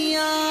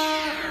ਹੋਈਆਂ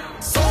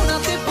ਸੋਹਣਾ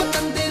ਤੇ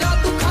ਪਤਨ ਤੇਰਾ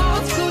ਤੂੰ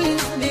ਖਾਸ ਕੋਈ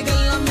ਨਾ ਵੇ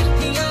ਗੱਲਾਂ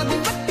ਮਿੱਠੀਆਂ ਦੀ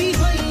ਵੱਟੀ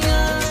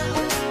ਹੋਈਆਂ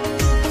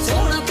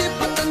ਸੋਹਣਾ ਤੇ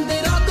ਪਤਨ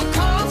ਤੇਰਾ ਤੂੰ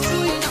ਖਾਸ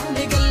ਕੋਈ ਨਾ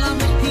ਵੇ ਗੱਲਾਂ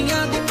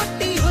ਮਿੱਠੀਆਂ ਦੀ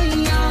ਵੱਟੀ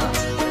ਹੋਈਆਂ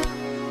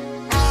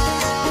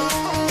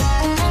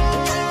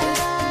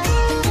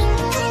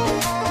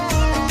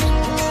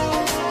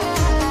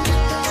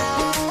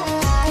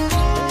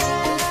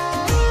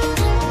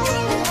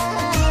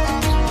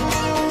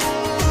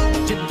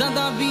ਜਿੱਦਾਂ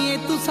ਦਾ ਵੀ ਏ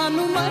ਤੂੰ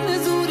ਸਾਨੂੰ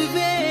ਮਨਜ਼ੂਰ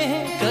ਵੇ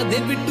ਕਦੇ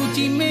ਬਿੱਟੂ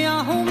ਚੀਮਿਆ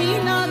ਹੋਵੀ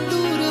ਨਾ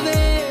ਦੂਰ ਵੇ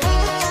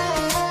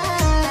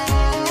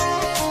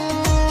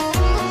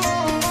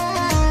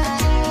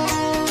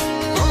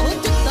ਉਹ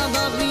ਜਿੱਦਾਂ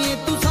ਦਾ ਵੀ ਏ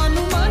ਤੂੰ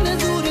ਸਾਨੂੰ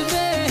ਮਨਜ਼ੂਰ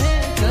ਵੇ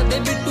ਕਦੇ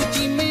ਬਿੱਟੂ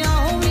ਚੀਮਿਆ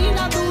ਹੋਵੀ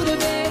ਨਾ ਦੂਰ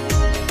ਵੇ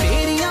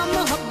ਤੇਰੀਆਂ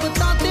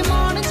ਮੁਹੱਬਤਾਂ ਤੇ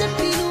ਮਾਣ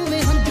ਜੱਟੀ ਨੂੰ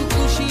ਵੇ ਹੰਝੂ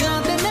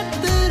ਖੁਸ਼ੀਆਂ ਦੇ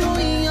ਨਿੱਤ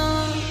ਰੋਈਆਂ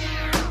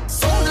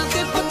ਸੋਹਣਾ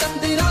ਤੇ ਪਤਨ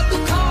ਤੇਰਾ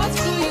ਤੂੰ ਖਾਸ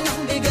ਕੋਈ ਨਾ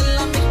ਵੇ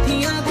ਗੱਲਾਂ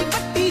ਮਿੱਠੀਆਂ ਦੀ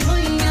ਵੱਟੀ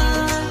ਹੋਈਆਂ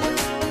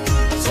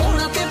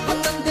ਸੋਹਣਾ ਤੇ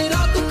ਪਤਨ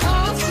ਤੇਰਾ ਤੂੰ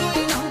ਖਾਸ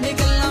ਕੋਈ ਨਾ ਵੇ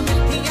ਗੱਲਾਂ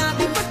ਮਿੱਠੀਆਂ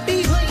ਦੀ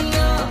ਵੱਟੀ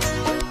ਹੋਈਆਂ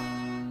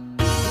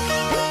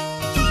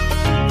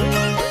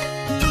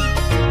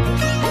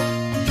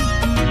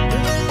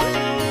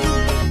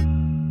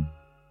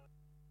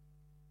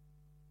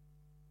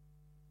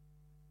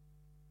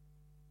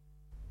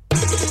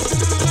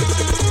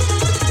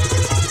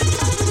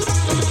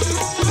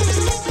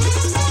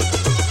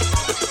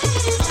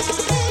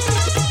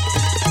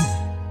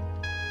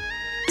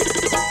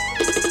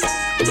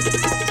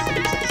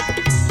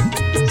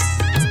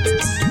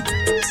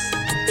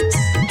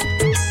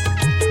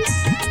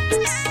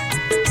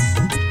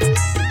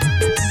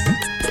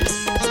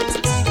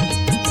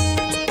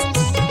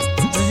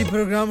ਜੀ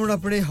ਪ੍ਰੋਗਰਾਮ ਹੁਣ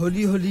ਆਪਣੇ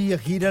ਹੌਲੀ ਹੌਲੀ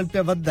ਅਖੀਰ ਵੱਲ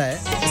ਪਿਆ ਵੱਧਦਾ ਹੈ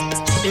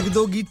ਇੱਕ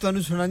ਦੋ ਗੀਤ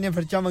ਤੁਹਾਨੂੰ ਸੁਣਾਉਂਦੇ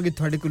ਫਿਰ ਚਾਹਾਂਗੇ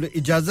ਤੁਹਾਡੇ ਕੋਲ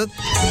ਇਜਾਜ਼ਤ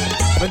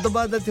ਫਿਰ ਤੋਂ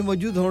ਬਾਅਦ ਇੱਥੇ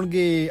ਮੌਜੂਦ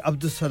ਹੋਣਗੇ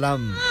ਅਬਦੁਲ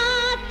ਸਲਾਮ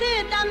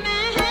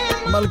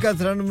ਮਲਕਾ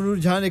ਤਰਨ ਮਨੂਰ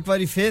ਜਾਨ ਇੱਕ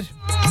ਵਾਰੀ ਫੇਰ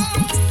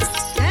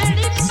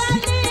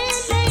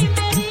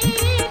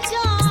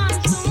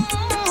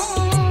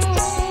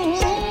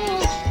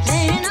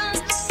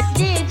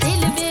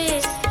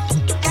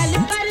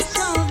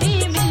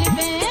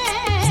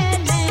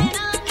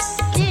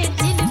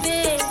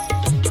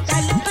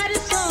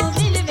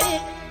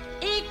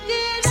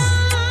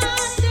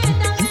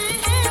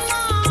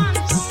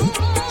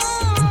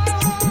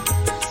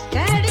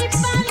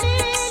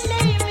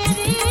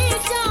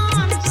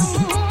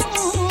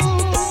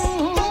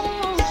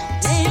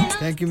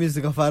थैंक यू मिस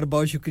गफार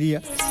बहुत शुक्रिया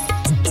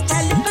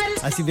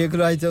ਅਸੀਂ ਵੇਖ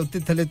ਲਓ ਅੱਜ ਉੱਤੇ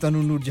ਥੱਲੇ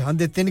ਤੁਹਾਨੂੰ ਨੂਰ ਜਹਾਨ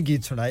ਦੇ ਤਿੰਨ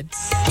ਗੀਤ ਸੁਣਾਏ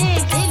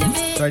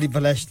ਤੁਹਾਡੀ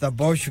ਬਲਾਸ਼ ਦਾ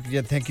ਬਹੁਤ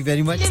ਸ਼ੁਕਰੀਆ ਥੈਂਕ ਯੂ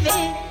ਵੈਰੀ ਮਚ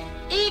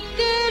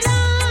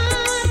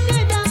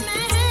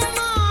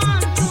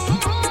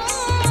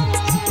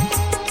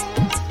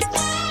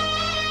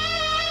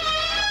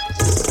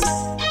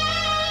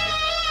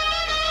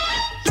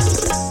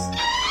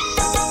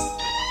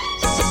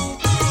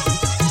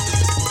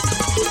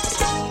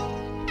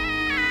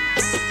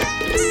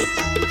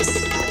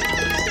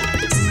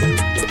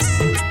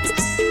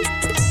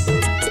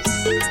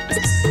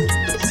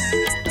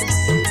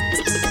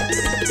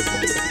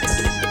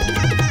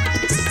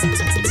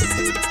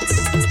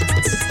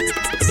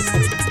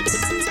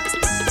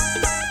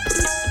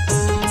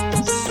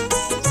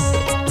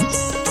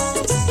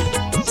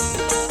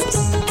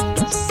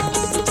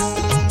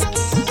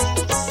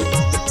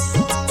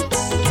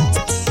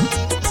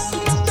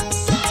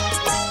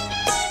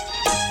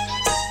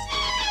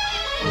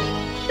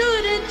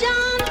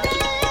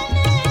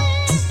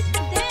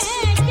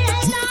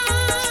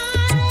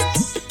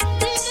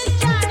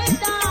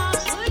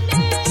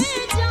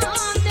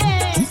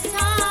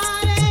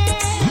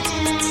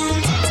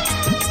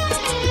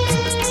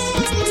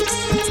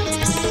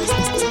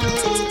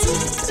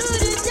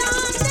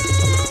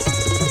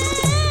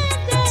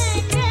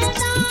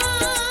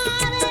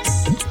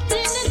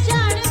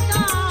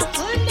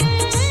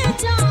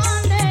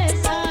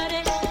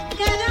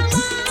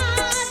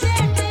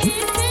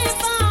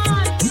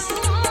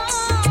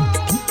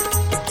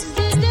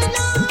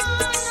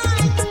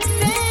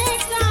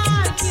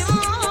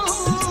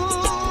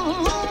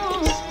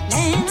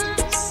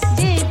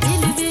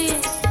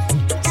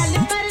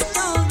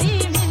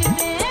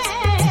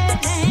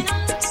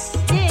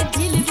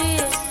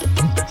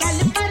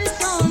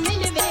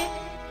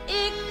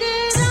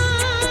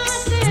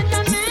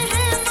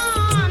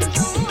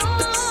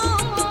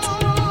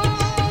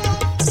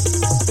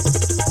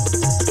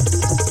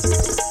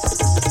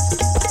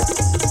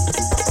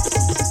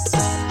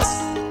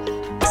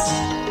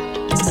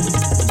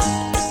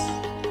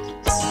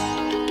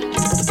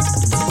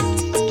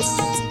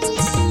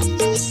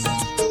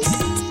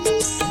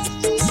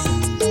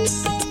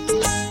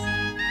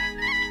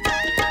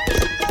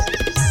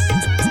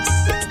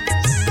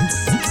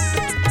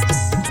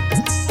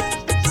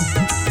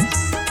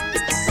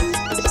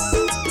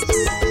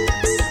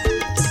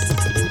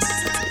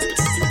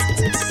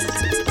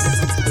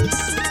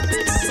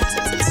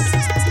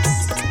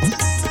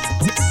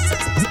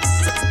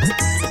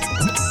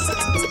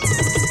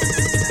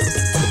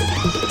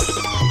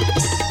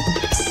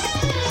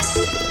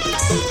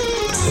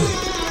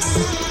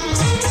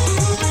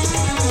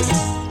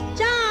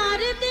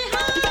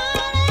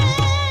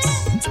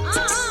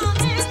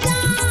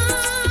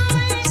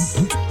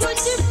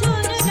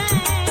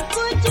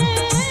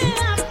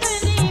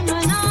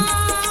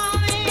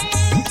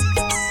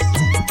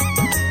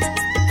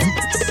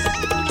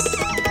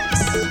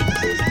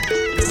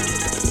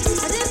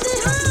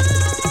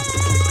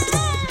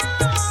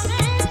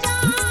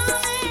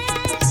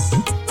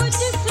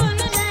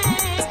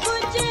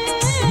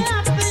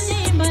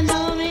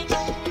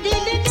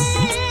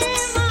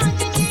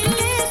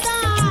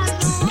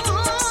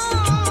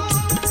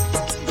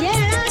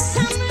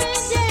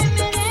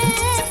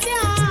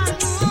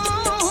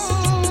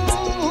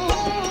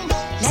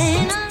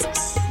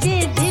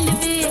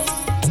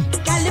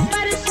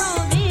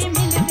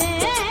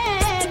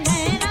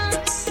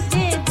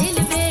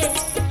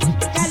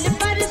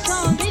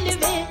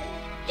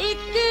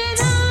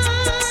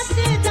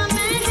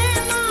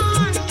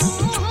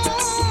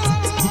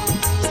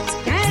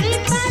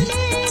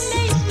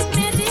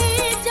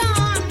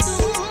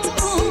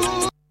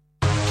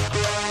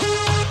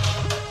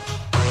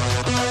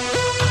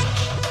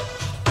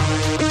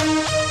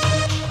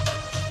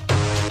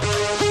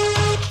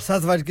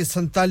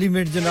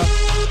 7:47 जनाब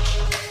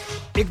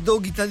एक दो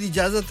गीता दी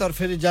इजाजत और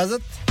फिर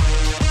इजाजत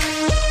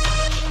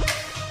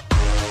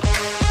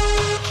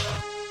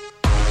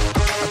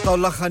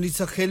अतौला खानी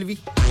सा खेलवी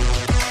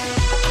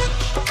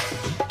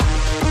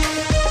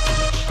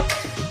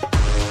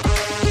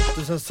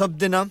तो सब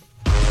दे नाम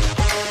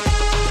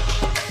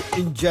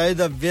enjoy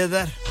the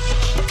weather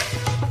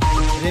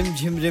रिम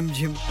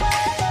झिम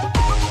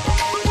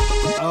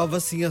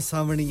आवसियां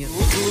सावणियां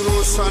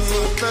दूरों सानू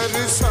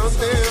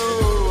तरसांदे हो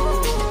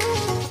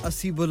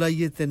ਅਸੀਂ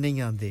ਬੁਲਾਈਏ ਤੇ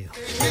ਨਹੀਂ ਆਂਦੇ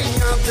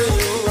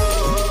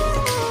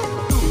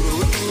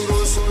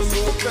दूरों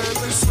सानू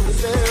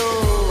तरसांदे हो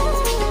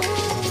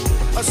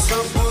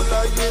असां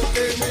बुलाइए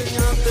ते नहीं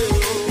आंदे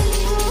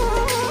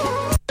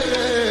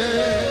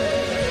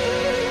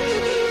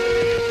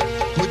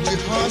कुछ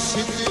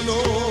हासिल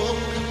लोग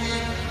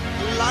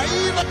लाई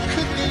रख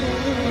दिल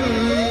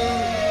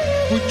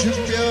कुछ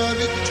प्यार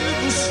च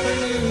हुस्न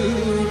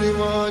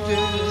रिवाज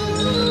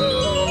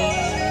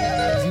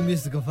जी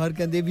मिस गफार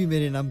कहंदे भी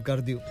मेरे नाम कर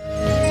दियो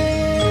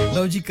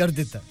लो जी कर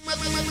देता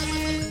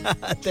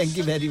थैंक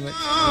यू वेरी मच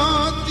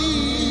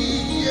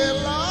ये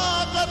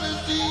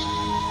लागरजी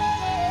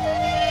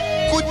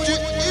कुछ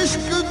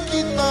इश्क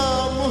की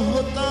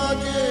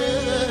मोहताज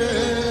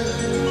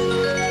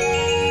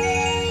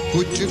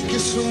कुछ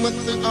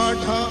किस्मत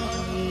आठा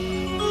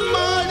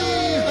माड़ी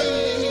है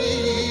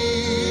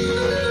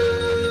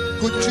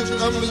कुछ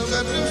कम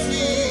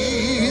ज़रफ़ी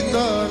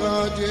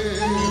दाराजे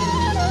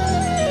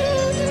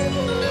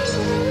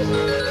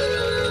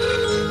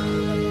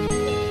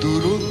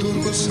दूरों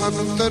दूरों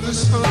सानू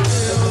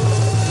तरसांदे हो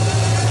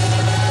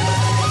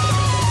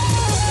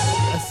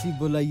ਅਸੀਂ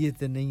ਬੁਲਾਈਏ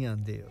ਤੇ ਨਹੀਂ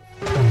ਆਂਦੇ ਹੋ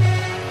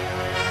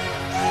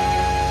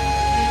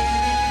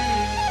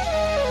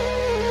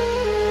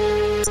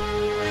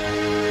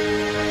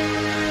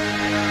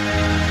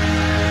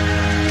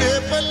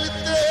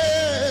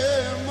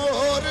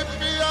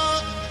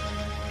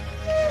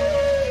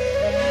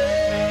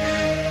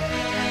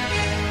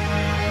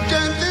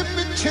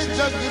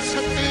जग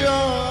सटिया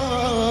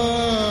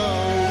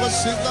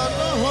वसदा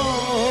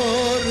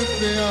लाहौर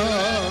पिया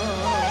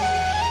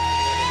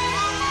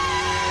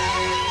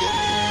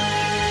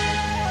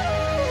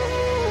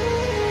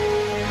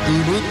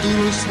दूरों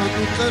दूरों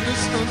सानू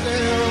तरसांदे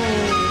हो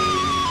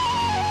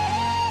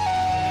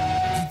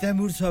जी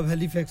तैमूर साहब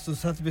हैलीफैक्स तो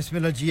साथ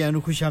बिस्मिल्लाह जी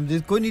आनु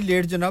खुशामदीद कोई नहीं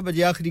लेट जनाब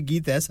अजे आखिरी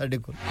गीत है साडे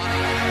कोल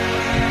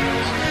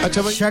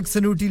अच्छा भाई शक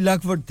सनूटी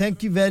Lockwood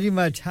thank you very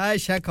much hi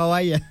शक how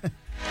are you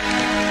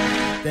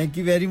thank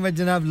you very much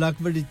जनाब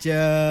लकवुड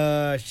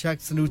शक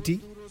सनूटी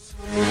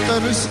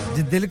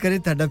जे दिल करे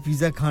ताड़ा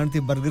पिज़्ज़ा खान ते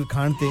बर्गर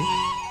खान ते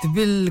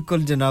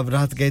बिल्कुल जनाब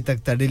रात गए तक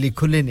ताड़े लिए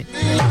खुले ने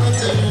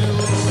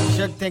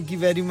शक thank you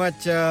very much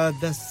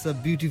that's a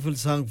beautiful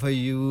song for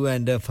you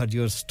and for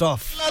your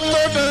staff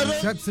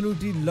शक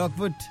सनूटी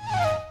लकवुड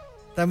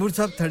तैमूर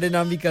साहब थड़े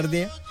नाम भी कर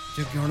दे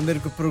क्योंकि हुन मेरे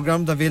को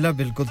प्रोग्राम दा वेला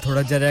बिल्कुल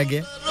थोड़ा जा रह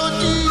गया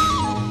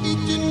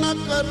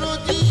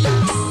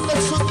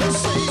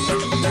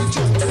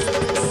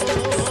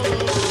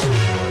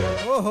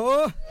ओहो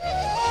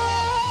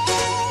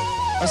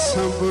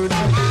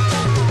असंबुला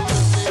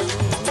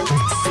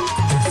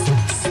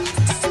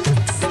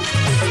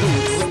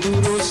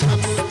दूरों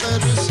सानू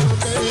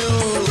तरसांदे हो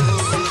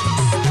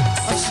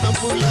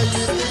असंबुला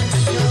ये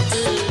दुनिया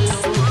दे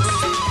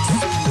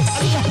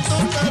अल्लाह तो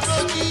करो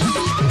जी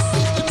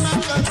इतना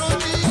करो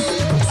जी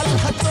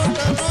अल्लाह तो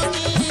करो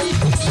जी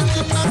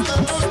इतना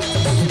करो जी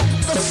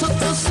दस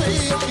तो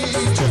सही की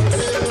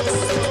चलते हो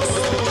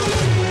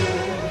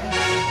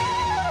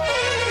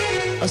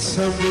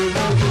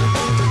असंबुला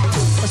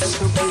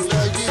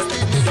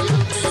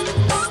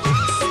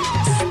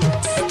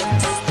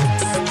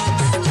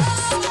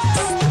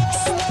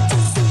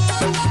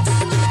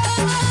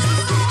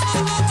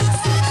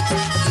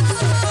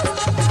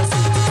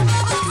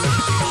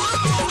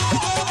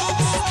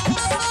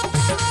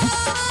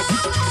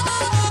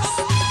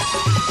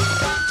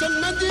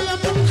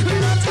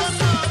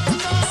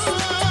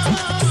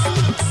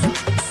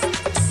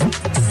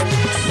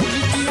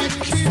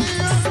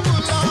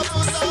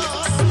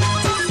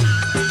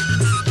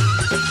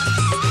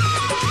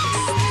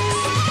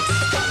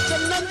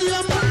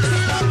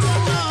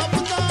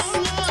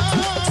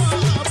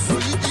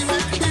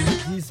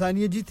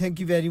Sania ji thank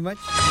you very much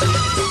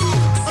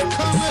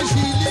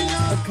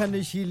अखां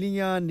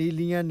नशीलियां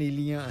नीलियां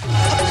नीलियां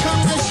अखां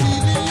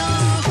नशीलियां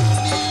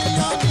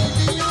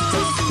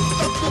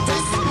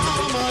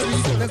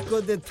तको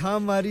दे था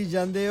मारी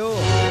जांदे हो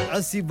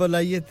ਅਸੀਂ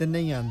ਬੁਲਾਈਏ ਤੇ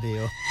ਨਹੀਂ ਆਂਦੇ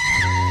ਹੋ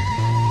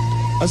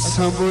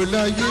ਅਸਾਂ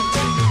ਬੁਲਾਈਏ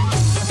ਤੇ ਨਹੀਂ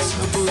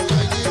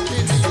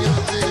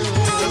ਆਂਦੇ ਹੋ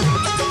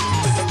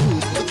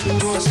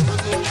ਤੂੰ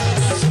ਸਾਨੂੰ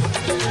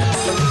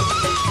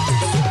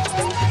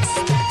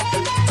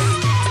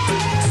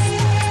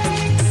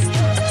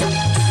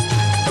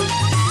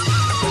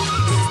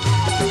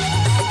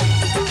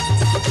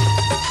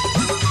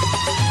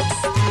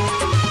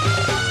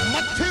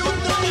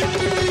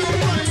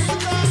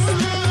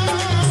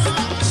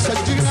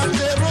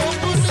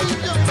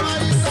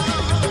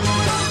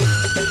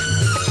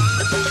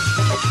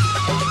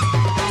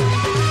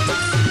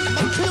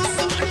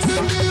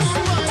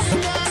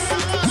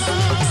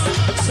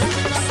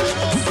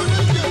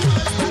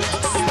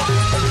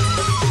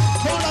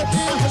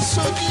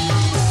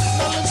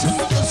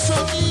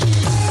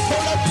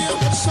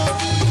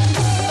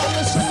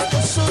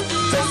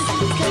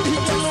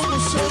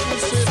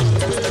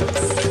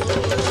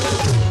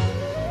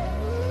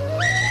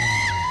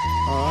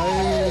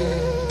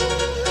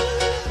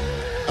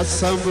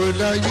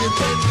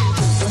बुलाइए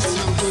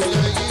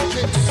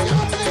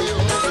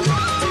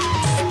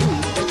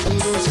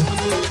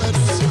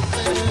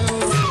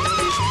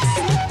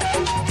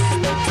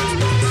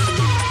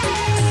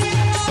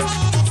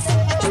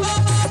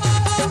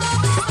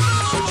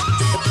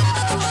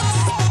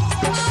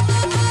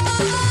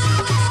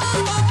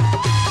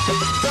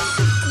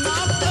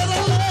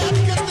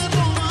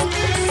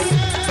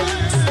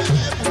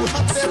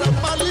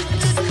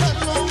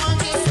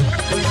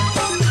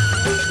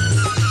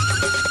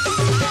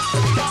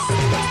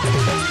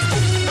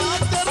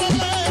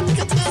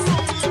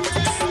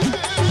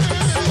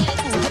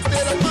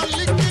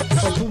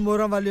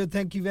मोरा वालियो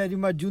थैंक यू वेरी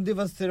मच जूंदे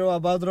वस्ते रहो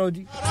आबाद रहो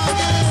जी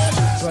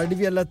ਤੁਹਾਡੀ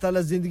ਵੀ ਅੱਲਾਹ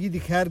ਤਾਲਾ ਜ਼ਿੰਦਗੀ ਦੀ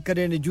ਖੈਰ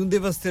ਕਰੇ ਨੇ ਜੂੰਦੇ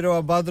ਵਸਤੇ ਰਹੋ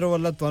ਆਬਾਦ ਰਹੋ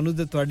ਅੱਲਾਹ ਤੁਹਾਨੂੰ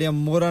ਤੇ ਤੁਹਾਡੇ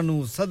ਮੋਰਾਂ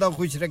ਨੂੰ ਸਦਾ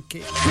ਖੁਸ਼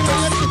ਰੱਖੇ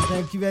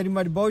ਥੈਂਕ ਯੂ ਵੈਰੀ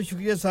ਮਚ ਬਹੁਤ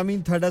ਸ਼ੁਕਰੀਆ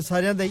ਸਾਮੀਨ ਤੁਹਾਡਾ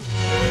ਸਾਰਿਆਂ ਦਾ ਹੀ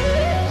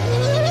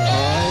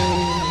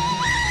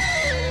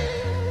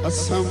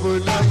ਅਸਾਂ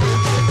ਬੁਲਾਈਏ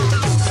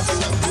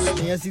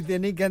ਅਸੀਂ ਤੇ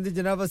ਨਹੀਂ ਕਹਿੰਦੇ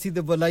ਜਨਾਬ ਅਸੀਂ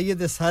ਤੇ ਬੁਲਾਈਏ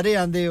ਤੇ ਸਾਰੇ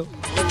ਆਂਦੇ ਹੋ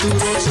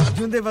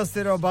ਜੂੰਦੇ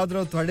ਵਸਤੇ ਰਹੋ ਆਬਾਦ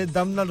ਰਹੋ ਤੁਹਾਡੇ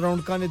ਦਮ ਨਾਲ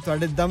ਰੌਣਕਾਂ ਨੇ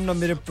ਤੁਹਾਡੇ ਦਮ ਨਾਲ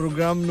ਮੇਰੇ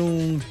ਪ੍ਰੋਗਰਾਮ ਨੂੰ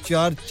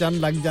ਚਾਰ ਚੰਨ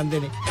ਲੱਗ ਜਾਂਦੇ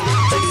ਨੇ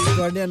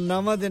ਤੁਹਾਡੇ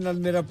ਨਾਮਾਂ ਦੇ ਨਾਲ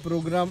ਮੇਰਾ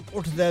ਪ੍ਰੋਗਰਾਮ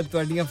ਉੱਠਦਾ ਹੈ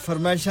ਤੁਹਾਡੀਆਂ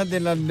ਫਰਮਾਇਸ਼ਾਂ ਦੇ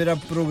ਨਾਲ ਮੇਰਾ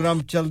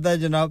ਪ੍ਰੋਗਰਾਮ ਚੱਲਦਾ ਹੈ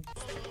ਜਨਾਬ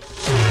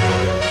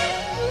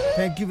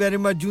ਥੈਂਕ ਯੂ ਵੈਰੀ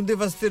ਮਚ ਜੂੰਦੇ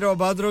ਵਸਤੇ ਰਹੋ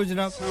ਆਬਾਦ ਰਹੋ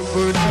ਜਨਾਬ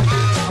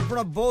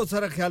ਆਪਣਾ ਬਹੁਤ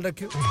ਸਾਰਾ ਖਿਆਲ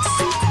ਰੱਖਿਓ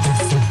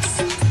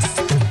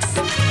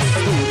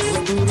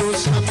ਦੂਰੋਂ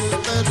ਸਾਨੂੰ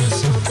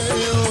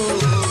ਤਰਸਦਿਓ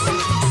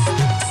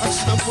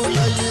ਅਸਾਂ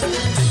ਬੁਲਾਈਏ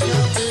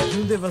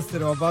ਜੂੰਦੇ ਵਸਤੇ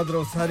ਰਹੋ ਆਬਾਦ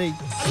ਰਹੋ ਸਾਰੇ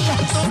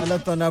ਅੱਲਾਹ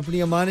ਤੁਹਾਨੂੰ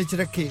ਆਪਣੀ ਅਮਾਨ ਵਿੱਚ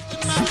ਰੱਖੇ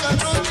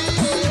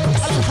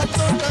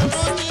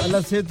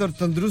अल्लाह सेहत और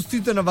तंदुरुस्ती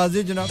तो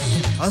नवाजे जनाब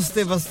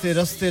हंसते वसते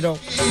रस्ते रहो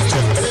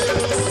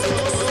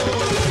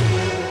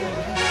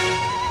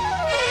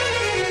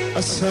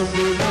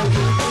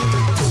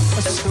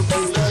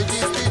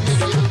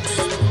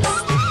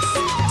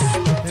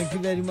thank you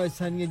very much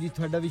Sania जी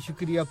ਤੁਹਾਡਾ ਵੀ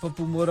ਸ਼ੁਕਰੀਆ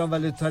ਪੱਪੂ ਮੋਰਾਂ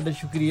ਵਾਲੇ ਤੁਹਾਡਾ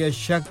ਸ਼ੁਕਰੀਆ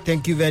ਸ਼ਕ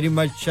thank you very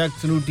much ਸ਼ਕ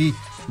ਸਨੂਟੀ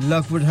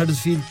ਲਕਵੁੱਡ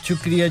Huddersfield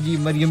ਸ਼ੁਕਰੀਆ ਜੀ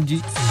ਮਰੀਮ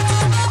ਜੀ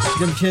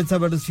जमशेद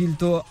साहब हडसफील्ड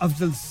तो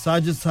अफजल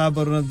साजिद साहब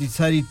और उनकी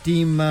सारी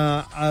टीम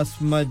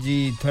आसमा जी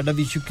ਤੁਹਾਡਾ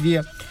भी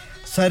शुक्रिया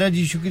सारा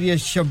जी शुक्रिया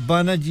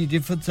शबाना जी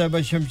रिफत साहब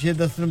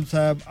शमशेद असलम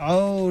साहब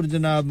और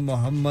जनाब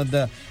मोहम्मद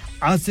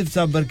आसिफ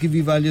साहब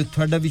बरकीवी वाले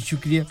ਤੁਹਾਡਾ भी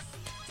शुक्रिया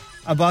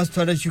अब्बास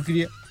ਤੁਹਾਡਾ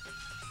शुक्रिया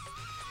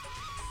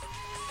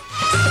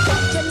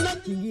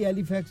किंगी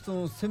एलिफैक्स तो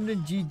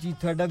सिमरन जी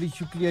ਤੁਹਾਡਾ भी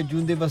शुक्रिया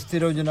जूंदे वस्ते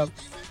रहो जनाब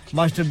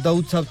मास्टर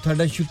दाऊद साहब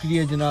ਤੁਹਾਡਾ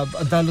शुक्रिया जनाब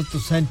अदालत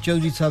हुसैन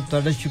चौधरी साहब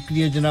ਤੁਹਾਡਾ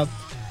शुक्रिया जनाब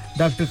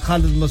डॉक्टर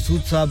खालिद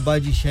मसूद साहब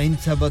बाजी शाहीन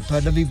साहब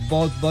ਤੁਹਾਡਾ भी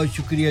बहुत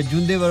शुक्रिया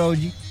जूंदे रहो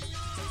जी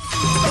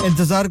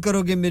इंतजार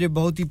करोगे मेरे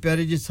बहुत ही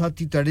प्यारे जे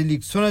साथी ਤੁਹਾਡੇ ਲਈ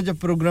सोना जब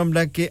प्रोग्राम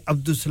लेके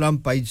अब्दुल सलाम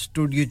पाई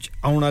स्टूडियो च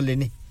आउण वाले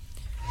ने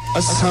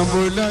असां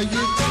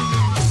बुलाइए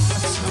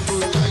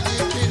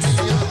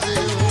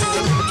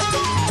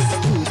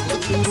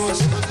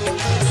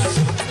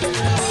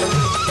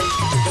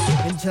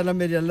इंशाल्लाह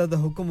मेरे अल्लाह दा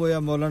हुक्म होया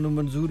मौला नु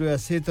मंजूर होया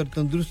सेहत और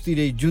तंदुरुस्ती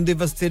रही जूंदे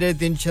वस्ते रहे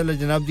ते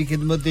इंशाल्लाह जनाब दी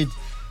खिदमत विच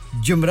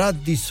जुमरात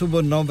दी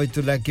सुबह 9 बजे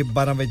तो लेके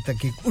 12 बजे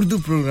तक एक उर्दू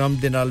प्रोग्राम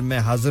दे नाल मैं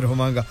हाजिर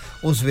होवांगा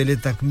उस वेले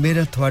तक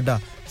मेरा ਤੁਹਾਡਾ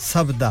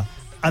ਸਭ ਦਾ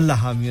अल्लाह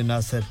हामी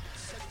नासर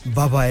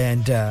बाबा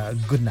एंड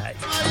गुड नाइट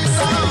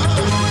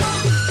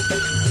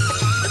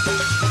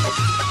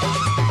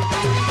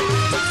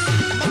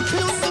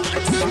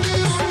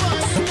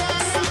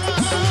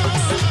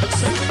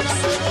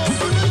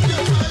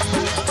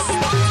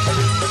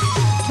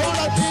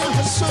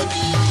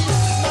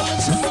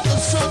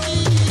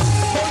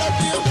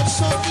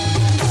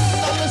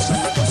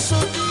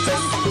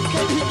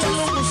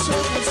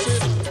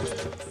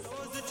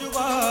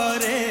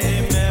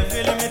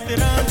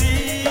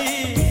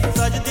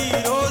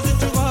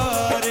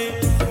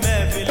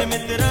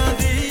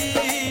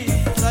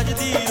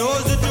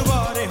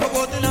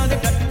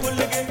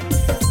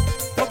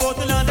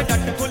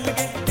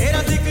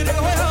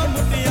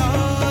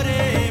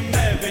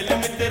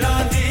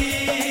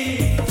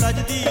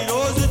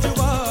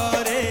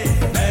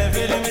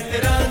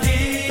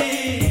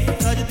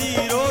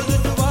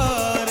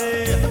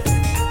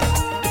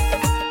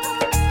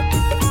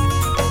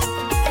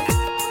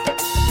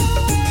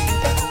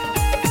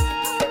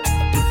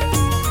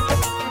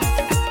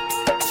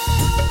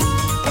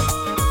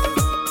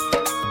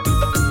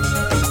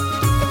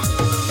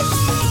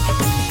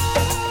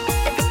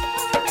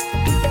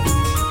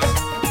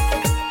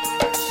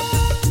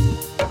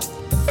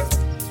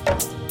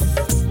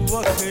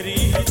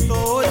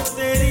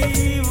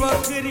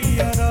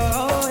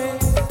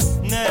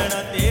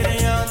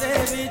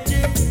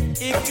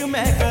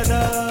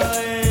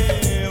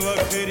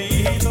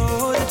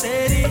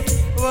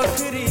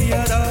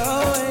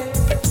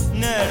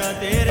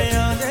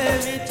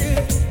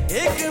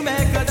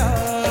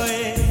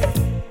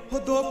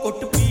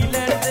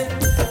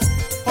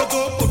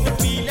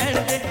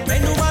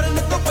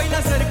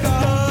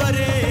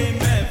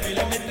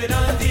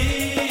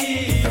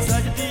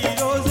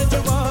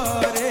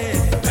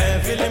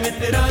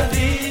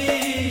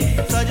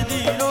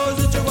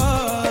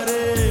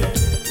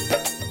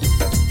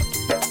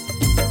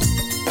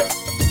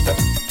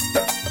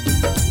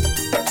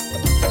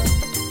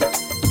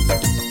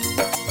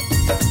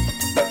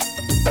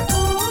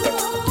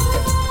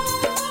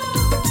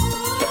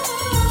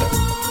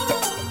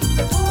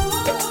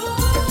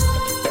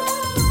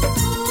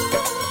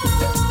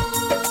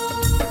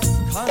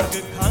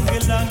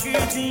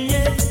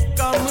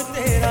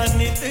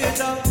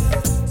दा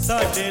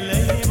साडे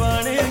लई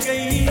बन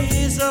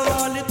गई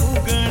सवाल तू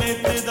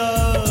गणित दा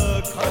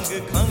खंग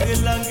खंग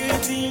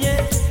लंघदी ऐ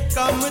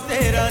काम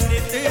तेरा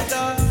नित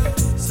दा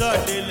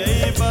साडे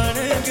लई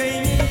बन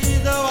गई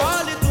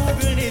सवाल तू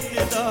गणित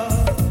दा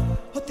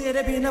हो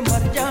तेरे बिना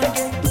मर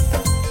जाएंगे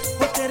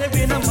हो तेरे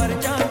बिना मर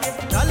जाएंगे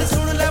चल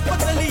सुन ले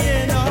पतलिए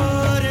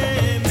नारे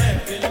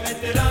महफिल में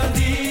तेरा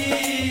दी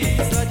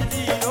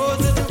सजदी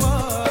रोज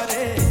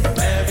दुआरे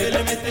महफिल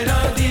में तेरा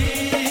दी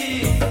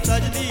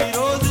सजदी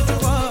रोज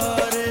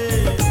दुआरे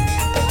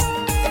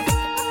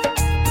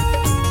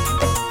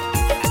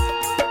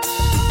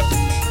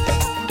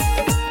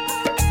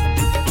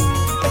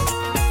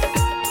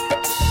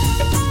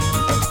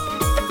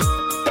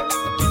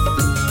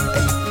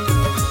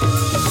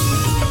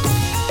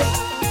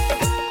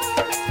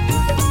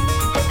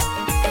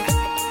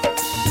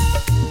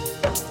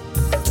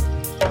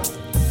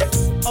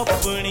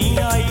अपनी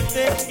आई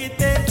ते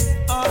किते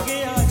आगे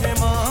आजे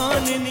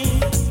माननी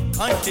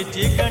खंड च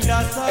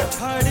गंडासा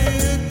खड़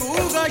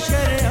कूगा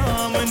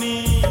शरआमनी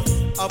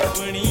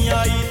अपनी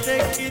आई ते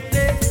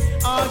किते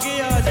आगे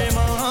आजे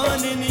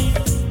माननी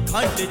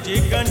खंड च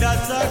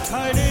गंडासा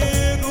खड़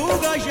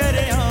कूगा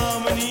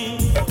शरआमनी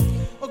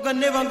ओ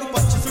गन्ने वांगू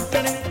पछ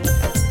सुटने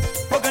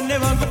ओ गन्ने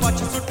वांगू पछ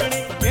सुटने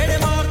केड़े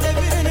मारदे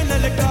फिरन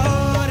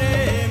ललकारे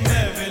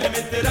महफिल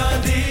मित्रां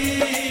दी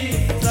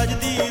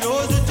सजदी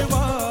रोज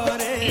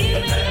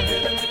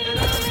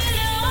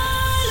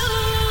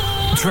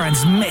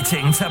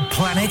Transmitting to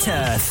planet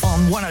Earth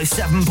on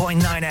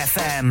 107.9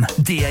 FM,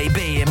 DAB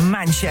in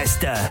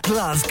Manchester,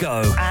 Glasgow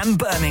and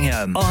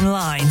Birmingham.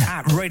 Online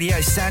at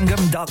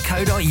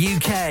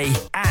radiosangam.co.uk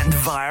and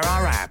via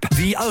our app.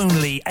 The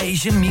only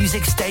Asian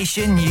music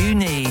station you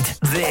need.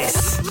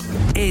 This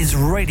is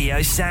Radio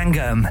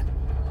Sangam.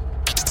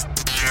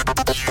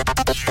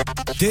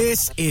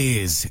 This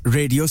is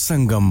Radio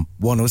Sangam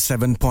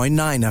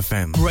 107.9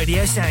 FM.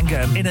 Radio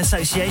Sangam in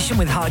association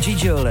with Haji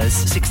Jewellers,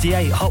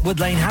 68 Hotwood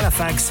Lane,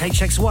 Halifax,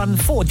 HX1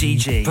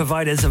 4DG.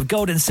 Providers of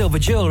gold and silver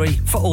jewellery for all